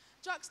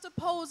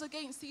 Juxtaposed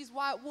against these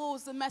white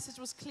walls, the message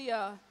was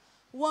clear.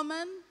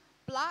 Woman,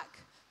 black,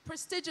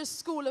 prestigious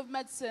school of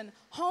medicine,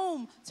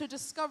 home to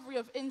discovery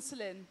of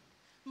insulin.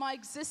 My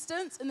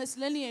existence in this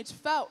lineage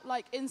felt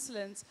like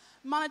insolence,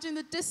 managing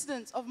the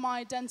dissonance of my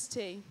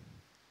identity.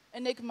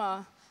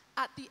 Enigma,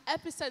 at the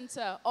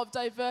epicenter of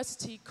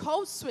diversity,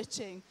 code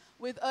switching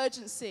with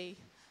urgency,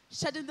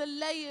 shedding the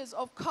layers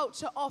of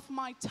culture off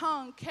my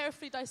tongue,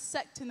 carefully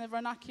dissecting the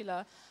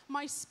vernacular.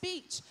 My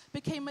speech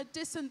became a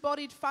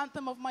disembodied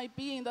phantom of my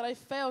being that I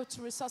failed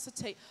to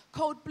resuscitate.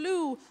 Cold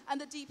blue and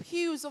the deep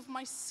hues of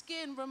my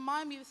skin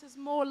remind me this is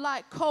more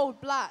like cold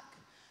black,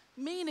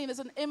 meaning there's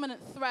an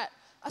imminent threat,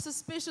 a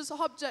suspicious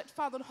object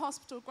found on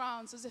hospital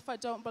grounds as if I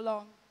don't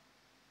belong.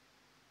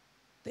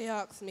 They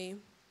asked me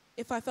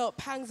if I felt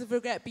pangs of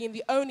regret being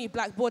the only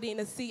black body in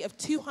a sea of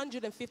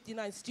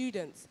 259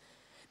 students.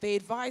 They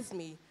advised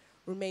me,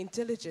 remain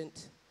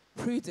diligent,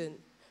 prudent,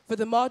 for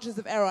the margins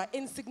of error are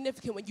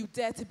insignificant when you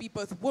dare to be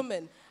both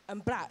woman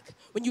and black.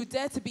 When you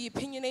dare to be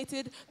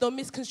opinionated, don't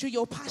misconstrue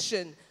your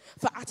passion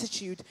for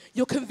attitude,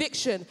 your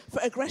conviction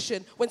for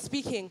aggression when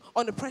speaking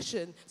on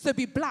oppression. So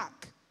be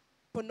black,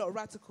 but not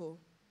radical.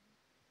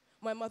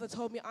 My mother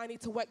told me I need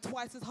to work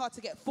twice as hard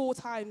to get 4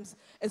 times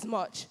as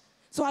much.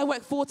 So I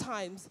work 4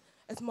 times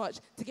as much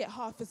to get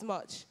half as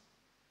much.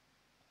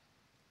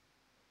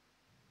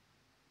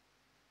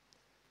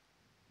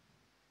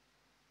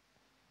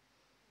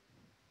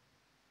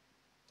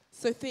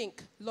 So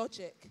think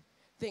logic,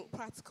 think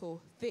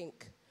practical,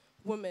 think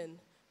woman,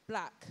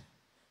 black,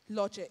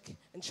 logic,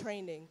 and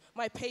training.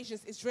 My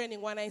patience is draining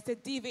when I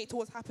instead deviate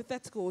towards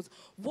hypotheticals.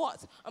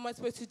 What am I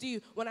supposed to do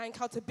when I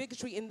encounter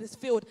bigotry in this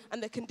field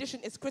and the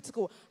condition is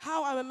critical?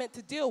 How am I meant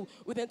to deal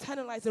with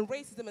internalizing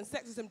racism and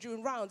sexism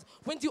during rounds?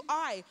 When do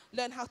I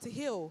learn how to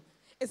heal?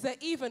 Is there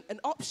even an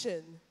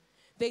option?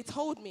 They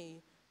told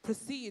me,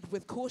 proceed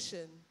with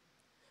caution,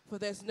 for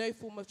there's no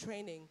form of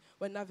training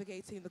when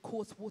navigating the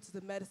coarse waters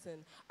of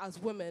medicine as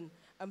women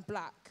and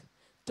black,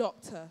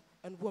 doctor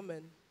and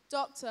woman.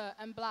 Doctor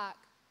and black.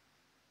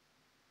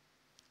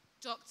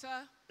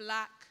 Doctor,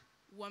 black,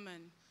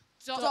 woman.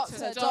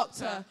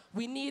 Doctor.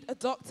 We need a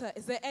doctor.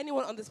 Is there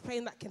anyone on this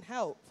plane that can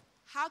help?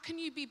 How can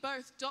you be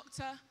both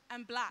doctor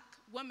and black,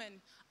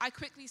 woman? I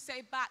quickly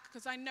say back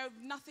because I know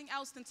nothing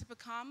else than to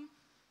become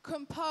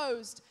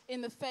Composed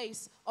in the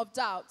face of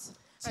doubt.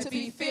 To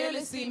be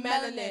fearlessly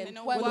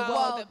melanin when the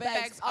world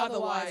begs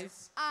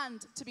otherwise.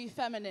 And to be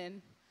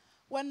feminine.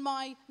 When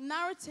my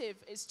narrative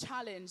is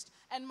challenged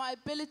and my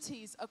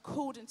abilities are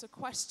called into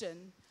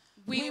question,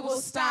 We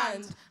will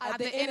stand at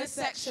the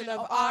intersection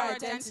of our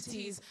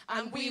identities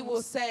and we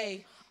will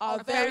say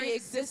our very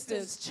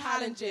existence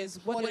challenges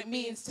what it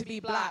means to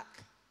be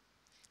black.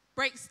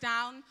 breaks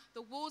down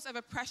the walls of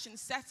oppression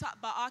set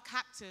up by our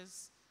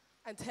captors.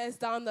 And tears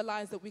down the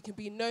lines that we can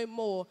be no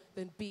more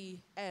than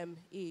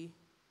BME.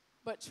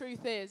 But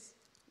truth is,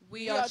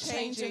 we are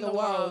changing the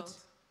world.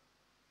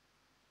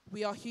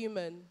 We are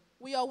human.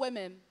 We are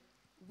women.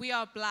 We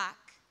are black.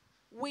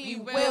 We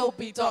will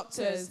be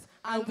doctors,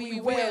 and we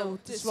will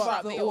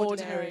disrupt the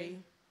ordinary.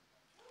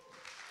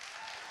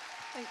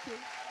 Thank you.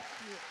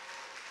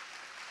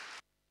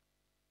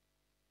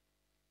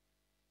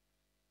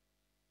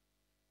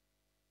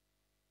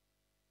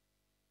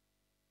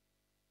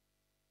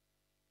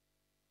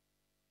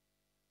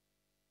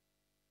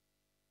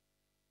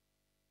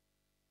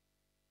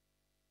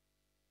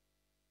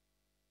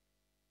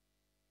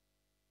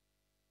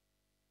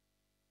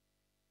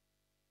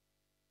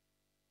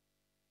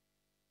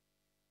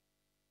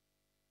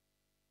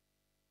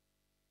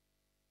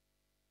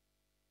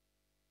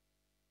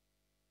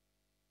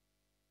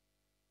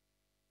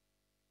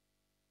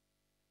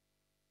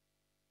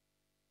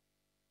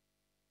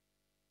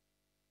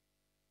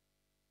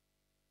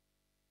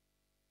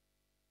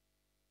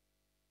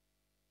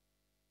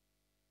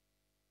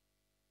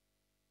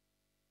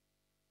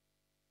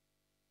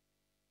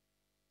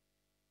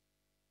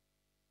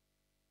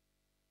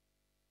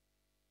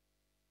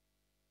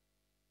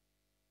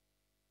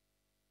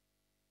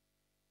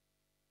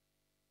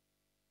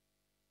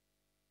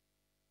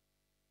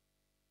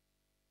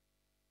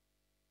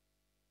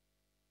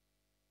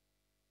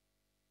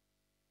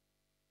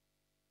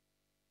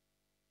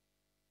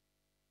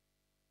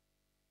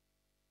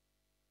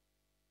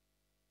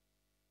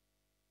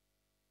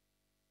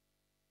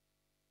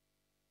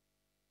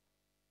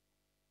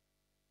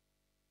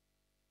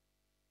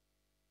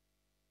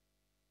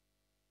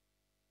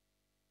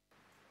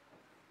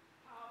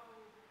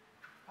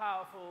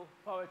 Powerful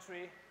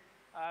poetry,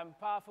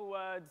 powerful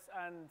words,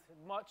 and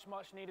much,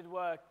 much needed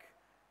work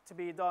to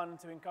be done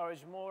to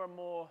encourage more and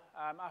more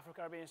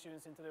Afro-Caribbean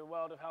students into the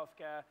world of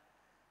healthcare.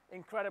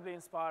 Incredibly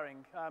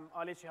inspiring.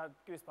 I literally had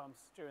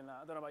goosebumps during that.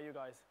 I don't know about you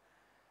guys.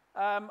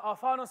 Our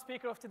final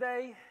speaker of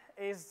today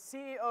is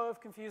CEO of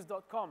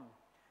Confused.com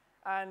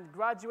and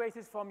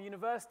graduated from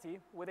university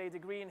with a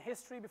degree in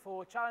history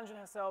before challenging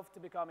herself to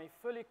become a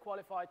fully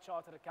qualified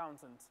chartered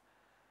accountant.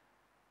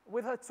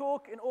 With her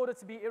talk, in order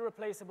to be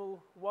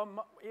irreplaceable, one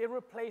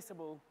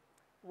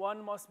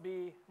must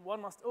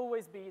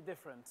always be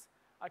different.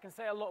 I can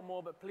say a lot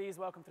more, but please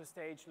welcome to the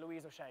stage,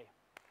 Louise O'Shea.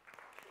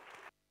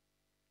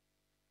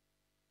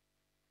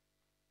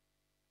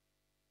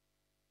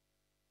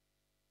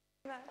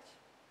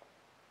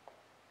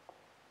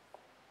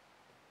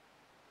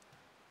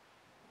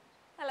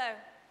 Hello.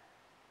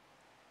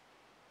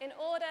 In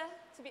order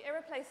to be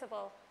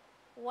irreplaceable,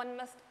 one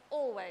must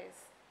always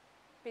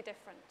be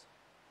different.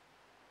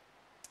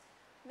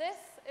 This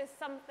is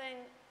something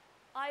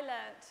I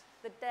learnt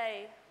the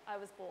day I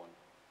was born.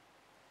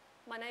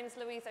 My name is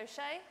Louise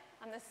O'Shea.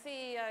 I'm the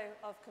CEO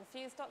of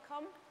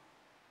Confused.com,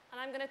 and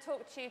I'm going to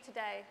talk to you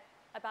today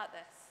about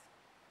this.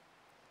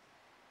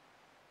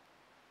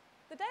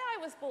 The day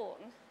I was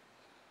born,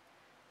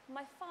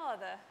 my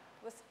father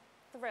was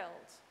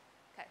thrilled.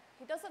 Okay,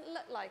 he doesn't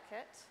look like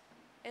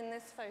it in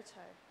this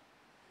photo,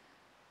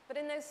 but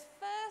in those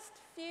first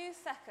few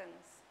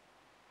seconds,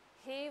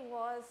 he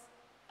was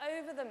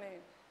over the moon.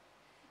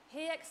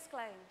 He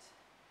exclaimed,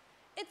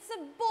 "It's a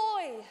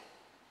boy!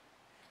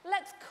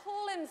 Let's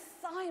call him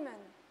Simon."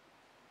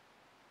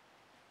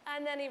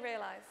 And then he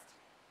realized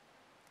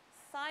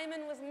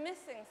Simon was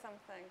missing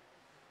something,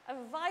 a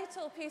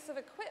vital piece of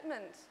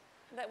equipment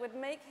that would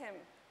make him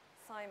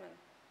Simon.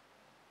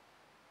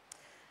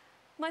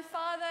 My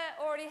father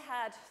already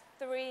had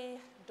 3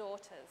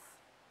 daughters.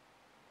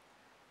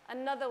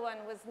 Another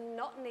one was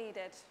not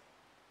needed.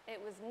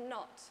 It was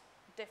not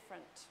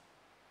different.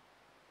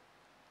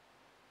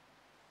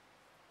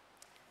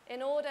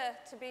 In order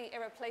to be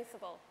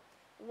irreplaceable,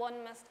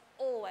 one must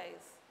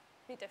always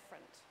be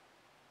different.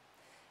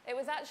 It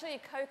was actually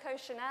Coco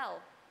Chanel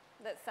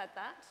that said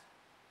that,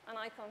 and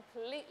I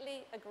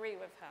completely agree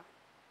with her.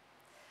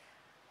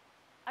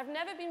 I've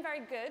never been very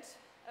good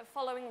at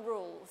following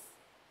rules.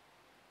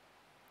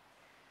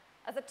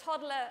 As a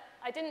toddler,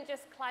 I didn't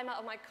just climb out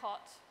of my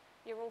cot.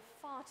 You're all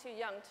far too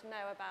young to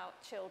know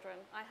about children.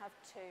 I have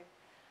two.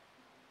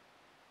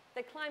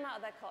 They climb out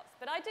of their cots,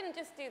 but I didn't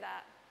just do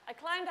that. I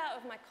climbed out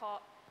of my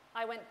cot,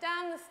 I went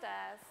down the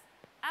stairs,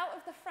 out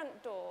of the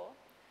front door,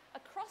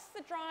 across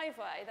the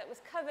driveway that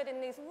was covered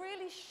in these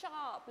really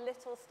sharp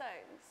little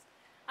stones,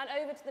 and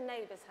over to the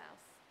neighbour's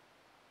house.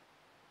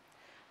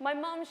 My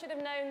mum should have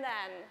known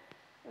then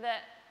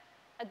that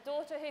a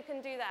daughter who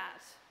can do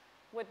that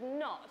would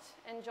not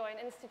enjoy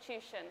an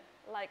institution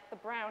like the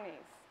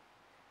Brownies.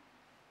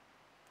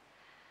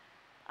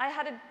 I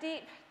had a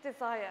deep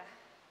desire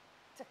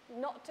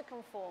not to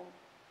conform.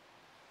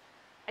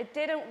 I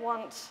didn't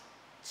want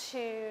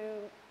to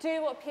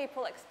do what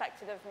people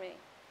expected of me.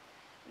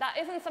 That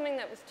isn't something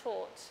that was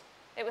taught.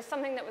 It was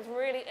something that was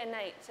really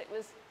innate. It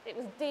was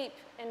deep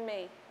in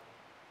me.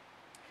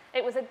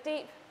 It was a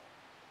deep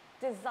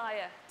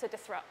desire to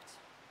disrupt.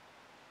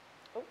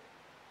 Ooh.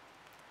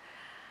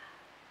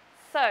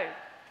 So,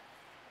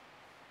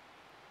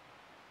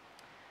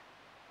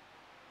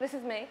 this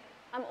is me.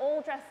 I'm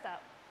all dressed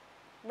up,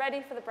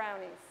 ready for the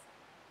Brownies.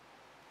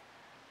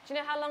 Do you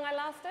know how long I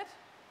lasted?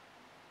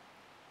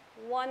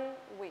 1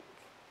 week.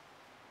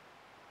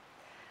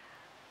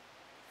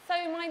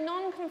 So my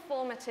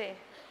non-conformity,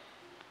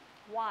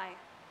 why?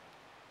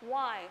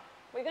 Why?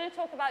 We're going to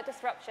talk about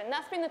disruption.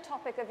 That's been the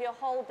topic of your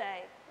whole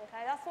day,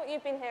 okay? That's what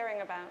you've been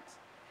hearing about.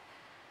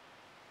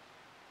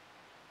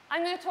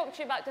 I'm going to talk to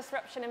you about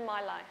disruption in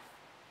my life.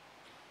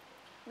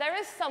 There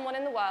is someone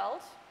in the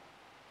world,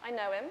 I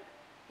know him,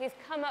 he's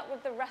come up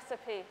with the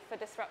recipe for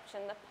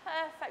disruption, the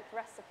perfect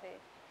recipe.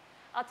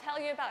 I'll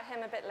tell you about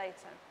him a bit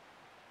later.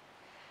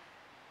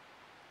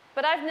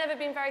 But I've never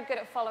been very good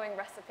at following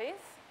recipes.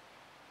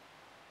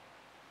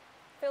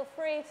 Feel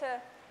free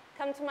to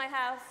come to my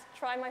house,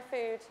 try my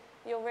food,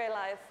 you'll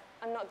realize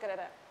I'm not good at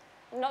it.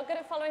 I'm not good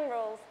at following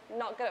rules,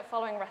 not good at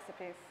following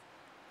recipes.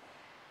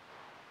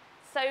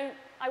 So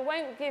I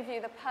won't give you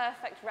the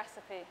perfect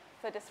recipe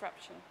for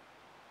disruption.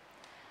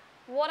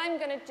 What I'm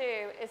going to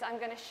do is I'm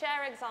going to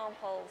share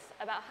examples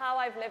about how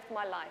I've lived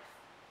my life.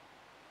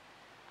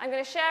 I'm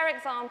going to share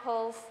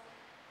examples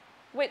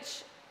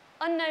which,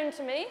 unknown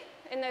to me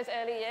in those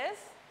early years,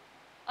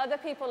 other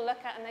people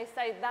look at and they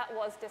say that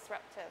was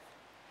disruptive.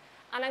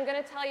 And I'm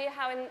going to tell you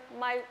how in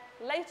my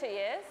later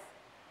years,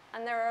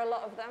 and there are a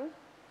lot of them,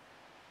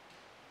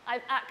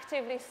 I've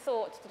actively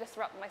sought to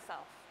disrupt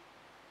myself.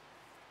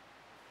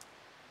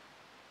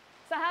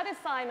 So how did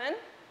Simon,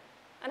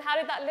 and how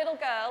did that little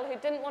girl who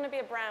didn't want to be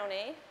a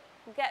brownie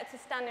get to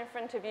stand in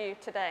front of you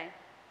today?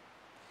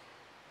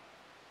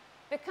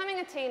 Becoming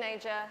a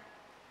teenager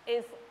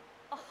is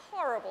a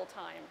horrible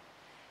time.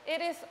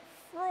 It is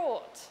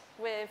fraught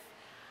with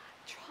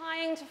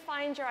trying to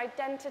find your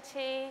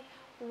identity,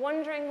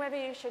 wondering whether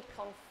you should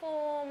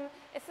conform.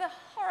 It's a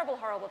horrible,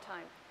 horrible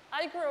time.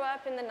 I grew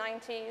up in the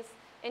 90s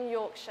in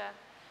Yorkshire,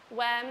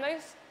 where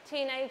most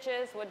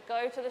teenagers would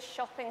go to the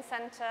shopping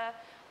centre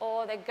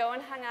or they'd go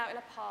and hang out in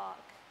a park.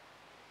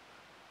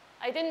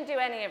 I didn't do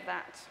any of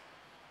that.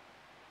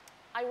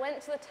 I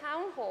went to the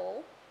town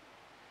hall.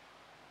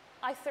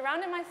 I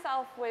surrounded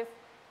myself with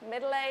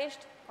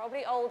middle-aged,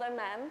 probably older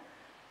men,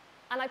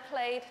 and I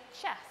played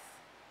chess.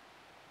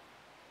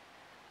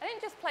 I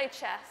didn't just play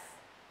chess,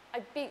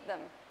 I beat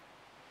them.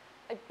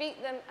 I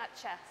beat them at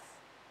chess.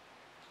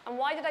 And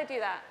why did I do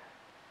that?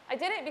 I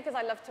did it because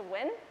I love to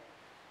win,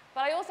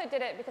 but I also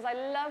did it because I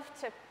love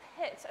to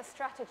pit a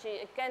strategy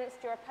against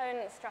your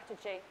opponent's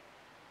strategy,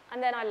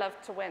 and then I love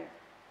to win.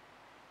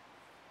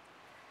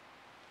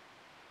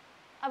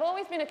 I've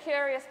always been a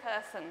curious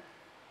person.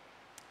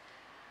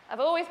 I've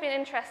always been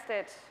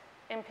interested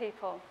in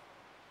people.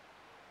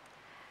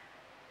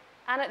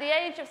 And at the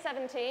age of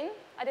 17,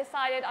 I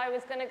decided I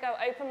was going to go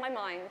open my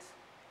mind.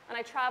 And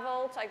I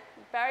traveled. I'm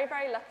very,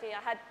 very lucky.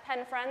 I had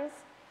pen friends.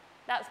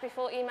 That's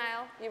before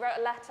email. You wrote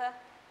a letter.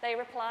 They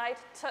replied.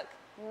 Took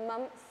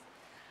months.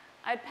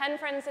 I had pen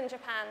friends in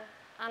Japan,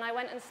 and I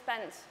went and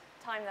spent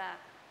time there.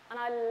 And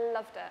I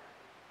loved it.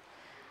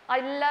 I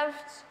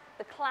loved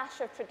the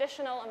clash of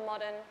traditional and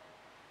modern.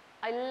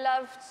 I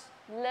loved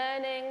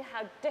learning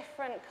how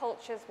different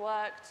cultures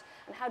worked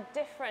and how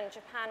different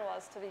Japan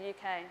was to the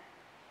UK.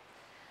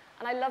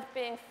 And I loved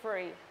being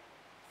free,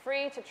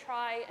 free to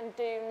try and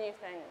do new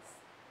things.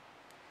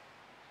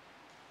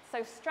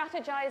 So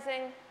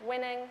strategizing,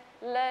 winning,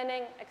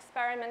 learning,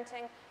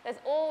 experimenting, there's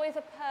always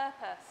a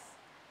purpose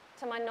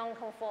to my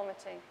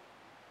non-conformity.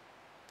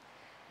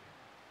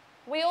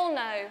 We all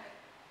know,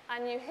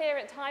 and you hear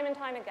it time and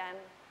time again,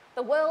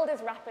 the world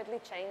is rapidly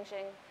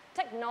changing.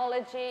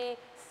 Technology,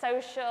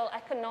 social,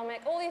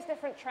 economic, all these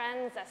different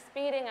trends are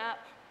speeding up.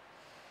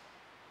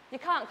 You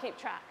can't keep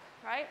track,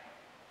 right?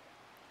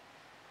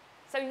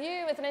 So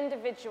you as an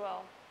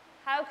individual,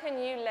 how can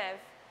you live?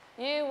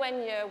 You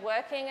when you're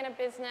working in a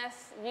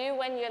business, you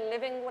when you're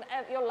living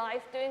whatever, your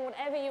life, doing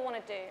whatever you want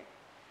to do.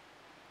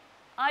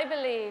 I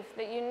believe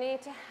that you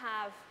need to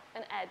have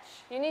an edge.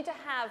 You need to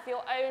have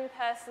your own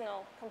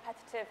personal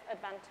competitive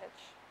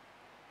advantage.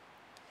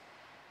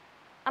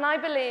 And I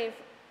believe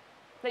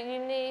that you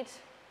need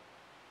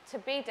to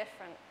be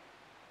different,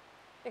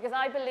 because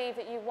I believe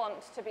that you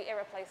want to be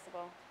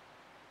irreplaceable.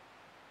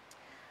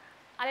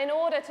 And in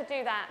order to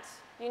do that,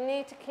 you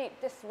need to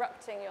keep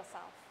disrupting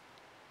yourself.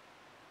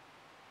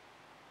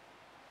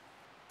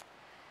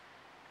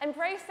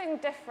 Embracing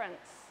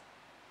difference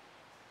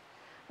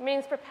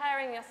means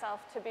preparing yourself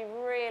to be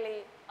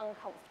really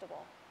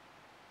uncomfortable.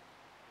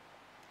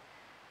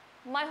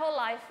 My whole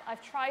life,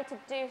 I've tried to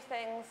do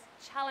things,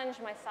 challenge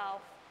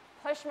myself,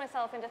 push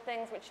myself into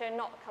things which are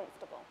not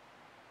comfortable.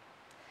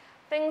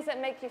 Things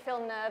that make you feel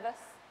nervous.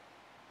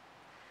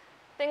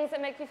 Things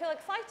that make you feel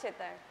excited,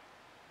 though.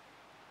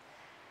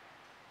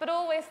 But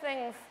always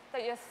things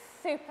that you're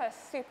super,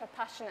 super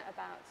passionate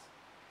about.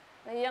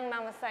 And a young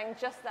man was saying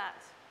just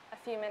that a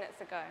few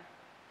minutes ago.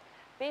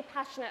 Be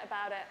passionate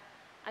about it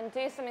and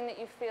do something that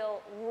you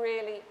feel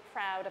really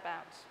proud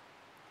about.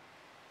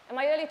 In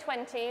my early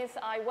 20s,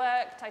 I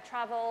worked, I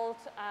traveled,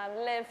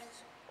 lived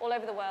all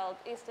over the world,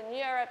 Eastern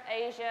Europe,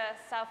 Asia,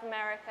 South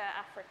America,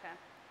 Africa.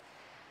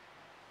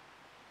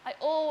 I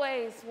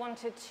always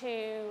wanted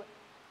to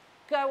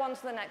go on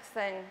to the next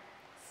thing,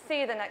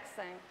 see the next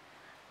thing.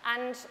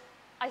 And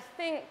I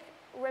think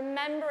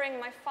remembering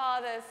my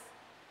father's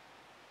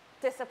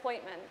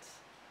disappointment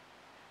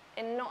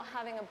in not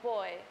having a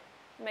boy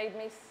made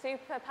me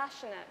super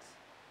passionate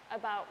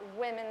about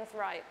women's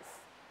rights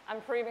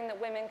and proving that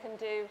women can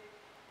do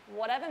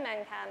whatever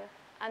men can,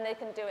 and they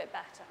can do it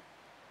better.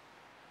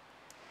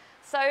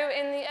 So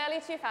in the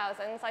early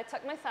 2000s, I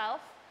took myself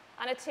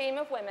and a team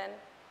of women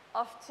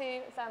off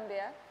to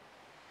Zambia.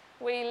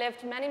 We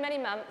lived many, many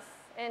months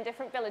in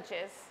different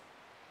villages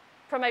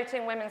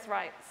promoting women's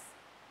rights.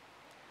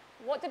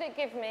 What did it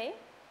give me?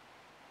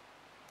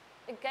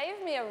 It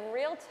gave me a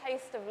real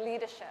taste of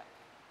leadership.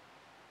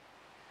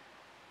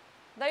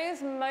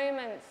 Those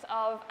moments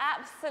of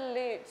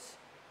absolute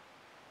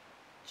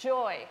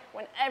joy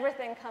when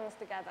everything comes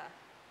together.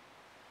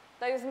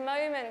 Those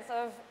moments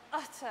of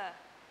utter,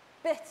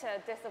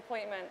 bitter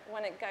disappointment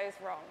when it goes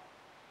wrong.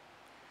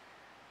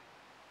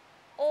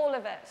 All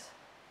of it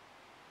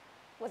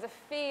was a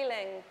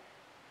feeling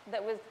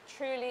that was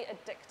truly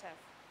addictive.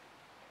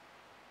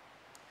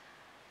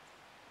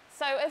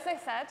 So as I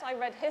said, I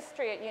read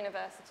history at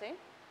university.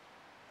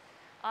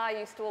 I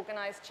used to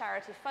organize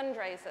charity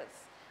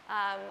fundraisers.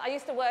 I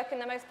used to work in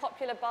the most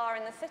popular bar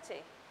in the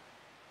city.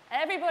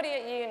 Everybody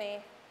at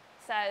uni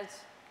said,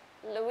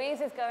 Louise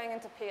is going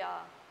into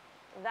PR.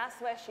 That's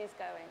where she's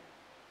going.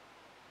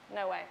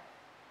 No way.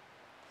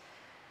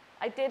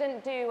 I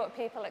didn't do what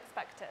people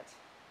expected.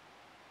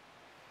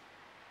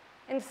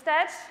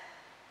 Instead,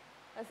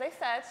 as they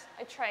said,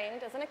 I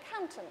trained as an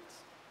accountant.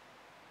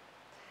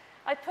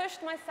 I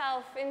pushed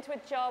myself into a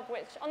job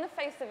which, on the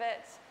face of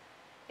it,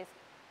 is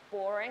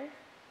boring,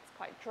 it's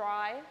quite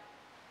dry,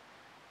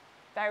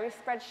 very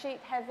spreadsheet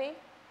heavy.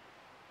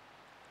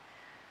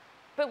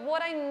 But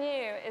what I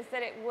knew is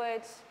that it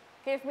would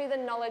give me the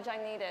knowledge I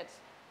needed.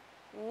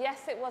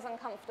 Yes, it was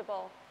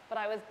uncomfortable, but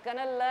I was going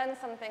to learn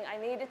something I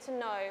needed to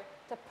know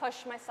to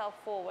push myself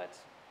forward.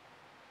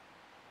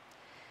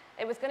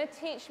 It was going to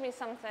teach me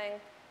something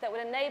that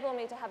would enable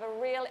me to have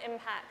a real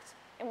impact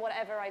in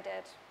whatever I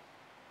did.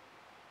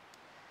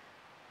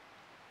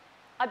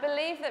 I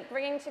believe that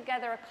bringing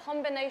together a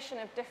combination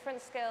of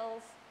different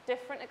skills,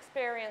 different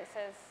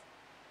experiences,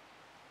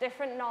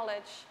 different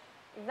knowledge,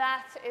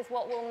 that is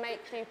what will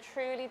make you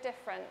truly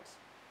different,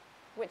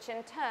 which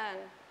in turn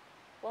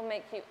will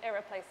make you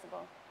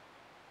irreplaceable.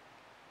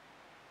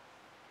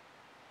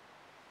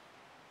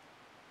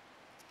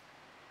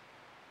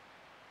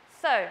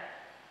 So,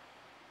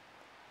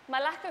 my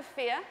lack of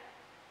fear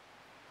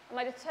and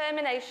my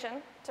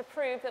determination to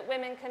prove that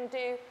women can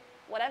do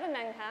whatever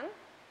men can,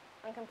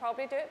 and can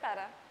probably do it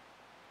better,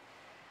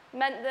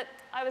 meant that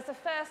I was the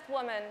first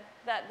woman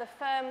that the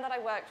firm that I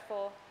worked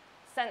for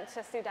sent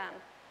to Sudan.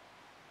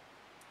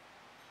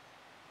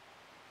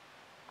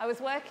 I was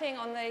working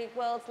on the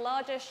world's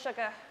largest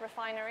sugar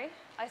refinery.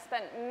 I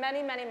spent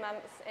many, many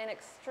months in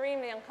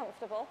extremely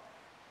uncomfortable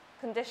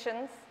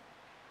conditions.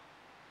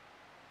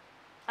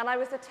 And I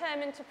was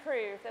determined to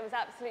prove there was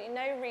absolutely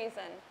no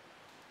reason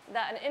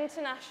that an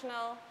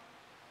international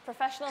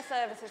professional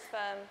services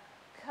firm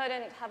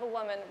couldn't have a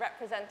woman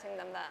representing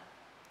them there.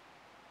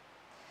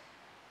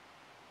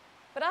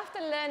 But after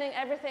learning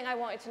everything I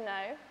wanted to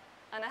know,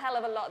 and a hell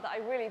of a lot that I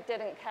really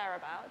didn't care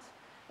about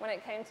when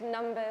it came to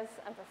numbers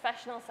and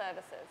professional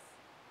services,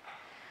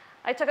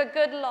 I took a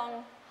good,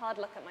 long, hard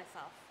look at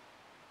myself.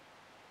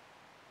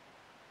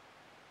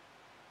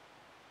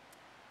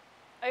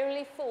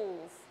 Only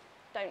fools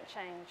don't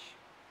change.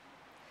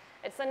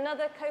 It's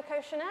another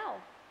Coco Chanel,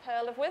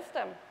 pearl of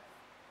wisdom.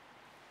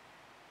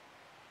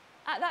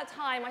 At that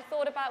time, I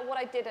thought about what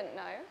I didn't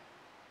know.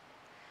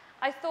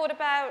 I thought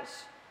about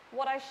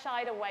what I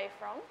shied away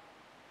from.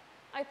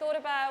 I thought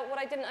about what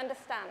I didn't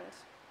understand.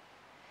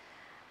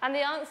 And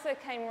the answer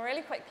came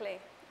really quickly,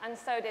 and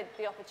so did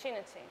the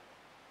opportunity.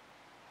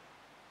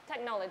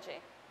 Technology.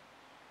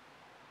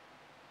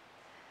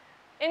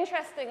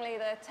 Interestingly,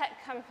 the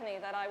tech company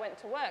that I went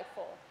to work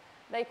for,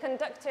 they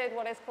conducted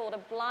what is called a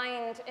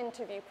blind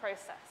interview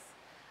process.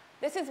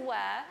 This is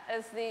where,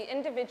 as the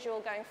individual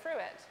going through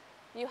it,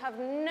 you have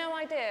no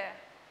idea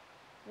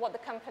what the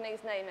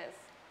company's name is.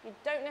 You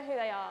don't know who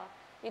they are.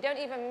 You don't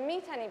even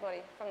meet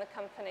anybody from the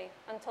company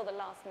until the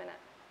last minute.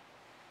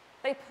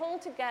 They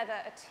pulled together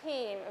a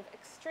team of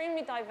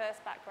extremely diverse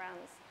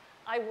backgrounds.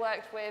 I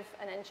worked with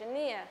an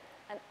engineer,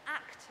 an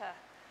actor,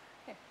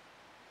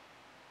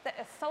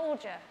 a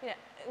soldier. It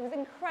was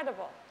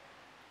incredible.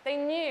 They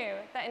knew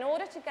that in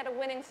order to get a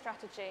winning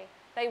strategy,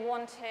 they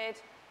wanted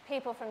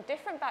people from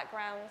different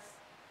backgrounds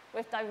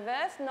with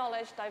diverse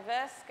knowledge,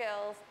 diverse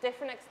skills,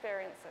 different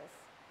experiences.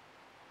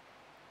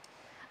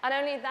 And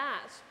only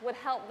that would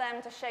help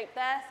them to shape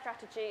their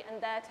strategy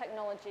and their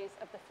technologies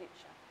of the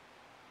future.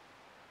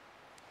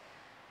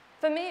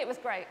 For me, it was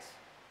great.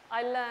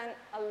 I learned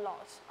a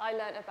lot. I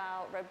learned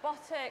about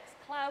robotics,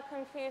 cloud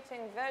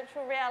computing,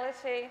 virtual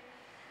reality.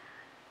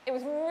 It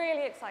was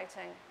really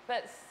exciting,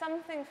 but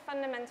something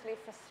fundamentally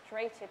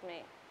frustrated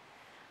me.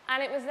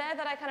 And it was there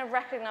that I kind of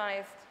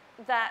recognized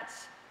that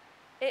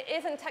it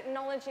isn't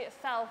technology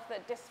itself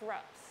that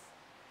disrupts.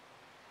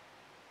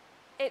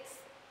 It's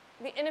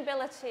the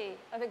inability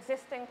of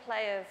existing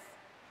players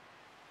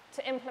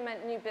to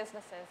implement new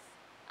businesses.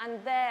 And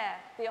there,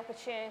 the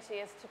opportunity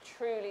is to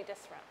truly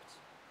disrupt.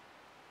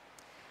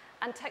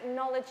 And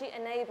technology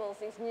enables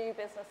these new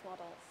business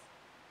models.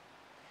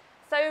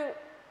 So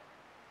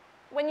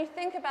when you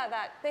think about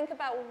that, think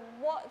about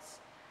what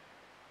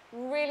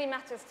really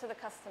matters to the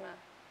customer.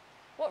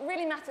 What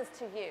really matters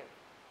to you.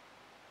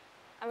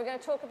 And we're going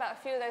to talk about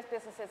a few of those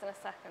businesses in a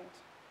second.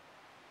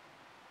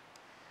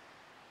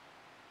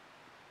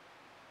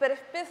 But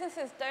if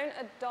businesses don't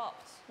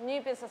adopt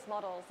new business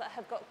models that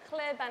have got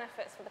clear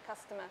benefits for the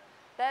customer,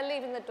 they're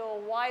leaving the door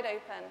wide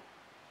open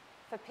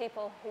for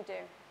people who do.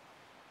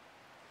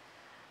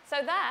 So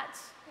that,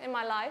 in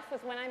my life,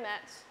 was when I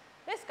met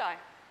this guy.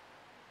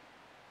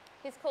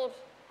 He's called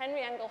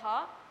Henry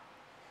Engelhardt.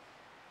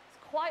 He's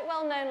quite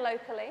well known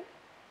locally.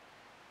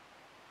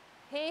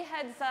 He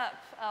heads up,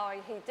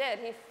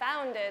 he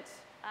founded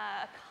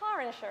a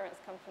car insurance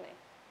company.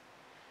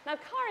 Now,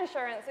 car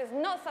insurance is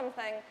not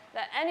something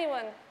that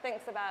anyone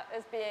thinks about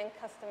as being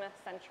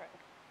customer-centric.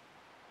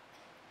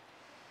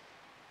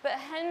 But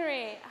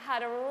Henry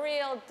had a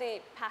real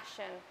deep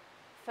passion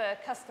for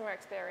customer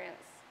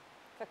experience,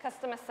 for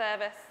customer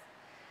service.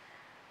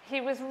 He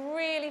was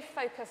really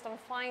focused on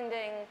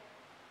finding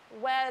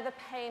where the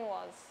pain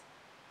was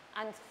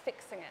and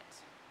fixing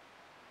it.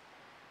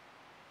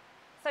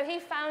 So he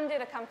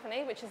founded a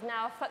company which is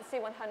now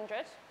FTSE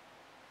 100.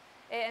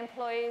 It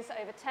employs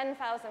over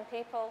 10,000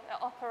 people.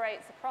 It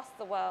operates across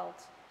the world.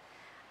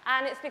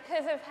 And it's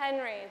because of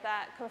Henry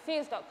that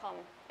Confused.com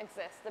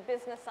exists, the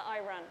business that I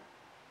run.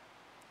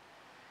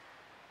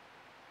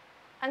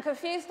 And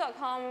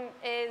Confused.com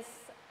is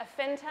a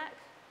fintech.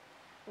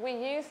 We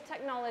use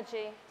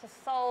technology to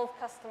solve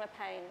customer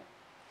pain.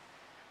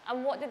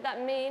 And what did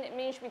that mean? It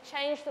means we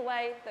changed the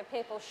way that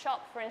people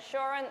shop for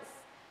insurance,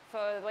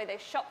 for the way they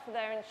shop for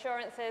their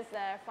insurances,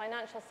 their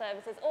financial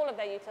services, all of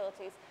their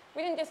utilities.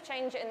 We didn't just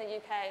change it in the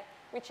UK,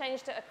 we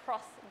changed it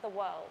across the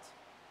world.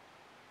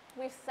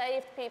 We've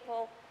saved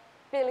people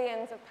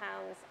billions of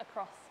pounds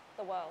across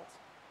the world.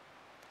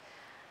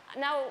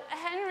 Now,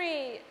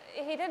 Henry,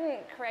 he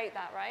didn't create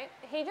that, right?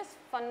 He just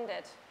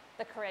funded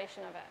the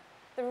creation of it.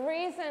 The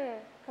reason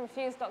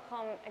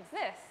Confused.com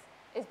exists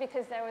is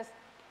because there was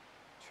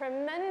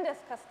tremendous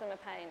customer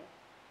pain.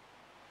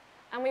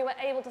 And we were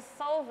able to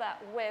solve that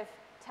with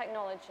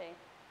technology.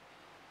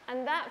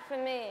 And that, for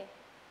me,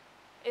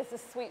 is the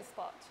sweet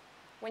spot,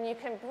 when you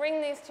can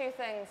bring these two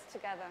things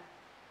together.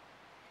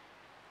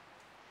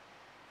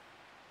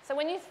 So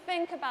when you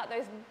think about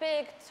those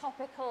big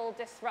topical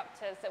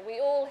disruptors that we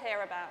all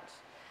hear about,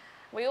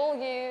 we all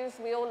use,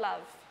 we all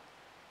love,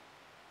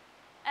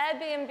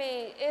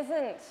 Airbnb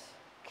isn't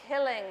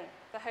killing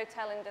the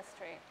hotel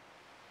industry.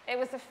 It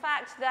was the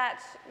fact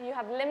that you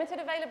have limited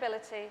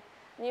availability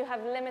and you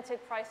have limited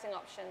pricing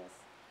options.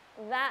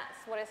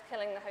 That's what is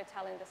killing the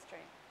hotel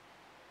industry.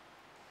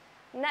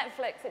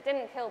 Netflix, it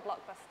didn't kill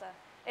Blockbuster.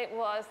 It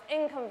was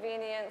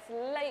inconvenience,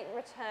 late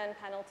return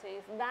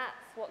penalties.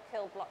 That's what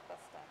killed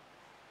Blockbuster.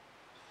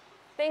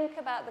 Think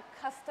about the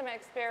customer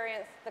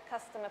experience, the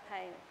customer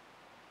pain.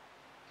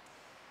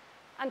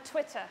 And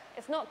Twitter,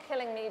 it's not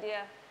killing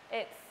media.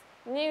 It's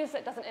news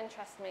that doesn't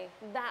interest me.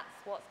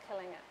 That's what's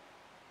killing it.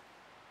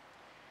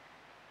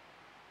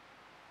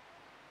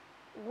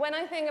 When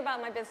I think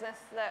about my business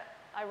that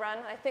I run,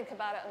 I think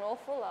about it an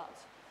awful lot.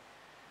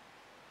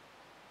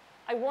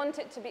 I want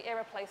it to be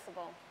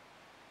irreplaceable.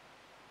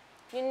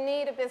 You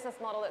need a business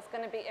model that's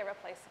going to be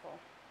irreplaceable.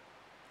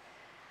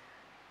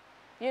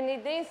 You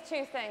need these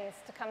two things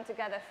to come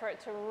together for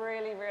it to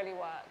really, really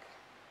work.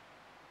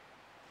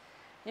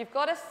 You've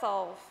got to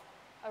solve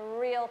a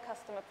real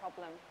customer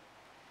problem.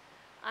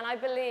 And I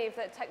believe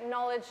that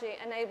technology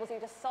enables you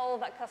to solve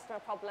that customer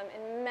problem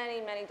in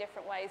many, many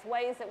different ways,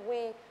 ways that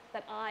we,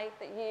 that I,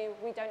 that you,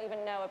 we don't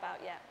even know about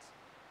yet.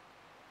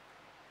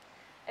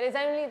 It is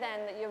only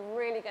then that you're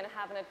really going to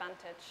have an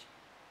advantage.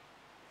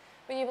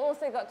 But you've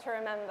also got to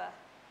remember,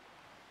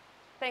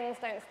 things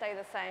don't stay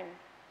the same.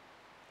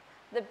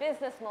 The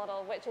business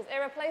model, which is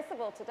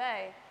irreplaceable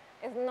today,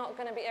 is not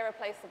going to be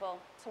irreplaceable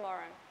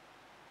tomorrow.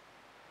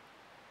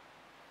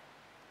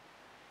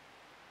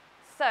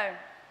 So,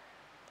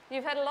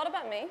 you've heard a lot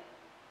about me,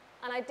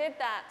 and I did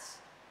that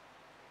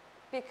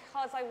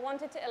because I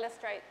wanted to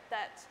illustrate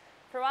that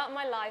throughout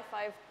my life,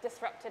 I've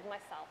disrupted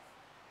myself.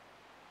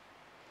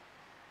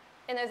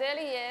 In those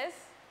early years,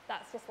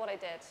 that's just what I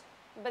did.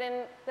 But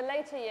in the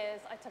later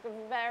years, I took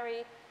a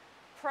very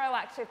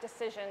proactive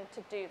decision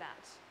to do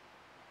that.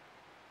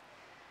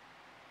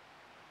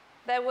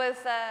 There was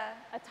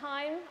a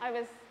time I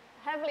was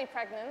heavily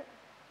pregnant.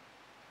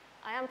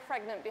 I am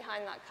pregnant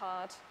behind that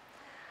card.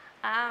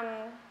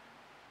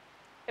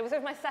 It was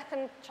with my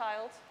second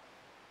child.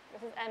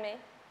 This is Emmy.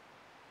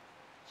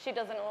 She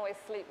doesn't always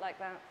sleep like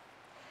that.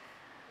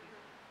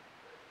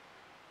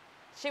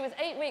 She was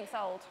 8 weeks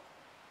old,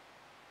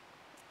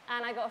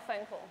 and I got a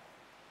phone call.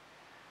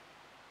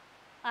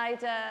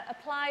 I'd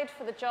applied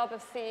for the job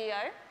of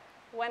CEO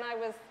when I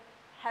was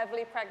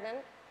heavily pregnant.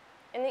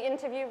 In the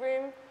interview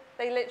room,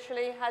 they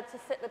literally had to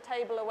sit the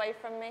table away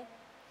from me.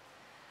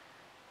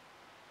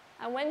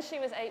 And when she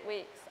was 8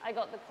 weeks, I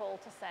got the call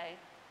to say,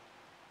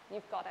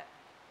 "You've got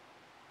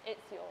it.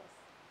 It's yours."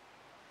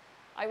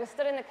 I was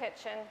stood in the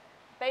kitchen,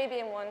 baby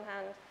in one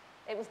hand.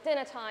 It was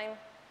dinner time,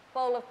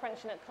 bowl of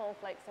crunchy nut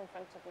cornflakes in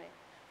front of me.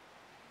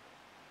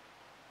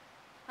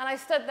 And I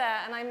stood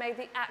there and I made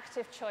the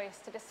active choice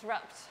to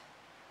disrupt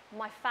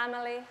my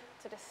family,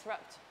 to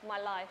disrupt my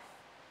life,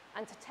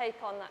 and to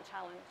take on that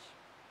challenge.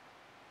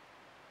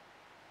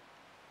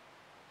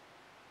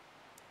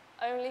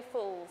 Only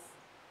fools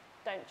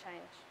don't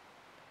change.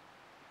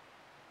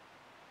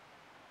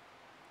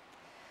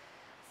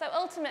 So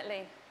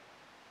ultimately,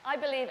 I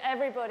believe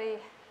everybody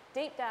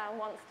deep down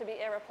wants to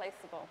be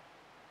irreplaceable.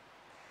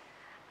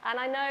 And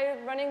I know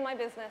running my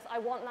business, I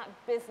want that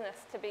business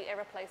to be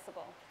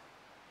irreplaceable.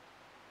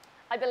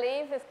 I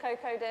believe, as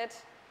Coco did,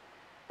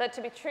 that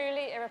to be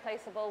truly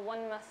irreplaceable,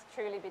 one must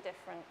truly be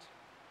different.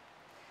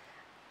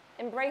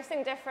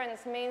 Embracing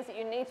difference means that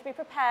you need to be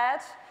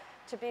prepared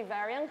to be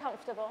very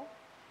uncomfortable.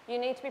 You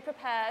need to be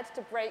prepared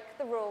to break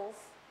the rules.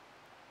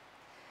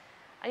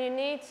 And you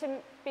need to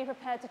be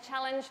prepared to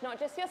challenge not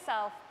just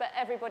yourself, but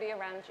everybody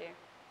around you.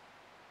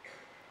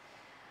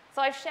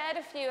 So I've shared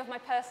a few of my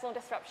personal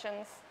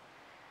disruptions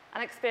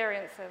and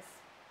experiences.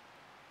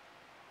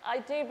 I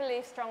do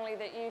believe strongly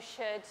that you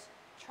should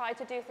try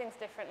to do things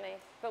differently,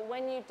 but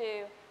when you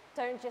do,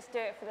 don't just do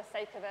it for the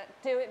sake of it.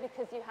 Do it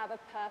because you have a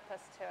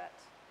purpose to it.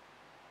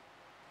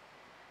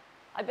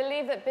 I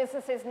believe that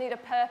businesses need a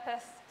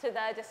purpose to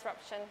their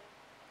disruption,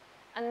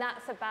 and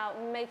that's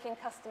about making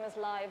customers'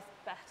 lives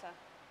better.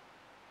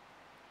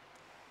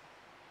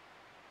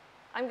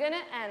 I'm going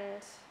to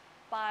end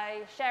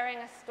by sharing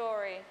a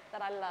story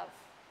that I love.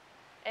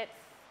 It's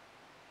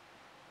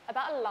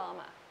about a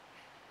llama.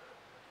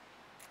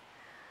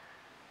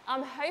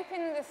 I'm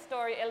hoping this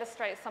story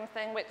illustrates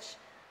something which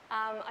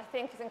I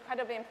think is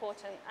incredibly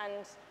important,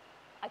 and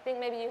I think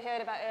maybe you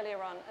heard about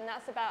earlier on, and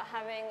that's about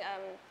having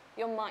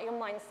your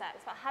mindset.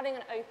 It's about having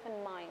an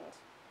open mind.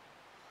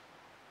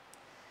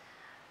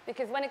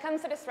 Because when it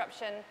comes to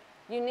disruption,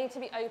 you need to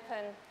be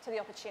open to the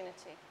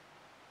opportunity.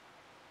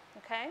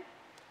 Okay?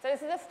 So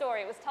this is a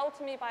story. It was told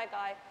to me by a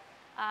guy.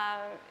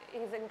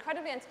 He's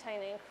incredibly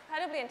entertaining,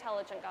 incredibly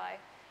intelligent guy.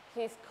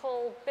 He's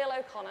called Bill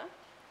O'Connor.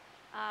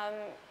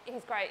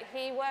 He's great.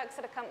 He works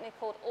at a company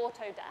called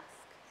Autodesk.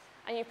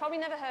 And you've probably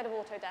never heard of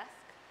Autodesk,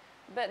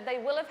 but they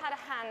will have had a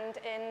hand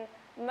in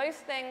most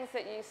things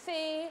that you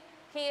see,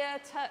 hear,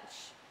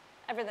 touch,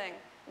 everything.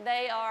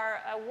 They are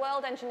a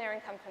world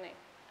engineering company,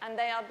 and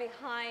they are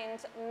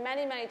behind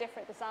many, many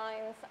different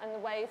designs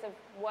and ways of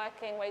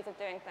working, ways of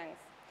doing things.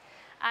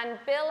 And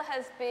Bill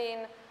has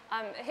been,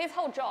 his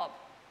whole job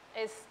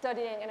is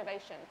studying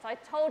innovation. So I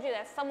told you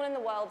there's someone in the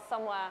world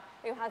somewhere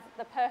who has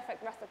the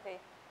perfect recipe.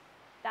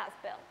 That's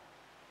Bill.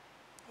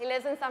 He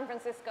lives in San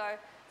Francisco,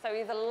 so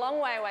he's a long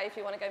way away if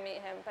you want to go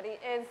meet him, but he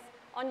is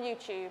on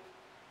YouTube.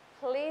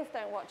 Please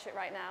don't watch it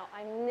right now.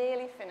 I'm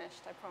nearly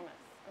finished, I promise,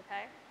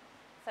 okay?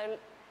 So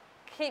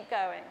keep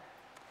going.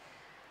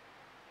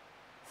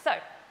 So,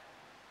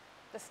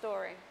 the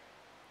story.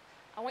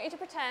 I want you to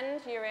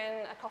pretend you're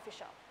in a coffee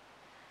shop,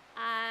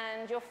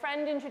 and your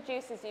friend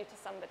introduces you to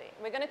somebody.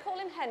 We're going to call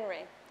him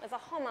Henry as a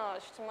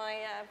homage to my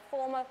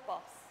former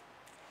boss.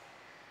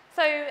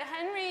 So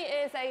Henry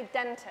is a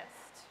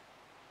dentist,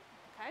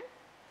 okay?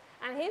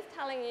 And he's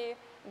telling you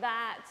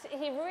that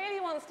he really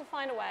wants to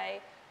find a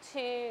way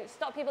to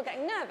stop people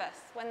getting nervous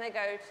when they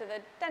go to the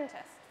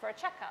dentist for a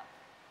checkup.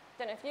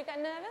 Don't know if you get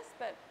nervous,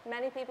 but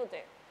many people do.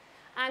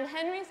 And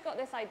Henry's got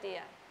this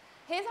idea.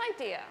 His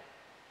idea,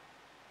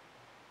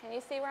 can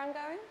you see where I'm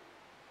going?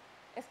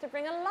 Is to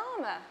bring a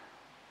llama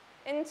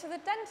into the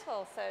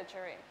dental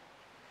surgery.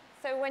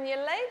 So when you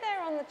lay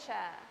there on the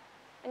chair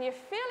and you're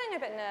feeling a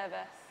bit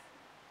nervous,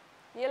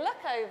 you look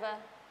over,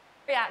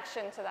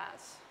 reaction to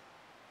that.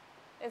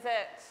 Is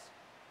it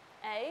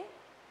A,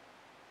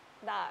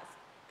 that's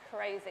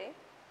crazy?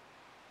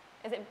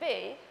 Is it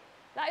B,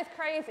 that is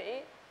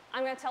crazy,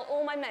 I'm going to tell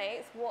all my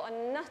mates what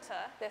a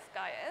nutter this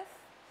guy is?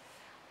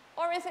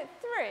 Or is it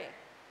 3?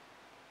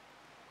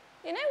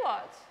 You know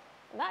what?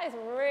 That is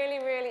really,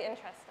 really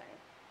interesting.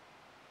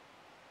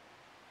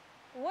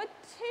 Would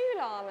 2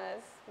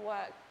 llamas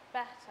work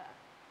better?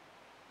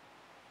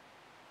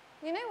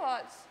 You know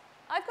what?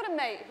 I've got a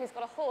mate who's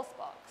got a horse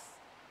box.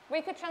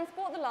 We could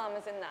transport the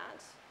llamas in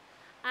that,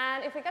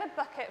 and if we get a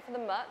bucket for the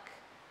muck,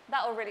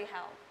 that will really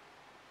help.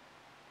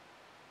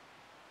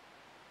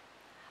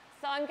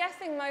 So I'm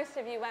guessing most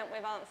of you went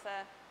with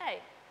answer A.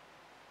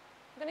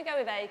 I'm going to go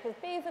with A because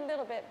B is a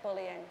little bit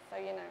bullying, so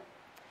you know.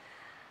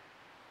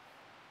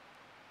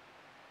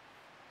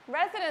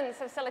 Residents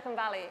of Silicon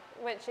Valley,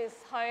 which is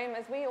home,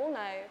 as we all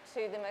know,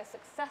 to the most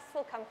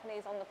successful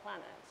companies on the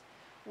planet,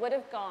 would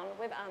have gone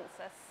with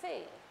answer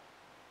C.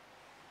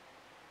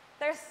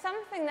 There's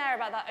something there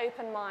about that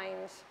open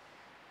mind,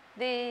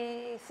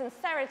 the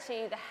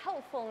sincerity, the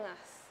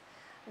helpfulness,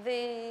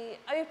 the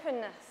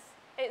openness.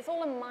 It's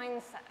all a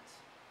mindset,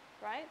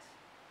 right?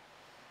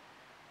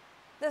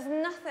 There's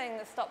nothing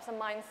that stops a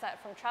mindset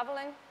from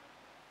traveling.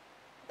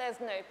 There's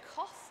no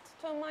cost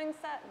to a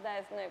mindset.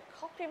 There's no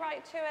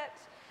copyright to it.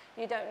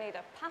 You don't need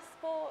a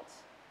passport,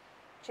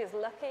 which is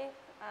lucky,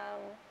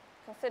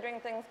 considering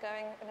things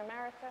going in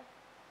America.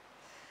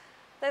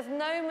 There's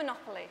no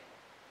monopoly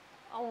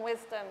on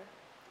wisdom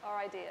or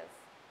ideas.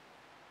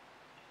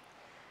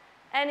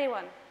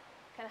 Anyone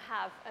can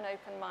have an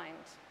open mind,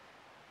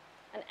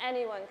 and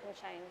anyone can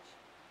change.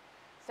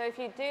 So if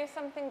you do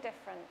something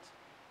different,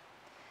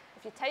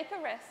 if you take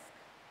a risk,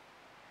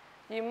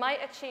 you might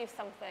achieve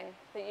something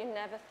that you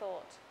never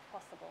thought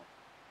possible.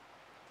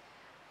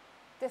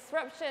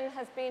 Disruption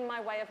has been my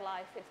way of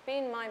life. It's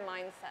been my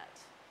mindset.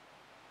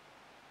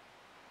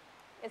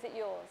 Is it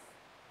yours?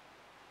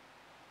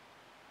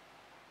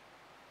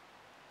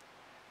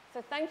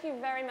 So thank you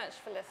very much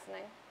for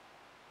listening.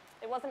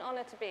 It was an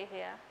honor to be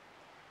here,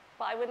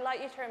 but I would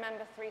like you to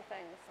remember 3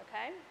 things,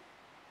 okay?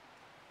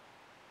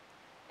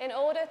 In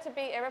order to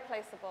be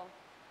irreplaceable,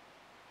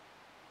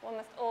 one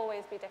must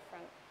always be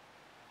different.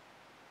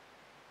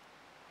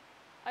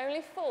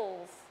 Only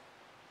fools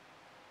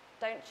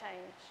don't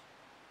change.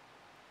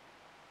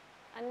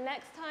 And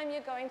next time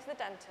you're going to the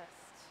dentist,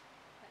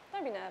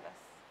 don't be nervous.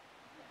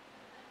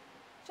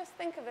 Just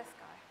think of this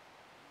guy.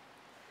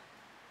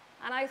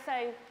 And I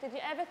say, did you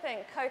ever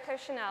think Coco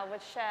Chanel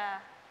would share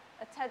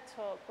a TED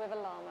Talk with a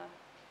llama?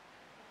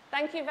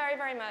 Thank you very,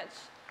 very much.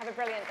 Have a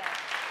brilliant day.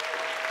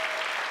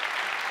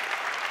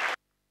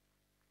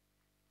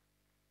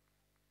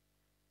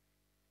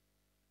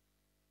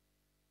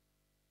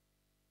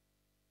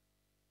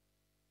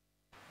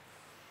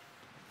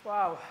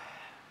 Wow.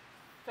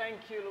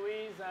 Thank you,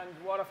 Louise, and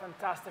what a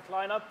fantastic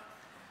lineup.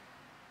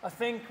 I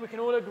think we can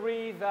all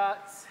agree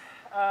that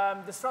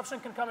disruption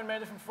can come in many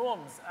different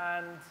forms,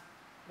 and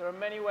there are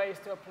many ways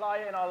to apply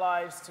it in our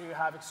lives to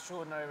have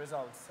extraordinary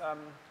results.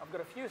 I've got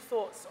a few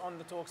thoughts on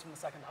the talks from the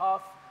second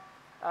half,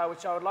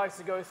 which I would like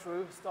to go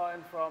through,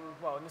 starting from,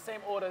 well, in the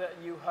same order that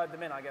you heard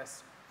them in, I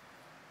guess.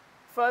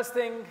 First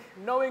thing,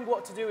 knowing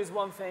what to do is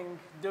one thing,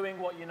 doing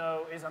what you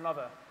know is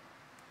another.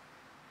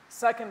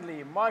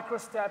 Secondly, micro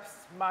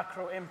steps,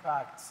 macro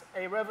impacts.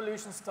 A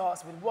revolution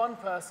starts with one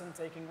person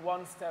taking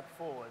one step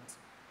forward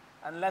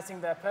and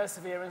letting their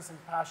perseverance and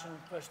passion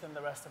push them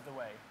the rest of the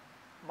way.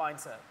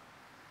 Mindset.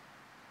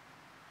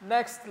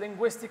 Next,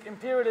 linguistic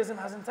imperialism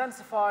has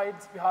intensified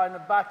behind the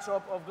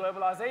backdrop of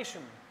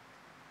globalization.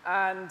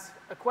 And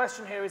a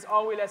question here is,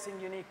 are we letting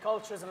unique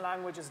cultures and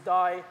languages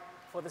die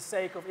for the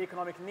sake of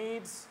economic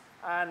needs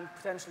and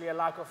potentially a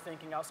lack of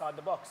thinking outside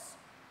the box?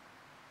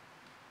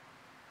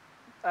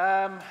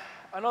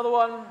 Another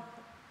one,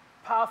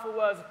 powerful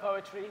words of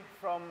poetry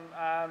from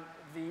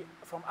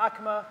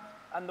ACMA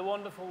and the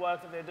wonderful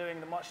work that they're doing,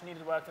 the much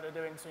needed work that they're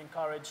doing to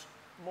encourage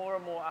more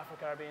and more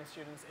Afro-Caribbean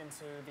students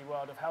into the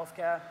world of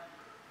healthcare.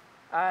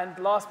 And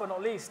last but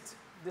not least,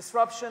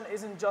 disruption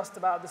isn't just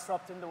about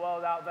disrupting the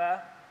world out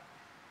there.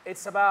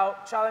 It's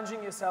about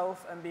challenging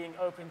yourself and being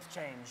open to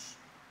change,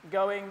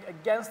 going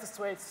against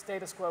the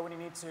status quo when you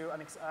need to,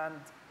 and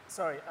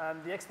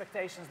the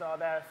expectations that are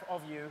there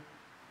of you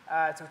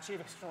to achieve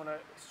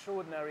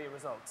extraordinary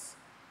results.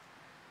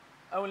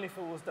 Only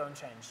fools don't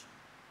change.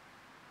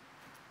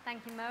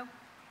 Thank you, Mo.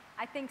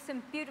 I think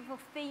some beautiful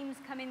themes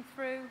coming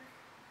through,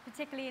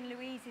 particularly in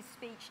Louise's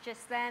speech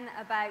just then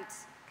about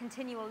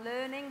continual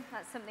learning.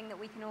 That's something that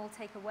we can all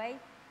take away.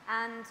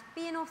 And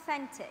being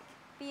authentic,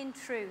 being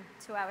true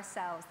to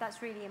ourselves.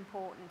 That's really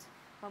important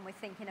when we're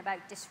thinking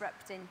about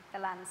disrupting the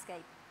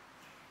landscape.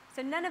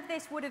 So none of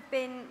this would have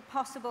been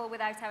possible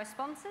without our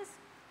sponsors.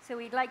 So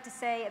we'd like to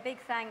say a big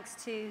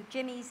thanks to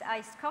Jimmy's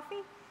Iced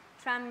Coffee,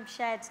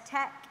 Tramshed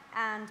Tech,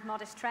 and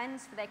Modest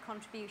Trends for their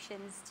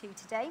contributions to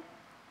today.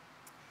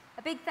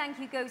 A big thank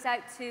you goes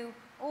out to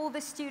all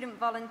the student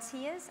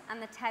volunteers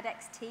and the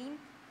TEDx team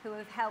who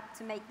have helped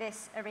to make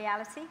this a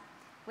reality.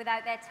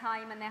 Without their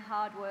time and their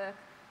hard work,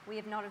 we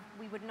would not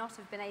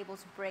have been able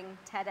to bring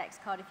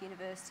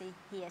TEDxCardiffUniversity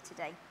here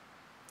today.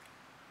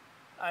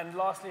 And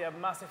lastly, a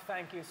massive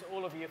thank you to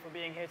all of you for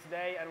being here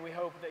today, and we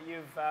hope that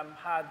you've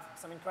had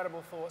some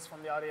incredible thoughts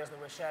from the ideas that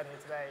were shared here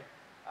today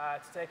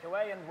to take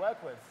away and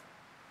work with.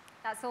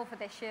 That's all for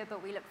this year,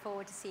 but we look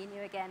forward to seeing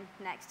you again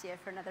next year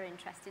for another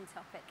interesting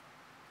topic.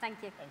 Thank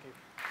you. Thank you.